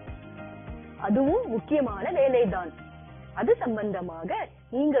 அதுவும் முக்கியமான வேலைதான். அது சம்பந்தமாக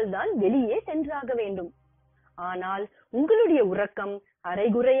நீங்கள் தான் வெளியே சென்றாக வேண்டும். ஆனால் உங்களுடைய உறக்கம்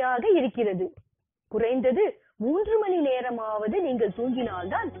அரைகுறையாக இருக்கிறது. குறைந்தது 3 மணி நேரமாவது நீங்கள்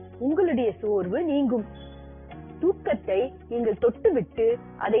தூங்கினால்தான் உங்களுடைய சோர்வு நீங்கும். தூக்கத்தை நீங்கள் தொட்டுவிட்டு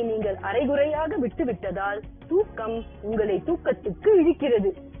அதை நீங்கள் அரைகுறையாக விட்டுவிட்டதால் தூக்கம் உங்களை தூக்கத்துக்கு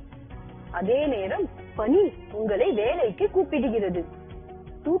இழுக்கிறது. அதே நேரம் பணி உங்களை வேலைக்கு கூப்பிடுகிறது.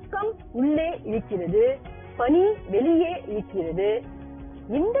 தூக்கம் உள்ளே இருக்கிறது, பணி வெளியே இருக்கிறது.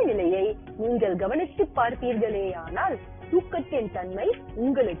 இந்த நிலையை நீங்கள் கவனித்து பார்ப்பீர்களேயானால் தூக்கத்தின் தன்மை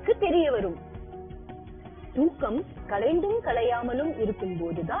உங்களுக்கு தெரிய வரும். தூக்கம் கலைந்தும் கலையாமலும் இருக்கும்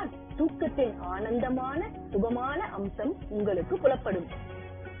போதுதான் தூக்கத்தின் ஆனந்தமான சுகமான அம்சம் உங்களுக்கு புலப்படும்.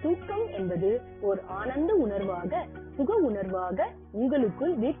 தூக்கம் என்பது ஒரு ஆனந்த உணர்வாக, சுக உணர்வாக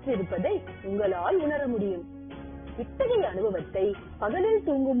உங்களுக்குள் வீற்றிருப்பதை உங்களால் உணர முடியும். இத்தகைய அனுபவத்தை பகலில்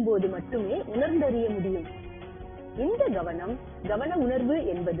தூங்கும் போது மட்டுமே உணர்ந்தறிய முடியும். இந்த கவன உணர்வு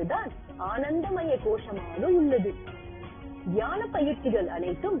என்பதுதான் ஆனந்தமய கோஷமாக உள்ளது. தியான பயிற்சிகள்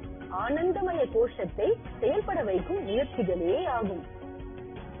அனைத்தும் ஆனந்தமய கோஷத்தை செயல்பட வைக்கும் முயற்சிகளே ஆகும்.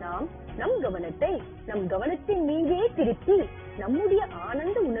 நாம் நம் கவனத்தை நம் கவனத்தின் மீதே திருப்பி நம்முடைய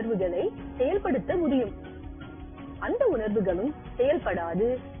ஆனந்த உணர்வுகளை செயல்படுத்த முடியும். அந்த உணர்வுகளும் செயல்படாது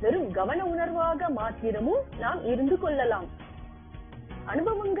வெறும் கவன உணர்வாக மாத்திரமும் நாம் இருந்து கொள்ளலாம்.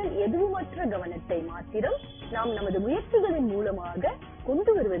 அனுபவங்கள் எதுவுமற்ற கவனத்தை மாத்திரம் நாம் நமது முயற்சிகளின் மூலமாக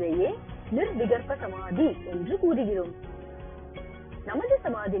கொண்டு வருவதையே நிர்விகற்ப சமாதி என்று கூறுகிறோம். நமது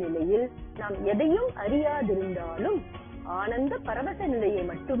சமாதி நிலையில் நாம் எதையும் அறியாதிருந்தாலும் ஆனந்த பரவச நிலையை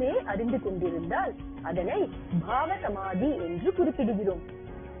மட்டுமே அறிந்து கொண்டிருந்தால் அதனை பாவ சமாதி என்று குறிப்பிடுகிறோம்.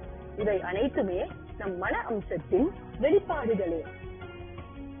 இவை அனைத்துமே நம் மன அம்சத்தின் வெளிப்பாடுகளே.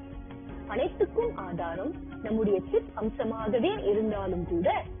 அனைத்துக்கும் ஆதாரம் நம்முடைய சித் அம்சமாகவே இருந்தாலும் கூட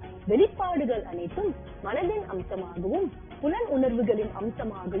வெளிப்பாடுகள் அனைத்தும் மனதின் அம்சமாகவும் புலன் உணர்வுகளின்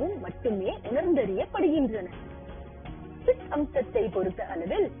அம்சமாகவும் மட்டுமே உணர்ந்தறியப்படுகின்றன. சித் அம்சத்தை பொறுத்த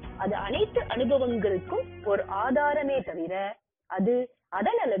அளவில் அது அனைத்து அனுபவங்களுக்கும் ஒரு ஆதாரமே தவிர அது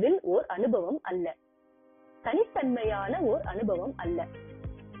அதன் அளவில் ஓர் அனுபவம் அல்ல, தனித்தன்மையான ஓர் அனுபவம் அல்ல.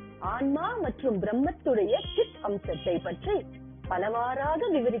 ஆன்மா மற்றும் பிரம்மத்துடைய சித் அம்சத்தை பற்றி பலவாறாக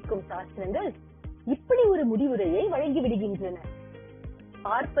விவரிக்கும் சாஸ்திரங்கள் இப்படி ஒரு முடிவுரையை வழங்கிவிடுகின்றன.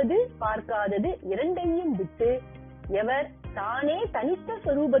 பார்ப்பது பார்க்காதது இரண்டையும் விட்டு எவர் தானே தனித்த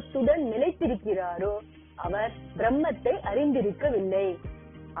சொரூபத்துடன் நிலைத்திருக்கிறாரோ அவர் பிரம்மத்தை அறிந்திருக்கவில்லை,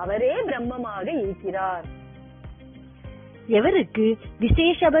 அவரே பிரம்மமாக இருக்கிறார். எவருக்கு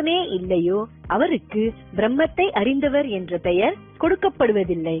விசேஷமே இல்லையோ அவருக்கு பிரம்மத்தை அறிந்தவர் என்ற பெயர்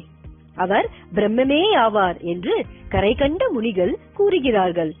கொடுக்கப்படுவதில்லை. அவர் பிரம்மமே ஆவார் என்று கரை கண்ட முனிகள்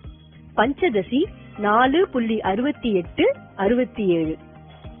கூறுகிறார்கள். பஞ்சதசி 4.68-67.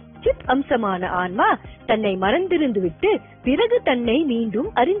 சித் அம்சமான ஆன்மா தன்னை மறந்திருந்து விட்டு பிறகு தன்னை மீண்டும்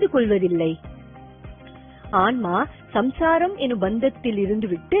அறிந்து கொள்வதில்லை. ஆன்மா சம்சாரம் எனும் பந்தத்தில் இருந்து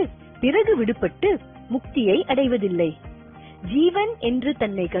விட்டு பிறகு விடுபட்டு முக்தியை அடைவதில்லை. ஜீவன் என்று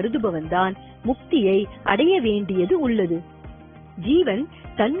தன்னை கருதுபவன்தான் முக்தியை அடைய வேண்டியது உள்ளது. ஜீவன்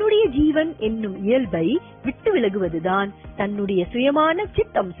தன்னுடைய ஜீவன் என்னும் இயல்பை விட்டு விலகுவதுதான் தன்னுடைய சுயமான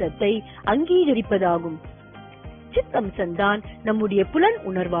சித் அம்சத்தை அங்கீகரிப்பதாகும். சித் அம்சம்தான் நம்முடைய புலன்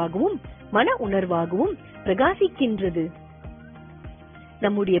உணர்வாகவும் மன உணர்வாகவும் பிரகாசிக்கின்றது.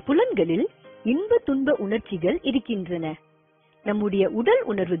 நம்முடைய புலன்களில் இன்ப துன்ப உணர்ச்சிகள் இருக்கின்றன. நம்முடைய உடல்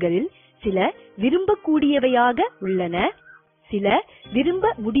உணர்வுகளில் சில விரும்பக்கூடியவையாக உள்ளன, சில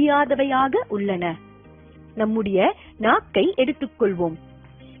விரும்ப முடியாதவையாக உள்ளன. நம்முடைய நாக்கை எடுத்துக்கொள்வோம்.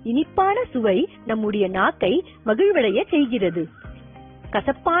 இனிப்பான சுவை நம்முடைய நாக்கை மகிழ்வடைய செய்கிறது.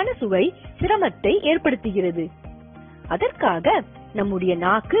 கசப்பான சுவை சிரமத்தை ஏற்படுத்துகிறது. அதற்காக நம்முடைய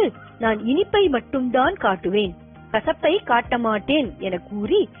நாக்கு நான் இனிப்பை மட்டும்தான் காட்டுவேன், கசப்பை காட்ட மாட்டேன் என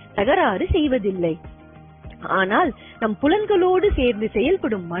கூறி தகராறு செய்வதில்லை. ஆனால் நம் புலன்களோடு சேர்ந்து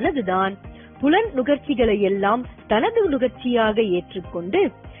செயல்படும் மனதுதான் புலன் நுகர்ச்சிகளை எல்லாம் தனது நுகர்ச்சியாக ஏற்றுக்கொண்டு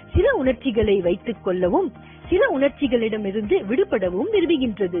சில உணர்ச்சிகளை வைத்துக் கொள்ளவும் சில உணர்ச்சிகளிடமிருந்து விடுபடவும்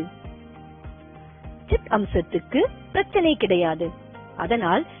விரும்புகின்றது. சித் அம்சத்துக்கு பிரச்சனை கிடையாது.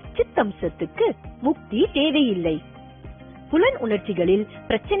 அதனால் சித் அம்சத்துக்கு முக்தி தேவையில்லை. புலன் உணர்ச்சிகளில்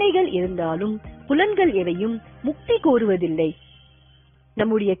பிரச்சனைகள் இருந்தாலும் புலன்கள் எவையும் முக்தி கோருவதில்லை.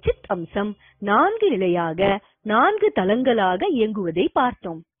 நம்முடைய சித் அம்சம் 4 நிலையாக 4 தலங்களாக இயங்குவதை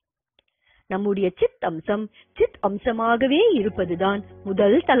பார்த்தோம். நம்முடைய சித் அம்சம் சித் அம்சமாகவே இருப்பதுதான்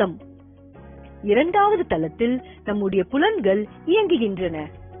முதல் தலம். இரண்டாவது தலத்தில் நம்முடைய புலன்கள் இயங்குகின்றன.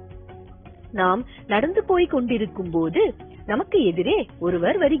 நாம் நடந்து போய் கொண்டிருக்கும் போது நமக்கு எதிரே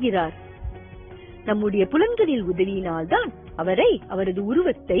ஒருவர் வருகிறார். நம்முடைய புலன்களில் உதவியினால்தான் அவரது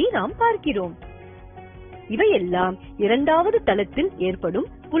உருவத்தை நாம் பார்க்கிறோம். இவையெல்லாம் இரண்டாவது தலத்தில் ஏற்படும்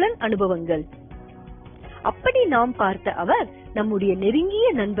புலன் அனுபவங்கள். அப்படி நாம் பார்த்த அவர் நம்முடைய நெருங்கிய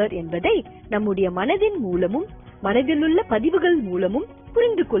நண்பர் என்பதை நம்முடைய மனதின் மூலமும் மனதிலுள்ள பதிவுகள் மூலமும்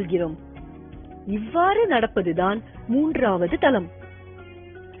புரிந்து கொள்கிறோம். இவ்வாறு நடப்பதுதான் மூன்றாவது தலம்.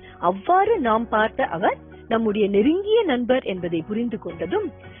 அவ்வாறு நாம் பார்த்த அவர் நம்முடைய நெருங்கிய நண்பர் என்பதை புரிந்து கொண்டதும்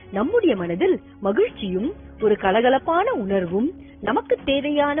நம்முடைய மனதில் மகிழ்ச்சியும் ஒரு கலகலப்பான உணர்வும் நமக்கு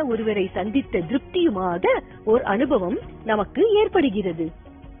தேவையான ஒருவரை சந்தித்த திருப்தியுமாக ஒரு அனுபவம் நமக்கு ஏற்படுகிறது.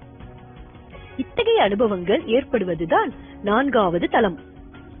 இத்தகைய அனுபவங்கள் ஏற்படுவதுதான் 4வது தலம்.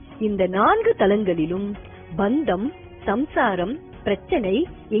 இந்த 4 தலங்களிலும் பந்தம், சம்சாரம், பிரச்சனை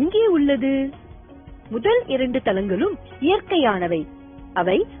எங்கே உள்ளது? முதல் 2 தலங்களும் இயற்கையானவை.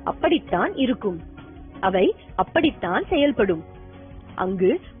 அவை அப்படித்தான் இருக்கும். அவை அப்படித்தான் செயல்படும். அங்கு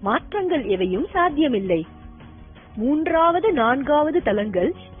மாற்றங்கள் எவையும் சாத்தியமில்லை. 3வது 4வது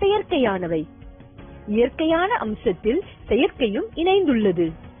தலங்கள் செயற்கையானவை. இயற்கையான அம்சத்தில் செயற்கையும் இணைந்துள்ளது.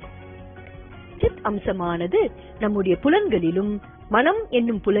 சித் அம்சமானது நம்முடைய புலன்களிலும் மனம்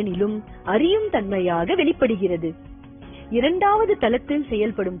என்னும் புலனிலும் அறியும் தன்மையாக வெளிப்படுகிறது. 2வது தலத்தில்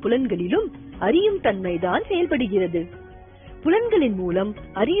செயல்படும் புலன்களிலும் அறியும் தன்மைதான் செயல்படுகிறது. புலன்களின் மூலம்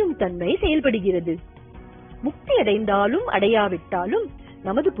அறியும் தன்மை செயல்படுகிறது. முக்தி அடைந்தாலும் அடையாவிட்டாலும்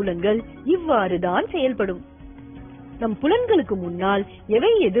நமது புலன்கள் இவ்வாறுதான் செயல்படும். நம் புலன்களுக்கு முன்னால்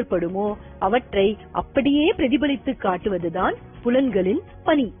எவை எதிர்ப்படுமோ அவற்றை அப்படியே பிரதிபலித்து காட்டுவதுதான் புலன்களின்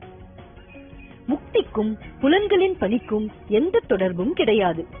பணி. முக்திக்கும் புலன்களின் பணிக்கும் எந்த தொடர்பும்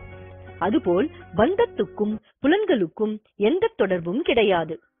கிடையாது. அதுபோல் பந்தத்துக்கும் புலன்களுக்கும் எந்த தொடர்பும்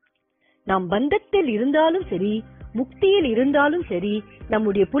கிடையாது. நாம் பந்தத்தில் இருந்தாலும் சரி, முக்தியில் இருந்தாலும் சரி,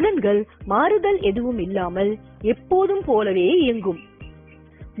 நம்முடைய புலன்கள் மாறுதல் எதுவும் இல்லாமல் எப்போதும் போலவே இயங்கும்.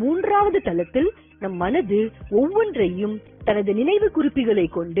 மூன்றாவது தளத்தில் நம் மனது ஒவ்வொன்றையும் தனது நினைவு குறிப்புகளை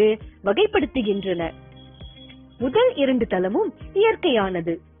கொண்டு வகைப்படுத்துகின்றன. முதல் 2 தளமும்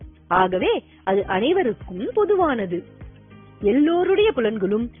இயற்கையானது. ஆகவே அது அனைவருக்கும் பொதுவானது. எல்லோருடைய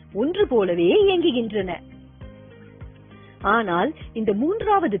புலன்களும் ஒன்று போலவே இயங்குகின்றன. ஆனால் இந்த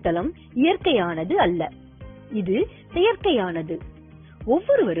மூன்றாவது தளம் இயற்கையானது அல்ல, இது செயற்கையானது.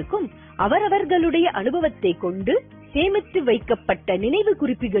 ஒவ்வொருவருக்கும் அவரவர்களுடைய அனுபவத்தை கொண்டு சேமித்து வைக்கப்பட்ட நினைவு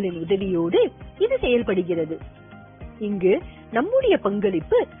குறிப்புகளின் உதவியோடு இது செயல்படுகிறது. இங்கு நம்முடைய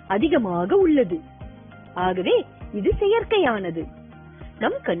பங்களிப்பு அதிகமாக உள்ளது. ஆகவே இது செயற்கையானது.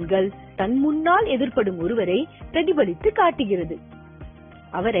 நம் கண்கள் தன் முன்னால் எதிர்ப்படும் ஒருவரை பிரதிபலித்து காட்டுகிறது.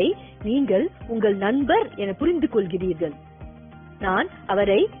 அவரை நீங்கள் உங்கள் நண்பர் என புரிந்து கொள்கிறீர்கள். நான்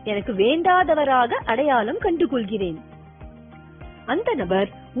அவரை எனக்கு வேண்டாதவராக அடையாளம் கண்டு கொள்கிறேன். அந்த நபர்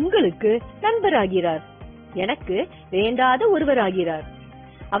உங்களுக்கு நண்பராகிறார், எனக்கு வேண்டாத ஒருவராகிறார்.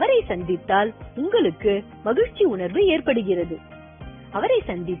 அவரை சந்தித்தால் உங்களுக்கு மகிழ்ச்சி உணர்வு ஏற்படுகிறது. அவரை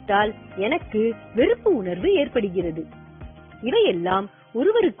சந்தித்தால் எனக்கு வெறுப்பு உணர்வு ஏற்படுகிறது. இவையெல்லாம்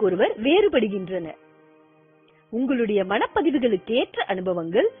ஒருவருக்கொருவர் வேறுபடுகின்றன. உங்களுடைய மனப்பதிவுகளுக்கு ஏற்ற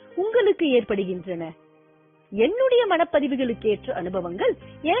அனுபவங்கள் உங்களுக்கு ஏற்படுகின்றன. என்னுடைய மனப்பதிவுகளுக்கு ஏற்ற அனுபவங்கள்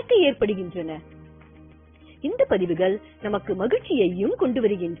எனக்கு ஏற்படுகின்றன. இந்த பதிவுகள் நமக்கு மகிழ்ச்சியையும் கொண்டு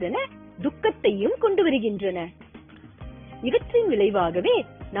வருகின்றன, துக்கத்தையும் கொண்டு வருகின்றன. இவற்றின் விளைவாகவே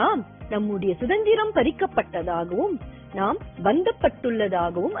நாம் நம்முடைய சுதந்திரம் பறிக்கப்பட்டதாகவும் நாம்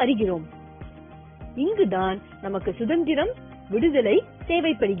பந்தப்பட்டுள்ளதாகவும் அறிகிறோம். இங்குதான் நமக்கு சுதந்திரம், விடுதலை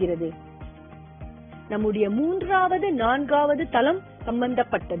தேவைப்படுகிறது. நம்முடைய 3வது 4வது தளம்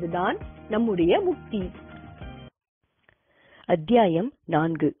சம்பந்தப்பட்டதுதான் நம்முடைய முக்தி. அத்தியாயம்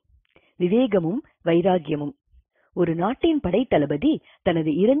 4. விவேகமும் வைராகியமும். ஒரு நாட்டின் படைத்தளபதி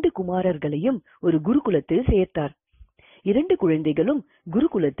தனது 2 குமாரர்களையும் ஒரு குருகுலத்தில் சேர்த்தார். 2 குழந்தைகளும்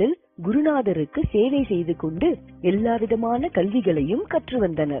குருகுலத்தில் குருநாதருக்கு சேவை செய்து கொண்டு எல்லாவிதமான கல்விகளையும் கற்று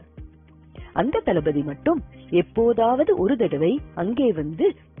வந்தனர். அந்த தளபதி மட்டும் எப்போதாவது ஒரு தடவை அங்கே வந்து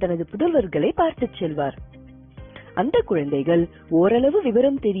தனது புதல்வர்களை பார்த்து செல்வார். அந்த குழந்தைகள் ஓரளவு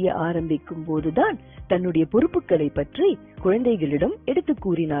விவரம் தெரிய ஆரம்பிக்கும் போதுதான் தன்னுடைய பொறுப்புகளை பற்றி குழந்தைகளிடம் எடுத்து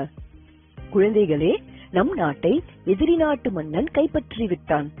கூறினார். குழந்தைகளே, நம் நாட்டை எதிரி நாட்டு மன்னன் கைப்பற்றி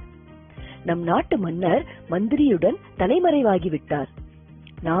விட்டான். நம் நாட்டு மன்னர் மந்திரியுடன் தலைமறைவாகிவிட்டார்.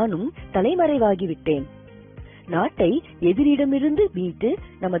 நானும் தலைமறைவாகிவிட்டேன். நாட்டை எதிரிடமிருந்து மீட்டு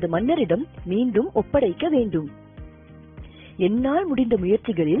நமது மன்னரிடம் மீண்டும் ஒப்படைக்க வேண்டும். என்னால் முடிந்த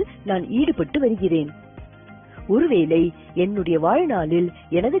முயற்சிகளில் நான் ஈடுபட்டு வருகிறேன். ஒருவேளை என்னுடைய வாழ்நாளில்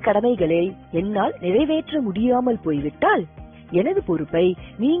எனது கடமைகளை என்னால் நிறைவேற்ற முடியாமல் போய்விட்டால் எனது பொறுப்பை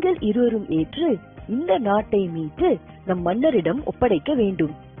நீங்கள் இருவரும் ஏற்று இந்த நாட்டை மீட்டு நம் மன்னரிடம் ஒப்படைக்க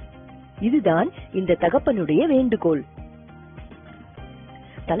வேண்டும். இதுதான் இந்த தகப்பனுடைய வேண்டுகோள்.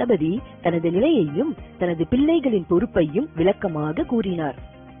 தளபதி தனது நிலையையும் தனது பிள்ளைகளின் பொறுப்பையும் விளக்கமாக கூறினார்.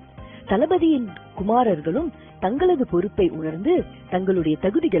 தளபதியின் குமாரர்களும் தங்களது பொறுப்பை உணர்ந்து தங்களுடைய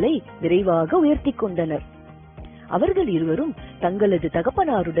தகுதிகளை விரைவாக உயர்த்தி கொண்டனர். அவர்கள் இருவரும் தங்களது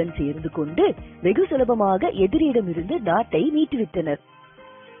தகப்பனாருடன் சேர்ந்து கொண்டு வெகு சுலபமாக எதிரிடமிருந்து நாட்டை மீட்டுவிட்டனர்.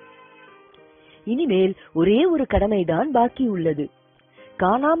 இனிமேல் ஒரே ஒரு கடமைதான் பாக்கி உள்ளது.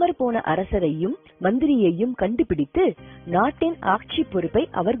 காணாமற் போன அரசரையும் மந்திரியையும் கண்டுபிடித்து நாட்டின் ஆட்சி பொறுப்பை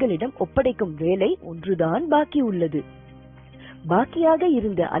அவர்களிடம் ஒப்படைக்கும் வேலை ஒன்றுதான் பாக்கி உள்ளது. பாக்கியாக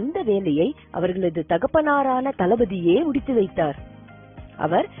இருந்த அந்த வேலையை அவர்களது தகப்பனாரான தளபதியே முடித்து வைத்தார்.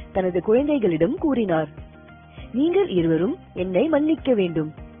 அவர் தனது குழந்தைகளிடம் கூறினார், நீங்கள் இருவரும் என்னை மன்னிக்க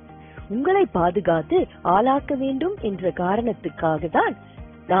வேண்டும். உங்களை பாதுகாத்து ஆளாக்க வேண்டும் என்ற காரணத்துக்காக தான்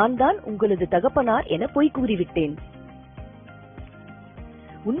நான் தான் உங்களது தகப்பனார் என பொய் கூறிவிட்டேன்.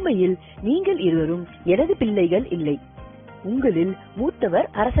 உண்மையில் நீங்கள் இருவரும் எனது பிள்ளைகள் இல்லை. உங்களில் மூத்தவர்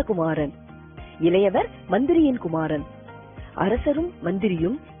அரசகுமாரன், இளையவர் மந்திரியின் குமாரன். அரசரும்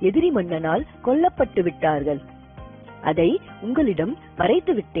மந்திரியும் எதிரி மன்னனால் கொல்லப்பட்டு விட்டார்கள். அதை உங்களிடம்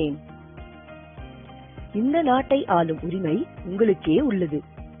மறைத்து விட்டேன். இந்த நாட்டை ஆளும் உரிமை உங்களுக்கே உள்ளது.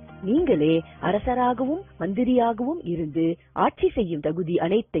 நீங்களே அரசராகவும் மந்திரியாகவும் இருந்து ஆட்சி செய்யும் தகுதி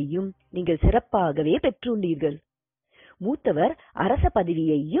அனைத்தையும் நீங்கள் சிறப்பாகவே பெற்றுள்ளீர்கள். மூத்தவர் அரச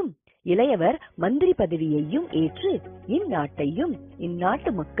பதவியையும் இளையவர் மந்திரி பதவியையும் ஏற்று இந்நாட்டையும்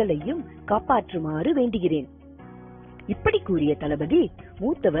இந்நாட்டு மக்களையும் காப்பாற்றுமாறு வேண்டுகிறேன். இப்படி கூறிய தளபதி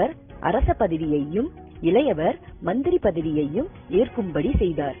மூத்தவர் அரச பதவியையும் இளையவர் மந்திரி பதவியையும் ஏற்கும்படி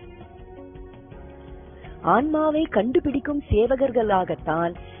செய்தார். ஆன்மாவை கண்டுபிடிக்கும்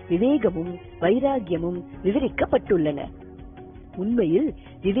சேவகர்களாகத்தான் விவேகமும் வைராகியமும் விவரிக்கப்பட்டுள்ளன. உண்மையில்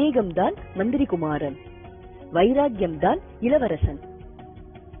விவேகம்தான் மந்திரிகுமாரன், வைராகியம்தான் இளவரசன்.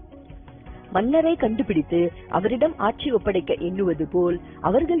 மன்னரை கண்டுபிடித்து அவரிடம் ஆட்சி ஒப்படைக்க எண்ணுவது போல்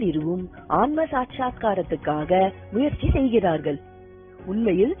அவர்கள் இருவும் ஆன்ம சாட்சா்காரத்துக்காக முயற்சி செய்கிறார்கள்.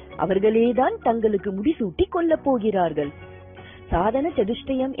 உண்மையில் அவர்களேதான் தங்களுக்கு முடிசூட்டி கொள்ளப் போகிறார்கள். சாதன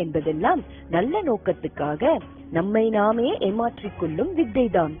சதுஷ்டயம் என்பதெல்லாம் நல்ல நோக்கத்துக்காக நம்மை நாமே ஏமாற்றிக் கொள்ளும்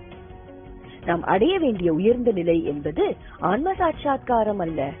வித்தைதான். நாம் அடைய வேண்டிய உயர்ந்த நிலை என்பது ஆன்ம சாட்சா்காரம்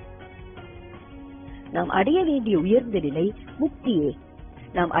அல்ல. நாம் அடைய வேண்டிய உயர்ந்த நிலை முக்தியே.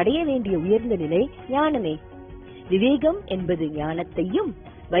 நாம் அடைய வேண்டிய உயர்ந்த நிலை ஞானமே. விவேகம் என்பது ஞானத்தையும்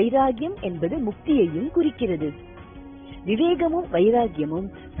வைராகியம் என்பது முக்தியையும் குறிக்கிறது. விவேகமும் வைராகியமும்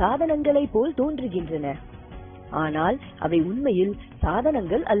சாதனங்களை போல் தோன்றுகின்றன. ஆனால் அவை உண்மையில்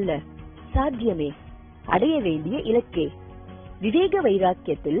சாதனங்கள் அல்ல, சாத்தியமே, அடைய வேண்டிய இலக்கே. விவேக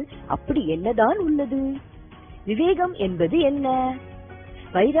வைராக்கியத்தில் அப்படி என்னதான் உள்ளது? விவேகம் என்பது என்ன?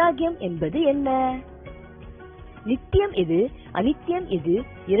 வைராகியம் என்பது என்ன? நித்தியம் எது, அனித்தியம் எது,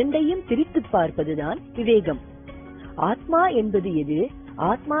 இரண்டையும் பிரித்து பார்ப்பதுதான் விவேகம். ஆத்மா என்பது எது,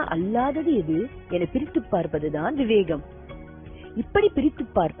 ஆத்மா அல்லாதது எது என பிரித்து பார்ப்பதுதான் விவேகம். இப்படி பிரித்து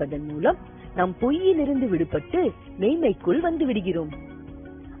பார்ப்பதன் மூலம் நாம் பொய்யிலிருந்து விடுபட்டு மெய்மைக்குள் வந்து விடுகிறோம்.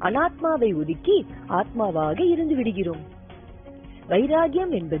 அனாத்மாவை ஒதுக்கி ஆத்மாவாக இருந்து விடுகிறோம்.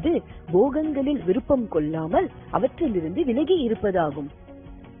 வைராகியம் என்பது போகங்களில் விருப்பம் கொள்ளாமல் அவற்றிலிருந்து விலகி இருப்பதாகும்.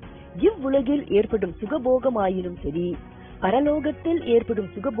 இவ்வுலகில் ஏற்படும் சுகபோகமாயினும் சரி, பரலோகத்தில் ஏற்படும்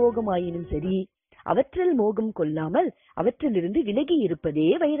சுகபோகமாயினும் சரி, அவற்றில் மோகம் கொள்ளாமல் அவற்றிலிருந்து விலகி இருப்பதே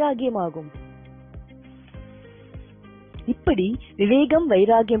வைராகியமாகும். இப்படி விவேகம்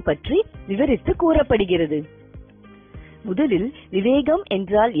வைராகியம் பற்றி விவரித்து கூறப்படுகிறது. முதலில் விவேகம்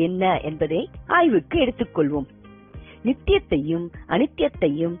என்றால் என்ன என்பதை ஆய்வுக்கு எடுத்துக்கொள்வோம். நித்தியத்தையும்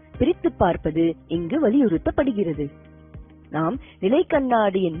அனித்தியத்தையும் பிரித்து பார்ப்பது இங்கு வலியுறுத்தப்படுகிறது. நாம் நிலை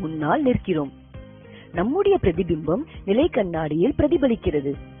கண்ணாடியின் முன்னால் நிற்கிறோம். நம்முடைய பிரதிபிம்பம் நிலை கண்ணாடியில்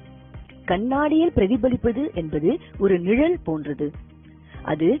பிரதிபலிக்கிறது. கண்ணாடியில் பிரதிபலிப்பது என்பது ஒரு நிழல் போன்றது.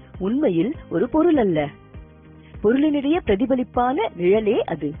 அது உண்மையில் ஒரு பொருள் அல்ல. பொருளினுடைய பிரதிபலிப்பான நிழலே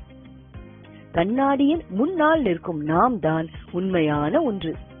அது. கண்ணாடியின் முன்னால் நிற்கும் நாம் தான் உண்மையான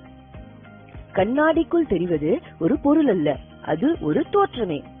ஒன்று. கண்ணாடிக்குள் தெரிவது ஒரு பொருள் அல்ல, அது ஒரு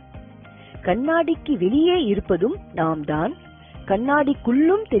தோற்றமே. கண்ணாடிக்கு வெளியே இருப்பதும் நாம் தான்,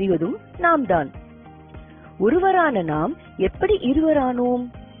 கண்ணாடிக்குள்ளும் தெரிவதும் நாம் தான். ஒருவரான நாம் எப்படி இருவரானோம்?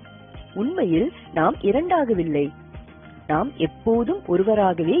 உண்மையில் நாம் இரண்டாகவில்லை. நாம் எப்போதும்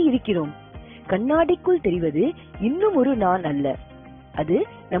ஒருவராகவே இருக்கிறோம். கண்ணாடிக்குள் தெரிவது இன்னும் ஒரு நான் அல்ல, அது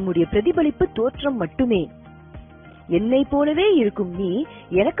நம்முடைய பிரதிபலிப்பு தோற்றம் மட்டுமே. என்னை போலவே இருக்கும் நீ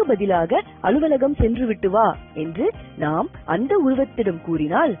எனக்கு பதிலாக அலுவலகம் சென்று விட்டு வா என்று நாம் அந்த உருவத்திடம்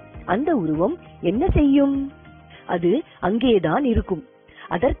கூறினால் அந்த உருவம் என்ன செய்யும்? அது அங்கேதான் இருக்கும்.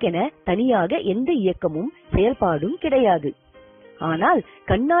 அதற்கென தனியாக எந்த இயக்கமும் செயல்பாடும் கிடையாது. ஆனால்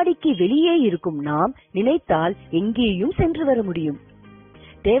கண்ணாடிக்கு வெளியே இருக்கும் நாம் நினைத்தால் எங்கேயும் சென்று வர முடியும்.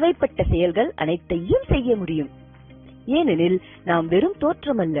 தேவைப்பட்ட செயல்கள் அனைத்தையும் செய்ய முடியும். ஏனெனில் நாம் வெறும்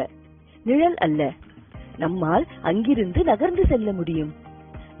தோற்றம் அல்ல, நிழல் அல்ல. நம்மால் அங்கிருந்து நகர்ந்து செல்ல முடியும்.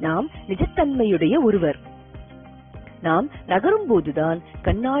 நாம் நிஜத்தன்மையுடைய ஒருவர். நாம் நகரும் போதுதான்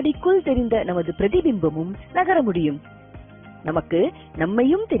கண்ணாடிக்குள் தெரிந்த நமது பிரதிபிம்பமும் நகர முடியும். நமக்கு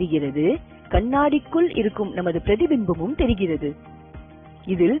நம்மையும் தெரிகிறது, கண்ணாடிக்குள் இருக்கும் நமது பிரதிபிம்பமும் தெரிகிறது.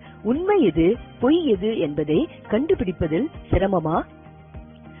 இதில் உண்மை எது, பொய் எது என்பதை கண்டுபிடிப்பதில் சிரமமா?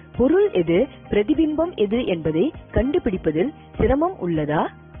 பொருள் எது, பிரதிபிம்பம் எது என்பதை கண்டுபிடிப்பதில் சிரமம் உள்ளதா?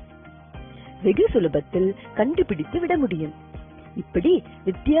 வெகு சுலபத்தில் கண்டுபிடித்து விட முடியும். இப்படி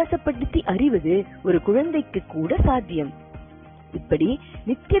வித்தியாசப்படுத்தி அறிவது ஒரு குழந்தைக்கு கூட சாத்தியம். இப்படி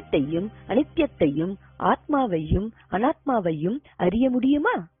நித்தியத்தையும் அனித்தியத்தையும் ஆத்மாவையும் அனாத்மாவையும் அறிய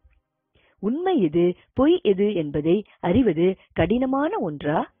முடியுமா? உண்மை எது, பொய் எது என்பதை அறிவது கடினமான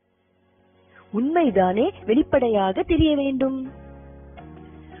ஒன்றா? உண்மைதானே வெளிப்படையாக தெரிய வேண்டும்.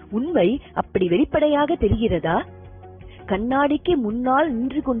 உண்மை அப்படி வெளிப்படையாக தெரிகிறதா? கண்ணாடிக்கு முன்னால்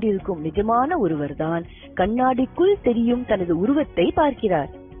நின்று கொண்டிருக்கும் நிஜமான ஒருவர்தான் கண்ணாடிக்குள் தெரியும் தனது உருவத்தை பார்க்கிறார்.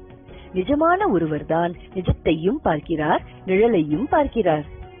 நிஜமான ஒருவர்தான் நிஜத்தையும் பார்க்கிறார், நிழலையும் பார்க்கிறார்.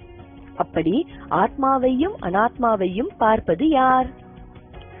 அப்படி ஆத்மாவையும் அனாத்மாவையும் பார்ப்பது யார்?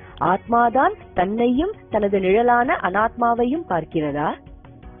 ஆத்மாதான் தன்னையும் தனது நிழலான அனாத்மாவையும் பார்க்கிறதா?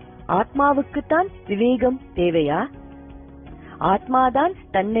 ஆத்மாவுக்குத்தான் விவேகம் தேவையா? ஆத்மாதான்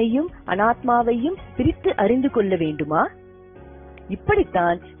தன்னையும் அனாத்மாவையும் பிரித்து அறிந்து கொள்ள வேண்டுமா?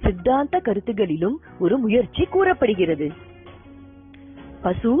 இப்படித்தான் சித்தாந்த கருத்துகளிலும் ஒரு முயற்சி கூறப்படுகிறது.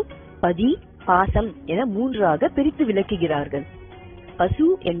 பசு, பதி, பாசம் என மூன்றாக பிரித்து விளக்குகிறார்கள். பசு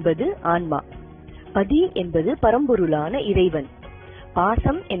என்பது ஆன்மா, பதி என்பது பரம்பொருளான இறைவன்,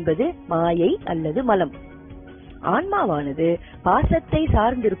 பாசம் என்பது மாயை அல்லது மலம். ஆன்மாவானது பாசத்தை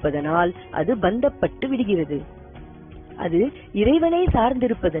சார்ந்திருப்பதனால் அது பந்தப்பட்டு விடுகிறது. அது இறைவனை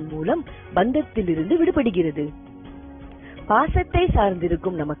சார்ந்திருப்பதன் மூலம் பந்தத்திலிருந்து விடுபடுகிறது. பாசத்தை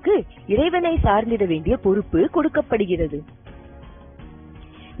சார்ந்திருக்கும் நமக்கு இறைவனை சார்ந்திட வேண்டிய பொறுப்பு கொடுக்கப்படுகிறது.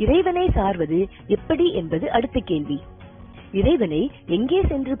 இறைவனை சார்வது எப்படி என்பது அடுத்த கேள்வி. இறைவனை எங்கே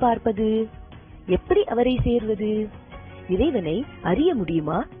சென்று பார்ப்பது? எப்படி அவரை சேர்வது? இறைவனை அறிய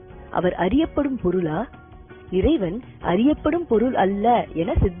முடியுமா? அவர் அறியப்படும் பொருளா? இறைவன் அறியப்படும் பொருள் அல்ல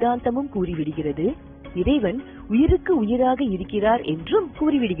என சித்தாந்தமும் கூறிவிடுகிறது. இறைவன் உயிருக்கு உயிராக இருக்கிறார் என்றும்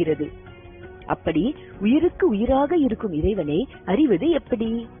கூறிவிடுகிறது. அப்படி உயிருக்கு உயிராக இருக்கும் இறைவனை அறிவது எப்படி?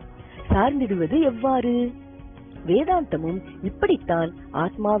 சார்ந்திடுவது எவ்வாறு? வேதாந்தமும் இப்படித்தான்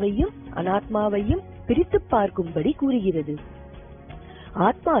ஆத்மாவையும் அனாத்மாவையும் பிரித்து பார்க்கும்படி கூறுகிறது.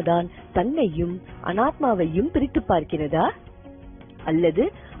 ஆத்மாதான் தன்னையும் அனாத்மாவையும் பிரித்து பார்க்கிறதா? அல்லது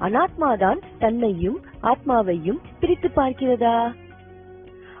அனாத்மாதான் தன்னையும் ஆத்மாவையும் பிரித்து பார்க்கிறதா?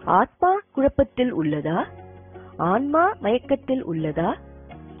 ஆத்மா குழப்பத்தில் உள்ளதா? ஆன்மா மயக்கத்தில் உள்ளதா?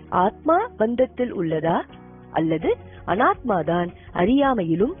 ஆத்மா பந்தத்தில் உள்ளதா? அல்லது அனாத்மாதான்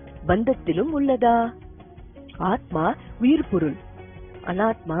அறியாமையிலும் பந்தத்திலும் உள்ளதா? ஆத்மா உயிர் பொருள்,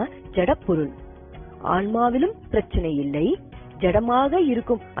 அனாத்மா ஜடப்பொருள். ஆன்மாவிலும் பிரச்சனை இல்லை, ஜடமாக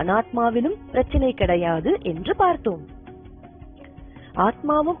இருக்கும் அனாத்மாவிலும் பிரச்சனை கிடையாது என்று பார்த்தோம்.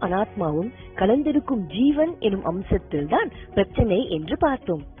 ஆத்மாவும் அனாத்மாவும் கலந்திருக்கும் ஜீவன் எனும் அம்சத்தில் தான் பிரச்சனை என்று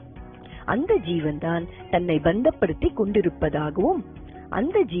பார்த்தோம். அந்த ஜீவன் தான் தன்னை பந்தப்படுத்தி கொண்டிருப்பதாகவும்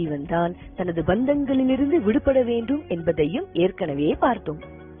அந்த ஜீவன் தான் தனது பந்தங்களிலிருந்து விடுபட வேண்டும் என்பதையும் ஏற்கனவே பார்த்தோம்.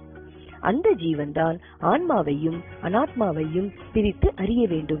 அந்த ஜீவன் தான் ஆன்மாவையும் அனாத்மாவையும் பிரித்து அறிய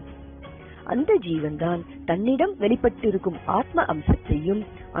வேண்டும். அந்த ஜீவன் தான் தன்னிடம் வெளிப்பட்டிருக்கும் ஆத்ம அம்சத்தையும்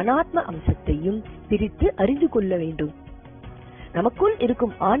அனாத்ம அம்சத்தையும் பிரித்து அறிந்து கொள்ள வேண்டும். நமக்குள்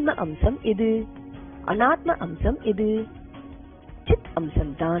இருக்கும் ஆன்ம அம்சம் எது? அனாத்ம அம்சம் எது? சித்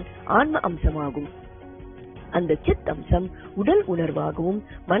அம்சம் தான் ஆன்ம அம்சமாகும். அந்த சித் அம்சம் உடல் உணர்வாகவும்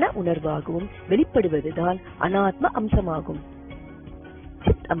மன உணர்வாகவும் வெளிப்படுவதுதான் அனாத்ம அம்சமாகும்.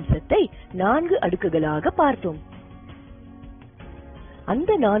 சித் அம்சத்தை 4 அடுக்குகளாக பார்த்தோம்.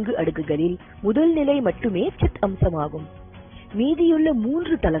 அந்த 4 அடுக்குகளில் முதல் நிலை மட்டுமே சித் அம்சமாகும். மீதியுள்ள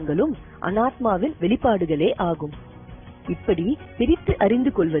 3 தலங்களும் அனாத்மாவின் வெளிப்பாடுகளே ஆகும். இப்படி பிரித்து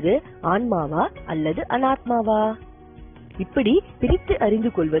அறிந்து கொள்வது ஆன்மாவா அல்லது அனாத்மாவா? இப்படி பிரித்து அறிந்து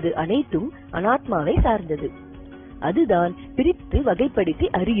கொள்வது அனைத்தும் அனாத்மாவை சார்ந்தது. அதுதான் பிரித்து வகைப்படுத்தி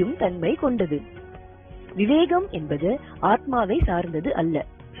அறியும் தன்மை கொண்டது. விவேகம் என்பது ஆத்மாவை சார்ந்தது அல்ல,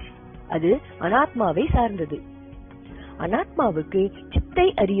 அது அனாத்மாவை சார்ந்தது. அனாத்மாவுக்கு சித்தை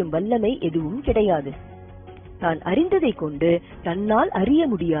அறியும் வல்லமை எதுவும் கிடையாது. தான் அறிந்ததை கொண்டு தன்னால் அறிய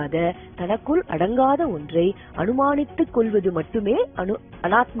முடியாத தனக்குள் அடங்காத ஒன்றை அனுமானித்துக் கொள்வது மட்டுமே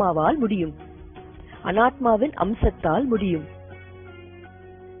அனாத்மாவால் முடியும், அனாத்மாவின் அம்சத்தால் முடியும்.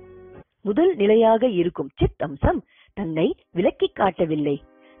 முதல் நிலையாக இருக்கும் சித் அம்சம் தன்னை விலக்கி காட்டவில்லை.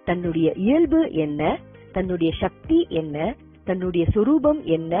 தன்னுடைய இயல்பு என்ன, தன்னுடைய சக்தி என்ன, தன்னுடைய சொரூபம்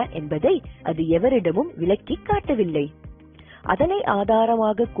என்ன என்பதை அது எவரிடமும் விலக்கி காட்டவில்லை. அதனை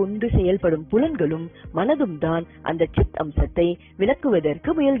ஆதாரமாக கொண்டு செயல்படும் புலன்களும் மனதும் தான் அந்த சித் அம்சத்தை விளக்குவதற்கு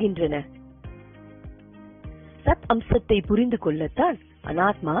முயல்கின்றன. சத் அம்சத்தை புரிந்து கொள்ளத்தான்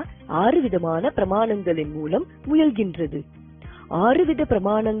அனாத்மா 6 விதமான பிரமாணங்களின் மூலம் முயல்கின்றது. 6 வித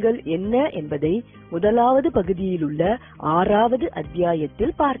பிரமாணங்கள் என்ன என்பதை முதலாவது பகுதியில் உள்ள 6வது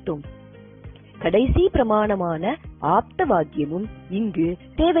அத்தியாயத்தில் பார்த்தோம். கடைசி பிரமாணமான ஆப்த வாக்கியமும் இங்கு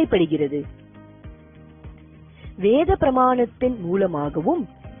தேவைப்படுகிறது. வேத பிரமாணத்தின் மூலமாகவும்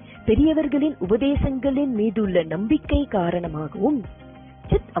பெரியவர்களின் உபதேசங்களின் மீதுள்ள நம்பிக்கை காரணமாகவும்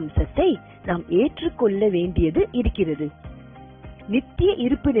சித் அம்சத்தை நாம் ஏற்றுக்கொள்ள வேண்டியது இருக்கிறது. நித்திய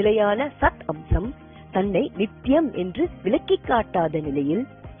இருப்பு நிலையான சத் அம்சம் தன்னை நித்தியம் என்று விலக்கி காட்டாத நிலையில்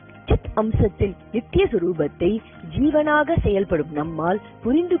சித் அம்சத்தின் நித்திய சுரூபத்தை ஜீவனாக செயல்படும் நம்மால்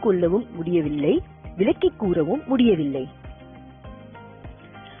புரிந்து கொள்ளவும் முடியவில்லை, விலக்கி கூறவும் முடியவில்லை.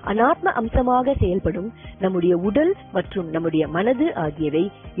 அனாத்ம அம்சமாக செயல்படும் நம்முடைய உடல் மற்றும் நம்முடைய மனது ஆகியவை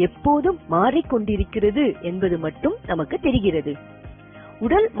எப்போதும் மாறிக்கொண்டிருக்கிறது என்பது மட்டும் நமக்கு தெரிகிறது.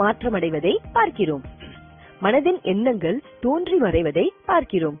 உடல் மாற்றமடைவதை பார்க்கிறோம், மனதின் எண்ணங்கள் தோன்றி மறைவதை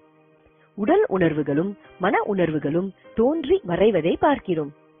பார்க்கிறோம், உடல் உணர்வுகளும் மன உணர்வுகளும் தோன்றி மறைவதை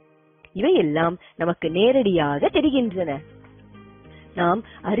பார்க்கிறோம். இவையெல்லாம் நமக்கு நேரடியாக தெரிகின்றன. நாம்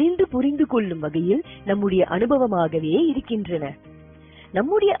அறிந்து புரிந்து கொள்ளும் வகையில் நம்முடைய அனுபவமாகவே இருக்கின்றன.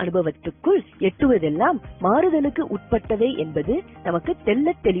 நம்முடைய அனுபவத்துக்குள் எட்டுவதெல்லாம் மாறுதலுக்கு உட்பட்டவை என்பது நமக்கு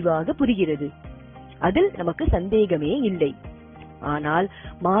தெள்ளத் தெளிவாக புரிகிறது. அதில் நமக்கு சந்தேகமே இல்லை. ஆனால்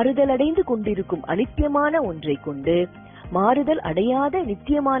மாறுதல் அடைந்து கொண்டிருக்கும் அனித்தியமான ஒன்றை கொண்டு மாறுதல் அடையாத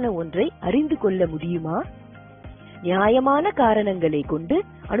நித்தியமான ஒன்றை அறிந்து கொள்ள முடியுமா? நியாயமான காரணங்களை கொண்டு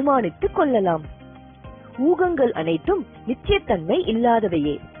அனுமானித்துக் கொள்ளலாம். ஊகங்கள் அனைத்தும் நிச்சயத்தன்மை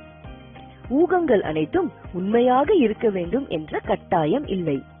இல்லாதவையே. ஊகங்கள் அனைத்தும் உண்மையாக இருக்க வேண்டும் என்ற கட்டாயம்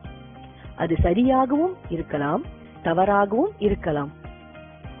இல்லை. அது சரியாகவும் இருக்கலாம், தவறாகவும் இருக்கலாம்.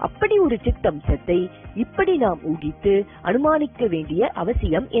 அப்படி ஒரு சித்தம்சத்தை இப்படி நாம் ஊகித்து அனுமானிக்க வேண்டிய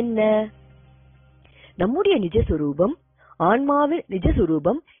அவசியம் என்ன? நம்முடைய நிஜஸ்வரூபம், ஆன்மாவின்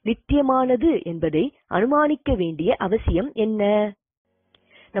நிஜஸ்வரூபம் நித்தியமானது என்பதை அனுமானிக்க வேண்டிய அவசியம் என்ன?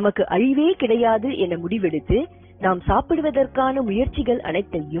 நமக்கு அழிவே கிடையாது என முடிவெடுத்து நாம் சாப்பிடுவதற்கான முயற்சிகள்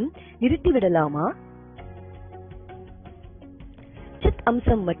அனைத்தையும் நிறுத்திவிடலாமா? சித்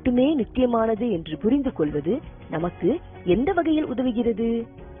அம்சம் மட்டுமே நித்தியமானது என்று புரிந்து கொள்வது நமக்கு எந்த வகையில் உதவுகிறது?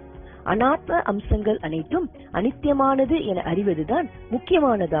 அனாத்ம அம்சங்கள் அனைத்தும் அனித்தியமானது என அறிவதுதான்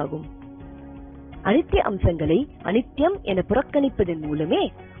முக்கியமானதாகும். அனித்திய அம்சங்களை அனித்தியம் என புறக்கணிப்பதன் மூலமே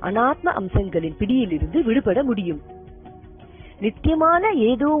அனாத்ம அம்சங்களின் பிடியிலிருந்து விடுபட முடியும். நித்தியமான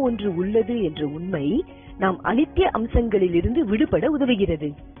ஏதோ ஒன்று உள்ளது என்ற உண்மை நாம் அனித்திய அம்சங்களிலிருந்து விடுபட உதவுகிறது.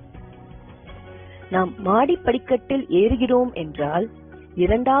 நாம் மாடி படிக்கட்டில் ஏறுகிறோம் என்றால்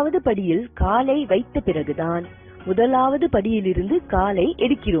இரண்டாவது படியில் காலை வைத்த பிறகுதான் முதலாவது படியிலிருந்து காலை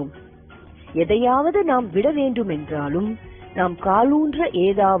எடுக்கிறோம். எதையாவது நாம் விட வேண்டும் என்றாலும் நாம் காலூன்ற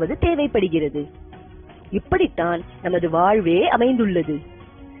ஏதாவது தேவைப்படுகிறது. இப்படித்தான் நமது வாழ்வே அமைந்துள்ளது.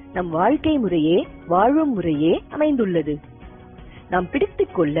 நம் வாழ்க்கை முறையே வாழும் முறையே அமைந்துள்ளது. நாம்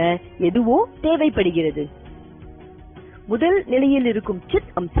பிடித்துக் கொள்ள எதுவோ தேவைப்படுகிறது. முதல் நிலையில் இருக்கும்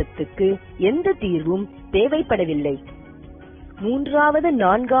சித் அம்சத்துக்கு எந்த தீர்வும் தேவைப்படவில்லை. மூன்றாவது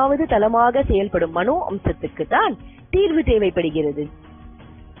நான்காவது தளமாக செயல்படும் மனோ அம்சத்துக்கு தான் தீர்வு தேவைப்படுகிறது.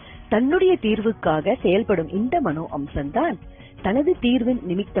 தன்னுடைய தீர்வுக்காக செயல்படும் இந்த மனோ அம்சம்தான் தனது தீர்வின்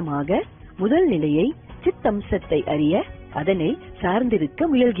நிமித்தமாக முதல் நிலையை சித் அம்சத்தை அறிய அதனை சார்ந்திருக்க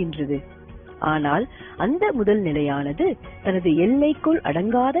முயல்கின்றது. ஆனால் அந்த முதல் நிலையானது தனது எல்லைக்குள்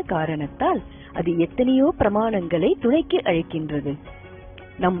அடங்காத காரணத்தால் அது எத்தனையோ பிரமாணங்களை துணைக்கு அழைக்கின்றது.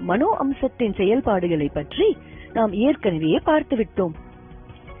 நம் மனோ அம்சத்தின் செயல்பாடுகளை பற்றி நாம் ஏற்கனவே பார்த்துவிட்டோம்.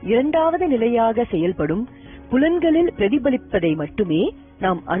 இரண்டாவது நிலையாக செயல்படும் புலன்களில் பிரதிபலிப்பதை மட்டுமே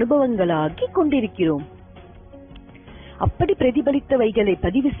நாம் அனுபவங்களாக்கி கொண்டிருக்கிறோம். அப்படி பிரதிபலித்தவைகளை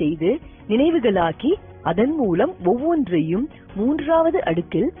பதிவு செய்து நினைவுகளாக்கி அதன் மூலம் ஒவ்வொன்றையும் மூன்றாவது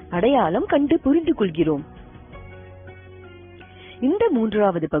அடுக்கில் அடையாளம் கண்டு புரிந்து கொள்கிறோம். இந்த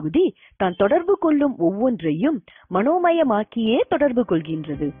மூன்றாவது பகுதி தான் தொடர்பு கொள்ளும் ஒவ்வொன்றையும் மனோமயமாக்கியே தொடர்பு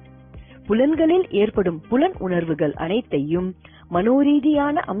கொள்கின்றது. புலன்களில் ஏற்படும் புலன் உணர்வுகள் அனைத்தையும்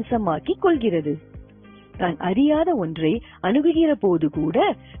மனோரீதியான அம்சமாக்கி கொள்கிறது. தான் அறியாத ஒன்றை அணுகுகிற போது கூட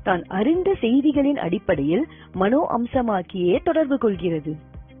தான் அறிந்த செய்திகளின் அடிப்படையில் மனோ அம்சமாக்கியே தொடர்பு கொள்கிறது.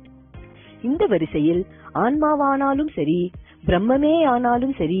 இந்த வரிசையில் ஆன்மாவானாலும் சரி, பிரம்மமே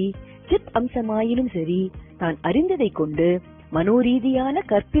ஆனாலும் சரி, சித் அம்சமாயினும் சரி, தான் அறிந்ததை கொண்டு மனோரீதியான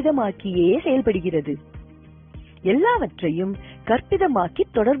கற்பிதமாக்கியே செயல்படுகிறது. எல்லாவற்றையும் கற்பிதமாக்கி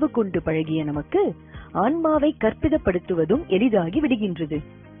தொடர்பு கொண்டு பழகிய நமக்கு ஆன்மாவை கற்பிதப்படுத்துவதும் எளிதாகி விடுகின்றது.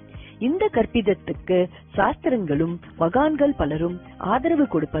 இந்த கற்பிதத்துக்கு சாஸ்திரங்களும் மகான்கள் பலரும் ஆதரவு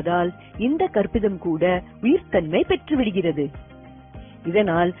கொடுப்பதால் இந்த கற்பிதம் கூட உயிர்த்தன்மை பெற்று விடுகிறது.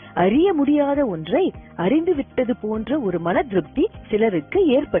 இதனால் அறிய முடியாத ஒன்றை அறிந்து விட்டது போன்ற ஒரு மன திருப்தி சிலருக்கு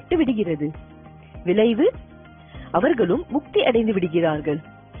ஏற்பட்டு விடுகிறது. விளைவு, அவர்களும் முக்தி அடைந்து விடுகிறார்கள்.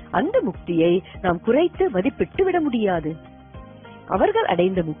 அந்த முக்தியை நாம் குறைத்து மதிப்பிட்டு விட முடியாது. அவர்கள்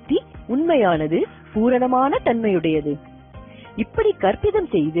அடைந்த முக்தி உண்மையானது, பூரணமான தன்மையுடையது. இப்படி கற்பிதம்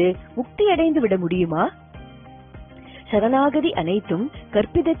செய்து முக்தி அடைந்து விட முடியுமா? சரணாகதி அனைத்தும்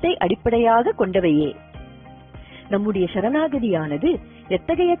கற்பிதத்தை அடிப்படையாக கொண்டவையே. நம்முடைய சரணாகதியானது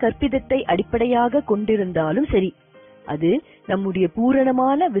எத்தகைய கற்பிதத்தை அடிப்படையாக கொண்டிருந்தாலும் சரி, அது நம்முடைய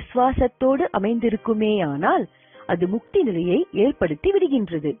பூரணமான விசுவாசத்தோடு அமைந்திருக்குமேயானால் அது முக்தி நிலையை ஏற்படுத்தி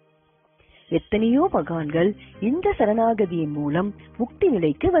விடுகின்றது. எத்தனையோ மகான்கள் இந்த சரணாகதியின் மூலம் முக்தி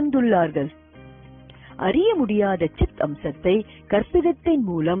நிலைக்கு வந்துள்ளார்கள். அறிய முடியாத சித் அம்சத்தை கற்பிதத்தின்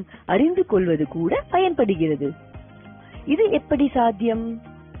மூலம் அறிந்து கொள்வது கூட பயன்படுகிறது. இது எப்படி சாத்தியம்?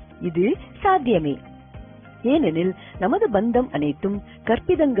 இது சாத்தியமே. ஏனெனில் நமது பந்தம் அனைத்தும்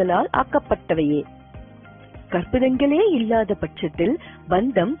கற்பிதங்களால் ஆக்கப்பட்டவையே. கற்பிதங்களே இல்லாத பட்சத்தில்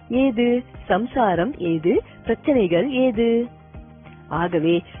பந்தம் ஏது, சம்சாரம் ஏது, பிரச்சனைகள் ஏது?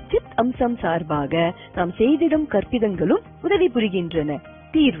 ஆகவே சித் அம்சம் சார்பாக நாம் செய்திடும் கற்பிதங்களும் உதவி புரிகின்றன,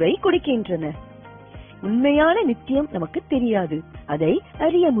 தீர்வை கொடுக்கின்றன. உண்மையான நித்தியம் நமக்கு தெரியாது, அதை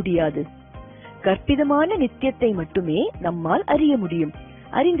அறிய முடியாது. கற்பிதமான நித்தியத்தை மட்டுமே நம்மால் அறிய முடியும்,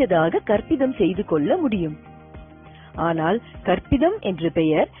 அறிந்ததாக கற்பிதம் செய்து கொள்ள முடியும். ஆனால் கற்பிதம் என்ற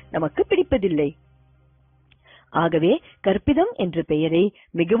பெயர் நமக்கு பிடிப்பதில்லை. ஆகவே கற்பிதம் என்ற பெயரை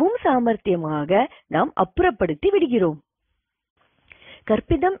மிகவும் சாமர்த்தியமாக நாம் அப்புறப்படுத்தி விடுகிறோம்.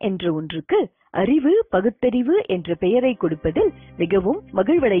 கற்பிதம் என்ற ஒன்றுக்கு அறிவு, பகுத்தறிவு என்ற பெயரை கொடுப்பதில் மிகவும்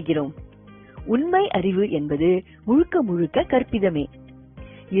மகிழ்வடைகிறோம். உண்மை அறிவு என்பது முழுக்க முழுக்க கற்பிதமே.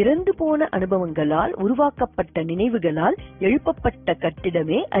 இறந்து போன அனுபவங்களால் உருவாக்கப்பட்ட நினைவுகளால் எழுப்பப்பட்ட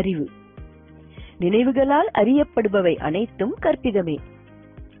கட்டிடமே அறிவு. நினைவுகளால் அறியப்படுபவை அனைத்தும் கற்பிதமே.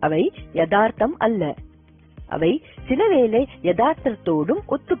 அவை யதார்த்தம் அல்ல. அவை சில வேளை யதார்த்தத்தோடும்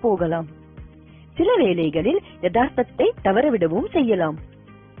ஒத்து போகலாம். சில வேளைகளில் யதார்த்தத்தை தவறவிடவும் செய்யலாம்.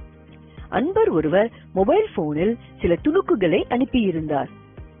 அன்பர் ஒருவர் மொபைல் போனில் சில துணுக்குகளை அனுப்பியிருந்தார்.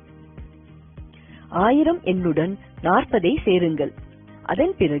 1000 எண்ணுடன் 40 சேருங்கள்.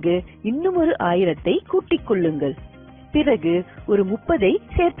 அதன் பிறகு இன்னும் ஒரு 1000 கூட்டிக் கொள்ளுங்கள். பிறகு ஒரு 30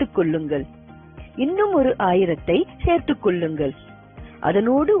 சேர்த்துக் கொள்ளுங்கள். இன்னும் ஒரு 1000 சேர்த்துக் கொள்ளுங்கள்.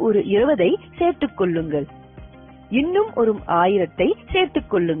 அதனோடு ஒரு 20 சேர்த்துக் கொள்ளுங்கள். இன்னும் ஒரு 1000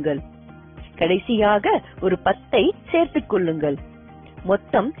 சேர்த்துக் கொள்ளுங்கள். கடைசியாக ஒரு 10 சேர்த்துக் கொள்ளுங்கள்.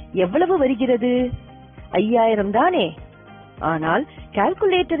 மொத்தம் எவ்வளவு வருகிறது? 5000 தானே? ஆனால்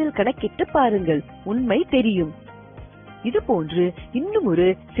கால்குலேட்டரில் கணக்கிட்டு பாருங்கள், உண்மை தெரியும். இது போன்று இன்னும் ஒரு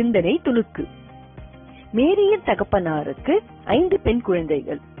சிந்தனை துணுக்கு. மேரியின் தகப்பனாருக்கு 5 பெண்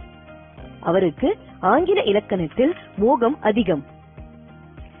குழந்தைகள். அவருக்கு ஆங்கில இலக்கணத்தில் மோகம் அதிகம்.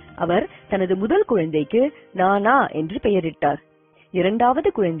 அவர் தனது முதல் குழந்தைக்கு நானா என்று பெயரிட்டார். இரண்டாவது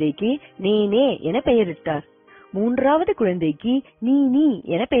குழந்தைக்கு நேனே என பெயரிட்டார். மூன்றாவது குழந்தைக்கு நீ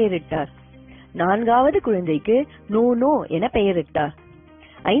என பெயரிட்டார். நான்காவது குழந்தைக்கு நோ என பெயரிட்டார்.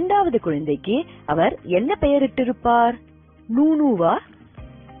 ஐந்தாவது குழந்தைக்கு அவர் என்ன பெயரிட்டிருப்பார்? நூவா?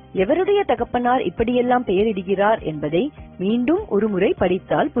 எவருடைய தகப்பனார் இப்படியெல்லாம் பெயரிடுகிறார் என்பதை மீண்டும் ஒரு முறை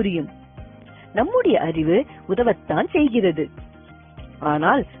படித்தால் புரியும். நம்முடைய அறிவு உதவத்தான் செய்கிறது.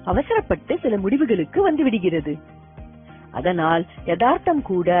 ஆனால் அவசரப்பட்டு சில முடிவுகளுக்கு வந்துவிடுகிறது. அதனால் யதார்த்தம்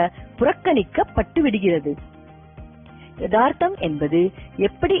கூட புறக்கணிக்கப்பட்டு விடுகிறது. யதார்த்தம் என்பது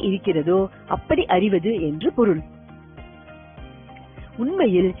எப்படி இருக்கிறதோ அப்படி அறிவது என்று பொருள்.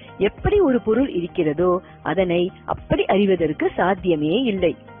 உண்மையில் எப்படி ஒரு பொருள் இருக்கிறதோ அதனை அப்படி அறிவதற்கு சாத்தியமே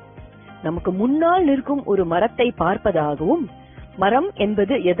இல்லை. நமக்கு முன்னால் நிற்கும் ஒரு மரத்தை பார்ப்பதாகவும் மரம்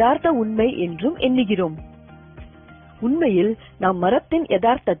என்பது யதார்த்த உண்மை என்றும் எண்ணுகிறோம். உண்மையில் நாம் மரத்தின்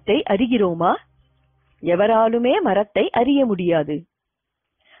யதார்த்தத்தை அறிகிறோமா? எவராலுமே மரத்தை அறிய முடியாது.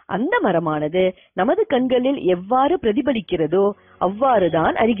 அந்த மரமானது நமது கண்களில் எவ்வாறு பிரதிபலிக்கிறதோ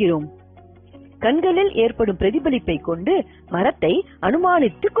அவ்வாறுதான் அறிகிறோம். கண்களில் ஏற்படும் பிரதிபலிப்பை கொண்டு மரத்தை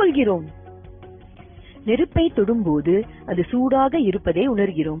அனுமானித்துக் கொள்கிறோம். நெருப்பை தொடும்போது அது சூடாக இருப்பதை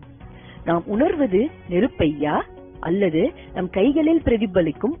உணர்கிறோம். நாம் உணர்வது நெருப்பையா அல்லது நம் கைகளில்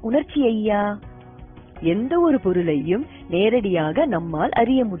பிரதிபலிக்கும் உணர்ச்சியையா? எந்த ஒரு பொருளையும் நேரடியாக நம்மால்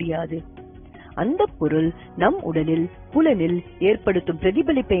அறிய முடியாது. அந்த பொருள் நம் உடலில் புலனில் ஏற்படுத்தும்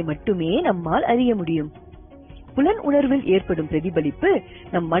பிரதிபலிப்பை மட்டுமே நம்மால் அறிய முடியும். புலன் உணர்வில் ஏற்படும் பிரதிபலிப்பு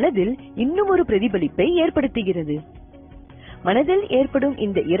நம் மனதில் இன்னும் ஒரு பிரதிபலிப்பை ஏற்படுத்துகிறது. மனதில் ஏற்படும்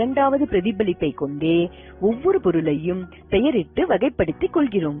இந்த இரண்டாவது பிரதிபலிப்பை கொண்டே ஒவ்வொரு பொருளையும் பெயரிட்டு வகைப்படுத்திக்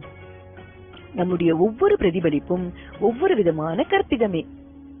கொள்கிறோம். நம்முடைய ஒவ்வொரு பிரதிபலிப்பும் ஒவ்வொரு விதமான கற்பிதமே.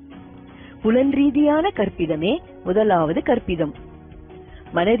 புலன் ரீதியான கற்பிதமே முதலாவது கற்பிதம்.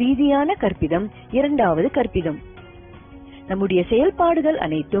 மனரீதியான கற்பிதம் இரண்டாவது கற்பிதம். நம்முடைய செயல்பாடுகள்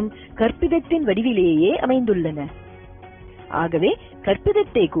அனைத்தும் கற்பிதத்தின் வடிவிலேயே அமைந்துள்ளன. ஆகவே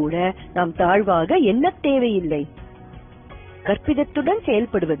கற்பிதத்தை கூட நாம் தாழ்வாக எண்ண தேவையில்லை. கற்பிதத்துடன்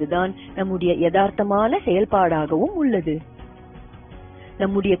செயல்படுவதுதான் நம்முடைய யதார்த்தமான செயல்பாடாகவும் உள்ளது.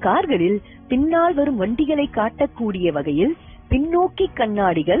 நம்முடைய கார்களில் பின்னால் வரும் வண்டிகளை காட்டக்கூடிய வகையில் பின்னோக்கி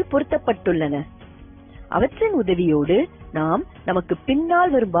கண்ணாடிகள் பொருத்தப்பட்டுள்ளன. அவற்றின் உதவியோடு நாம் நமக்கு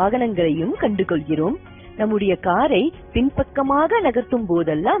பின்னால் வரும் வாகனங்களையும் கண்டுகொள்கிறோம். நம்முடைய காரை பின்பக்கமாக நகர்த்தும்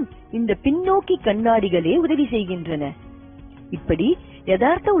போதெல்லாம் இந்த பின்னோக்கி கண்ணாடிகளே உதவி செய்கின்றன. இப்படி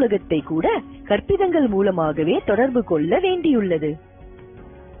யதார்த்த உலகத்தை கூட கற்பிதங்கள் மூலமாகவே தொடர்பு கொள்ள வேண்டியுள்ளது.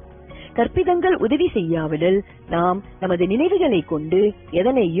 கற்பிதங்கள் உதவி செய்யாவிடில் நாம் நமது நினைவுகளை கொண்டு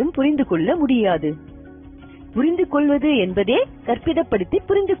எதனையும் புரிந்து கொள்ள முடியாது. புரிந்து கொள்வது என்பதே கற்பிதப்படுத்தி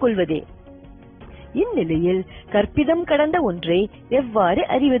புரிந்து கொள்வதே. இந்நிலையில் கற்பிதம் கடந்த ஒன்றை எவ்வாறு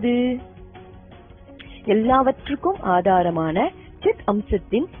அறிவது? எல்லாவற்றுக்கும் ஆதாரமான சித்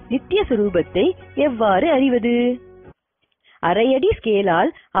அம்சத்தின் நித்திய சுரூபத்தை எவ்வாறு அறிவது? அரையடி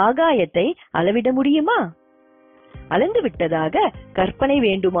ஸ்கேலால் ஆகாயத்தை அளவிட முடியுமா? அளந்து விட்டதாக கற்பனை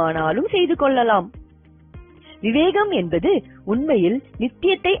வேண்டுமானாலும் செய்து கொள்ளலாம். விவேகம் என்பது உண்மையில்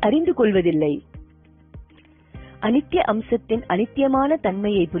நித்தியத்தை அறிந்து கொள்வதில்லை. அனித்திய அம்சத்தின் அனித்தியமான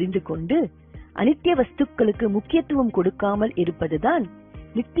தன்மையை புரிந்து கொண்டு அனித்திய வஸ்துக்களுக்கு முக்கியத்துவம் கொடுக்காமல் இருப்பதுதான்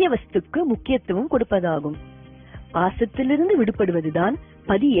நித்திய வஸ்துக்கு முக்கியத்துவம் கொடுப்பதாகும். பாசத்திலிருந்து விடுபடுவதுதான்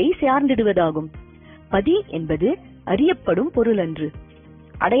பதியை சார்ந்திடுவதாகும். பதி என்பது அறியப்படும் பொருள் அன்று,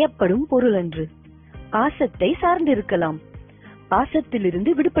 அடையப்படும் பொருள் அன்று. பாசத்தை சார்ந்திருக்கலாம்,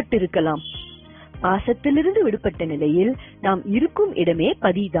 பாசத்திலிருந்து விடுபட்டிருக்கலாம். பாசத்திலிருந்து விடுபட்ட நிலையில் நாம் இருக்கும் இடமே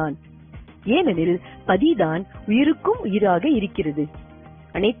பதிதான். ஏனெனில் பதிதான் உயிருக்கும் உயிராக இருக்கிறது,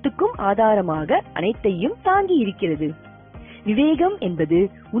 அனைத்துக்கும் ஆதாரமாக அனைத்தையும் தாங்கி இருக்கிறது. விவேகம் என்பது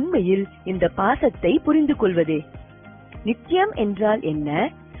உண்மையில் இந்த பாசத்தை புரிந்து கொள்வதே. நித்தியம் என்றால் என்ன,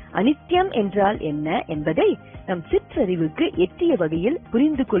 அனித்தியம் என்றால் என்ன என்பதை நம் சிற்றறிவுக்கு எட்டிய வகையில்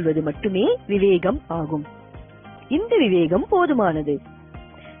புரிந்து கொள்வது மட்டுமே விவேகம் ஆகும். இந்த விவேகம் போதுமானது.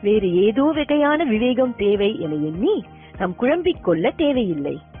 வேறு ஏதோ வகையான விவேகம் தேவை என எண்ணி நாம் குழம்பிக் கொள்ள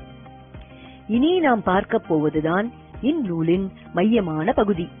தேவையில்லை. இனி நாம் பார்க்க போவதுதான் இந்நூலின் மையமான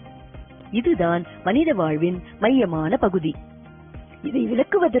பகுதி. இதுதான் மனித வாழ்வின் மையமான பகுதி. இதை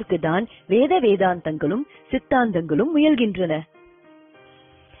விளக்குவதற்கு தான் வேதாந்தங்களும் சித்தாந்தங்களும் முயல்கின்றன.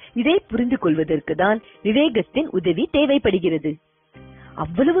 இதை புரிந்து கொள்வதற்கு தான் விவேகத்தின் உதவி தேவைப்படுகிறது.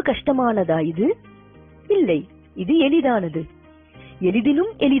 அவ்வளவு கஷ்டமானதா இது? இல்லை, இது எளிதானது,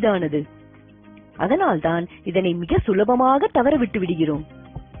 எளிதிலும் எளிதானது. அதனால்தான் இதனை மிக சுலபமாக தவற விட்டு விடுகிறோம்.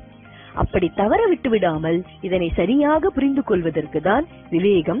 அப்படி தவற விட்டு விடாமல் இதனை சரியாக புரிந்து கொள்வதற்கு தான்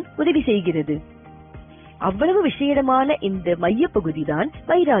விவேகம் உதவி செய்கிறது. அவ்வளவு விஷயமான இந்த மைய பகுதிதான்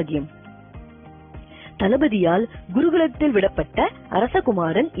வைராகியம். தளபதியால் குருகுலத்தில் விடப்பட்ட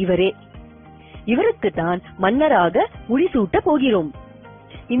அரசகுமாரன் இவரே. இவருக்கு தான் மன்னராக முடிசூட்ட போகிறோம்.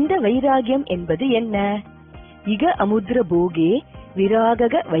 இந்த வைராகியம் என்பது என்ன? இக அமுத்ர போகே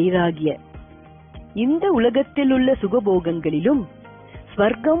விராகக வைராகிய. இந்த உலகத்தில் உள்ள சுகபோகங்களிலும்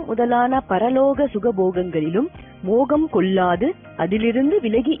ஸ்வர்க்கம் முதலான பரலோக சுகபோகங்களிலும் மோகம் கொள்ளாது அதிலிருந்து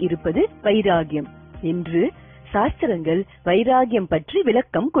விலகி இருப்பது வைராகியம் என்று சாஸ்திரங்கள் வைராகியம் பற்றி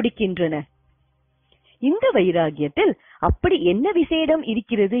விளக்கம் கொடுக்கின்றன. இந்த வைராகியத்தில் அப்படி என்ன விசேடம்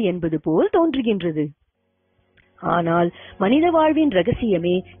இருக்கிறது என்பது போல் தோன்றுகின்றது. ஆனால் மனித வாழ்வின்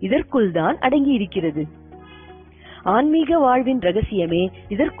ரகசியமே இதற்குள் தான் அடங்கி இருக்கிறது. ஆன்மீக வாழ்வின் ரகசியமே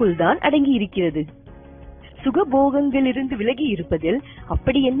இதற்குள் தான் அடங்கி இருக்கிறது. சுகபோகங்களிலிருந்து விலகி இருப்பதில்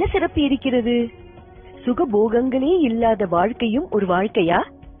அப்படி என்ன சிறப்பு இருக்கிறது? சுகபோகங்களே இல்லாத வாழ்க்கையும் ஒரு வாழ்க்கையா?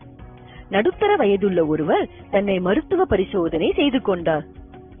 நடுத்தர வயதுள்ள ஒருவர் தன்னை மருத்துவ பரிசோதனை செய்து கொண்டார்.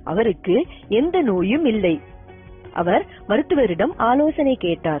 அவருக்கு எந்த நோயும் இல்லை. அவர் மருத்துவரிடம் ஆலோசனை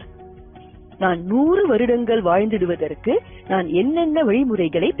கேட்டார். நான் 100 வருடங்கள் வாழ்ந்திடுவதற்கு நான் என்னென்ன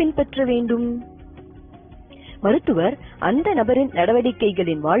வழிமுறைகளை பின்பற்ற வேண்டும்? மருத்துவர் அந்த நபரின்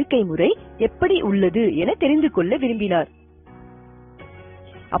நடவடிக்கைகளின் வாழ்க்கை முறை எப்படி உள்ளது என தெரிந்து கொள்ள விரும்பினார்.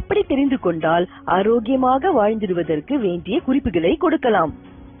 அப்படி தெரிந்து கொண்டால் ஆரோக்கியமாக வாழ்ந்திடுவதற்கு வேண்டிய குறிப்புகளை கொடுக்கலாம்.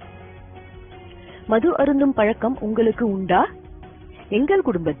 மது அருந்தும் பழக்கம் உங்களுக்கு உண்டா? எங்கள்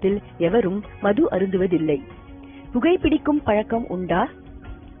குடும்பத்தில் எவரும் மது அருந்துவதில்லை. புகைப்பிடிக்கும் பழக்கம் உண்டா?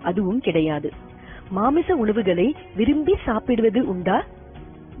 அதுவும் கிடையாது. மாமிச உணவுகளை விரும்பி சாப்பிடுவது உண்டா?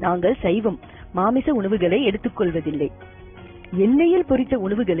 நாங்கள் சைவம், மாமிச உணவுகளை எடுத்துக்கொள்வதில்லை. எண்ணெயில் பொரித்த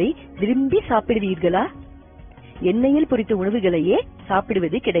உணவுகளை விரும்பி சாப்பிடுவீர்களா? எண்ணெயில் பொரித்த உணவுகளையே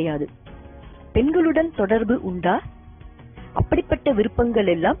சாப்பிடுவது கிடையாது. பெண்களுடன் தொடர்பு உண்டா? அப்படிப்பட்ட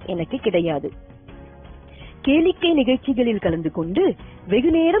விருப்பங்கள் எல்லாம் எனக்கு கிடையாது. கேளிக்கை நிகழ்ச்சிகளில் கலந்து கொண்டு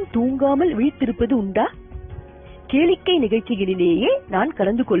வெகு நேரம் தூங்காமல் விழித்திருப்பது உண்டா? கேளிக்கை நிகழ்ச்சிகளிலேயே நான்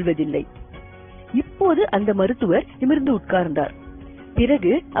கலந்து கொள்வதில்லை. இப்போது அந்த மருத்துவர் நிமிர்ந்து உட்கார்ந்தார்.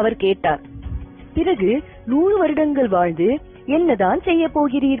 பிறகு அவர் கேட்டார், பிறகு 100 வருடங்கள் வாழ்ந்து என்னதான் செய்ய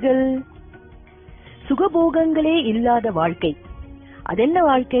போகிறீர்கள்? சுகபோகங்களே இல்லாத வாழ்க்கை. அதென்ன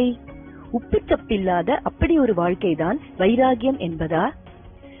வாழ்க்கை? உப்புச்சப்பில்லாத அப்படி ஒரு வாழ்க்கைதான் வைராகியம் என்பதா?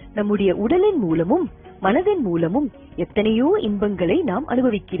 நம்முடைய உடலின் மூலமும் மனதின் மூலமும் எத்தனையோ இன்பங்களை நாம்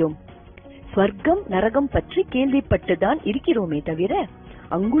அனுபவிக்கிறோம். ஸ்வர்க்கம் நரகம் பற்றி கேள்விப்பட்டுதான் இருக்கிறோமே தவிர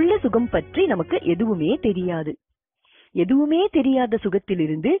அங்குள்ள சுகம் பற்றி நமக்கு எதுவுமே தெரியாது. எதுவுமே தெரியாத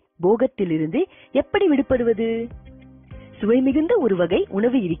சுகத்திலிருந்து போகத்திலிருந்து எப்படி விடுபடுவது? சுவை மிகுந்த ஒரு வகை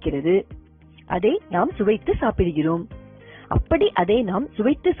உணவு இருக்கிறது. அதை நாம் சுவைத்து சாப்பிடுகிறோம். அப்படி அதை நாம்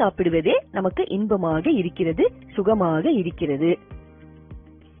சுவைத்து சாப்பிடுவதே நமக்கு இன்பமாக இருக்கிறது, சுகமாக இருக்கிறது.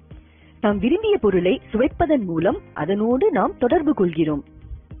 நாம் விரும்பிய பொருளை சுவைப்பதன் மூலம் அதனோடு நாம் தொடர்பு கொள்கிறோம்.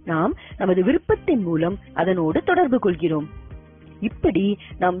 நாம் நமது விருப்பத்தின் மூலம் அதனோடு தொடர்பு கொள்கிறோம். இப்படி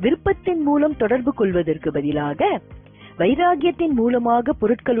நாம் விருப்பத்தின் மூலம் தொடர்பு கொள்வதற்கு பதிலாக வைராகியத்தின் மூலமாக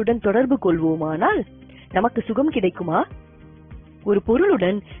பொருட்களுடன் தொடர்பு கொள்வோமானால் நமக்கு சுகம் கிடைக்குமா? ஒரு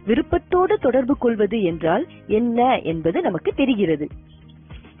பொருளுடன் விருப்பத்தோடு தொடர்பு கொள்வது என்றால் என்ன என்பது நமக்கு தெரிகிறது.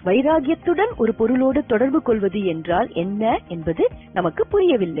 வைராகியத்துடன் ஒரு பொருளோடு தொடர்பு கொள்வது என்றால் என்ன என்பது நமக்கு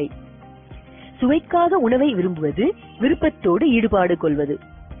புரியவில்லை. சுவைக்காக உணவை விரும்புவது விருப்பத்தோடு ஈடுபாடு கொள்வது.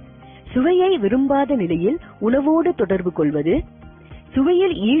 சுவையை விரும்பாத நிலையில் உணவோடு தொடர்பு கொள்வது,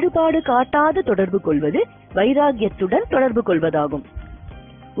 சுவையில் ஈடுபாடு காட்டாத தொடர்பு கொள்வது வைராகியத்துடன் தொடர்பு கொள்வதாகும்.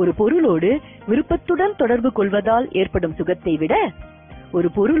 ஒரு பொருளோடு விருப்பத்துடன் தொடர்பு கொள்வதால் ஏற்படும் சுகத்தை விட ஒரு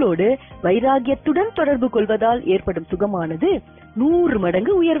பொருளோடு வைராகியத்துடன் தொடர்பு கொள்வதால் ஏற்படும் சுகமானது 100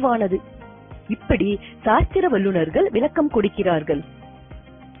 மடங்கு உயர்வானது. இப்படி சாஸ்திர வல்லுநர்கள் விளக்கம் கொடுக்கிறார்கள்.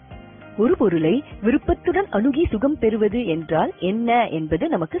 ஒரு பொருளை விருப்பத்துடன் அணுகி சுகம் பெறுவது என்றால் என்ன என்பது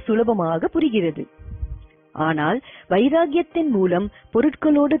நமக்கு சுலபமாக புரிகிறது. ஆனால் வைராகியத்தின் மூலம்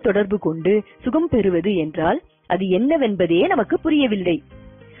பொருட்களோடு தொடர்பு கொண்டு சுகம் பெறுவது என்றால் அது என்னவென்பதே நமக்கு புரியவில்லை.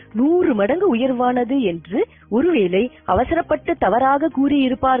 100 மடங்கு உயர்வானது என்று ஒருவேளை அவசரப்பட்டு தவறாக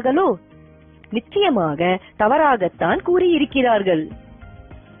கூறியிருப்பார்களோ? நிச்சயமாக தவறாகத்தான் கூறியிருக்கிறார்கள்.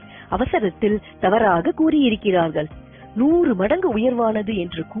 அவசரத்தில் தவறாக கூறியிருக்கிறார்கள். 100 மடங்கு உயர்வானது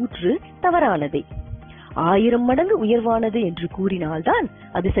என்று கூற்று தவறானதே. 1000 மடங்கு உயர்வானது என்று கூறினால்தான்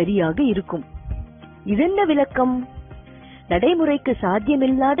அது சரியாக இருக்கும். இதென்ன விளக்கம்? நடைமுறைக்கு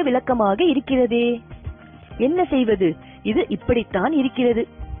சாத்தியமில்லாத விளக்கமாக இருக்கிறதே. என்ன செய்வது? இது இப்படித்தான் இருக்கிறது.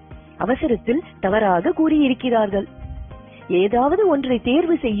 அவசரத்தில் தவறாக கூறியிருக்கிறார்கள். ஏதாவது ஒன்றை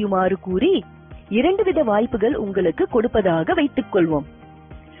தேர்வு செய்யுமாறு கூறி 2 வித வாய்ப்புகள் உங்களுக்கு கொடுப்பதாக வைத்துக் கொள்வோம்.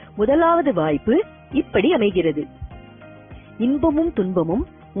 முதலாவது வாய்ப்பு இப்படி அமைகிறது. இன்பமும் துன்பமும்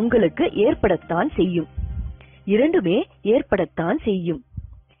உங்களுக்கு ஏற்படத்தான் செய்யும். இரண்டுமே ஏற்படத்தான் செய்யும்.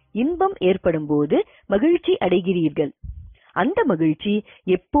 இன்பம் ஏற்படும் போது மகிழ்ச்சி அடைகிறீர்கள். அந்த மகிழ்ச்சி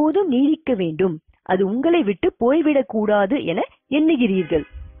எப்போதும் நீடிக்க வேண்டும், அது உங்களை விட்டு போய்விடக் கூடாது என எண்ணுகிறீர்கள்.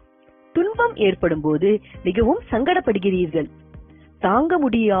 துன்பம் ஏற்படும் போது மிகவும் சங்கடப்படுகிறீர்கள். தாங்க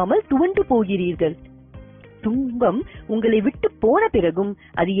முடியாமல் துவண்டு போகிறீர்கள். துன்பம் உங்களை விட்டு போன பிறகும்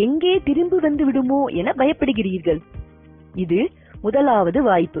அது எங்கே திரும்பி வந்து விடுமோ என பயப்படுகிறீர்கள். இது முதலாவது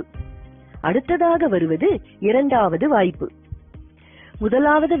வாய்ப்பு. அடுத்ததாக வருவது இரண்டாவது வாய்ப்பு.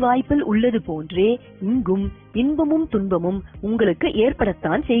 முதலாவது வாய்ப்பில் உள்ளது போன்றே இங்கும் இன்பமும் துன்பமும் உங்களுக்கு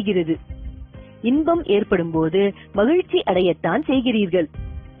ஏற்படத்தான் செய்கிறது. இன்பம் ஏற்படும் போது மகிழ்ச்சி அடையத்தான் செய்கிறீர்கள்.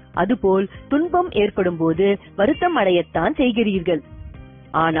 அதுபோல் துன்பம் ஏற்படும் போது வருத்தம் அடையத்தான் செய்கிறீர்கள்.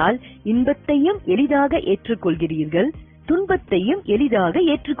 ஆனால் இன்பத்தையும் எளிதாக ஏற்றுக்கொள்கிறீர்கள், துன்பத்தையும் எளிதாக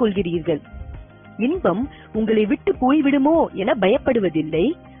ஏற்றுக்கொள்கிறீர்கள். இன்பம் உங்களை விட்டு போய்விடுமோ என பயப்படுவதில்லை,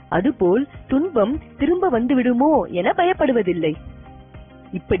 அதுபோல் துன்பம் திரும்ப வந்துவிடுமோ என பயப்படுவதில்லை.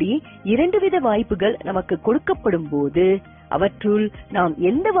 இப்படி 2 வித வாய்ப்புகள் நமக்கு கொடுக்கப்படும் போது அவற்றுள் நாம்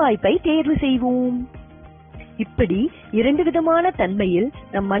எந்த வாய்ப்பை தேர்வு செய்வோம்? இப்படி 2 விதமான தன்மையில்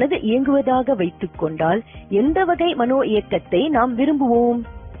நம் மனது இயங்குவதாக வைத்துக் கொண்டால் எந்த வகை மனோ இயக்கத்தை நாம் விரும்புவோம்?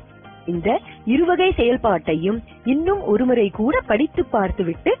 இந்த இருவகை செயல்பாட்டையும் இன்னும் ஒருமுறை கூட படித்து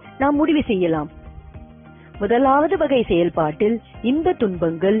பார்த்துவிட்டு நாம் முடிவு செய்யலாம். முதலாவது வகை செயல்பாட்டில் இன்ப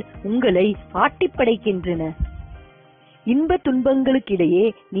துன்பங்கள் உங்களை ஆட்டிப்படைக்கின்றன. இன்ப துன்பங்களுக்கிடையே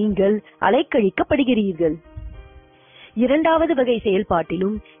நீங்கள் அலைக்கழிக்கப்படுகிறீர்கள். இரண்டாவது வகை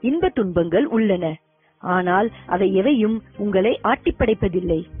செயல்பாட்டிலும் இன்ப துன்பங்கள் உள்ளன, ஆனால் அவை எவையும் உங்களை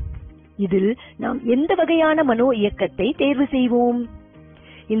ஆட்டிப்படைப்பதில்லை. இதில் நாம் எந்த வகையான மனோ இயக்கத்தை தேர்வு செய்வோம்?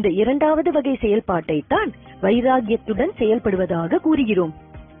 இந்த இரண்டாவது வகை செயல்பாட்டை தான் வைராகியத்துடன் செயல்படுவதாக கூறுகிறோம்.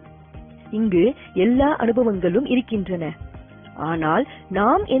 இங்கு எல்லா அனுபவங்களும் இருக்கின்றன, ஆனால்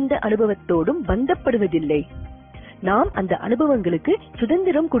நாம் எந்த அனுபவத்தோடும் பந்தப்படுவதில்லை. நாம் அந்த அனுபவங்களுக்கு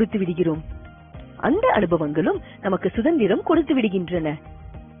சுதந்திரம் கொடுத்து விடுகிறோம். அந்த அனுபவங்களும் நமக்கு சுதந்திரம் கொடுத்து விடுகின்றன.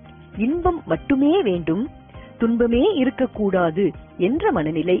 இன்பம் மட்டுமே வேண்டும், துன்பமே இருக்கக்கூடாது என்ற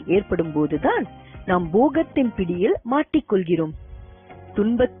மனநிலை ஏற்படும் போதுதான் நாம் போகத்தின் பிடியில் மாட்டிக்கொள்கிறோம்.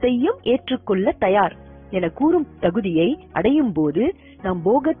 துன்பத்தையும் ஏற்றுக்கொள்ள தயார் என கூறும் தகுதியை அடையும் போது நாம்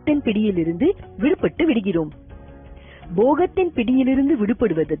போகத்தின் பிடியிலிருந்து விடுபட்டு விடுகிறோம். போகத்தின் பிடியிலிருந்து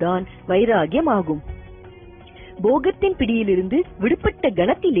விடுபடுவதுதான் வைராகியம் ஆகும். போகத்தின் பிடியிலிருந்து விடுபட்ட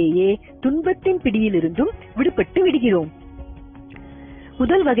கணத்திலேயே துன்பத்தின் பிடியிலிருந்தும் விடுபட்டு விடுகிறோம்.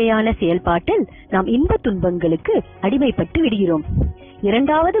 முதல் வகையான செயல்பாட்டில் நாம் இன்ப துன்பங்களுக்கு அடிமைப்பட்டு விடுகிறோம்.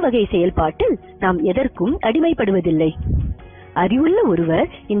 இரண்டாவது வகை செயல்பாட்டில் நாம் எதற்கும் அடிமைப்படுவதில்லை. அறிவுள்ள ஒருவர்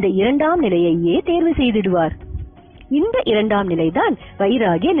இந்த இரண்டாம் நிலையையே தேர்வு செய்திடுவார். இந்த இரண்டாம் நிலைதான்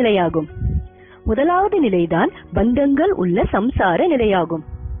வைராகிய நிலையாகும். முதலாவது நிலைதான் பந்தங்கள் உள்ள சம்சார நிலையாகும்.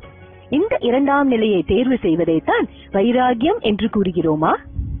 இந்த இரண்டாம் நிலையை தேர்வு செய்வதைத்தான் வைராகியம் என்று கூறுகிறோமா?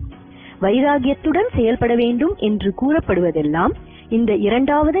 வைராகியத்துடன் செயல்பட வேண்டும் என்று கூறப்படுவதெல்லாம் இந்த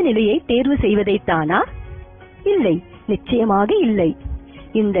இரண்டாவது நிலையை தேர்வு செய்வதைத்தானா? இல்லை, நிச்சயமாக இல்லை.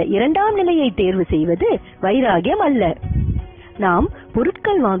 இந்த இரண்டாம் நிலையை தேர்வு செய்வது வைராகியம் அல்ல. நாம்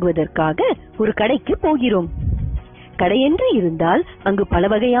பொருட்கள் வாங்குவதற்காக ஒரு கடைக்கு போகிறோம். கடையென்று இருந்தால் அங்கு பல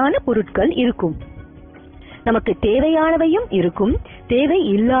வகையான பொருட்கள் இருக்கும். நமக்கு தேவையானவையும் இருக்கும், தேவை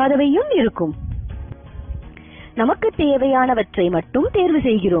இல்லாதவையும் இருக்கும். நமக்கு தேவையானவற்றை மட்டும் தேர்வு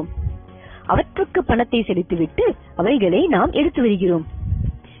செய்கிறோம். அவற்றுக்கு பணத்தை செலுத்திவிட்டு அவைகளை நாம் எடுத்து வருகிறோம்.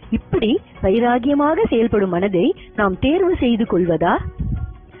 இப்படி வைராகியமாக செயல்படும் மனதை நாம் தேர்வு செய்து கொள்வதா?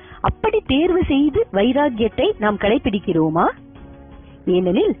 அப்படி தேர்வு செய்து வைராகியத்தை நாம் கடைபிடிக்கிறோமா?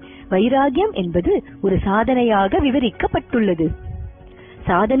 ஏனெனில் வைராகியம் என்பது ஒரு சாதனையாக விவரிக்கப்பட்டுள்ளது.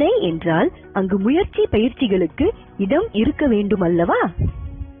 சாதனை என்றால் அங்கு முயற்சி பயிற்சிகளுக்கு இடம் இருக்க வேண்டும் அல்லவா?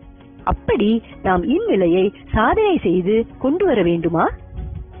 அப்படி நாம் இந்நிலையை சாதனை செய்து கொண்டு வர வேண்டுமா?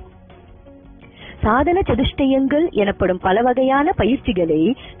 சாதன சதுஷ்டயங்கள் எனப்படும் பல வகையான பயிற்சிகளை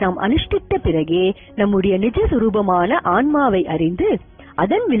நாம் அனுஷ்டித்த பிறகே நம்முடைய நிஜ சுரூபமான ஆன்மாவை அறிந்து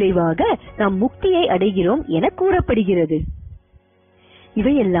அதன் விளைவாக நாம் முக்தியை அடைகிறோம் என கூறப்படுகிறது.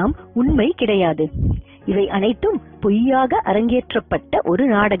 இவையெல்லாம் உண்மை கிடையாது. இவை அனைத்தும் பொய்யாக அரங்கேற்றப்பட்ட ஒரு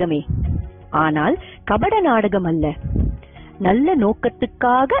நாடகமே. ஆனால் கபட நாடகம் அல்ல, நல்ல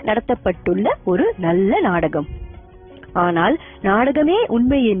நோக்கத்துக்காக நடத்தப்பட்டுள்ள ஒரு நல்ல நாடகம். ஆனால் நாடகமே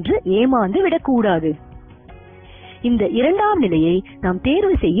உண்மை என்று ஏமாந்து விடக்கூடாது. இந்த இரண்டாம் நிலையை நாம்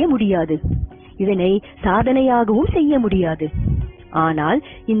தேர்வு செய்ய முடியாது. இதனை சாதனையாகவும் செய்ய முடியாது. ஆனால்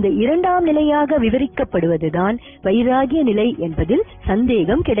இந்த இரண்டாம் நிலையாக விவரிக்கப்படுவதுதான் வைராகிய நிலை என்பதில்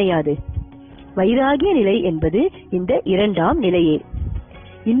சந்தேகம் கிடையாது. வைராகிய நிலை என்பது இந்த இரண்டாம் நிலையே.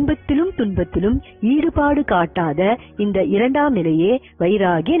 இன்பத்திலும் துன்பத்திலும் ஈடுபாடு காட்டாத இந்த இரண்டாம் நிலையே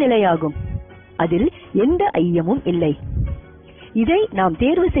வைராகிய நிலையாகும். அதில் எந்த ஐயமும் இல்லை. இதை நாம்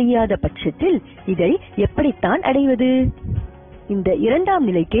தேர்வு செய்யாத பட்சத்தில் இதை எப்படித்தான் அடைவது? இந்த இரண்டாம்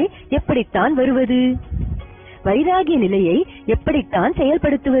நிலைக்கு எப்படித்தான் வருவது? வைராகிய நிலையை எப்படித்தான்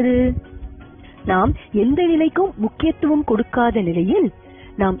செயல்படுத்துவது? நாம் எந்த நிலைக்கும் முக்கியத்துவம் கொடுக்காத நிலையில்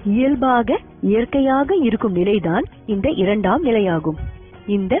நாம் இயல்பாக இயற்கையாக இருக்கும் நிலைதான் இந்த இரண்டாம் நிலையாகும்.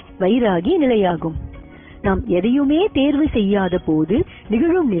 இந்த வைராகிய நிலையாகும். நாம் எதையுமே தேர்வு செய்யாத போது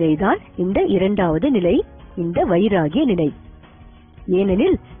நிகழும் நிலைதான் இந்த இரண்டாவது நிலை, இந்த வைராகிய நிலை.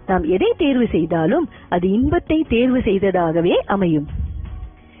 ஏனெனில் நாம் எதை தேர்வு செய்தாலும் அது இன்பத்தை தேர்வு செய்ததாகவே அமையும்.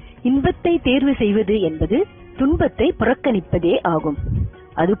 இன்பத்தை தேர்வு செய்வது என்பது துன்பத்தை புறக்கணிப்பதே ஆகும்.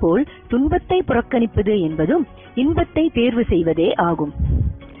 அதுபோல் துன்பத்தை புறக்கணிப்பது என்பதும் இன்பத்தை தேர்வு செய்வதே ஆகும்.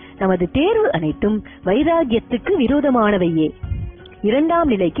 நமது தேர்வு அனைத்தும் வைராகியத்துக்கு விரோதமானவையே, இரண்டாம்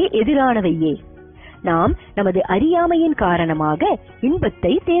நிலைக்கு எதிரானவையே. நாம் நமது அறியாமையின் காரணமாக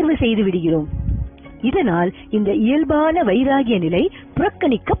இன்பத்தை தேர்வு செய்து விடுகிறோம். இதனால் இந்த இயல்பான வைராகிய நிலை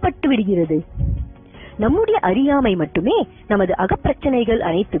புறக்கணிக்கப்பட்டு விடுகிறது. நம்முடைய அறியாமை மட்டுமே நமது அகப்பிரச்சனைகள்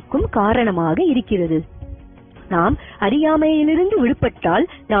அனைத்துக்கும் காரணமாக இருக்கிறது. நாம் அறியாமையிலிருந்து விடுபட்டால்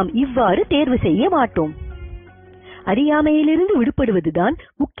நாம் இவ்வாறு தேர்வு செய்ய மாட்டோம். அறியாமையிலிருந்து விடுபடுவதுதான்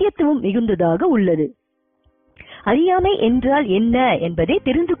முக்கியத்துவம் மிகுந்ததாக உள்ளது. அறியாமை என்றால் என்ன என்பதை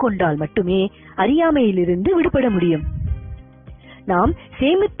தெரிந்து கொண்டால் மட்டுமே அறியாமையிலிருந்து விடுபட முடியும். நாம்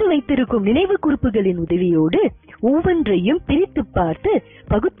சேமித்து வைத்திருக்கும் நினைவு குறிப்புகளின் உதவியோடு ஒவ்வொன்றையும் பிரித்து பார்த்து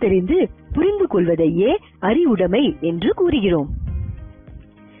பகுத்தறிந்து புரிந்து கொள்வதையே அறிவுடைமை என்று கூறுகிறோம்.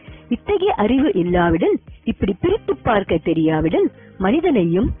 இத்தகைய அறிவு இல்லாவிடில், இப்படி பிரித்து பார்க்க தெரியாவிடில்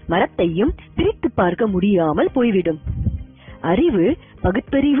மனிதனையும் மரத்தையும் பிரித்து பார்க்க முடியாமல் போய்விடும். அறிவு,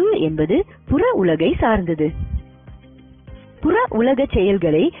 பகுத்தறிவு என்பது புற உலகை சார்ந்தது. புற உலக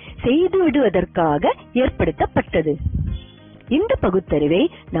செயல்களை செய்துவிடுவதற்காக ஏற்படுத்தப்பட்டது. இந்த பகுத்தறிவை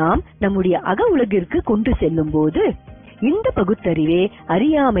நாம் நம்முடைய அக உலகிற்கு கொண்டு செல்லும் போது இந்த பகுத்தறிவே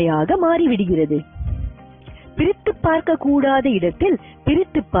அறியாமையாக மாறிவிடுகிறது. பிரித்து பார்க்க கூடாத இடத்தில்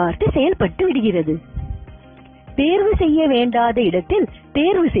பிரித்து பார்த்து செயல்பட்டு விடுகிறது. தேர்வு செய்ய வேண்டாத இடத்தில்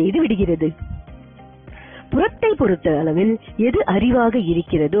தேர்வு செய்து விடுகிறது. புறத்தை பொறுத்த அளவில் எது அறிவாக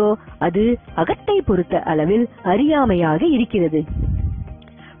இருக்கிறதோ அது அகத்தை பொறுத்த அளவில் அறியாமையாக இருக்கிறது.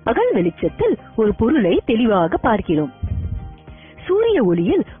 பகல் வெளிச்சத்தில் ஒரு பொருளை தெளிவாக பார்க்கிறோம். சூரிய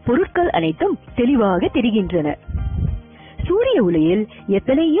ஒளியில் பொருட்கள் அனைத்தும் தெளிவாக தெரிகின்றன. சூரிய ஒளியில்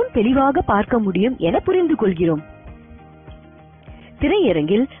எத்தனையும் தெளிவாக பார்க்க முடியும் என புரிந்து கொள்கிறோம்.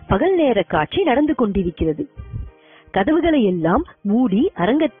 திரையரங்கில் பகல் நேர காட்சி நடந்து கொண்டிருக்கிறது. கதவுகளை எல்லாம் மூடி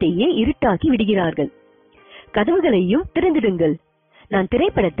அரங்கத்தையே இருட்டாக்கி விடுகிறார்கள். கதவுகளையும் திறந்திடுங்கள், நான்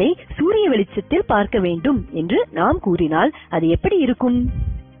திரைப்படத்தை சூரிய வெளிச்சத்தில் பார்க்க வேண்டும் என்று நாம் கூறினால் அது எப்படி இருக்கும்?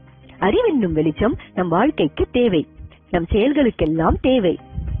 அறிவென்னும் வெளிச்சம் நம் வாழ்க்கைக்கு தேவை, நம் செயல்களுக்கெல்லாம் தேவை.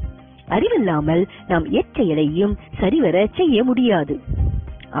 அறிவில்லாமல் நாம் எச்செயலையும் சரிவர செய்ய முடியாது.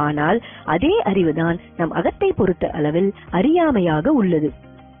 ஆனால் அதே அறிவுதான் நம் அகத்தை பொறுத்த அளவில் அறியாமையாக உள்ளது.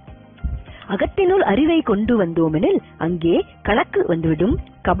 அகத்தினுள் அறிவை கொண்டு வந்தோமெனில் அங்கே கணக்கு வந்துவிடும்,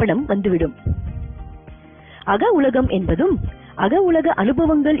 கபடம் வந்துவிடும். அக உலகம் என்பதும் அக உலக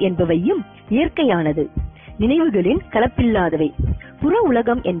அனுபவங்கள் என்பவையும் இயற்கையானது, நினைவுகளின் கலப்பில்லாதவை. புற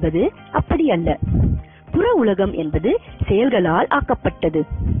உலகம் என்பது அப்படி அல்ல. புற உலகம் என்பது செயல்களால் ஆக்கப்பட்டது,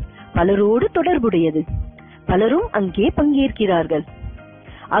 பலரோடு தொடர்புடையது. பலரும் அங்கே பங்கேற்கிறார்கள்.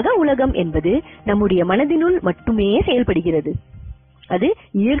 அக உலகம் என்பது நம்முடைய மனதினுள் மட்டுமே செயல்படுகிறது. அது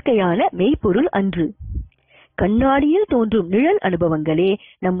இயற்கையான மெய்ப்பொருள் அன்று. கண்ணாடியில் தோன்றும் நிழல் அனுபவங்களே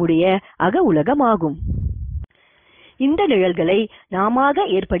நம்முடைய அக உலகமாகும். இந்த நிழல்களை நாமாக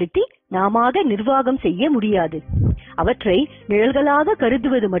ஏற்படுத்தி நாமாக நிர்வாகம் செய்ய முடியாது. அவற்றை நிழல்களாக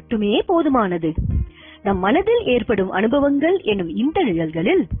கருதுவது மட்டுமே போதுமானது. நம் மனதில் ஏற்படும் அனுபவங்கள் எனும் இந்த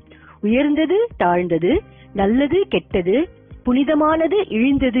நிழல்களில் உயர்ந்தது, தாழ்ந்தது, நல்லது, கெட்டது, புனிதமானது,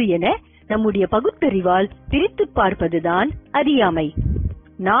 இழிந்தது என நம்முடைய பகுத்தறிவால் பிரித்து பார்ப்பதுதான் அறியாமை.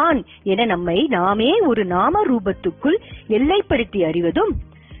 நான் என நம்மை நாமே ஒரு நாம ரூபத்துக்குள் எல்லைப்படுத்தி அறிவதும்,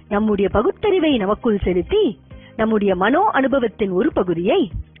 நம்முடைய பகுத்தறிவை நமக்குள் செலுத்தி நம்முடைய மனோ அனுபவத்தின் ஒரு பகுதியை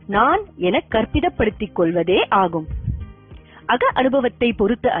நான் என கற்பிதப்படுத்திக் கொள்வதே ஆகும். அக அனுபவத்தை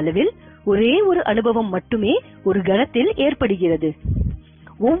பொறுத்த அளவில் ஒரே ஒரு அனுபவம் மட்டுமே ஒரு கணத்தில் ஏற்படுகிறது.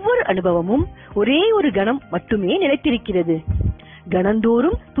 ஒவ்வொரு அனுபவமும் ஒரே ஒரு கணம் மட்டுமே நிலைத்திருக்கிறது.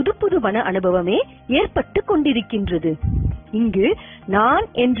 கணந்தோறும் புது புது மன அனுபவமே ஏற்பட்டு கொண்டிருக்கின்றது. இங்கு நான்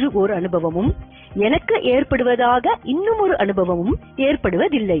என்று ஒரு அனுபவமும், எனக்கு ஏற்படுவதாக இன்னும் ஒரு அனுபவமும்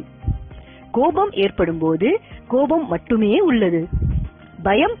ஏற்படுவதில்லை. கோபம் ஏற்படும் போது கோபம் மட்டுமே உள்ளது.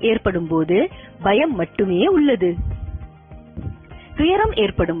 பயம் ஏற்படும் போது பயம் மட்டுமே உள்ளது. துயரம்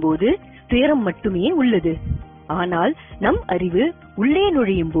ஏற்படும் போது துயரம் மட்டுமே உள்ளது. ஆனால் நம் அறிவு உள்ளே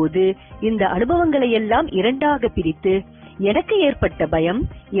நுழையும் போது இந்த அனுபவங்களை எல்லாம் இரண்டாக பிரித்து எனக்கு ஏற்பட்ட பயம்,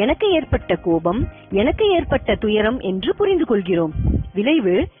 எனக்கு ஏற்பட்ட கோபம், எனக்கு ஏற்பட்ட துயரம் என்று புரிந்து கொள்கிறோம்.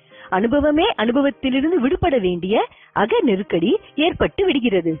 விளைவு அனுபவமே அனுபவத்திலிருந்து விடுபட வேண்டிய அக நெருக்கடி ஏற்பட்டு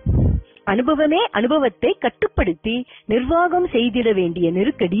விடுகிறது. அனுபவமே அனுபவத்தை கட்டுப்படுத்தி நிர்வாகம் செய்திட வேண்டிய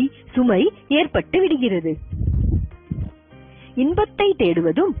நெருக்கடி, சுமை ஏற்பட்டு விடுகிறது. இன்பத்தை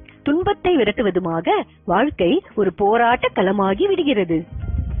தேடுவதும் துன்பத்தை விரட்டுவதுமாக வாழ்க்கை ஒரு போராட்ட களமாகி விடுகிறது.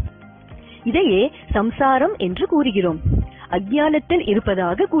 இதையே சம்சாரம் என்று கூறுகிறோம். அஞ்ஞானத்தில்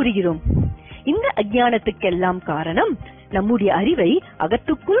இருப்பதாக கூறுகிறோம். இந்த அஞ்ஞானத்துக்கெல்லாம் காரணம் நம்முடைய அறிவை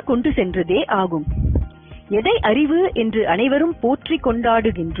அகத்துக்குள் கொண்டு சென்றதே ஆகும். எதை அறிவு என்று அனைவரும் போற்றி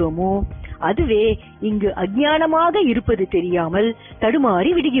கொண்டாடுகின்றோமோ அதுவே இங்கு அஞ்ஞானமாக இருப்பது தெரியாமல்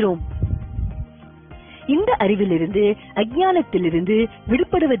தடுமாறி விடுகிறோம். இந்த அறிவிலிருந்து அஞ்ஞானத்திலிருந்து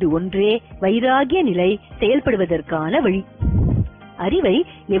விடுபடுவது ஒன்றே வைராகிய நிலை செயல்படுவதற்கான வழி. அறிவை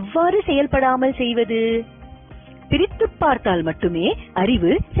எவ்வாறு செயல்படாமல் செய்வது? பிரித்து பார்த்தால் மட்டுமே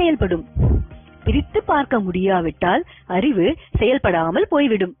அறிவு செயல்படும். பிரித்து பார்க்க முடியாவிட்டால் அறிவு செயல்படாமல்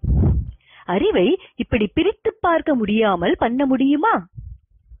போய்விடும். அறிவை இப்படி பிரித்து பார்க்க முடியாமல் பண்ண முடியுமா?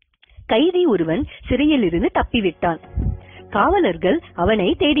 கைதி ஒருவன் சிறையில் இருந்து தப்பிவிட்டான். காவலர்கள் அவனை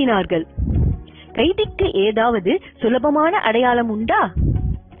தேடினார்கள். கைதிக்கு ஏதாவது சுலபமான அடையாளம் உண்டா?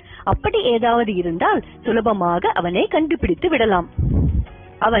 அப்படி ஏதாவது இருந்தால் சுலபமாக அவனை கண்டுபிடித்து விடலாம்.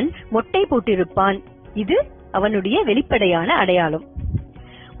 அவன் மொட்டை போட்டிருப்பான். இது அவனுடைய வெளிப்படையான அடையாளம்.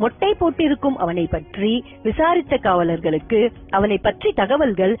 மொட்டை போட்டிருக்கும் அவனை பற்றி விசாரித்த காவலர்களுக்கு அவனை பற்றி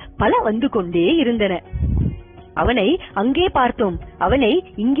தகவல்கள் பல வந்து கொண்டே இருந்தன. அவனை அங்கே பார்த்தோம், அவனை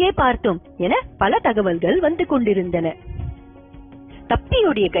இங்கே பார்த்தோம் என பல தகவல்கள் வந்து கொண்டிருந்தன.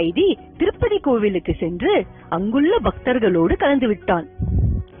 தப்பியோடைய கைதி திருப்பதி கோவிலுக்கு சென்று அங்குள்ள பக்தர்களோடு கலந்து விட்டான்.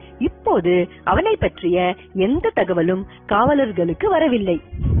 இப்போது அவனை பற்றிய எந்த தகவலும் காவலர்களுக்கு வரவில்லை.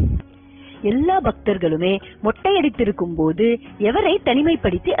 எல்லா பக்தர்களுமே மொட்டையடித்திருக்கும் போது எவரை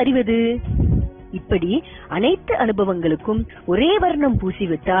தனிமைப்படுத்தி அறிவது? இப்படி அனைத்து அனுபவங்களுக்கும் ஒரே வர்ணம்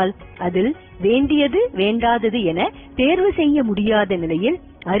பூசிவிட்டால் அதில் வேண்டியது வேண்டாதது என தேர்வு செய்ய முடியாத நிலையில்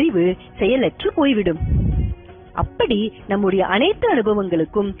அறிவு செயலற்று போய்விடும். அப்படி நம்முடைய அனைத்து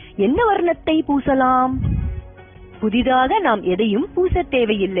அனுபவங்களுக்கும் என்ன வர்ணத்தை பூசலாம்? புதிதாக நாம் எதையும் பூச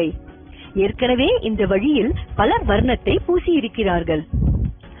தேவையில்லை. ஏற்கனவே இந்த வழியில் பலர் வர்ணத்தை பூசி இருக்கிறார்கள்.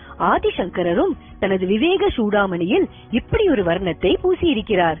 ஆதிசங்கரரும் தனது விவேக சூடாமணியில் இப்படி ஒரு வர்ணத்தை பூசி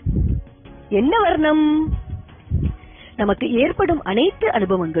இருக்கிறார். என்ன வர்ணம்? நமக்கு ஏற்படும் அனைத்து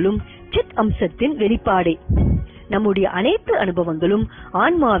அனுபவங்களும் சித் அம்சத்தின் வெளிப்பாடே. நம்முடைய அனைத்து அனுபவங்களும்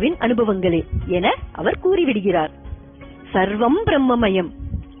ஆன்மாவின் அனுபவங்களே என அவர் கூறிவிடுகிறார். சர்வம் பிரம்மமயம்.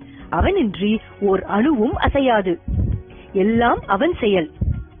 அவனின்றி ஓர் அணுவும் அசையாது. எல்லாம் அவன் செயல்.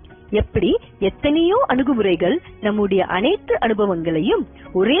 எப்படி எத்தனையோ அணுகுமுறைகள் நம்முடைய அனைத்து அனுபவங்களையும்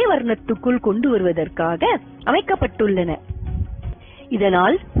ஒரே வர்ணத்துக்குள் கொண்டு வருவதற்காக அமைக்கப்பட்டுள்ளன.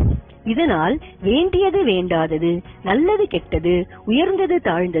 இதனால் வேண்டியது வேண்டாதது, நல்லது கெட்டது, உயர்ந்தது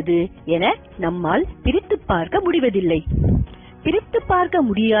தாழ்ந்தது என நம்மால் பிரித்து பார்க்க முடிவதில்லை. பிரித்து பார்க்க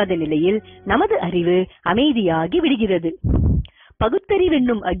முடியாத நிலையில் நமது அறிவு அமைதியாகி விடுகிறது.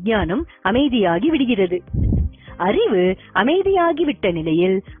 பகுத்தறிவென்னும் அஞ்ஞானம் அமைதியாகி விடுகிறது. அறிவு அமைதியாகிவிட்ட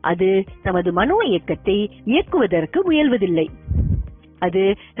நிலையில் அது நமது மனோ இயக்கத்தை இயக்குவதற்கு முயல்வதில்லை. அது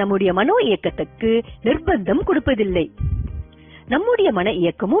நம்முடைய மனோ இயக்கத்துக்கு நிர்பந்தம் கொடுப்பதில்லை. நம்முடைய மன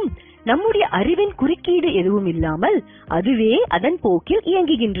இயக்கமும் நம்முடைய அறிவின் குறுக்கீடு எதுவும் இல்லாமல் அதுவே அதன் போக்கில்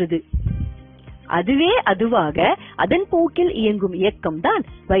இயங்குகின்றது. அதுவே அதுவாக அதன் போக்கில் இயங்கும் இயக்கம்தான்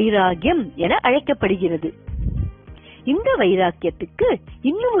வைராகியம் என அழைக்கப்படுகிறது. இந்த வைராக்கியத்துக்கு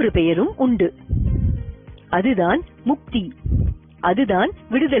இன்னும் ஒரு பெயரும் உண்டு. அதுதான் முக்தி, அதுதான்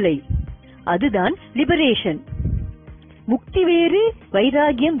விடுதலை, அதுதான் லிபரேஷன். முக்தி வேறு,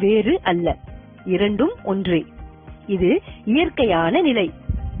 வைராகியம் வேறு அல்ல, இரண்டும் ஒன்றே. இது இயற்கையான நிலை.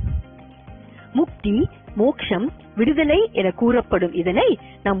 முக்தி, மோட்சம், விடுதலை என கூறப்படும் இதனை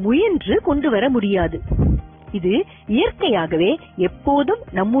நாம் முயன்று கொண்டு வர முடியாது. இது இயற்கையாகவே எப்போதும்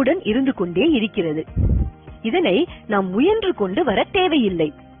நம்முடன் இருந்து கொண்டே இருக்கிறது. இதனை நாம் முயன்று கொண்டு வர தேவையில்லை.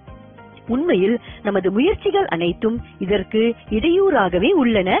 உண்மையில் நமது முயற்சிகள் அனைத்தும் இதற்கு இடையூறாகவே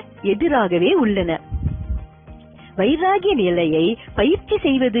உள்ளன, எதிராகவே உள்ளன. வைராகிய நிலையை பயிற்சி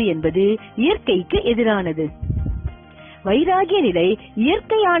செய்வது என்பது இயற்கைக்கு எதிரானது. வைராகிய நிலை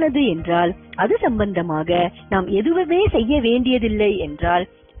இயற்கையானது என்றால் அது சம்பந்தமாக நாம் எதுவுமே செய்ய வேண்டியதில்லை என்றால்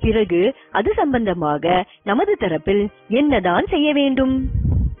பிறகு அது சம்பந்தமாக நமது தரப்பில் என்னதான் செய்ய வேண்டும்?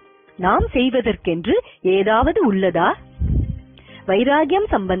 நாம் செய்வதற்கென்று ஏதாவது உள்ளதா? வைராகியம்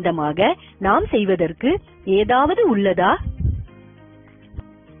சம்பந்தமாக நாம் செய்வதற்கு ஏதாவது உள்ளதா?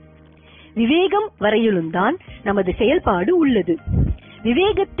 விவேகம் வரையிலும் தான் நமது செயல்பாடு உள்ளது.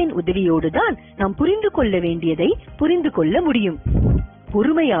 விவேகத்தின் உதவியோடுதான் நாம் புரிந்து கொள்ள வேண்டியதை புரிந்து கொள்ள முடியும்.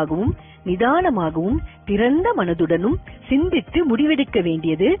 பொறுமையாகவும் நிதானமாகவும் திறந்த மனதுடனும் சிந்தித்து முடிவெடுக்க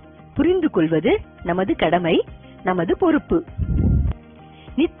வேண்டியது, புரிந்து கொள்வது நமது கடமை, நமது பொறுப்பு.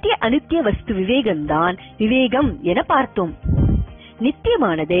 நித்திய அனித்திய வஸ்து விவேகம்தான் விவேகம் என பார்த்தோம்.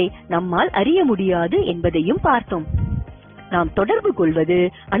 நித்தியமானதை நம்மால் அறிய முடியாது என்பதையும் பார்த்தோம். நாம் தொடர்பு கொள்வது,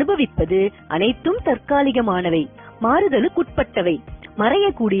 அனுபவிப்பது அனைத்தும் தற்காலிகமானவை, மாறுதலுக்குட்பட்டவை,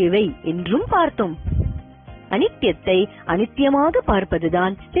 மறையக்கூடியவை என்றும் பார்த்தோம். அனித்தியத்தை அனித்தியமாக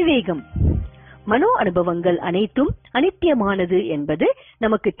பார்ப்பதுதான் விவேகம். மனோ அனுபவங்கள் அனைத்தும் அனித்தியமானது என்பது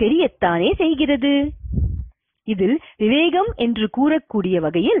நமக்கு தெரியத்தானே செய்கிறது. இதில் விவேகம் என்று கூறக்கூடிய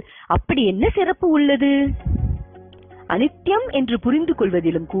வகையில் அப்படி என்ன சிறப்பு உள்ளது? அனித்தியம் என்று புரிந்து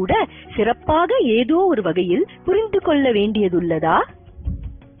கொள்வதிலும் கூட சிறப்பாக ஏதோ ஒரு வகையில் புரிந்து கொள்ள வேண்டியதுள்ளதா?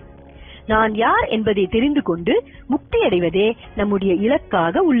 நான் யார் என்பதை தெரிந்து கொண்டு முக்தி அடைவதே நம்முடைய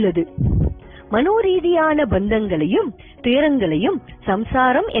இலக்காக உள்ளது. மனோரீதியான பந்தங்களையும் துயரங்களையும்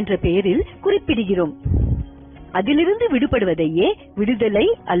சம்சாரம் என்ற பெயரில் குறிப்பிடுகிறோம். அதிலிருந்து விடுபடுவதையே விடுதலை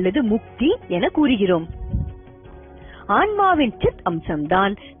அல்லது முக்தி என கூறுகிறோம். ஆன்மாவின் சித்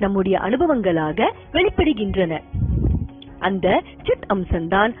அம்சம்தான் நம்முடைய அனுபவங்களாக வெளிப்படுகின்றன. அந்த சித்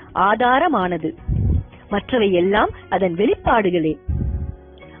அம்சம்தான் ஆதாரமானது, மற்றவை எல்லாம் அதன் வெளிப்பாடுகளே.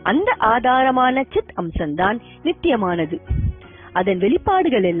 அந்த ஆதாரமான சித் அம்சம்தான் நித்தியமானது. அதன்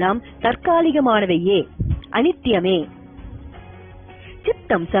வெளிப்பாடுகள் எல்லாம் தற்காலிகமானவையே, அனித்தியமே.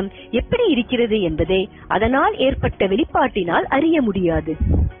 சித் அம்சம் எப்படி இருக்கிறது என்பதை அதனால் ஏற்பட்ட வெளிப்பாட்டினால் அறிய முடியாது.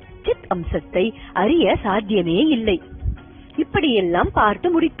 சித் அம்சத்தை அறிய சாத்தியமே இல்லை. இப்படியெல்லாம் பார்த்து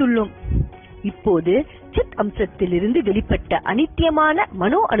முடித்துள்ளோம். இப்போது சித் அம்சத்திலிருந்து வெளிப்பட்ட அனித்தியமான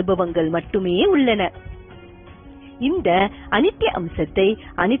மனோ அனுபவங்கள் மட்டுமே உள்ளன. இந்த அனித்திய அம்சத்தை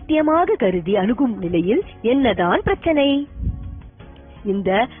அனித்தியமாக கருதி அணுகும் நிலையில் என்னதான் பிரச்சனை? இந்த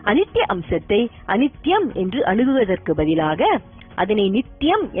அனித்திய அம்சத்தை அனித்தியம் என்று அணுகுவதற்கு பதிலாக அதனை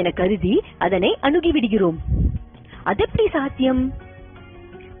நித்தியம் என கருதி அதனை அணுகிவிடுகிறோம். அதெப்படி சாத்தியம்?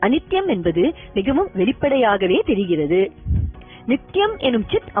 அனித்தியம் என்பது மிகவும் வெளிப்படையாகவே தெரிகிறது. நித்தியம் எனும்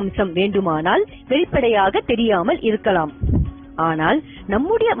சித் அம்சம் வேண்டுமானால் வெளிப்படையாக தெரியாமல் இருக்கலாம். ஆனால்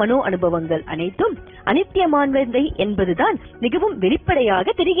நம்முடைய மனோ அனுபவங்கள் அனைத்தும் அனித்தியமானவை என்பதுதான் மிகவும்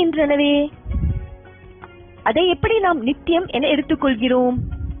வெளிப்படையாக தெரிகின்றனவே. அதை எப்படி நாம் நித்தியம் என எடுத்துக்கொள்கிறோம்?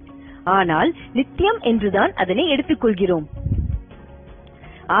 ஆனால் நித்தியம் என்றுதான் அதனை எடுத்துக்கொள்கிறோம்.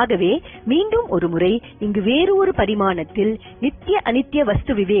 ஆகவே மீண்டும் ஒரு முறை இங்கு வேறு ஒரு பரிமாணத்தில் நித்திய அனித்திய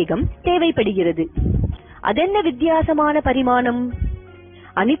வஸ்து விவேகம் தேவைப்படுகிறது. அதென்ன வித்தியாசமான பரிமாணம்?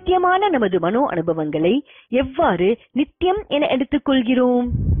 அனித்தியமான நமது மனோ அனுபவங்களை எவ்வாறு நித்தியம் என எடுத்துக்கொள்கிறோம்?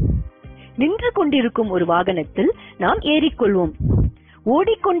 நின்று கொண்டிருக்கும் ஒரு வாகனத்தில் நாம் ஏறிக்கொள்வோம்.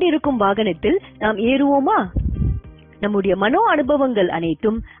 ஓடிக்கொண்டிருக்கும் வாகனத்தில் நாம் ஏறுவோமா? நம்முடைய மனோ அனுபவங்கள்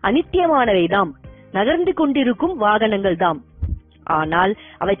அனைத்தும் அனித்தியமானவைதாம், நகர்ந்து கொண்டிருக்கும் வாகனங்கள் தாம். ஆனால்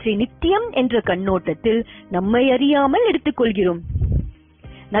அவற்றை நித்தியம் என்ற கண்ணோட்டத்தில் நம்மை அறியாமல் எடுத்துக்கொள்கிறோம்.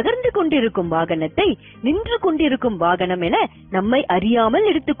 நகர்ந்து கொண்டிருக்கும் வாகனத்தை நின்று கொண்டிருக்கும் வாகனம் என நம்மை அறியாமல்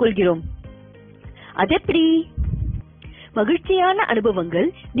எடுத்துக்கொள்கிறோம். அதெப்படி? மகிழ்ச்சியான அனுபவங்கள்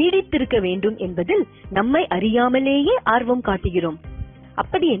நீடித்திருக்க வேண்டும் என்பதில் நம்மை அறியாமலேயே ஆர்வம் காட்டுகிறோம்.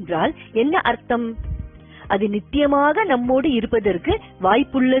 அப்படி என்றால் என்ன அர்த்தம்? அது நித்தியமாக நம்மோடு இருப்பதற்கு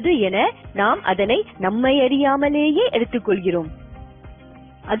வாய்ப்புள்ளது என நாம் அதனை நம்மை அறியாமலேயே எடுத்துக்கொள்கிறோம்.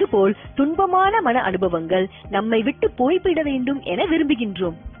 அதுபோல் துன்பமான மன அனுபவங்கள் நம்மை விட்டு போய்விட வேண்டும் என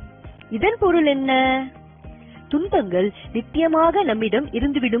விரும்புகின்றோம். இதன் பொருள் என்ன? துன்பங்கள் நித்தியமாக நம்மிடம்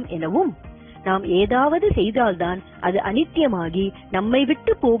இருந்துவிடும் எனவும், நாம் ஏதாவது செய்தால்தான் அது அனித்தியமாகி நம்மை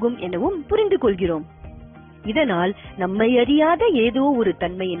விட்டு போகும் எனவும் புரிந்து கொள்கிறோம். இதனால் நம்மை அறியாத ஏதோ ஒரு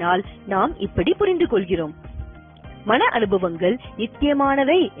தன்மையினால் நாம் இப்படி புரிந்து கொள்கிறோம். மன அனுபவங்கள்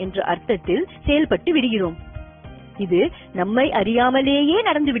நித்தியமானவை என்ற அர்த்தத்தில் செயல்பட்டு விடுகிறோம். இது நம்மை அறியாமலேயே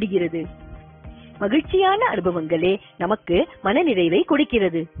நடந்து விடுகிறது. மகிழ்ச்சியான அனுபவங்களே நமக்கு மனநிறைவை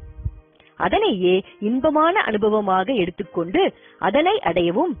கொடுக்கிறது. அதனையே இன்பமான அனுபவமாக எடுத்துக்கொண்டு அதனை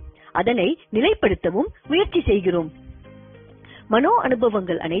அடையவும் அதனை நிலைப்படுத்தவும் முயற்சி செய்கிறோம். மனோ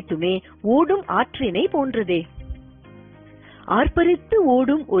அனுபவங்கள் அனைத்துமே ஓடும் ஆற்றினை போன்றதே. ஆர்ப்பரித்து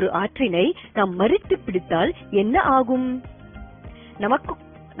ஓடும் ஒரு ஆற்றினை நாம் மறித்து பிடித்தால் என்ன ஆகும்?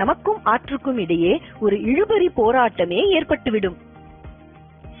 நமக்கும் ஆற்றுக்கும் இடையே ஒரு இழுபறி போராட்டமே ஏற்பட்டுவிடும்.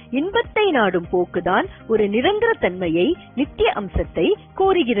 இன்பத்தை நாடும் போக்குதான் ஒரு நிரந்தர தன்மையை, நித்திய அம்சத்தை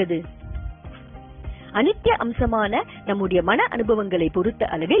கோருகிறது. அனித்திய அம்சமான நம்முடைய மன அனுபவங்களை பொறுத்த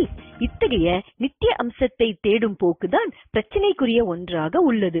அளவில் இத்தகைய நித்திய அம்சத்தை தேடும் போக்குதான் பிரச்சனைக்குரிய ஒன்றாக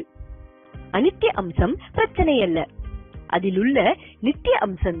உள்ளது. அனித்திய அம்சம் பிரச்சனை அல்ல, அதிலுள்ள நித்திய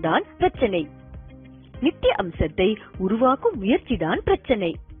அம்சம்தான் பிரச்சனை. நித்திய அம்சத்தை உருவாக்கும் முயற்சிதான்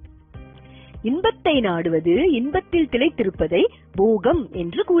பிரச்சனை. இன்பத்தை நாடுவது, இன்பத்தில் திளைத்திருப்பதை போகம்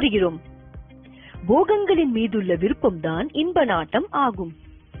என்று கூறுகிறோம். போகங்களின் மீதுள்ள விருப்பம்தான் இன்ப நாட்டம் ஆகும்.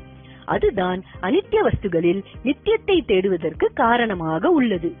 அதுதான் அனித்திய வஸ்துகளில் நித்தியத்தை தேடுவதற்கு காரணமாக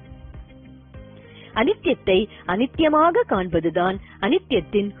உள்ளது. அனித்தியத்தை அனித்தியமாக காண்பதுதான்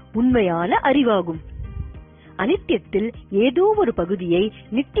அனித்தியத்தின் உண்மையான அறிவாகும். அனித்தியத்தில் ஏதோ ஒரு பகுதியை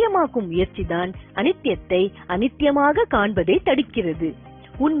நித்தியமாக்கும் முயற்சிதான் அனித்தியத்தை அனித்தியமாக காண்பதை தடுக்கிறது,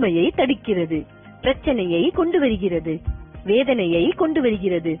 உண்மையை தடுக்கிறது, பிரச்சனையை கொண்டு வருகிறது, வேதனையை கொண்டு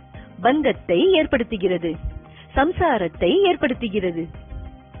வருகிறது, பந்தத்தை ஏற்படுத்துகிறது, சம்சாரத்தை ஏற்படுத்துகிறது.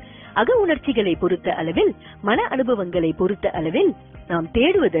 அக உணர்ச்சிகளை பொறுத்த அளவில், மன அனுபவங்களை பொறுத்த அளவில் நாம்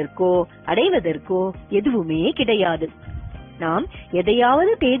தேடுவதற்கோ அடைவதற்கோ எதுவுமே கிடையாது. நாம்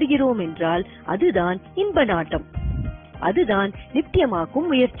எதையாவது தேடுகிறோம் என்றால் அதுதான் இன்ப நாட்டம், அதுதான் நித்தியமாக்கும்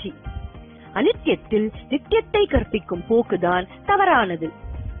முயற்சி. அனித்தியத்தில் நித்தியத்தை கற்பிக்கும் போக்குதான் தவறானது.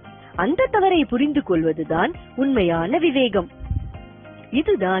 அந்த தவறை புரிந்து கொள்வதுதான் உண்மையான விவேகம்.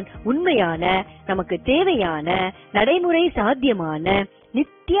 இதுதான் உண்மையான, நமக்கு தேவையான, நடைமுறை சாத்தியமான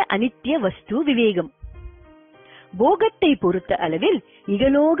நித்திய அனித்திய வஸ்து விவேகம். போகத்தை பொறுத்த அளவில்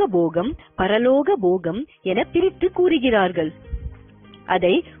இகலோக போகம், பரலோக போகம் என பிரித்து கூறுகிறார்கள்.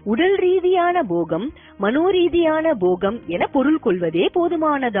 அதை உடல் ரீதியான போகம், மனோரீதியான போகம் என பொருள் கொள்வதே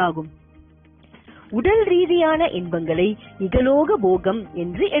போதுமானதாகும். உடல் ரீதியான இன்பங்களை இகலோக போகம்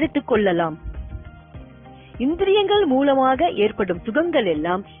என்று எடுத்துக்கொள்ளலாம். இந்திரியங்கள் மூலமாக ஏற்படும் சுகங்கள்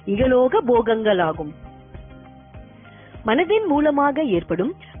எல்லாம் இகலோக போகங்களாகும். மனதின் மூலமாக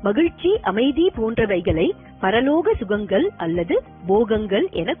ஏற்படும் மகிழ்ச்சி, அமைதி போன்றவைகளை பரலோக சுகங்கள் அல்லது போகங்கள்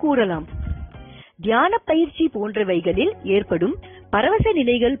என கூறலாம். தியான பயிற்சி போன்றவைகளில் ஏற்படும் பரவச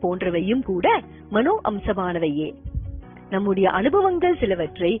நிலைகள் போன்றவையும் கூட மனோ அம்சமானவையே. நம்முடைய அனுபவங்கள்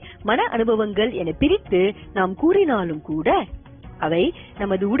சிலவற்றை மன அனுபவங்கள் என பிரித்து நாம் கூறினாலும் கூட அவை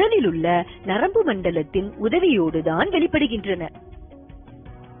நமது உடலில் உள்ள நரம்பு மண்டலத்தின் உதவியோடுதான் வெளிப்படுகின்றன.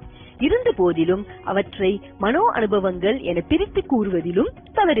 இருந்த போதிலும் அவற்றை மனோ அனுபவங்கள் என பிரித்து கூறுவதிலும்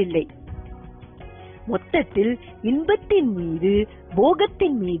தவறில்லை. மொத்தத்தில் இன்பத்தின் மீது,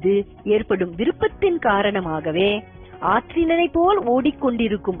 போகத்தின் மீது ஏற்படும் விருப்பத்தின் காரணமாகவே ஆற்றினை போல்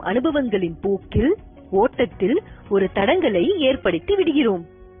ஓடிக்கொண்டிருக்கும் அனுபவங்களின் போக்கில், ஓட்டத்தில் ஒரு தடங்களை ஏற்படுத்தி விடுகிறோம்.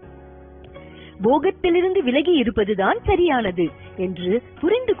 போகத்திலிருந்து விலகி இருப்பதுதான் சரியானது என்று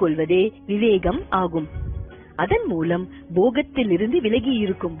புரிந்து கொள்வதே விவேகம் ஆகும். அதன் மூலம் போகத்தில் இருந்து விலகி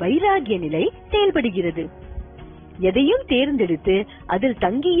இருக்கும் வைராகிய நிலை செயல்படுகிறது. எதையும் தேர்ந்தெடுத்து அதில்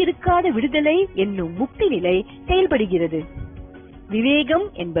தங்கியிருக்காத விடுதலை என்னும் முக்தி நிலை செயல்படுகிறது. விவேகம்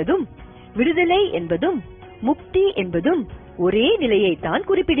என்பதும் விடுதலை என்பதும் முக்தி என்பதும் ஒரே நிலையைத்தான்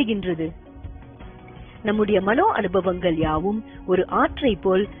குறிப்பிடுகின்றது. நம்முடைய மனோ அனுபவங்கள் யாவும் ஒரு ஆற்றை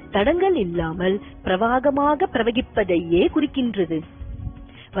போல் தடங்கள் இல்லாமல் பிரவாகமாக பிரவகிப்பதையே குறிக்கின்றது.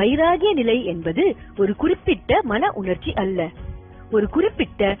 வைராகிய நிலை என்பது ஒரு குறிப்பிட்ட மன உணர்ச்சி அல்ல, ஒரு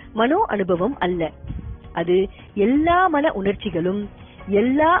குறிப்பிட்ட மனோ அனுபவம் அல்ல. அது எல்லா மன உணர்ச்சிகளும்,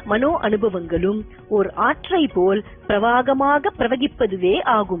 எல்லா மனோ அனுபவங்களும் ஒரு ஆற்றை போல் பிரவாகமாக பிரவகிப்பதுவே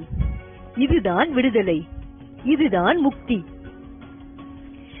ஆகும். இதுதான் விடுதலை, இதுதான் முக்தி.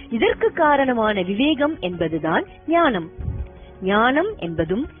 இதற்கு காரணமான விவேகம் என்பதுதான் ஞானம். ஞானம்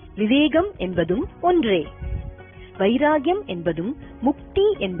என்பதும் விவேகம் என்பதும் ஒன்றே. வைராகியம் என்பதும் முக்தி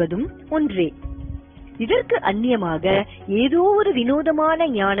என்பதும் ஒன்றே. இதற்கு அந்நியமாக ஏதோ ஒரு வினோதமான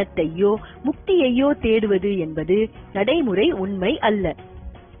ஞானத்தையோ முக்தியையோ தேடுவது என்பது நடைமுறை உண்மை அல்ல.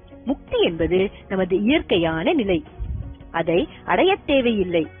 முக்தி என்பது நமது இயற்கையான நிலை. அதை அடையத்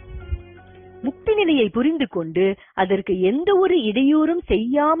தேவையில்லை. முக்தி நிலையை புரிந்து கொண்டு அதற்கு எந்த ஒரு இடையூறும்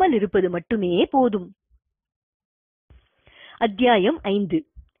செய்யாமல் இருப்பது மட்டுமே போதும். அத்தியாயம் 5.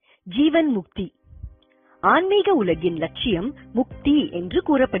 ஜீவன் முக்தி. ஆன்மீக உலகின் லட்சியம் முக்தி என்று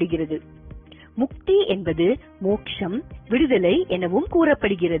கூறப்படுகிறது. முக்தி என்பது மோட்சம், விடுதலை எனவும்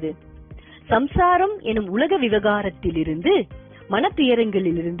கூறப்படுகிறது. சம்சாரம் எனும் உலக விவகாரத்திலிருந்து,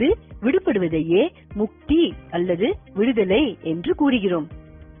 மனத்துயரங்களிலிருந்து விடுபடுவதையே முக்தி அல்லது விடுதலை என்று கூறுகிறோம்.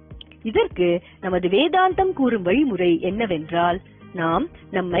 இதற்கு நமது வேதாந்தம் கூறும் வழிமுறை என்னவென்றால், நாம்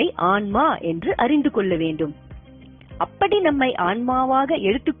நம்மை ஆன்மா என்று அறிந்து கொள்ள வேண்டும். அப்படி நம்மை ஆன்மாவாக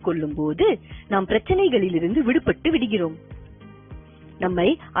எடுத்துக் கொள்ளும் போது நாம் பிரச்சனைகளிலிருந்து விடுபட்டு விடுகிறோம். நம்மை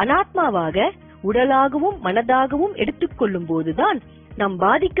அனாத்மாவாக உடலாகவும் மனதாகவும் எடுத்துக் கொள்ளும் போதுதான் நாம்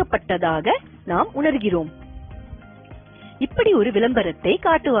பாதிக்கப்பட்டதாக நாம் உணர்கிறோம். இப்படி ஒரு விளம்பரத்தை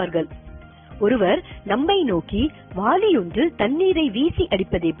காட்டுவார்கள். ஒருவர் நம்மை நோக்கி வாளியொன்றில் தண்ணீரை வீசி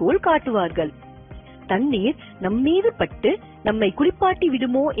அடிப்பதை போல் காட்டுவார்கள். தண்ணீர் நம்மீது பட்டு நம்மை குளிப்பாட்டி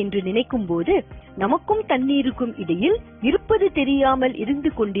விடுமோ என்று நினைக்கும் போது நமக்கும் தண்ணீருக்கும் இடையில் இருப்பது தெரியாமல் இருந்து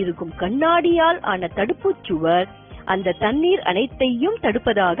கொண்டிருக்கும் கண்ணாடியால் ஆன தடுப்புச் சுவர் அந்த தண்ணீர் அனைத்தையும்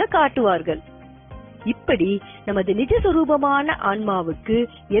தடுப்பதாக காட்டுவார்கள். இப்படி நமது நிஜ சொரூபமான ஆன்மாவுக்கு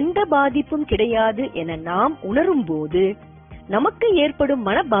எந்த பாதிப்பும் கிடையாது என நாம் உணரும் போது நமக்கு ஏற்படும்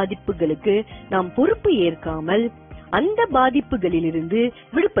மன பாதிப்புகளுக்கு நாம் பொறுப்பு ஏற்காமல் அந்த பாதிப்புகளிலிருந்து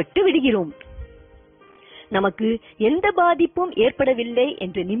விடுபட்டு விடுகிறோம். நமக்கு எந்த பாதிப்பும் ஏற்படவில்லை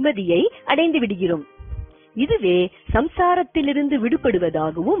என்ற நிம்மதியை அடைந்து விடுகிறோம். இதுவே சம்சாரத்திலிருந்து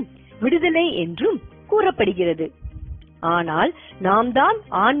விடுபடுவதாகவும் விடுதலை என்றும் கூறப்படுகிறது. ஆனால் நாம் தான்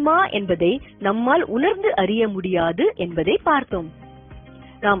ஆன்மா என்பதை நம்மால் உணர்ந்து அறிய முடியாது என்பதை பார்த்தோம்.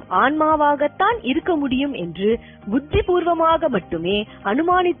 நாம் ஆன்மாவாகத்தான் இருக்க முடியும் என்று புத்திபூர்வமாக மட்டுமே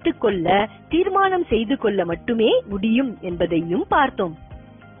அனுமானித்துக் கொள்ள, தீர்மானம் செய்து கொள்ள மட்டுமே முடியும் என்பதையும் பார்த்தோம்.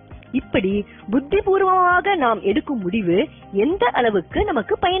 இப்படி புத்திபூர்வமாக நாம் எடுக்கும் முடிவு எந்த அளவுக்கு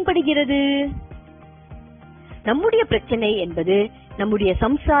நமக்கு பயன்படுகிறது? நம்முடைய பிரச்சனை என்பது, நம்முடைய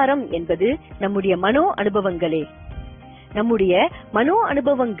சம்சாரம் என்பது நம்முடைய மனோ அனுபவங்களே. நம்முடைய மனோ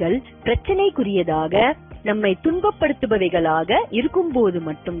அனுபவங்கள் பிரச்சனைக்குரியதாக, நம்மை துன்பப்படுத்துபவைகளாக இருக்கும் போது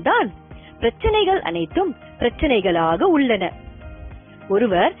மட்டும்தான் பிரச்சனைகள் அனைத்தும் பிரச்சனைகளாக உள்ளன.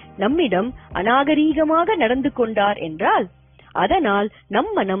 ஒருவர் நம்மிடம் அநாகரீகமாக நடந்து கொண்டார் என்றால், அதனால்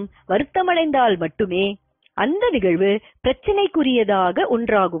நம் மனம் வருத்தமடைந்தால் மட்டுமே அந்த நிகழ்வு பிரச்சனைக்குரியதாக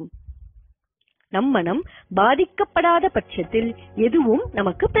ஒன்றாகும். நம் மனம் பாதிக்கப்படாத பட்சத்தில் எதுவும்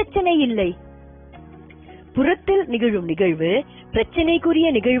நமக்கு பிரச்சனை இல்லை. புறத்தில் நிகழும் நிகழ்வு பிரச்சனைக்குரிய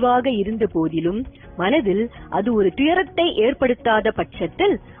நிகழ்வாக இருந்த போதிலும் மனதில் அது ஒரு துயரத்தை ஏற்படுத்தாத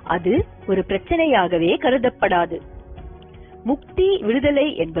பட்சத்தில் அது ஒரு பிரச்சனையாகவே கருதப்படாது. முக்தி, விடுதலை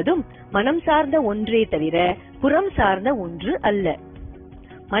என்பதும் மனம் சார்ந்த ஒன்றே தவிர புறம் சார்ந்த ஒன்று அல்ல.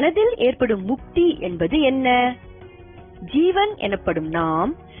 மனதில் ஏற்படும் முக்தி என்பது என்ன? ஜீவன் எனப்படும்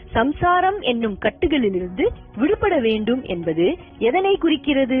நாம் சம்சாரம் என்னும் கட்டுகளிலிருந்து விடுபட வேண்டும் என்பது எதனை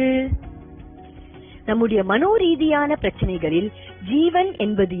குறிக்கிறது? நம்முடைய மனோரீதியான பிரச்சனைகளில் ஜீவன்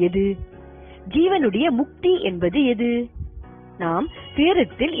என்பது எது? ஜீவனுடைய முக்தி என்பது எது? நாம்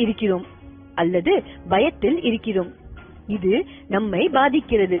துயரத்தில் இருக்கிறோம் அல்லது பயத்தில் இருக்கிறோம். இது நம்மை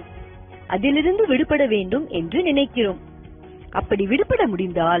பாதிக்கிறது. அதிலிருந்து விடுபட வேண்டும் என்று நினைக்கிறோம். அப்படி விடுபட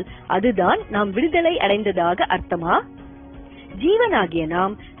முடிந்தால் அதுதான் நாம் விடுதலை அடைந்ததாக அர்த்தமா? ஜீவனாகிய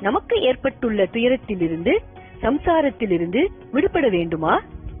நாம் நமக்கு ஏற்பட்டுள்ள துயரத்திலிருந்து, சம்சாரத்திலிருந்து விடுபட வேண்டுமா?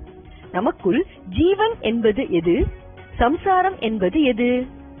 நமக்குள் ஜீவன் என்பது எது? சம்சாரம் என்பது எது?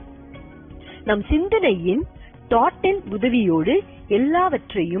 நம் சிந்தனையின் தாட்டின் உதவியோடு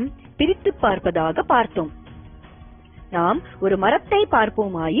எல்லாவற்றையும் பிரித்து பார்ப்பதாக பார்த்தோம். நாம் ஒரு மரத்தை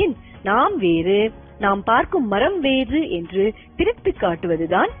பார்ப்போமாயின் நாம் வேறு, நாம் பார்க்கும் மரம் வேறு என்று பிரித்து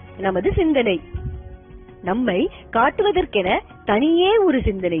காட்டுவதுதான் நமது சிந்தனை. நம்மை காட்டுவதற்கென தனியே ஒரு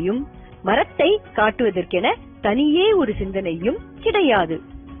சிந்தனையும், மரத்தை காட்டுவதற்கென தனியே ஒரு சிந்தனையும் கிடையாது.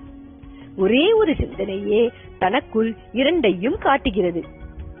 ஒரே ஒரு சிந்தனையே தனக்குள் இரண்டையும் காட்டுகிறது.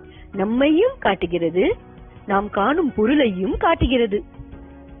 நம்மையும் காட்டுகிறது, நாம் காணும் பொருளையும் காட்டுகிறது.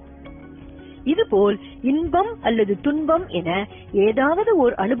 இதுபோல் இன்பம் அல்லது துன்பம் என ஏதாவது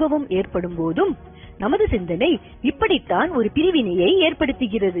ஒரு அனுபவம் ஏற்படும் போதும் நமது சிந்தனை இப்படித்தான் ஒரு பிரிவினையை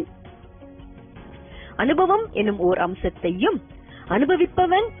ஏற்படுத்துகிறது. அனுபவம் எனும் ஓர் அம்சத்தையும்,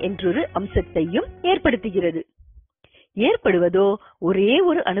 அனுபவிப்பவன் என்றொரு அம்சத்தையும் ஏற்படுத்துகிறது. ஏற்படுவதோ ஒரே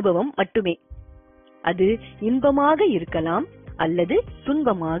ஒரு அனுபவம் மட்டுமே. அது இன்பமாக இருக்கலாம் அல்லது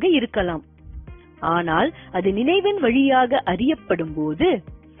துன்பமாக இருக்கலாம். ஆனால் அது நினைவின் வழியாக அறியப்படும் போது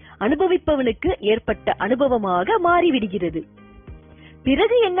அனுபவிப்பவனுக்கு ஏற்பட்ட அனுபவமாக மாறிவிடுகிறது.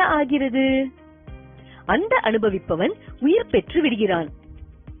 பிறகு என்ன ஆகிறது? அந்த அனுபவிப்பவன் உயிர் பெற்று விடுகிறான்.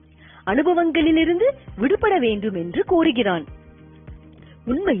 அனுபவங்களிலிருந்து விடுபட வேண்டும் என்று கோருகிறான்.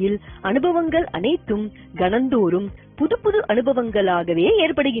 உண்மையில் அனுபவங்கள் அனைத்தும் கணந்தோறும் புது புது அனுபவங்களாகவே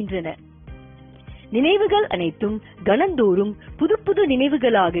ஏற்படுகின்றன. நினைவுகள் அனைத்தும் கணந்தோறும் புது புது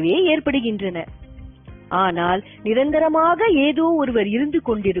நினைவுகளாகவே ஏற்படுகின்றன. ஆனால் நிரந்தரமாக ஏதோ ஒருவர் இருந்து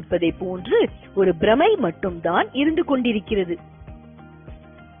கொண்டிருப்பதை போன்று ஒரு பிரமை மட்டும்தான் இருந்து கொண்டிருக்கிறது.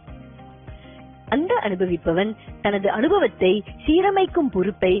 அந்த அனுபவிப்பவன் தனது அனுபவத்தை சீரமைக்கும்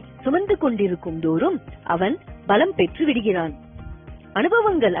பொறுப்பை சுமந்து கொண்டிருக்கும் தோறும் அவன் பலம் பெற்று விடுகிறான்.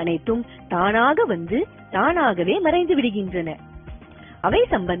 அனுபவங்கள் அனைத்தும் தானாக வந்து தானாகவே மறைந்து விடுகின்றன. அவை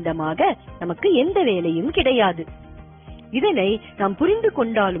சம்பந்தமாக நமக்கு எந்த வேலையும் கிடையாது. இதனை நாம் புரிந்து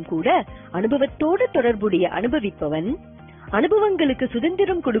கொண்டாலும் கூட அனுபவத்தோடு தொடர்புடைய அனுபவிப்பவன் அனுபவங்களுக்கு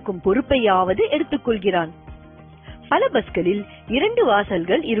சுதந்திரம் கொடுக்கும் பொறுப்பையாவது எடுத்துக்கொள்கிறான். பல பஸ்களில் 2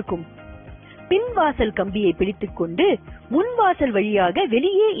 வாசல்கள் இருக்கும். பின் வாசல் கம்பியை பிடித்துக் கொண்டு முன் வாசல் வழியாக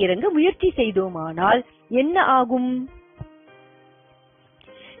வெளியே இறங்க முயற்சி செய்தோமானால் என்ன ஆகும்?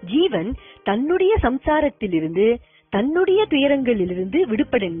 ஜீவன் தன்னுடைய சம்சாரத்திலிருந்து தன்னுடைய துயரங்களிலிருந்து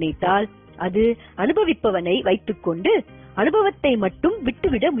விடுபட நினைத்தால் அது அனுபவிப்பவனை வைத்துக்கொண்டு அனுபவத்தை மட்டும்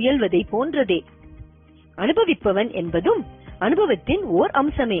விட்டுவிட முயல்வதை போன்றதே. அனுபவிப்பவன் என்பதும் அனுபவத்தின் ஓர்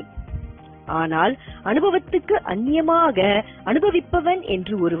அம்சமே. ஆனால் அனுபவத்துக்கு அந்நியமாக அனுபவிப்பவன்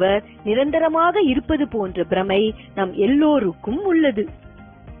என்று ஒருவர் நிரந்தரமாக இருப்பது போன்ற பிரமை நம் எல்லோருக்கும் உள்ளது.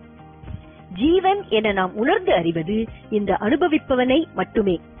 ஜீவன் என நாம் உணர்ந்து அறிவது இந்த அனுபவிப்பவனை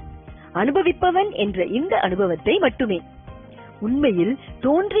மட்டுமே. அனுபவிப்பவன் என்ற இந்த அனுபவத்தை மட்டுமே. உண்மையில்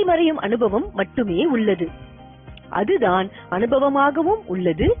தோன்றி மறையும் அனுபவம் மட்டுமே உள்ளது. அதுதான் அனுபவமாகவும்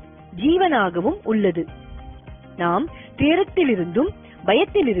உள்ளது, ஜீவனாகவும் உள்ளது. நாம் துயரத்திலிருந்தும்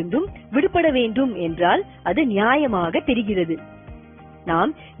பயத்திலிருந்தும் விடுபட வேண்டும் என்றால் அது நியாயமாக தெரிகிறது.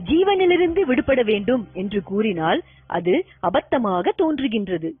 நாம் ஜீவனிலிருந்து விடுபட வேண்டும் என்று கூறினால் அது அபத்தமாக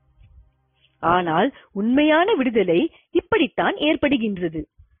தோன்றுகின்றது. ஆனால் உண்மையான விடுதலை இப்படித்தான் ஏற்படுகின்றது.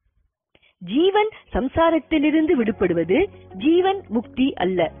 ஜீவன் சம்சாரத்திலிருந்து விடுபடுவது ஜீவன் முக்தி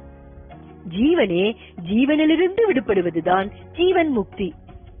அல்ல. ஜீவனே ஜீவனிலிருந்து விடுபடுவதுதான் ஜீவன் முக்தி.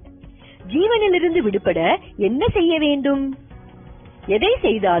 ஜீவனிலிருந்து விடுபட என்ன செய்ய வேண்டும்? எதை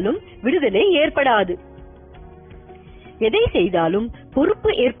செய்தாலும் விடுதலை ஏற்படாது. எதை செய்தாலும்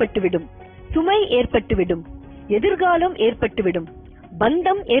பொறுப்பு ஏற்பட்டுவிடும், சுமை ஏற்பட்டுவிடும், எதிர்காலம் ஏற்பட்டுவிடும்,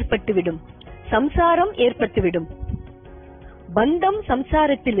 பந்தம் ஏற்பட்டுவிடும், சம்சாரம் ஏற்பட்டுவிடும். பந்தம்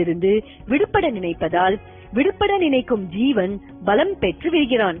சம்சாரத்திலிருந்து விடுபட நினைப்பதால் விடுபட நினைக்கும் ஜீவன் பலம் பெற்று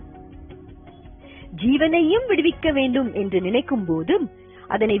விடுகிறான். ஜீவனையும் விடுவிக்க வேண்டும் என்று நினைக்கும் போதும்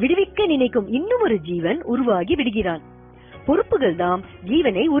அதனை விடுவிக்க நினைக்கும் இன்னும் ஒரு ஜீவன் உருவாகி விடுகிறான். பொறுப்புகள் தான்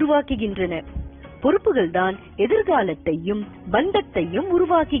ஜீவனை உருவாக்குகின்றன. பொறுப்புகள் தான் எதிர்காலத்தையும் பந்தத்தையும்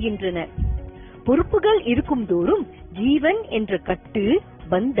உருவாக்குகின்றன. பொறுப்புகள் இருக்கும் தோறும் ஜீவன் என்ற கட்டு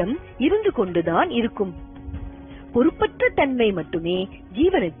பந்தம் இருந்து கொண்டுதான் இருக்கும். பொறுப்பற்ற தன்மை மட்டுமே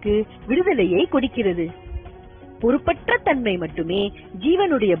ஜீவனுக்கு விடுதலையை கொடுக்கிறது. பொறுப்பற்ற தன்மை மட்டுமே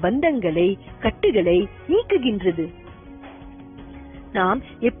ஜீவனுடைய பந்தங்களை கட்டுகளை நீக்குகின்றது. நாம்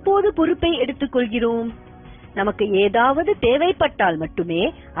எப்போது பொறுப்பை எடுத்துக் கொள்கிறோம்? நமக்கு ஏதாவது தேவைப்பட்டால் மட்டுமே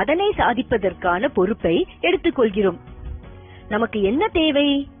அதனை சாதிப்பதற்கான பொறுப்பை எடுத்துக் கொள்கிறோம். நமக்கு என்ன தேவை?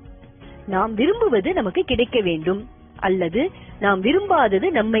 நாம் விரும்புவது நமக்கு கிடைக்க வேண்டும், அல்லது நாம் விரும்பாதது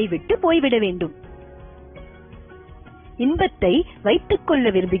நம்மை விட்டு போய்விட வேண்டும். இன்பத்தை வைத்துக் கொள்ள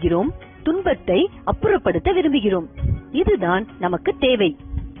விரும்புகிறோம், துன்பத்தை அப்புறப்படுத்த விரும்புகிறோம். இதுதான் நமக்கு தேவை.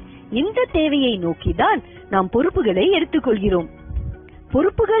 இந்த தேவையை நோக்கிதான் நாம் பொறுப்புகளை எடுத்துக்கொள்கிறோம்.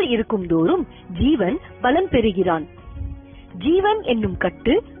 பொறுப்புகள் இருக்கும் தோறும் ஜீவன் பலம் பெறுகிறான். ஜீவன் என்னும்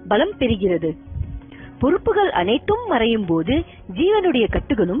கட்டு பலம் பெறுகிறது. பொறுப்புகள் அனைத்தும் மறையும் போது ஜீவனுடைய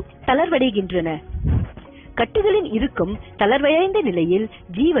கட்டுகளும் தளர்வடைகின்றன. கட்டுகளின் இறுக்கம் தளர்வடைந்த நிலையில்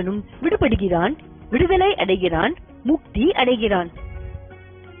ஜீவனும் விடுபடுகிறான், விடுதலை அடைகிறான், முக்தி அடைகிறான்.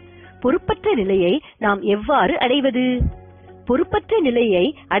 பொறுப்பற்ற நிலையை நாம் எவ்வாறு அடைவது? பொறுப்பற்ற நிலையை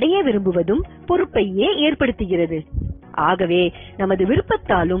அடைய விரும்புவதும் பொறுப்பையே ஏற்படுத்துகிறது. ஆகவே நமது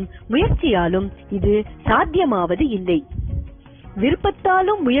விருப்பத்தாலும் முயற்சியாலும் இது சாத்தியமாவது இல்லை.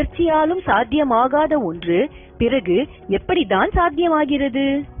 விருப்பத்தாலும் முயற்சியாலும் சாத்தியமாகாத ஒன்று பிறகு எப்படிதான் சாத்தியமாகிறது?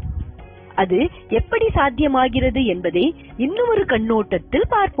 அது எப்படி சாத்தியமாகிறது என்பதை இன்னும் ஒரு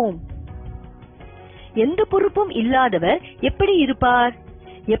கண்ணோட்டத்தில் பார்ப்போம். எந்த பொறுப்பும் இல்லாதவர் எப்படி இருப்பார்?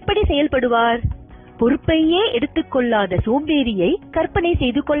 எப்படி செயல்படுவார்? பொறுப்பையே எடுத்துக்கொள்ளாத சோம்பேறியை கற்பனை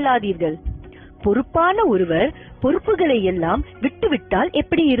செய்து கொள்ளாதீர்கள். பொறுப்பான ஒருவர் பொறுப்புகளை எல்லாம் விட்டுவிட்டால்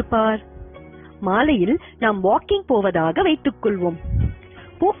எப்படி இருப்பார்? மாலையில் நாம் வாக்கிங் போவதாக வைத்துக் கொள்வோம்.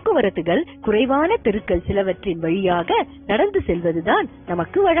 போக்குவரத்துகள் குறைவான தெருக்கள் சிலவற்றின் வழியாக நடந்து செல்வதுதான்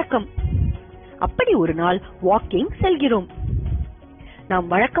நமக்கு வழக்கம். அப்படி ஒரு நாள் வாக்கிங் செல்கிறோம். நாம்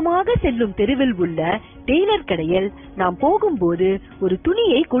வழக்கமாக செல்லும் தெருவில் உள்ள டெய்லர் கடையில் நாம் போகும்போது ஒரு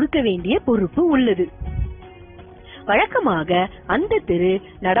துணியை கொடுக்க வேண்டிய பொறுப்பு உள்ளது. வழக்கமாக அந்த தெரு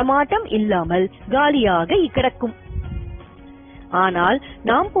நடமாட்டம் இல்லாமல் காலியாக கிடக்கும். ஆனால்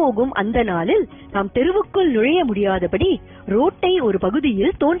நாம் போகும் அந்த நாளில் நாம் தெருவுக்குள் நுழைய முடியாதபடி ரோட்டை ஒரு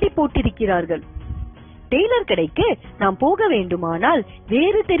பகுதியில் தோண்டி போட்டிருக்கிறார்கள். டெய்லர் கடைக்கு நாம் போக வேண்டுமானால்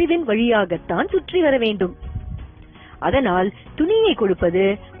வேறு தெருவின் வழியாகத்தான் சுற்றி வர வேண்டும். அதனால் துணியை கொடுப்பது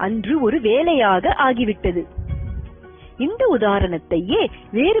அன்று ஒரு வேலையாக ஆகிவிட்டது. இந்த உதாரணத்தையே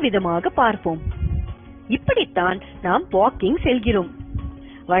வேறு விதமாக பார்ப்போம். இப்படித்தான் நாம் வாக்கிங் செல்கிறோம்.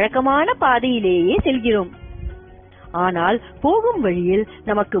 வழக்கமான பாதையிலேயே செல்கிறோம். ஆனால் போகும் வழியில்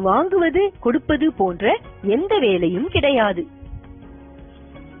நமக்கு வாங்குவது கொடுப்பது போன்ற எந்த வேலையும் கிடையாது.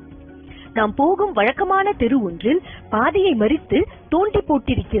 நாம் போகும் வழக்கமான தெரு ஒன்றில் பாதையை மறித்து தோண்டி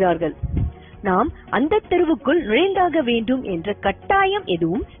போட்டிருக்கிறார்கள். நாம் அந்த தெருவுக்குள் நுழைந்தாக வேண்டும் என்ற கட்டாயம்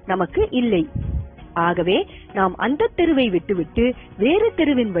எதுவும் நமக்கு இல்லை. ஆகவே நாம் அந்த தெருவை விட்டுவிட்டு வேறு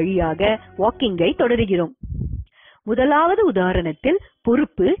தெருவின் வழியாக வாக்கிங்கை தொடர்கிறோம். முதலாவது உதாரணத்தில்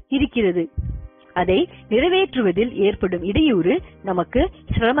பொறுப்பு இருக்கிறது. அதை நிறைவேற்றுவதில் ஏற்படும் இடையூறு நமக்கு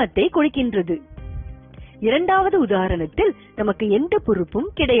சிரமத்தை கொடுக்கின்றது. இரண்டாவது உதாரணத்தில் நமக்கு எந்த பொறுப்பும்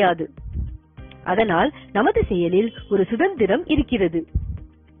கிடையாது. அதனால் நமது செயலில் ஒரு சுதந்திரம் இருக்கிறது.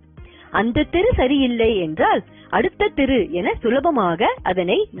 அந்த தெரு சரியில்லை என்றால் அடுத்த தெரு என சுலபமாக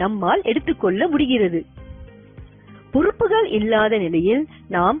அதனை நம்மால் எடுத்துக்கொள்ள முடிகிறது. பொறுப்புகள் இல்லாத நிலையில்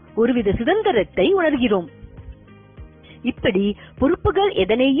நாம் ஒருவித சுதந்திரத்தை உணர்கிறோம். இப்படி பொறுப்புகள்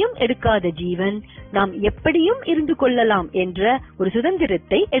எதனையும் எடுக்காத ஜீவன் நாம் எப்படியும் இருந்து கொள்ளலாம் என்ற ஒரு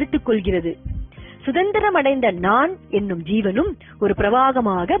சுதந்திரத்தை எடுத்துக்கொள்கிறது. சுதந்திரமடைந்த நான் என்னும் ஜீவனும் ஒரு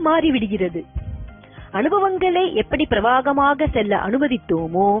பிரவாகமாக மாறிவிடுகிறது. அனுபவங்களை எப்படி பிரவாகமாக செல்ல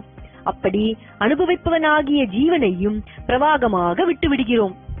அனுமதித்தோமோ அப்படி அனுபவிப்பவனாகிய ஜீவனையும் பிரவாகமாக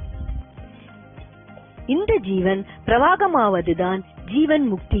விட்டுவிடுகிறோம். இந்த ஜீவன் பிரவாகமாவதுதான் ஜீவன்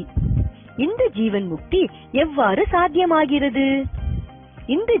முக்தி. இந்த ஜீவன் முக்தி எவ்வாறு சாத்தியமாகிறது?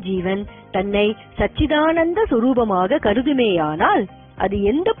 இந்த ஜீவன் தன்னை சச்சிதானந்த சொரூபமாக கருதுமேயானால் அது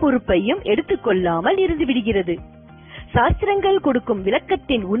எந்த பொறுப்பையும் எடுத்துக்கொள்ளாமல் இருந்து விடுகிறது. சாஸ்திரங்கள் கொடுக்கும்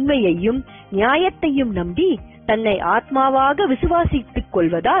விளக்கத்தின் உண்மையையும் நியாயத்தையும் நம்பி தன்னை ஆத்மாவாக விசுவாசித்துக்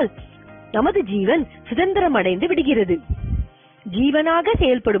கொள்வதால் நமது ஜீவன் சுதந்திரம் அடைந்து விடுகிறது. ஜீவனாக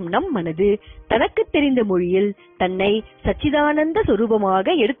செயல்படும் நம் மனது தனக்கு தெரிந்த மொழியில் தன்னை சச்சிதானந்த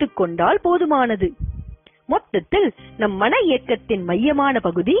சொரூபமாக எடுத்துக்கொண்டால் போதுமானது. மொத்தத்தில் நம் மன இயக்கத்தின் மையமான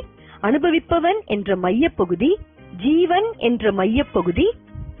பகுதி அனுபவிப்பவன் என்ற மையப்பகுதி, ஜீவன் என்ற மையப்பகுதி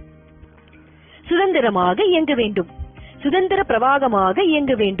சுதந்திரமாக இயங்க வேண்டும், சுதந்திர பிரவாகமாக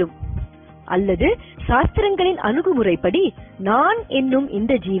இயங்க வேண்டும். அல்லது சாஸ்திரங்களின் அணுகுமுறைப்படி நான் என்னும்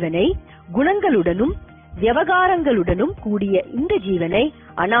இந்த ஜீவனை குணங்களுடனும் விவகாரங்களுடனும் கூடிய இந்த ஜீவனை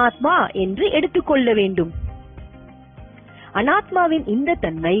அனாத்மா என்று எடுத்துக்கொள்ள வேண்டும். அனாத்மாவின் இந்த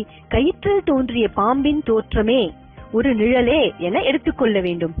தன்மை கயிற்றில் தோன்றிய பாம்பின் தோற்றமே, ஒரு நிழலே என எடுத்துக்கொள்ள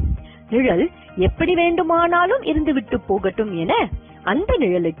வேண்டும். நிழல் எப்படி வேண்டுமானாலும் இருந்துவிட்டு போகட்டும் என அந்த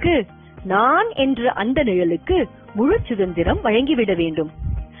நிழலுக்கு, நான் என்ற அந்த நிழலுக்கு முழு சுதந்திரம் வழங்கிவிட வேண்டும்.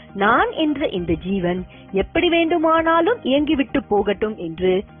 நான் என்ற இந்த ஜீவன் எப்படி வேண்டுமானாலும் இயங்கிவிட்டு போகட்டும்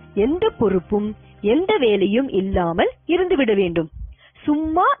என்று எந்த பொறுப்பும் எந்த வேலையும் இல்லாமல் இருந்துவிட வேண்டும்.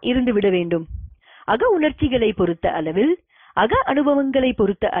 சும்மா இருந்துவிட வேண்டும். அக உணர்ச்சிகளை பொறுத்த அளவில், அக அனுபவங்களை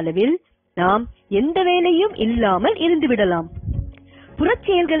பொறுத்த அளவில் நாம் எந்த வேலையும் இல்லாமல் இருந்துவிடலாம்.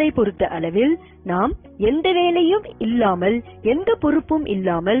 புறச்செயல்களை பொறுத்த அளவில் நாம் எந்த வேலையும் இல்லாமல் எந்த பொறுப்பும்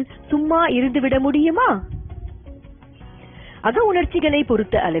இல்லாமல் சும்மா இருந்துவிட முடியுமா? அக உணர்ச்சிகளை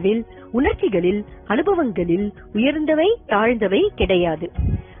பொறுத்த அளவில் உணர்ச்சிகளில், அனுபவங்களில் உயர்ந்தவை தாழ்ந்தவை கிடையாது.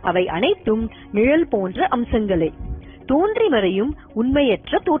 அவை அனைத்தும் நிழல் போன்ற அம்சங்களே, தோன்றி மறையும்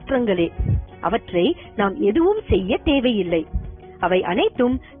உண்மையற்ற தோற்றங்களே. அவற்றை நாம் எதுவும் செய்ய தேவையில்லை. அவை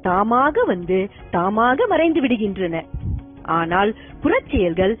அனைத்தும் தாமாக வந்து தாமாக மறைந்து விடுகின்றன. ஆனால்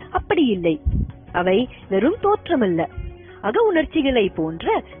புறச்செயல்கள் அப்படி இல்லை. அவை வெறும் தோற்றமல்ல, அக உணர்ச்சிகளை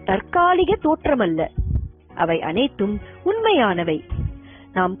போன்ற தற்காலிக தோற்றமல்ல. அவை அனைத்தும் உண்மையானவை.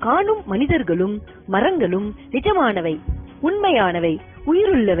 நாம் காணும் மனிதர்களும் மரங்களும் நிஜமானவை, உண்மையானவை,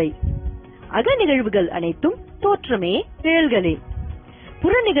 உயிருள்ளவை. அக நிகழ்வுகள் அனைத்தும் தோற்றமே, நிழல்களே.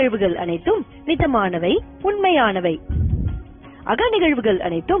 புற நிகழ்வுகள் அனைத்தும் நிஜமானவை, உண்மையானவை. அக நிகழ்வுகள்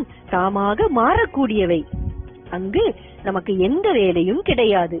அனைத்தும் தாமாக மாறக்கூடியவை. அங்கு நமக்கு எந்த வேலையும்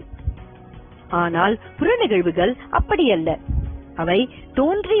கிடையாது. ஆனால் புற நிகழ்வுகள் அப்படியல்ல. அவை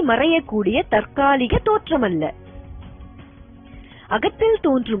தோன்றி மறையக்கூடிய தற்காலிக தோற்றமல்ல. அகத்தில்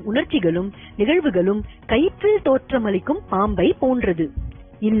தோன்றும் உணர்ச்சிகளும் நிகழ்வுகளும் கயிற்றில் தோற்றமளிக்கும் பாம்பை போன்றது.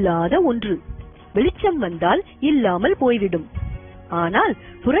 இல்லாத ஒன்று. வெளிச்சம் வந்தால் இல்லாமல் போய்விடும். ஆனால்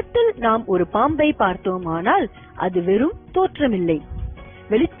புறத்தில் நாம் ஒரு பாம்பை பார்த்தோமானால் அது வெறும் தோற்றமில்லை.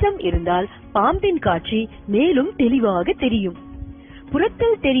 வெளிச்சம் இருந்தால் பாம்பின் காட்சி மேலும் தெளிவாக தெரியும்.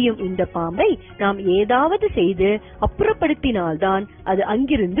 புறத்தில் தெரியும் இந்த பாம்பை நாம் ஏதாவது செய்து அப்புறப்படுத்தினால்தான் அது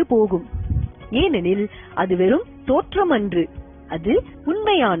அங்கிருந்து போகும். ஏனெனில் அது வெறும் தோற்றமன்று, அது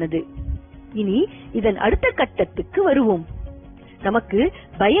உண்மையானது. இனி இதன் அடுத்த கட்டத்துக்கு வருவோம். நமக்கு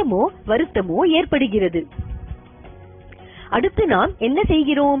பயமோ வருத்தமோ ஏற்படுகிறது. அடுத்து நாம் என்ன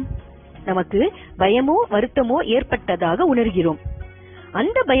செய்கிறோம்? நமக்கு பயமோ வருத்தமோ ஏற்பட்டதாக உணர்கிறோம்.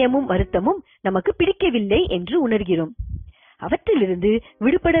 அந்த பயமும் வருத்தமும் நமக்கு பிடிக்கவில்லை என்று உணர்கிறோம். அவற்றிலிருந்து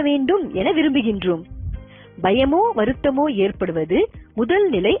விடுபட வேண்டும் என விரும்புகின்றோம். பயமோ வருத்தமோ ஏற்படுவது முதல்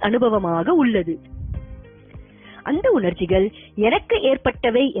நிலை அனுபவமாக உள்ளது. அந்த உணர்ச்சிகள் எனக்கு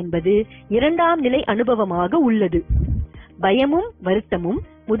ஏற்பட்டவை என்பது இரண்டாம் நிலை அனுபவமாக உள்ளது. பயமும் வருத்தமும்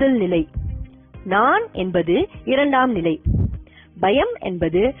முதல் நிலை. நான் என்பது இரண்டாம் நிலை. பயம்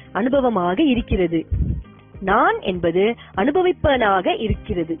என்பது அனுபவமாக இருக்கிறது. நான் என்பது அனுபவிப்பவனாக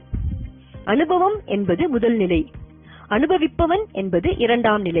இருக்கிறது. அனுபவம் என்பது முதல் நிலை. அனுபவிப்பவன் என்பது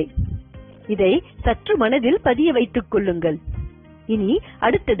இரண்டாம் நிலை. இதை சற்று மனதில் பதிய வைத்துக் கொள்ளுங்கள். இனி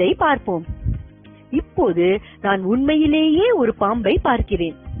அடுத்ததை பார்ப்போம். இப்போது நான் உண்மையிலேயே ஒரு பாம்பை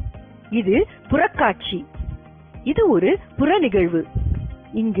பார்க்கிறேன். இது புறக்காட்சி. இது ஒரு புற நிகழ்வு.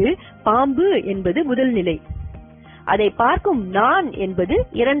 இங்கு பாம்பு என்பது முதல் நிலை. அதை பார்க்கும் நான் என்பது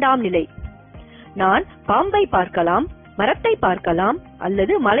இரண்டாம் நிலை. நான் பாம்பை பார்க்கலாம், மரத்தை பார்க்கலாம்,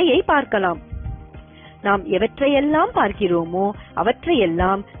 அல்லது மலையை பார்க்கலாம். நாம் எவற்றையெல்லாம் பார்க்கிறோமோ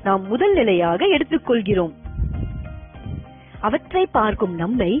அவற்றையெல்லாம் நாம் முதல் நிலையாக எடுத்துக்கொள்கிறோம். அவற்றை பார்க்கும்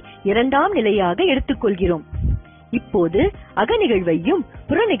நம்மை இரண்டாம் நிலையாக எடுத்துக்கொள்கிறோம். இப்போது அக நிகழ்வையும்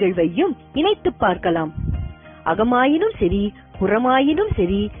புற நிகழ்வையும் இணைத்து பார்க்கலாம். அகமாயினும் சரி, புறமாயினும்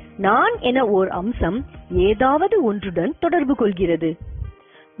சரி, நான் என ஓர் அம்சம் ஏதாவது ஒன்றுடன் தொடர்பு கொள்கிறது.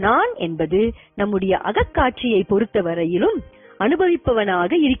 நான் என்பது நம்முடைய அகக்காட்சியை பொறுத்தவரையிலும்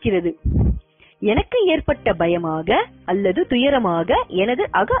அனுபவிப்பவனாக இருக்கிறது. எனக்கு ஏற்பட்ட பயமாக அல்லது துயரமாக எனது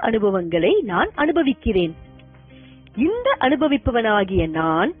அக அனுபவங்களை நான் அனுபவிக்கிறேன். இந்த அனுபவிப்பவனாகிய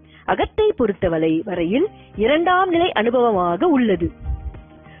நான் அகத்தை பொறுத்தவரை வரையில் இரண்டாம் நிலை அனுபவமாக உள்ளது.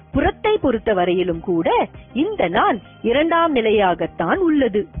 புறத்தை பொறுத்த வரையிலும் கூட இந்த நான் இரண்டாம் நிலையாகத்தான்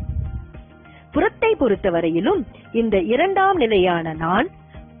உள்ளது. புறத்தை பொறுத்த வரையிலும் இந்த இரண்டாம் நிலையான நான்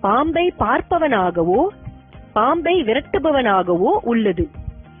பாம்பை பார்ப்பவனாகவோ பாம்பை விரட்டுபவனாகவோ உள்ளது.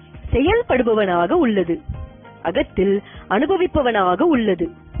 செயல்படுபவனாக உள்ளது. அகத்தில் அனுபவிப்பவனாக உள்ளது.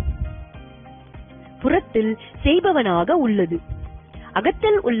 புறத்தில் செய்பவனாக உள்ளது.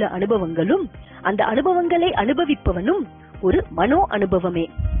 அகத்தில் உள்ள அனுபவங்களும் அந்த அனுபவங்களை அனுபவிப்பவனும் ஒரு மனோ அனுபவமே.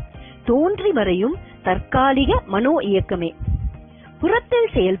 தோன்றி மறையும் தற்காலிக மனோ இயக்கமே. புறத்தில்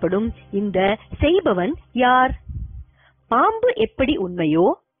செயல்படும் இந்த செய்பவன் யார்? பாம்பு எப்படி உண்மையோ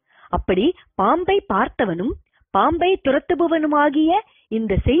அப்படி பாம்பை பார்த்தவனும் பாம்பை துரத்துபவனுமாகிய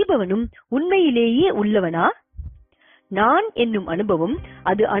இந்த செய்பவனும் உண்மையிலேயே உள்ளவனா? நான் என்னும் அனுபவம்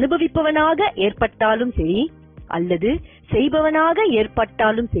அது அனுபவிப்பவனாக ஏற்பட்டாலும் சரி அல்லது செய்பவனாக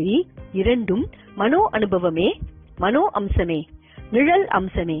ஏற்பட்டாலும் சரி, இரண்டும் மனோ அனுபவமே, மனோ அம்சமே, நிழல்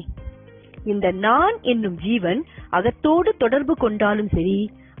அம்சமே. இந்த நான் என்னும் ஜீவன் அகத்தோடு தொடர்பு கொண்டாலும் சரி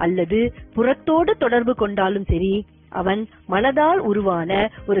அல்லது புறத்தோடு தொடர்பு கொண்டாலும் சரி, அவன் மனதால் உருவான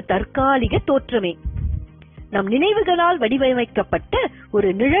ஒரு தற்காலிக தோற்றமே. நம் நினைவுகளால் வடிவமைக்கப்பட்ட ஒரு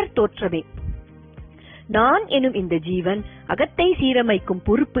நிழற் தோற்றமே. நான் எனும் இந்த ஜீவன் அகத்தை சீரமைக்கும்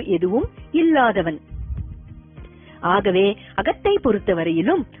பொறுப்பு எதுவும் இல்லாதவன். ஆகவே அகத்தை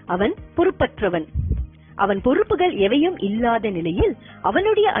பொறுத்தவரையிலும் அவன் பொறுப்பற்றவன். அவன் பொறுப்புகள் எவையும் இல்லாத நிலையில்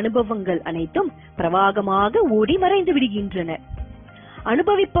அவனுடைய அனுபவங்கள் அனைத்தும் பிரவாகமாக ஓடி மறைந்து விடுகின்றன.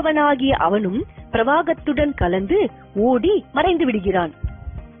 அனுபவிப்பவனாகிய அவனும் பிரவாகத்துடன் கலந்து ஓடி மறைந்து விடுகிறான்.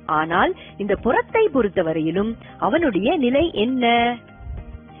 ஆனால் இந்த புறத்தை பொறுத்தவரையிலும் அவனுடைய நிலை என்ன?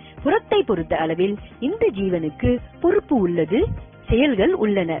 புறத்தை பொறுத்த அளவில் இந்த ஜீவனுக்கு பொறுப்பு உள்ளது, செயல்கள்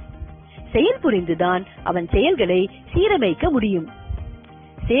உள்ளன. செயல் புரிந்துதான் அவன் செயல்களை சீரமைக்க முடியும்.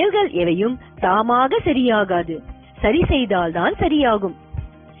 செயல்கள் எவையும் தாமாக சரியாகாது, சரி செய்தால்தான் சரியாகும்.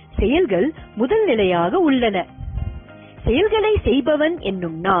 செயல்கள் முதல் நிலையாக உள்ளன. செயல்களை செய்பவன்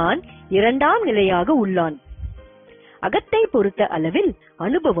என்னும் நான் இரண்டாம் நிலையாக உள்ளான். அகத்தை பொறுத்த அளவில்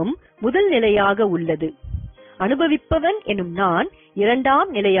அனுபவம் முதல் நிலையாக உள்ளது. அனுபவிப்பவன் எனும் நான் இரண்டாம்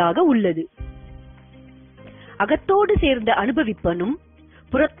நிலையாக உள்ளது. அகத்தோடு சேர்ந்த அனுபவிப்பனும்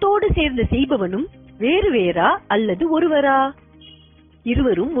புறத்தோடு சேர்ந்து செய்பவனும் வேறு வேறா அல்லது ஒருவரா?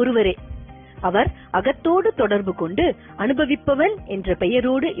 இருவரும் ஒருவரே. அவர் அகத்தோடு தொடர்பு கொண்டு அனுபவிப்பவன் என்ற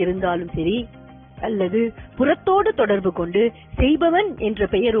பெயரோடு இருந்தாலும் சரி, அல்லது புறத்தோடு தொடர்பு கொண்டு செய்பவன் என்ற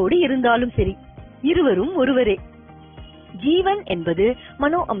பெயரோடு இருந்தாலும் சரி, இருவரும் ஒருவரே. ஜீவன் என்பது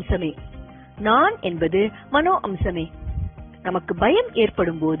மனோ அம்சமே, நான் என்பது மனோ அம்சமே. நமக்கு பயம்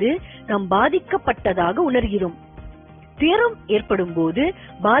ஏற்படும் போது நாம் பாதிக்கப்பட்டதாக உணர்கிறோம். துயரம் ஏற்படும் போது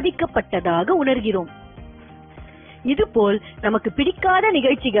பாதிக்கப்பட்டதாக உணர்கிறோம். இதுபோல் நமக்கு பிடிக்காத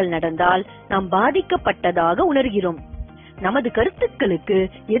நிகழ்ச்சிகள் நடந்தால் நாம் பாதிக்கப்பட்டதாக உணர்கிறோம். நமது கருத்துக்களுக்கு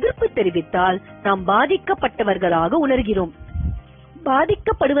எதிர்ப்பு தெரிவித்தால் நாம் பாதிக்கப்பட்டவர்களாக உணர்கிறோம்.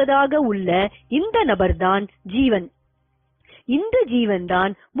 பாதிக்கப்படுவதாக உள்ள இந்த நபர்தான் ஜீவன். இந்த ஜீவன்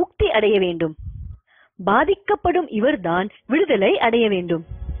தான் முக்தி அடைய வேண்டும். பாதிக்கப்படும் இவர்தான் விடுதலை அடைய வேண்டும்.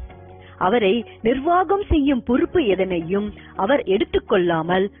 அவரை நிர்வாகம் செய்யும் பொறுப்பு எதனையும் அவர்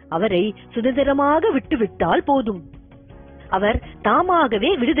எடுத்துக்கொள்ளாமல் அவரை சுதந்திரமாக விட்டுவிட்டால் போதும். அவர்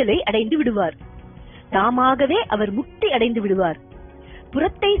தாமாகவே விடுதலை அடைந்து விடுவார். தாமாகவே அவர் முக்தி அடைந்து விடுவார்.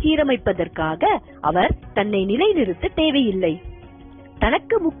 புறத்தை சீரமைப்பதற்காக அவர் தன்னை நிலைநிறுத்த தேவையில்லை.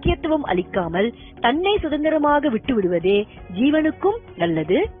 தனக்கு முக்கியத்துவம் அளிக்காமல் தன்னை சுதந்திரமாக விட்டு விடுவதே ஜீவனுக்கும்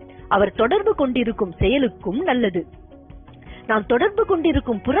நல்லது, அவர் தொடர்பு கொண்டிருக்கும் செயலுக்கும் நல்லது. நாம் தொடர்பு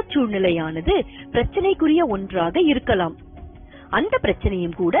கொண்டிருக்கும் புறச்சூழ்நிலையானது பிரச்சனைக்குரிய ஒன்றாக இருக்கலாம். அந்த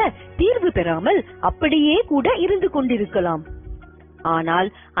பிரச்சனையும் கூட தீர்வு பெறாமல் அப்படியே கூட இருந்து கொண்டிருக்கலாம். ஆனால்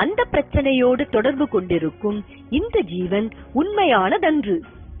அந்த பிரச்சனையோடு தொடர்பு கொண்டிருக்கும் இந்த ஜீவன் உண்மையானதன்று.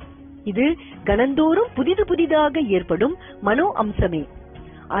 இது கணந்தோறும் புதிது புதிதாக ஏற்படும் மனோ அம்சமே,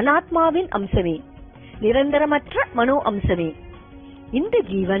 அனாத்மாவின் அம்சமே, நிரந்தரமற்ற மனோ அம்சமே. இந்த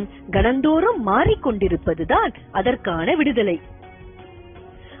ஜீவன் கணந்தோறும் மாறிக்கொண்டிருப்பதுதான் அதற்கான விடுதலை.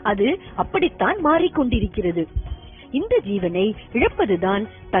 அது அப்படித்தான் மாறிக்கொண்டிருக்கிறது. இந்த ஜீவனை இழப்பதுதான்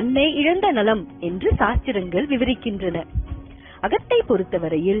தன்னை இழந்த நலம் என்று சாஸ்திரங்கள் விவரிக்கின்றன. அகத்தை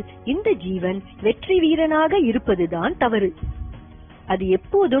பொறுத்தவரையில் இந்த ஜீவன் வெற்றி வீரனாக இருப்பதுதான் தவறு. அது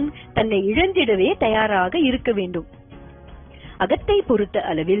எப்போதும் தன்னை இழந்திடவே தயாராக இருக்க வேண்டும். அகத்தை பொறுத்த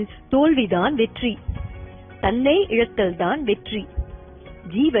அளவில் தோல்விதான் வெற்றி, தன்னை இழத்தல்தான் வெற்றி.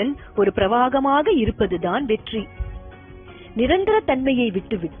 ஜீவன் ஒரு பிரவாகமாக இருப்பதுதான் வெற்றி. நிரந்தர தன்மையை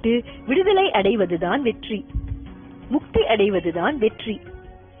விட்டுவிட்டு விடுதலை அடைவதுதான் வெற்றி, முக்தி அடைவதுதான் வெற்றி.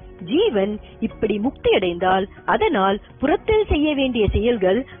 ஜீவன் இப்படி முக்தி அடைந்தால் அதனால் புறத்தில் செய்ய வேண்டிய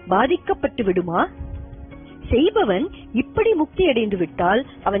செயல்கள் பாதிக்கப்பட்டு விடுமா? செய்பவன் இப்படி முக்தி அடைந்து விட்டால்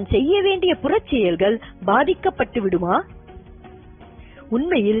அவன் செய்ய வேண்டிய புறச் செயல்கள் பாதிக்கப்பட்டு விடுமா?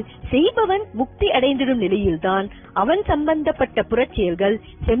 உண்மையில் செய்பவன் முக்தி அடைந்திடும் நிலையில்தான் அவன் சம்பந்தப்பட்ட புறச் செயல்கள்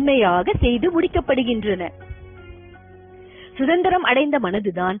செம்மையாக செய்து முடிக்கப்படுகின்றன. சுதந்திரம் அடைந்த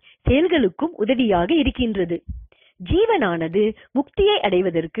மனதுதான் செயல்களுக்கும் உதவியாக இருக்கின்றது. ஜீவனானது முக்தியை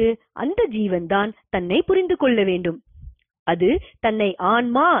அடைவதற்கு அந்த ஜீவன்தான் தன்னை புரிந்து கொள்ள வேண்டும். அது தன்னை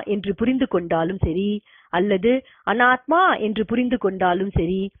ஆன்மா என்று புரிந்து கொண்டாலும் சரி, அல்லது அனாத்மா என்று புரிந்து கொண்டாலும்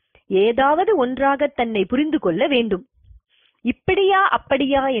சரி, ஏதாவது ஒன்றாக தன்னை புரிந்து கொள்ள வேண்டும். இப்படியா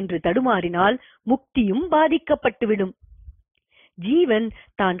அப்படியா என்று தடுமாறினால் முக்தியும் பாதிக்கப்பட்டுவிடும். ஜீவன்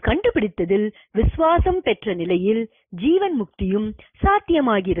தான் கண்டுபிடித்ததில் விசுவாசம் பெற்ற நிலையில் ஜீவன் முக்தியும்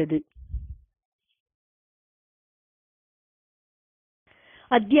சாத்தியமாகிறது.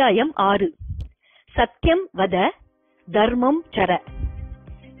 அத்தியாயம் 6. சத்தியம் வத தர்மம் சர.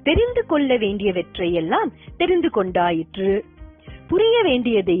 தெரிந்து கொள்ள வேண்டியவற்றையெல்லாம் தெரிந்து கொண்டாயிற்று, புரிய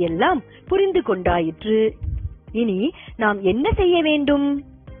வேண்டியதையெல்லாம் புரிந்து கொண்டாயிற்று. இனி நாம் என்ன செய்ய வேண்டும்?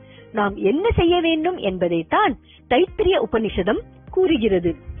 நாம் என்ன செய்ய வேண்டும் என்பதைத்தான் தைத்திரிய உபனிஷதம்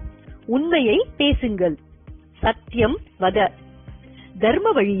கூறுகிறது. உண்மையை பேசுங்கள், சத்தியம் வத, தர்ம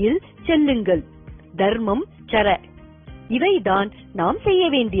வழியில் செல்லுங்கள், தர்மம் சர. இவைதான் நாம் செய்ய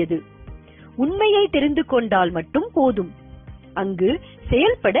வேண்டியது. உண்மையை தெரிந்து கொண்டால் மட்டும் போதும். அங்கு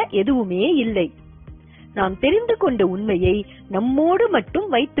செயல்பட எதுவுமே இல்லை. நாம் தெரிந்து கொண்ட உண்மையை நம்மோடு மட்டும்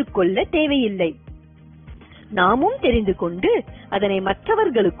வைத்துக் கொள்ள தேவையில்லை. நாமும் தெரிந்து கொண்டு அதனை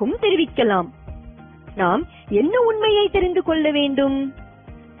மற்றவர்களுக்கும் தெரிவிக்கலாம். நாம் என்ன உண்மையை தெரிந்து கொள்ள வேண்டும்?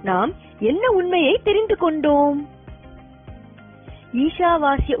 நாம் என்ன உண்மையை தெரிந்து கொண்டோம்?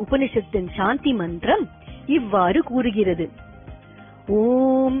 ஈஷாவாஸ்ய உபனிஷத்தின் சாந்தி மந்திரம் இவ்வாறு கூறுகிறது.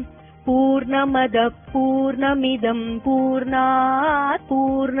 ஓம் பூர்ணமத பூர்ணமிதம் பூர்ணாத்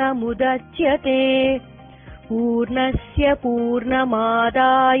பூர்ணமுதச்யதே பூர்ணஸ்ய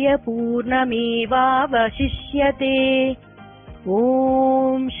பூர்ணமாதாய பூர்ணமேவாவசிஷ்யதே.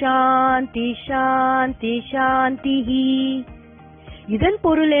 ஓம் சாந்தி சாந்தி சாந்தி. இதன்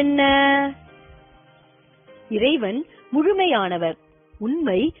பொருள் என்ன? இறைவன் முழுமையானவர்.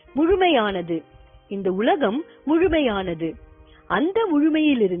 உண்மை முழுமையானது. இந்த உலகம் முழுமையானது. அந்த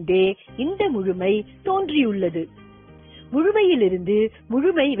முழுமையிலிருந்தே இந்த முழுமை தோன்றியுள்ளது. முழுமையிலிருந்து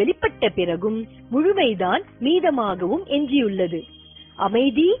முழுமை வெளிப்பட்ட பிறகும் முழுமைதான் மீதமாகவும் எஞ்சியுள்ளது.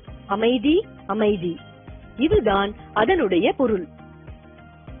 அமைதி, அமைதி, அமைதி. இதுதான் அதனுடைய பொருள்.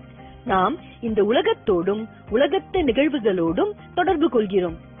 நாம் இந்த உலகத்தோடும் உலகத்து நிகழ்வுகளோடும் தொடர்பு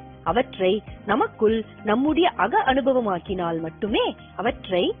கொள்கிறோம். அவற்றை நமக்குள் நம்முடைய அக அனுபவமாக்கினால் மட்டுமே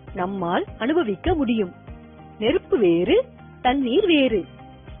அவற்றை நம்மால் அனுபவிக்க முடியும். நெருப்பு வேறு, தண்ணீர் வேறு.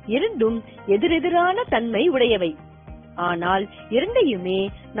 இரண்டும் எதிரெதிரான தன்மை உடையவை. ஆனால் இரண்டையுமே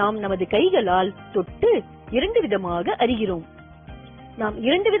நாம் நமது கைகளால் தொட்டு இரண்டு விதமாக அறிகிறோம். நாம்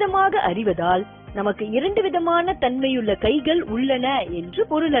இரண்டு விதமாக அறிவதால் நமக்கு இரண்டு விதமான தன்மையுள்ள கைகள் உள்ளன என்று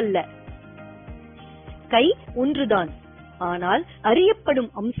பொருள் அல்ல. கை ஒன்றுதான், ஆனால் அறியப்படும்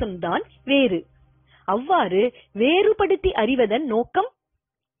அம்சம்தான் வேறு. அவ்வாறு வேறுபடுத்தி அறிவதன் நோக்கம்,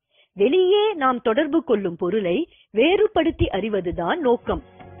 வெளியே நாம் தொடர்பு கொள்ளும் பொருளை வேறுபடுத்தி அறிவதுதான் நோக்கம்.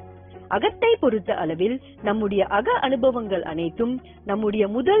 அகத்தை பொறுத்த அளவில் நம்முடைய அக அனுபவங்கள் அனைத்தும் நம்முடைய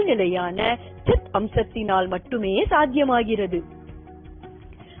முதல் நிலையான சித் அம்சத்தினால் மட்டுமே சாத்தியமாகிறது.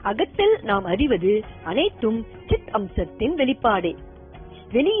 அகத்தில் நாம் அறிவது அனைத்தும் சித் அம்சத்தின் வெளிப்பாடே.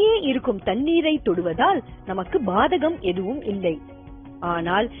 வெளியே இருக்கும் தண்ணீரை தொடுவதால் நமக்கு பாதகம் எதுவும் இல்லை.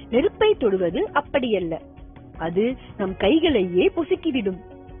 ஆனால் நெருப்பை தொடுவது அப்படியல்ல. அது நம் கைகளையே பொசுக்கிவிடும்.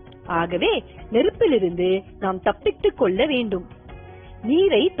 ஆகவே நெருப்பிலிருந்து நாம் தப்பித்துக் கொள்ள வேண்டும்.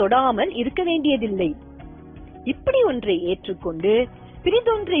 நீரை தொடாமல் இருக்க வேண்டியதில்லை. இப்படி ஒன்றை ஏற்றுக்கொண்டு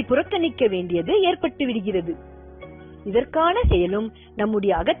பிரிதொன்றை புறக்கணிக்க வேண்டியது ஏற்பட்டு விடுகிறது. இதற்கான செயலும்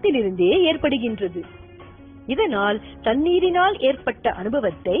நம்முடைய அகத்திலிருந்தே ஏற்படுகின்றது. இதனால் தண்ணீரினால் ஏற்பட்ட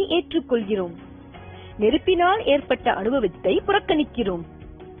அனுபவத்தை ஏற்றுக்கொள்கிறோம். நெருப்பினால் ஏற்பட்ட அனுபவத்தை புறக்கணிக்கிறோம்.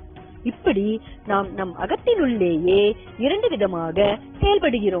 இப்படி நாம் நம் அகத்தினுள்ளேயே இரண்டு விதமாக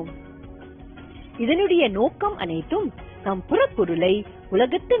செயல்படுகிறோம். இதனுடைய நோக்கம் அனைத்தும் நம் புறப்பொருளை,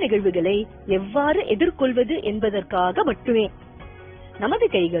 உலகத்து நிகழ்வுகளை எவ்வாறு எதிர்கொள்வது என்பதற்காக மட்டுமே. நமது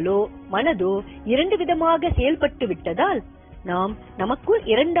கைகளோ மனதோ இரண்டு விதமாக செயல்பட்டு விட்டதால் நாம் நமக்குள்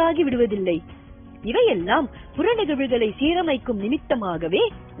இரண்டாகி விடுவதில்லை. இவையெல்லாம் புற நிகழ்வுகளை சீரமைக்கும் நிமித்தமாகவே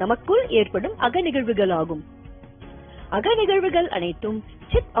நமக்குள் ஏற்படும் அக நிகழ்வுகளாகும். அக நிகழ்வுகள் அனைத்தும்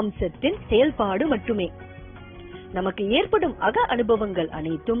சித் அம்சத்தின் செயல்பாடு மட்டுமே. நமக்கு ஏற்படும் அக அனுபவங்கள்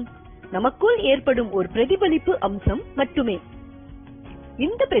அனைத்தும் நமக்குள் ஏற்படும் ஒரு பிரதிபலிப்பு அம்சம் மட்டுமே.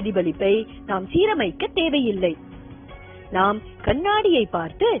 இந்த பிரதிபலிப்பை நாம் சீரமைக்க தேவையில்லை. நாம் கண்ணாடியை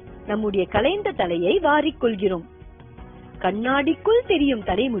பார்த்து நம்முடைய கலைந்த தலையை வாரிக்கொள்கிறோம். கண்ணாடிக்குள் தெரியும்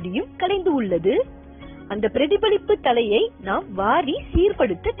தலைமுடியும் கலைந்து உள்ளது. அந்த பிரதிபலிப்பு தலையை நாம் வாரி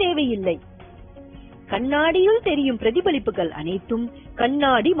சீர்படுத்த தேவையில்லை. கண்ணாடியில் தெரியும் பிரதிபலிப்புகள் அனைத்தும்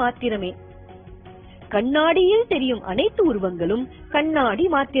கண்ணாடி மாத்திரமே. கண்ணாடியில் தெரியும் அனைத்து உருவங்களும் கண்ணாடி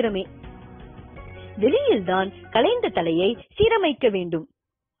மாத்திரமே. வெளியில்தான் கலைந்த தலையை சீரமைக்க வேண்டும்.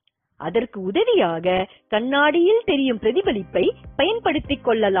 அதற்கு உதவியாக கண்ணாடியில் தெரியும் பிரதிபலிப்பை பயன்படுத்திக்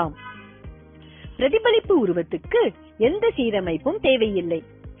கொள்ளலாம். பிரதிபலிப்பு உருவத்துக்கு எந்த சீரமைப்பும் தேவையில்லை.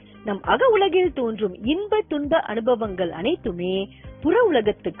 நம் அக உலகில் தோன்றும் இன்ப துன்ப அனுபவங்கள் அனைத்துமே புற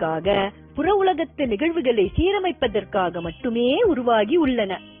உலகத்துக்காக, புற உலகத்து நிகழ்வுகளை சீரமைப்பதற்காக மட்டுமே உருவாகி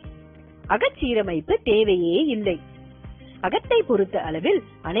உள்ளன. அகச்சீரமைப்பு தேவையே இல்லை. அகத்தை பொறுத்த அளவில்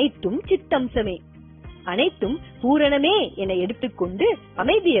அனைத்தும் சித்தம்சமே. அனைத்தும் பூரணமே என எடுத்துக்கொண்டு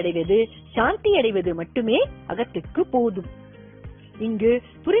அமைதி அடைவது, சாந்தி அடைவது மட்டுமே அகத்துக்கு போதும். இங்கு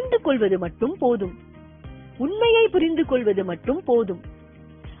புரிந்து கொள்வது மட்டும் போதும். உண்மையை புரிந்து கொள்வது மட்டும் போதும்.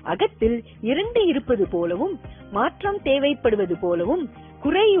 அகத்தில் இரண்டு இருப்பது போலவும், மாற்றம் தேவைப்படுவது போலவும்,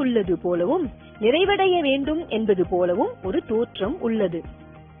 குறை உள்ளது போலவும், நிறைவடைய வேண்டும் என்பது போலவும் ஒரு தோற்றம் உள்ளது.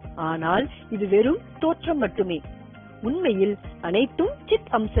 ஆனால் இது வெறும் தோற்றம் மட்டுமே. உண்மையில் அனைத்தும்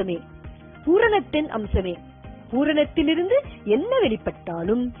சித் அம்சமே, பூரணத்தின் அம்சமே. பூரணத்திலிருந்து என்ன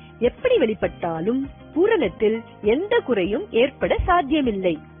வெளிப்பட்டாலும், எப்படி வெளிப்பட்டாலும் பூரணத்தில் எந்த குறையும் ஏற்பட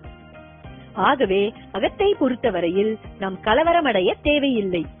சாத்தியமில்லை. ஆகவே அகத்தை பொறுத்தவரையில் நாம் கலவரமடைய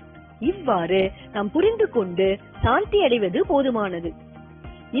தேவையில்லை. இவ்வாறு நாம் புரிந்து கொண்டு சாந்தி அடைவது போதுமானது.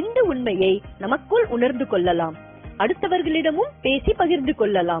 இந்த உண்மையை நமக்குள் உணர்ந்து கொள்ளலாம். அடுத்தவர்களிடமும் பேசி பகிர்ந்து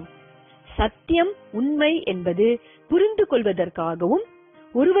கொள்ளலாம். சத்தியம், உண்மை என்பது புரிந்து கொள்வதற்காகவும்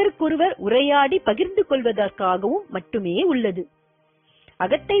ஒருவருக்கொருவர் உரையாடி பகிர்ந்து கொள்வதற்காகவும் மட்டுமே உள்ளது.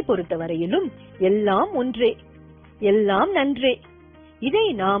 அகத்தை பொறுத்தவரையிலும் எல்லாம் ஒன்றே, எல்லாம் நன்றே. இதை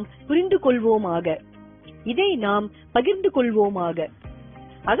நாம் புரிந்து கொள்வோமாக. இதை நாம் பகிர்ந்து கொள்வோமாக.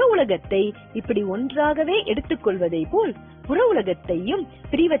 அக உலகத்தை இப்படி ஒன்றாகவே எடுத்துக்கொள்வதை போல் புற உலகத்தையும்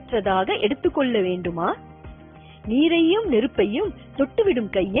பிரிவற்றதாக எடுத்துக்கொள்ள வேண்டுமா? நீரையும் நெருப்பையும் தொட்டுவிடும்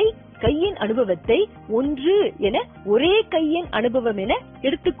கையை கையின் அனுபவத்தை ஒன்று என ஒரே கையின் அனுபவம் என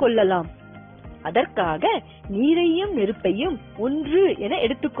எடுத்துக்கொள்ளலாம். அதற்காக நீரையும் நெருப்பையும் ஒன்று என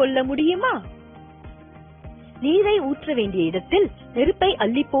எடுத்துக்கொள்ள முடியுமா? நீரை ஊற்ற வேண்டிய இடத்தில் நெருப்பை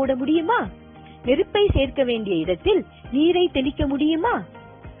அள்ளி போட முடியுமா? நெருப்பை சேர்க்க வேண்டிய இடத்தில் நீரை தெளிக்க முடியுமா?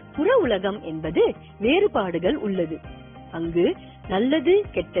 புற உலகம் என்பது வேறுபாடுகள் உள்ளது. அங்கு நல்லது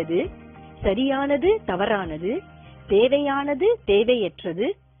கெட்டது, சரியானது தவறானது, தேவையானது தேவையற்றது,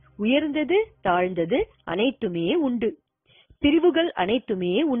 உயர்ந்தது தாழ்ந்தது அனைத்துமே உண்டு. பிரிவுகள்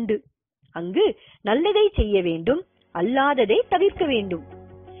அனைத்துமே உண்டு. அங்கு நல்லதை செய்ய வேண்டும், அல்லாததை தவிர்க்க வேண்டும்.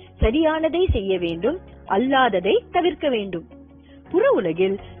 சரியானதை செய்ய வேண்டும், அல்லாததை தவிர்க்க வேண்டும். புற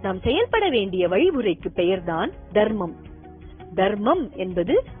உலகில் நாம் செயல்பட வேண்டிய வழிமுறைக்கு பெயர்தான் தர்மம். தர்மம்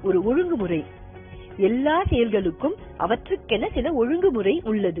என்பது ஒரு ஒழுங்குமுறை. எல்லா செயல்களுக்கும் அவற்றுக்கென சில ஒழுங்குமுறை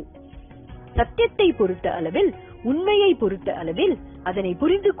உள்ளது. சத்தியத்தை பொறுத்த அளவில், உண்மையை பொறுத்த அளவில் அதனை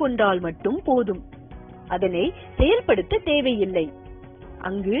புரிந்து கொண்டால் மட்டும் போதும். அதனை செயல்படுத்த தேவையில்லை.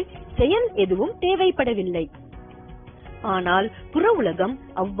 அங்கு செயல் எதுவும் தேவைப்படவில்லை. ஆனால் புற உலகம்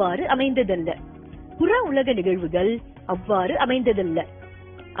அவ்வாறு அமைந்ததல்ல. புற உலக நிகழ்வுகள் அவ்வாறு அமைந்ததல்ல.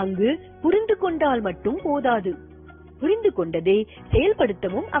 அங்கு புரிந்து கொண்டால் மட்டும் போதாது. புரிந்து கொண்டதை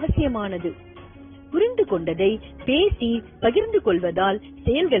செயல்படுத்தவும் அவசியமானது. புரிந்து கொண்டதை பேசி பகிர்ந்து கொள்வதால்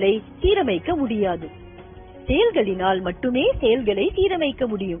செயல்களை சீரமைக்க முடியாது. செயல்களினால் மட்டுமே செயல்களை சீரமைக்க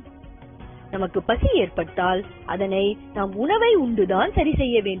முடியும். நமக்கு பசி ஏற்பட்டால் அதனை நாம் உணவை உண்டுதான் சரி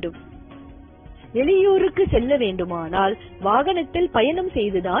செய்ய வேண்டும். வெளியூருக்கு செல்ல வேண்டுமானால் வாகனத்தில் பயணம்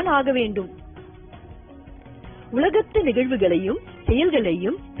செய்துதான் ஆக வேண்டும். உலகத்து நிகழ்வுகளையும்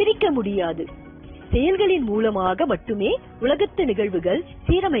செயல்களையும் பிரிக்க முடியாது. செயல்களின் மூலமாக மட்டுமே உலகத்து நிகழ்வுகள்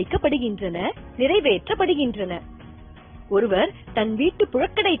சீரமைக்கப்படுகின்றன, நிறைவேற்றப்படுகின்றன. ஒருவர் தன் வீட்டு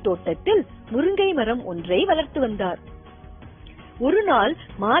புழக்கடை தோட்டத்தில் முருங்கை மரம் ஒன்றை வளர்த்து வந்தார். ஒரு நாள்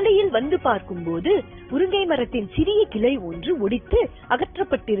மாலையில் வந்து பார்க்கும்போது முருங்கை மரத்தின் சிறிய கிளை ஒன்று ஒடித்து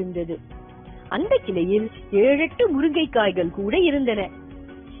அகற்றப்பட்டிருந்தது. அந்த கிளையில் 7-8 முருங்கை காய்கள் கூட இருந்தன.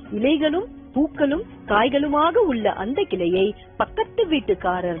 இலைகளும் பூக்களும் காய்களுமாக உள்ள அந்த கிளையை பக்கத்து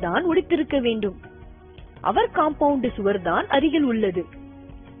வீட்டுக்காரர் தான் ஒடித்திருக்க வேண்டும். அவர் காம்பவுண்ட் சுவர் தான் அருகில் உள்ளது.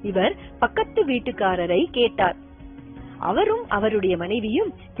 இவர் பக்கத்து வீட்டுக்காரரை கேட்டார். அவரும் அவருடைய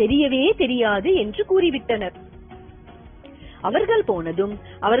மனைவியும் தெரியவே தெரியாது என்று கூறிவிட்டனர். அவர்கள் போனதும்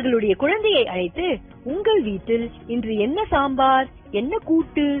அவர்களுடைய குழந்தையை அழைத்து, உங்கள் வீட்டில் இன்று என்ன சாம்பார், என்ன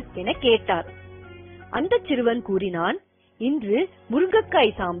கூட்டு என கேட்டார். அந்த சிறுவன் கூறினான், இன்று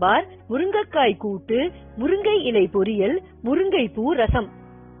முருங்கைக்காய் சாம்பார், முருங்கைக்காய் கூட்டு, முருங்கை இலை பொரியல், முருங்கை பூ ரசம்.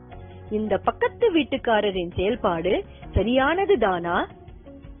 இந்த பக்கத்து வீட்டுக்காரரின் செயல்பாடு சரியானது தானா?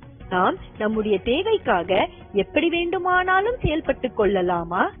 நாம் நம்முடைய தேவைக்காக எப்படி வேண்டுமானாலும் செயல்பட்டுக்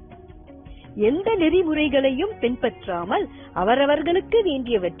கொள்ளலாமா? எந்த நெறிமுறைகளையும் பின்பற்றாமல் அவரவர்களுக்கு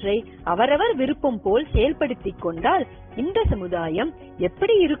வேண்டியவற்றை அவரவர் விருப்பம் போல் செயல்படுத்திக் கொண்டால் இந்த சமுதாயம்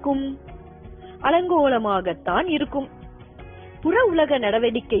எப்படி இருக்கும்? அலங்கோலமாகத்தான் இருக்கும். புற உலக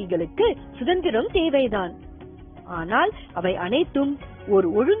நடவடிக்கைகளுக்கு சுதந்திரம் தேவைதான். ஆனால் அவை அனைத்தும் ஒரு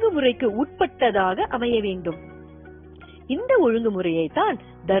ஒழுங்குமுறைக்கு உட்பட்டதாக அமைய வேண்டும். இந்த ஒழுங்குமுறையை தான்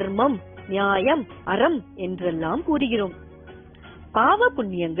தர்மம், நியாயம், அறம் என்றெல்லாம் கூறுகிறோம். பாவ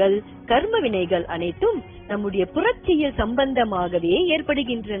புண்ணியங்கள், கர்ம வினைகள் அனைத்தும் நம்முடைய புறச்செயல் சம்பந்தமாகவே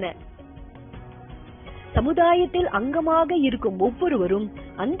ஏற்படுகின்றன. சமுதாயத்தில் அங்கமாக இருக்கும் ஒவ்வொருவரும்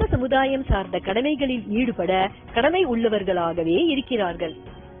அந்த சமுதாயம் சார்ந்த கடமைகளில் ஈடுபட கடமை உள்ளவர்களாகவே இருக்கிறார்கள்.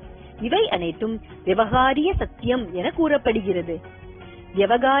 இவை அனைத்தும் விவகாரிய சத்தியம் என கூறப்படுகிறது.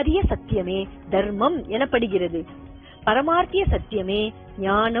 விவகாரிய சத்தியமே தர்மம் எனப்படுகிறது. பரமார்த்திய சத்தியமே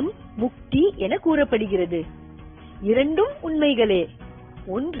ஞானம், முக்தி என கூறப்படுகிறது. இரண்டும் உண்மைகளே.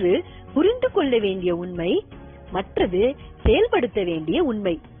 ஒன்று புரிந்து கொள்ள வேண்டிய உண்மை, மற்றது செயல்படுத்த வேண்டிய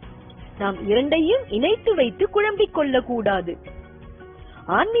உண்மை. நாம் இரண்டையும் இணைத்து வைத்து குழம்பிக் கொள்ளக்கூடாது.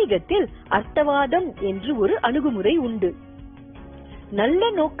 ஆன்மீகத்தில் அர்த்தவாதம் என்று ஒரு அணுகுமுறை உண்டு. நல்ல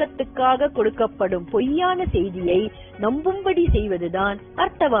நோக்கத்துக்காக கொடுக்கப்படும் பொய்யான செய்தியை நம்பும்படி செய்வதுதான்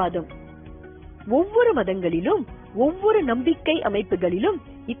அர்த்தவாதம். ஒவ்வொரு மதங்களிலும் ஒவ்வொரு நம்பிக்கை அமைப்புகளிலும்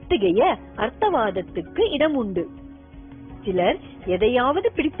இத்தகைய அர்த்தவாதத்துக்கு இடம் உண்டு. சிலர் எதையாவது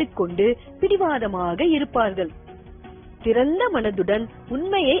பிடித்துக் கொண்டு பிடிவாதமாக இருப்பார்கள். திறந்த மனதுடன்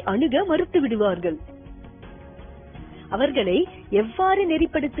உண்மையை அணுக மறுத்து விடுவார்கள். அவர்களை எவ்வாறு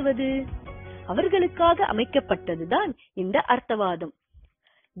நெறிப்படுத்துவது? அவர்களுக்காக அமைக்கப்பட்டதுதான் இந்த அர்த்தவாதம்.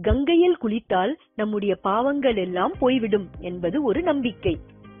 கங்கையில் குளித்தால் நம்முடைய பாவங்கள் எல்லாம் போய்விடும் என்பது ஒரு நம்பிக்கை.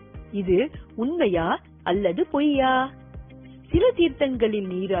 இது உண்மையா அல்லது பொய்யா? சில தீர்த்தங்களில்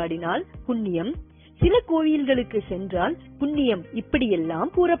நீராடினால் புண்ணியம், சில கோயில்களுக்கு சென்றால் புண்ணியம்,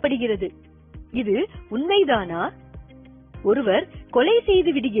 இப்படியெல்லாம் கூறப்படுகிறது. இது உண்மைதானா? ஒருவர் கொலை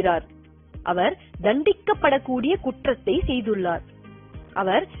செய்து விடுகிறார். அவர் தண்டிக்கப்படக்கூடிய குற்றத்தை செய்துள்ளார்.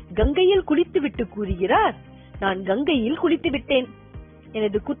 அவர் கங்கையில் குளித்துவிட்டு கூறுகிறார், நான் கங்கையில் குளித்து விட்டேன்,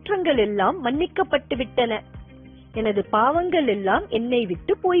 எனது குற்றங்கள் எல்லாம் மன்னிக்கப்பட்டு விட்டன, எனது பாவங்கள் எல்லாம் என்னை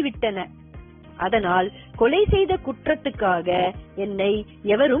விட்டு போய்விட்டன, அதனால் கொலை செய்த குற்றத்துக்காக என்னை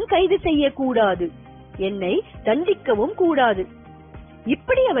எவரும் கைது செய்யக்கூடாது, என்னை தண்டிக்கவும் கூடாது.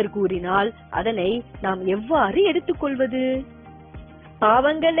 இப்படி அவர் கூறினால் அதனை நாம் எவ்வாறு எடுத்துக்கொள்வது?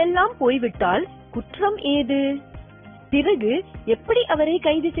 பாவங்கள் எல்லாம் போய்விட்டால் குற்றம் ஏது? பிறகு எப்படி அவரை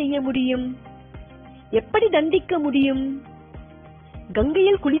கைது செய்ய முடியும்? எப்படி தண்டிக்க முடியும்?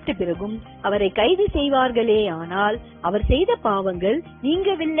 கங்கையில் குளித்த பிறகும் அவரை கைது செய்வார்களே, ஆனால் அவர் செய்த பாவங்கள்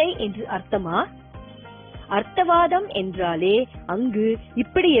நீங்கவில்லை என்று அர்த்தமா? அர்த்தவாதம் என்றாலே அங்கு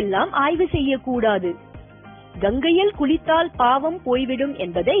இப்படியெல்லாம் ஆய்வு செய்யக்கூடாது. கங்கையில் குளித்தால் பாவம் போய்விடும்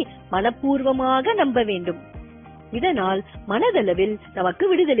என்பதை மனப்பூர்வமாக நம்ப வேண்டும். இதனால் மனதளவில் நமக்கு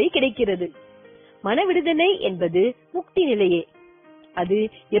விடுதலை கிடைக்கிறது. மன விடுதலை என்பது முக்தி நிலையே. அது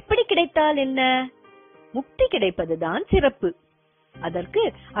எப்படி கிடைத்தால் என்ன? முக்தி கிடைப்பதுதான் சிறப்பு. அதற்கு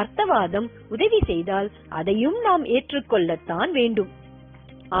அர்த்தவாதம் உதவி செய்தால் அதையும் நாம் ஏற்றுக்கொள்ளத்தான் வேண்டும்.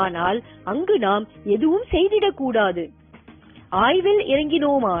 ஆனால் அங்கு நாம் எதுவும் செய்திடக்கூடாது. ஆய்வில்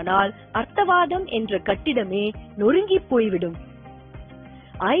இறங்கினோமானால் அர்த்தவாதம் என்ற கட்டிடமே நொறுங்கி போய்விடும்.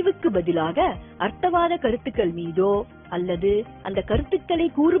 ஆய்வுக்கு பதிலாக அர்த்தவாத கருத்துக்கள் மீதோ அல்லது அந்த கருத்துக்களை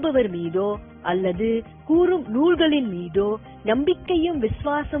கூறுபவர் மீதோ அல்லது கூறும் நூல்களின் மீதோ நம்பிக்கையும்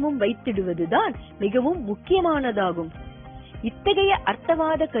விசுவாசமும் வைத்திடுவதுதான் மிகவும் முக்கியமானதாகும். இத்தகைய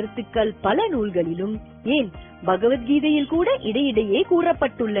அர்த்தவாத கருத்துக்கள் பல நூல்களிலும், ஏன் பகவத்கீதையில் கூட இடையிடையே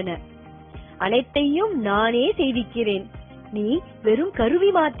கூறப்பட்டுள்ளன. அனைத்தையும் நானே செய்விக்கிறேன், நீ வெறும் கருவி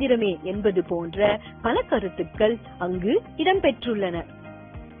மாத்திரமே என்பது போன்ற பல கருத்துக்கள் அங்கு இடம்பெற்றுள்ளன.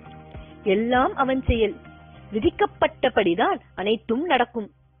 எல்லாம் அவன் செயல், விதிக்கப்பட்டபடிதான் அனைத்தும் நடக்கும்,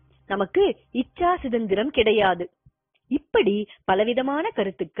 நமக்கு இச்சா சுதந்திரம் கிடையாது. இப்படி பலவிதமான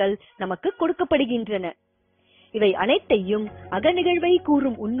கருத்துக்கள் நமக்கு கொடுக்கப்படுகின்றன. இவை அனைத்தையும் அகநிகழ்வை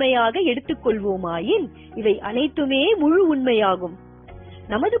கூறும் உண்மையாக எடுத்துக்கொள்வோமாயின் இவை அனைத்துமே முழு உண்மையாகும்.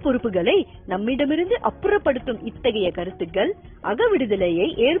 நமது பொறுப்புகளை நம்மிடமிருந்து அப்புறப்படுத்தும் இத்தகைய கருத்துக்கள் அகவிடுதலையை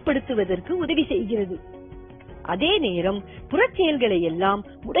ஏற்படுத்துவதற்கு உதவி செய்கிறது. அதே நேரம் புறச்செயல்களை எல்லாம்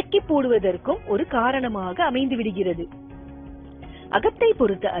முடக்கி போடுவதற்கும் ஒரு காரணமாக அமைந்து விடுகிறது. அகத்தை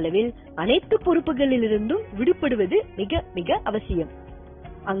பொறுத்த அளவில் அனைத்து பொறுப்புகளிலிருந்தும் விடுபடுவது மிக மிக அவசியம்.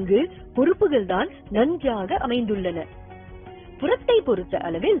 அங்கு பொறுப்புகள் தான் நன்றாக அமைந்துள்ளன. புறத்தை பொறுத்த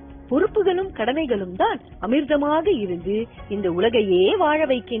அளவில் பொறுப்புகளும் கடமைகளும் தான் அமிர்தமாக இருந்து இந்த உலகையே வாழ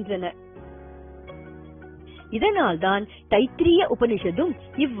வைக்கின்றன. இதனால்தான் தைத்திரிய உபனிஷதும்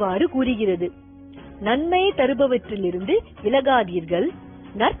இவ்வாறு கூறுகிறது, நன்மை தருபவற்றிலிருந்து விலகாதீர்கள்,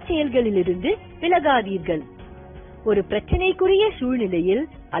 நற்செயல்களிலிருந்து விலகாதீர்கள். ஒரு பிரச்சனைக்குரிய சூழ்நிலையில்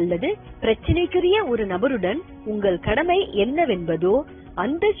அல்லது பிரச்சனைக்குரிய ஒரு நபருடன் உங்கள் கடமை என்னவென்பதோ,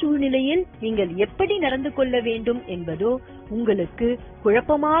 அந்த சூழ்நிலையில் நீங்கள் எப்படி நடந்து கொள்ள வேண்டும் என்பதோ உங்களுக்கு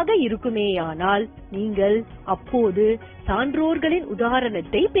குழப்பமாக இருக்குமேயானால் நீங்கள் அப்போது சான்றோர்களின்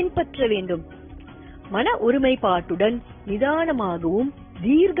உதாரணத்தை பின்பற்ற வேண்டும். மன ஒருமைப்பாட்டுடன் நிதானமாகவும்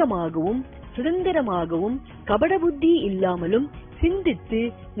தீர்க்கமாகவும் சுதந்திரமாகவும் கபட புத்தி இல்லாமலும் சிந்தித்து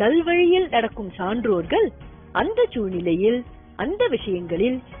நல்வழியில் நடக்கும் சான்றோர்கள் அந்த சூழ்நிலையில் அந்த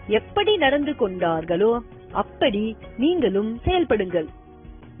விஷயங்களில் எப்படி நடந்து கொண்டார்களோ அப்படி நீங்களும் செயல்படுங்கள்.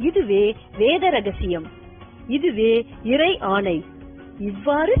 இதுவே வேத ரகசியம், இதுவே இறை ஆணை.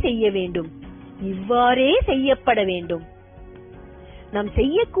 இவ்வாறு செய்ய வேண்டும், இவ்வாறே செய்யப்பட வேண்டும். நாம்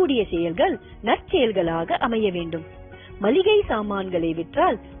செய்யக்கூடிய செயல்கள் நற்செயல்களாக அமைய வேண்டும். மளிகை சாமான்களை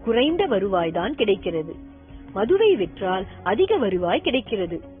விற்றால் குறைந்த வருவாய்தான் கிடைக்கிறது, மதுவை விற்றால் அதிக வருவாய்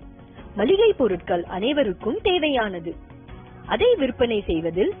கிடைக்கிறது. மளிகை பொருட்கள் அனைவருக்கும் தேவையானது, அதை விற்பனை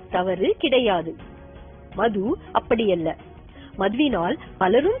செய்வதில் தவறு கிடையாது. மது அப்படியல்ல, மதுவினால்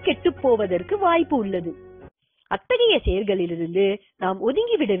பலரும் கெட்டுப் போவதற்கு வாய்ப்பு உள்ளது. அத்தகைய செயல்களிலிருந்து நாம்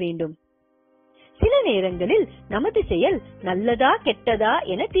ஒதுங்கிவிட வேண்டும். சில நேரங்களில் நமது செயல் நல்லதா கெட்டதா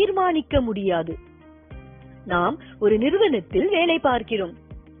என தீர்மானிக்க முடியாது. நாம் ஒரு நிறுவனத்தில் வேலை பார்க்கிறோம்.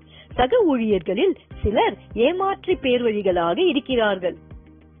 சக ஊழியர்களில் சிலர் ஏமாற்றி பேர்வழிகளாக இருக்கிறார்கள்.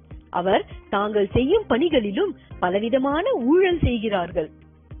 அவர் தாங்கள் செய்யும் பணிகளிலும் பலவிதமான ஊழல் செய்கிறார்கள்.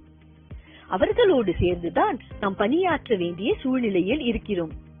 அவர்களோடு சேர்ந்துதான் நாம் பணியாற்ற வேண்டிய சூழ்நிலையில்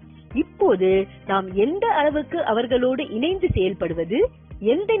இருக்கிறோம். இப்போது நாம் எந்த அளவுக்கு அவர்களோடு இணைந்து செயல்படுவது,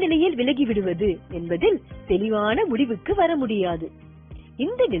 எந்த நிலையில் விலகிவிடுவது என்பதில் தெளிவான முடிவுக்கு வர முடியாது.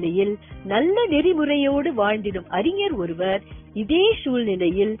 இந்த நிலையில் நல்ல நெறிமுறையோடு வாழ்ந்திடும் அறிஞர் ஒருவர் இதே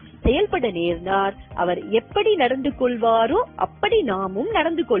சூழ்நிலையில் செயல்பட நேர்ந்தார் அவர் எப்படி நடந்து கொள்வாரோ அப்படி நாமும்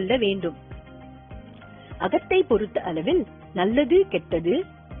நடந்து கொள்ள வேண்டும். அகத்தை பொறுத்த அளவில் நல்லது கெட்டது,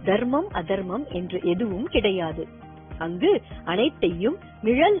 தர்மம் அதர்மம் என்று எதுவும் கிடையாது. அங்கு அனைத்தையும்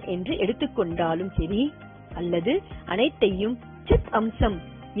நிழல் என்று எடுத்துக்கொண்டாலும் சரி, அல்லது அனைத்தையும் சித் அம்சம்,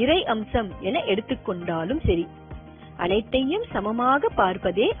 இறை அம்சம் என எடுத்துக்கொண்டாலும் சரி, அனைத்தையும் சமமாக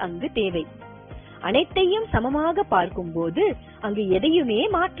பார்ப்பதே அங்கு தேவை. அனைத்தையும் சமமாக பார்க்கும்போது அங்கு எதையுமே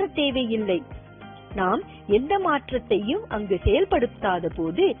மாற்ற தேவையில்லை. நாம் எந்த மாற்றத்தையும் அங்கு செயல்படுத்தாத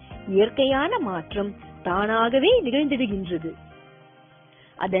போது இயற்கையான மாற்றம் தானாகவே நிகழ்ந்திடுகின்றது.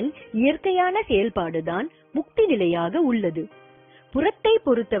 அதன் இயற்கையான செயல்பாடுதான் முக்தி நிலையாக உள்ளது. புறத்தை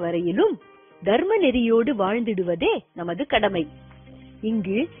பொறுத்த வரையிலும் தர்ம நெறியோடு வாழ்ந்திடுவதே நமது கடமை.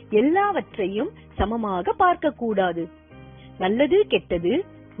 இங்கு எல்லாவற்றையும் சமமாக பார்க்க கூடாது. நல்லது கெட்டது,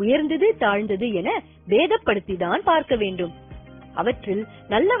 உயர்ந்தது தாழ்ந்தது என பேதப்படுத்திதான் பார்க்க வேண்டும். அவற்றில்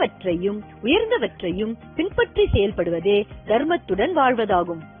நல்லவற்றையும் உயர்ந்தவற்றையும் பின்பற்றி செயல்படுவதே தர்மத்துடன்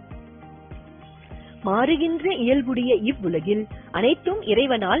வாழ்வதாகும். மாறுகின்ற இயல்புடைய இவ்வுலகில் அனைத்தும்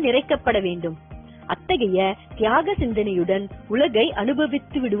இறைவனால் நிறைக்கப்பட வேண்டும். அத்தகைய தியாக சிந்தனையுடன் உலகை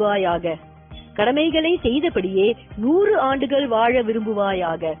அனுபவித்து விடுவாயாக. கடமைகளை செய்தபடியே 100 ஆண்டுகள் வாழ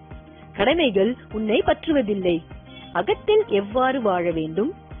விரும்புவாயாக. கடமைகள் உன்னை பற்றுவதில்லை. அகத்தில் எவ்வாறு வாழ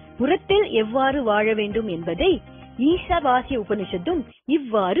வேண்டும், புறத்தில் எவ்வாறு வாழ வேண்டும் என்பதை ஈசாவாசிய உபனிஷத்தும்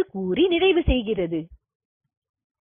இவ்வாறு கூறி நிறைவு செய்கிறது.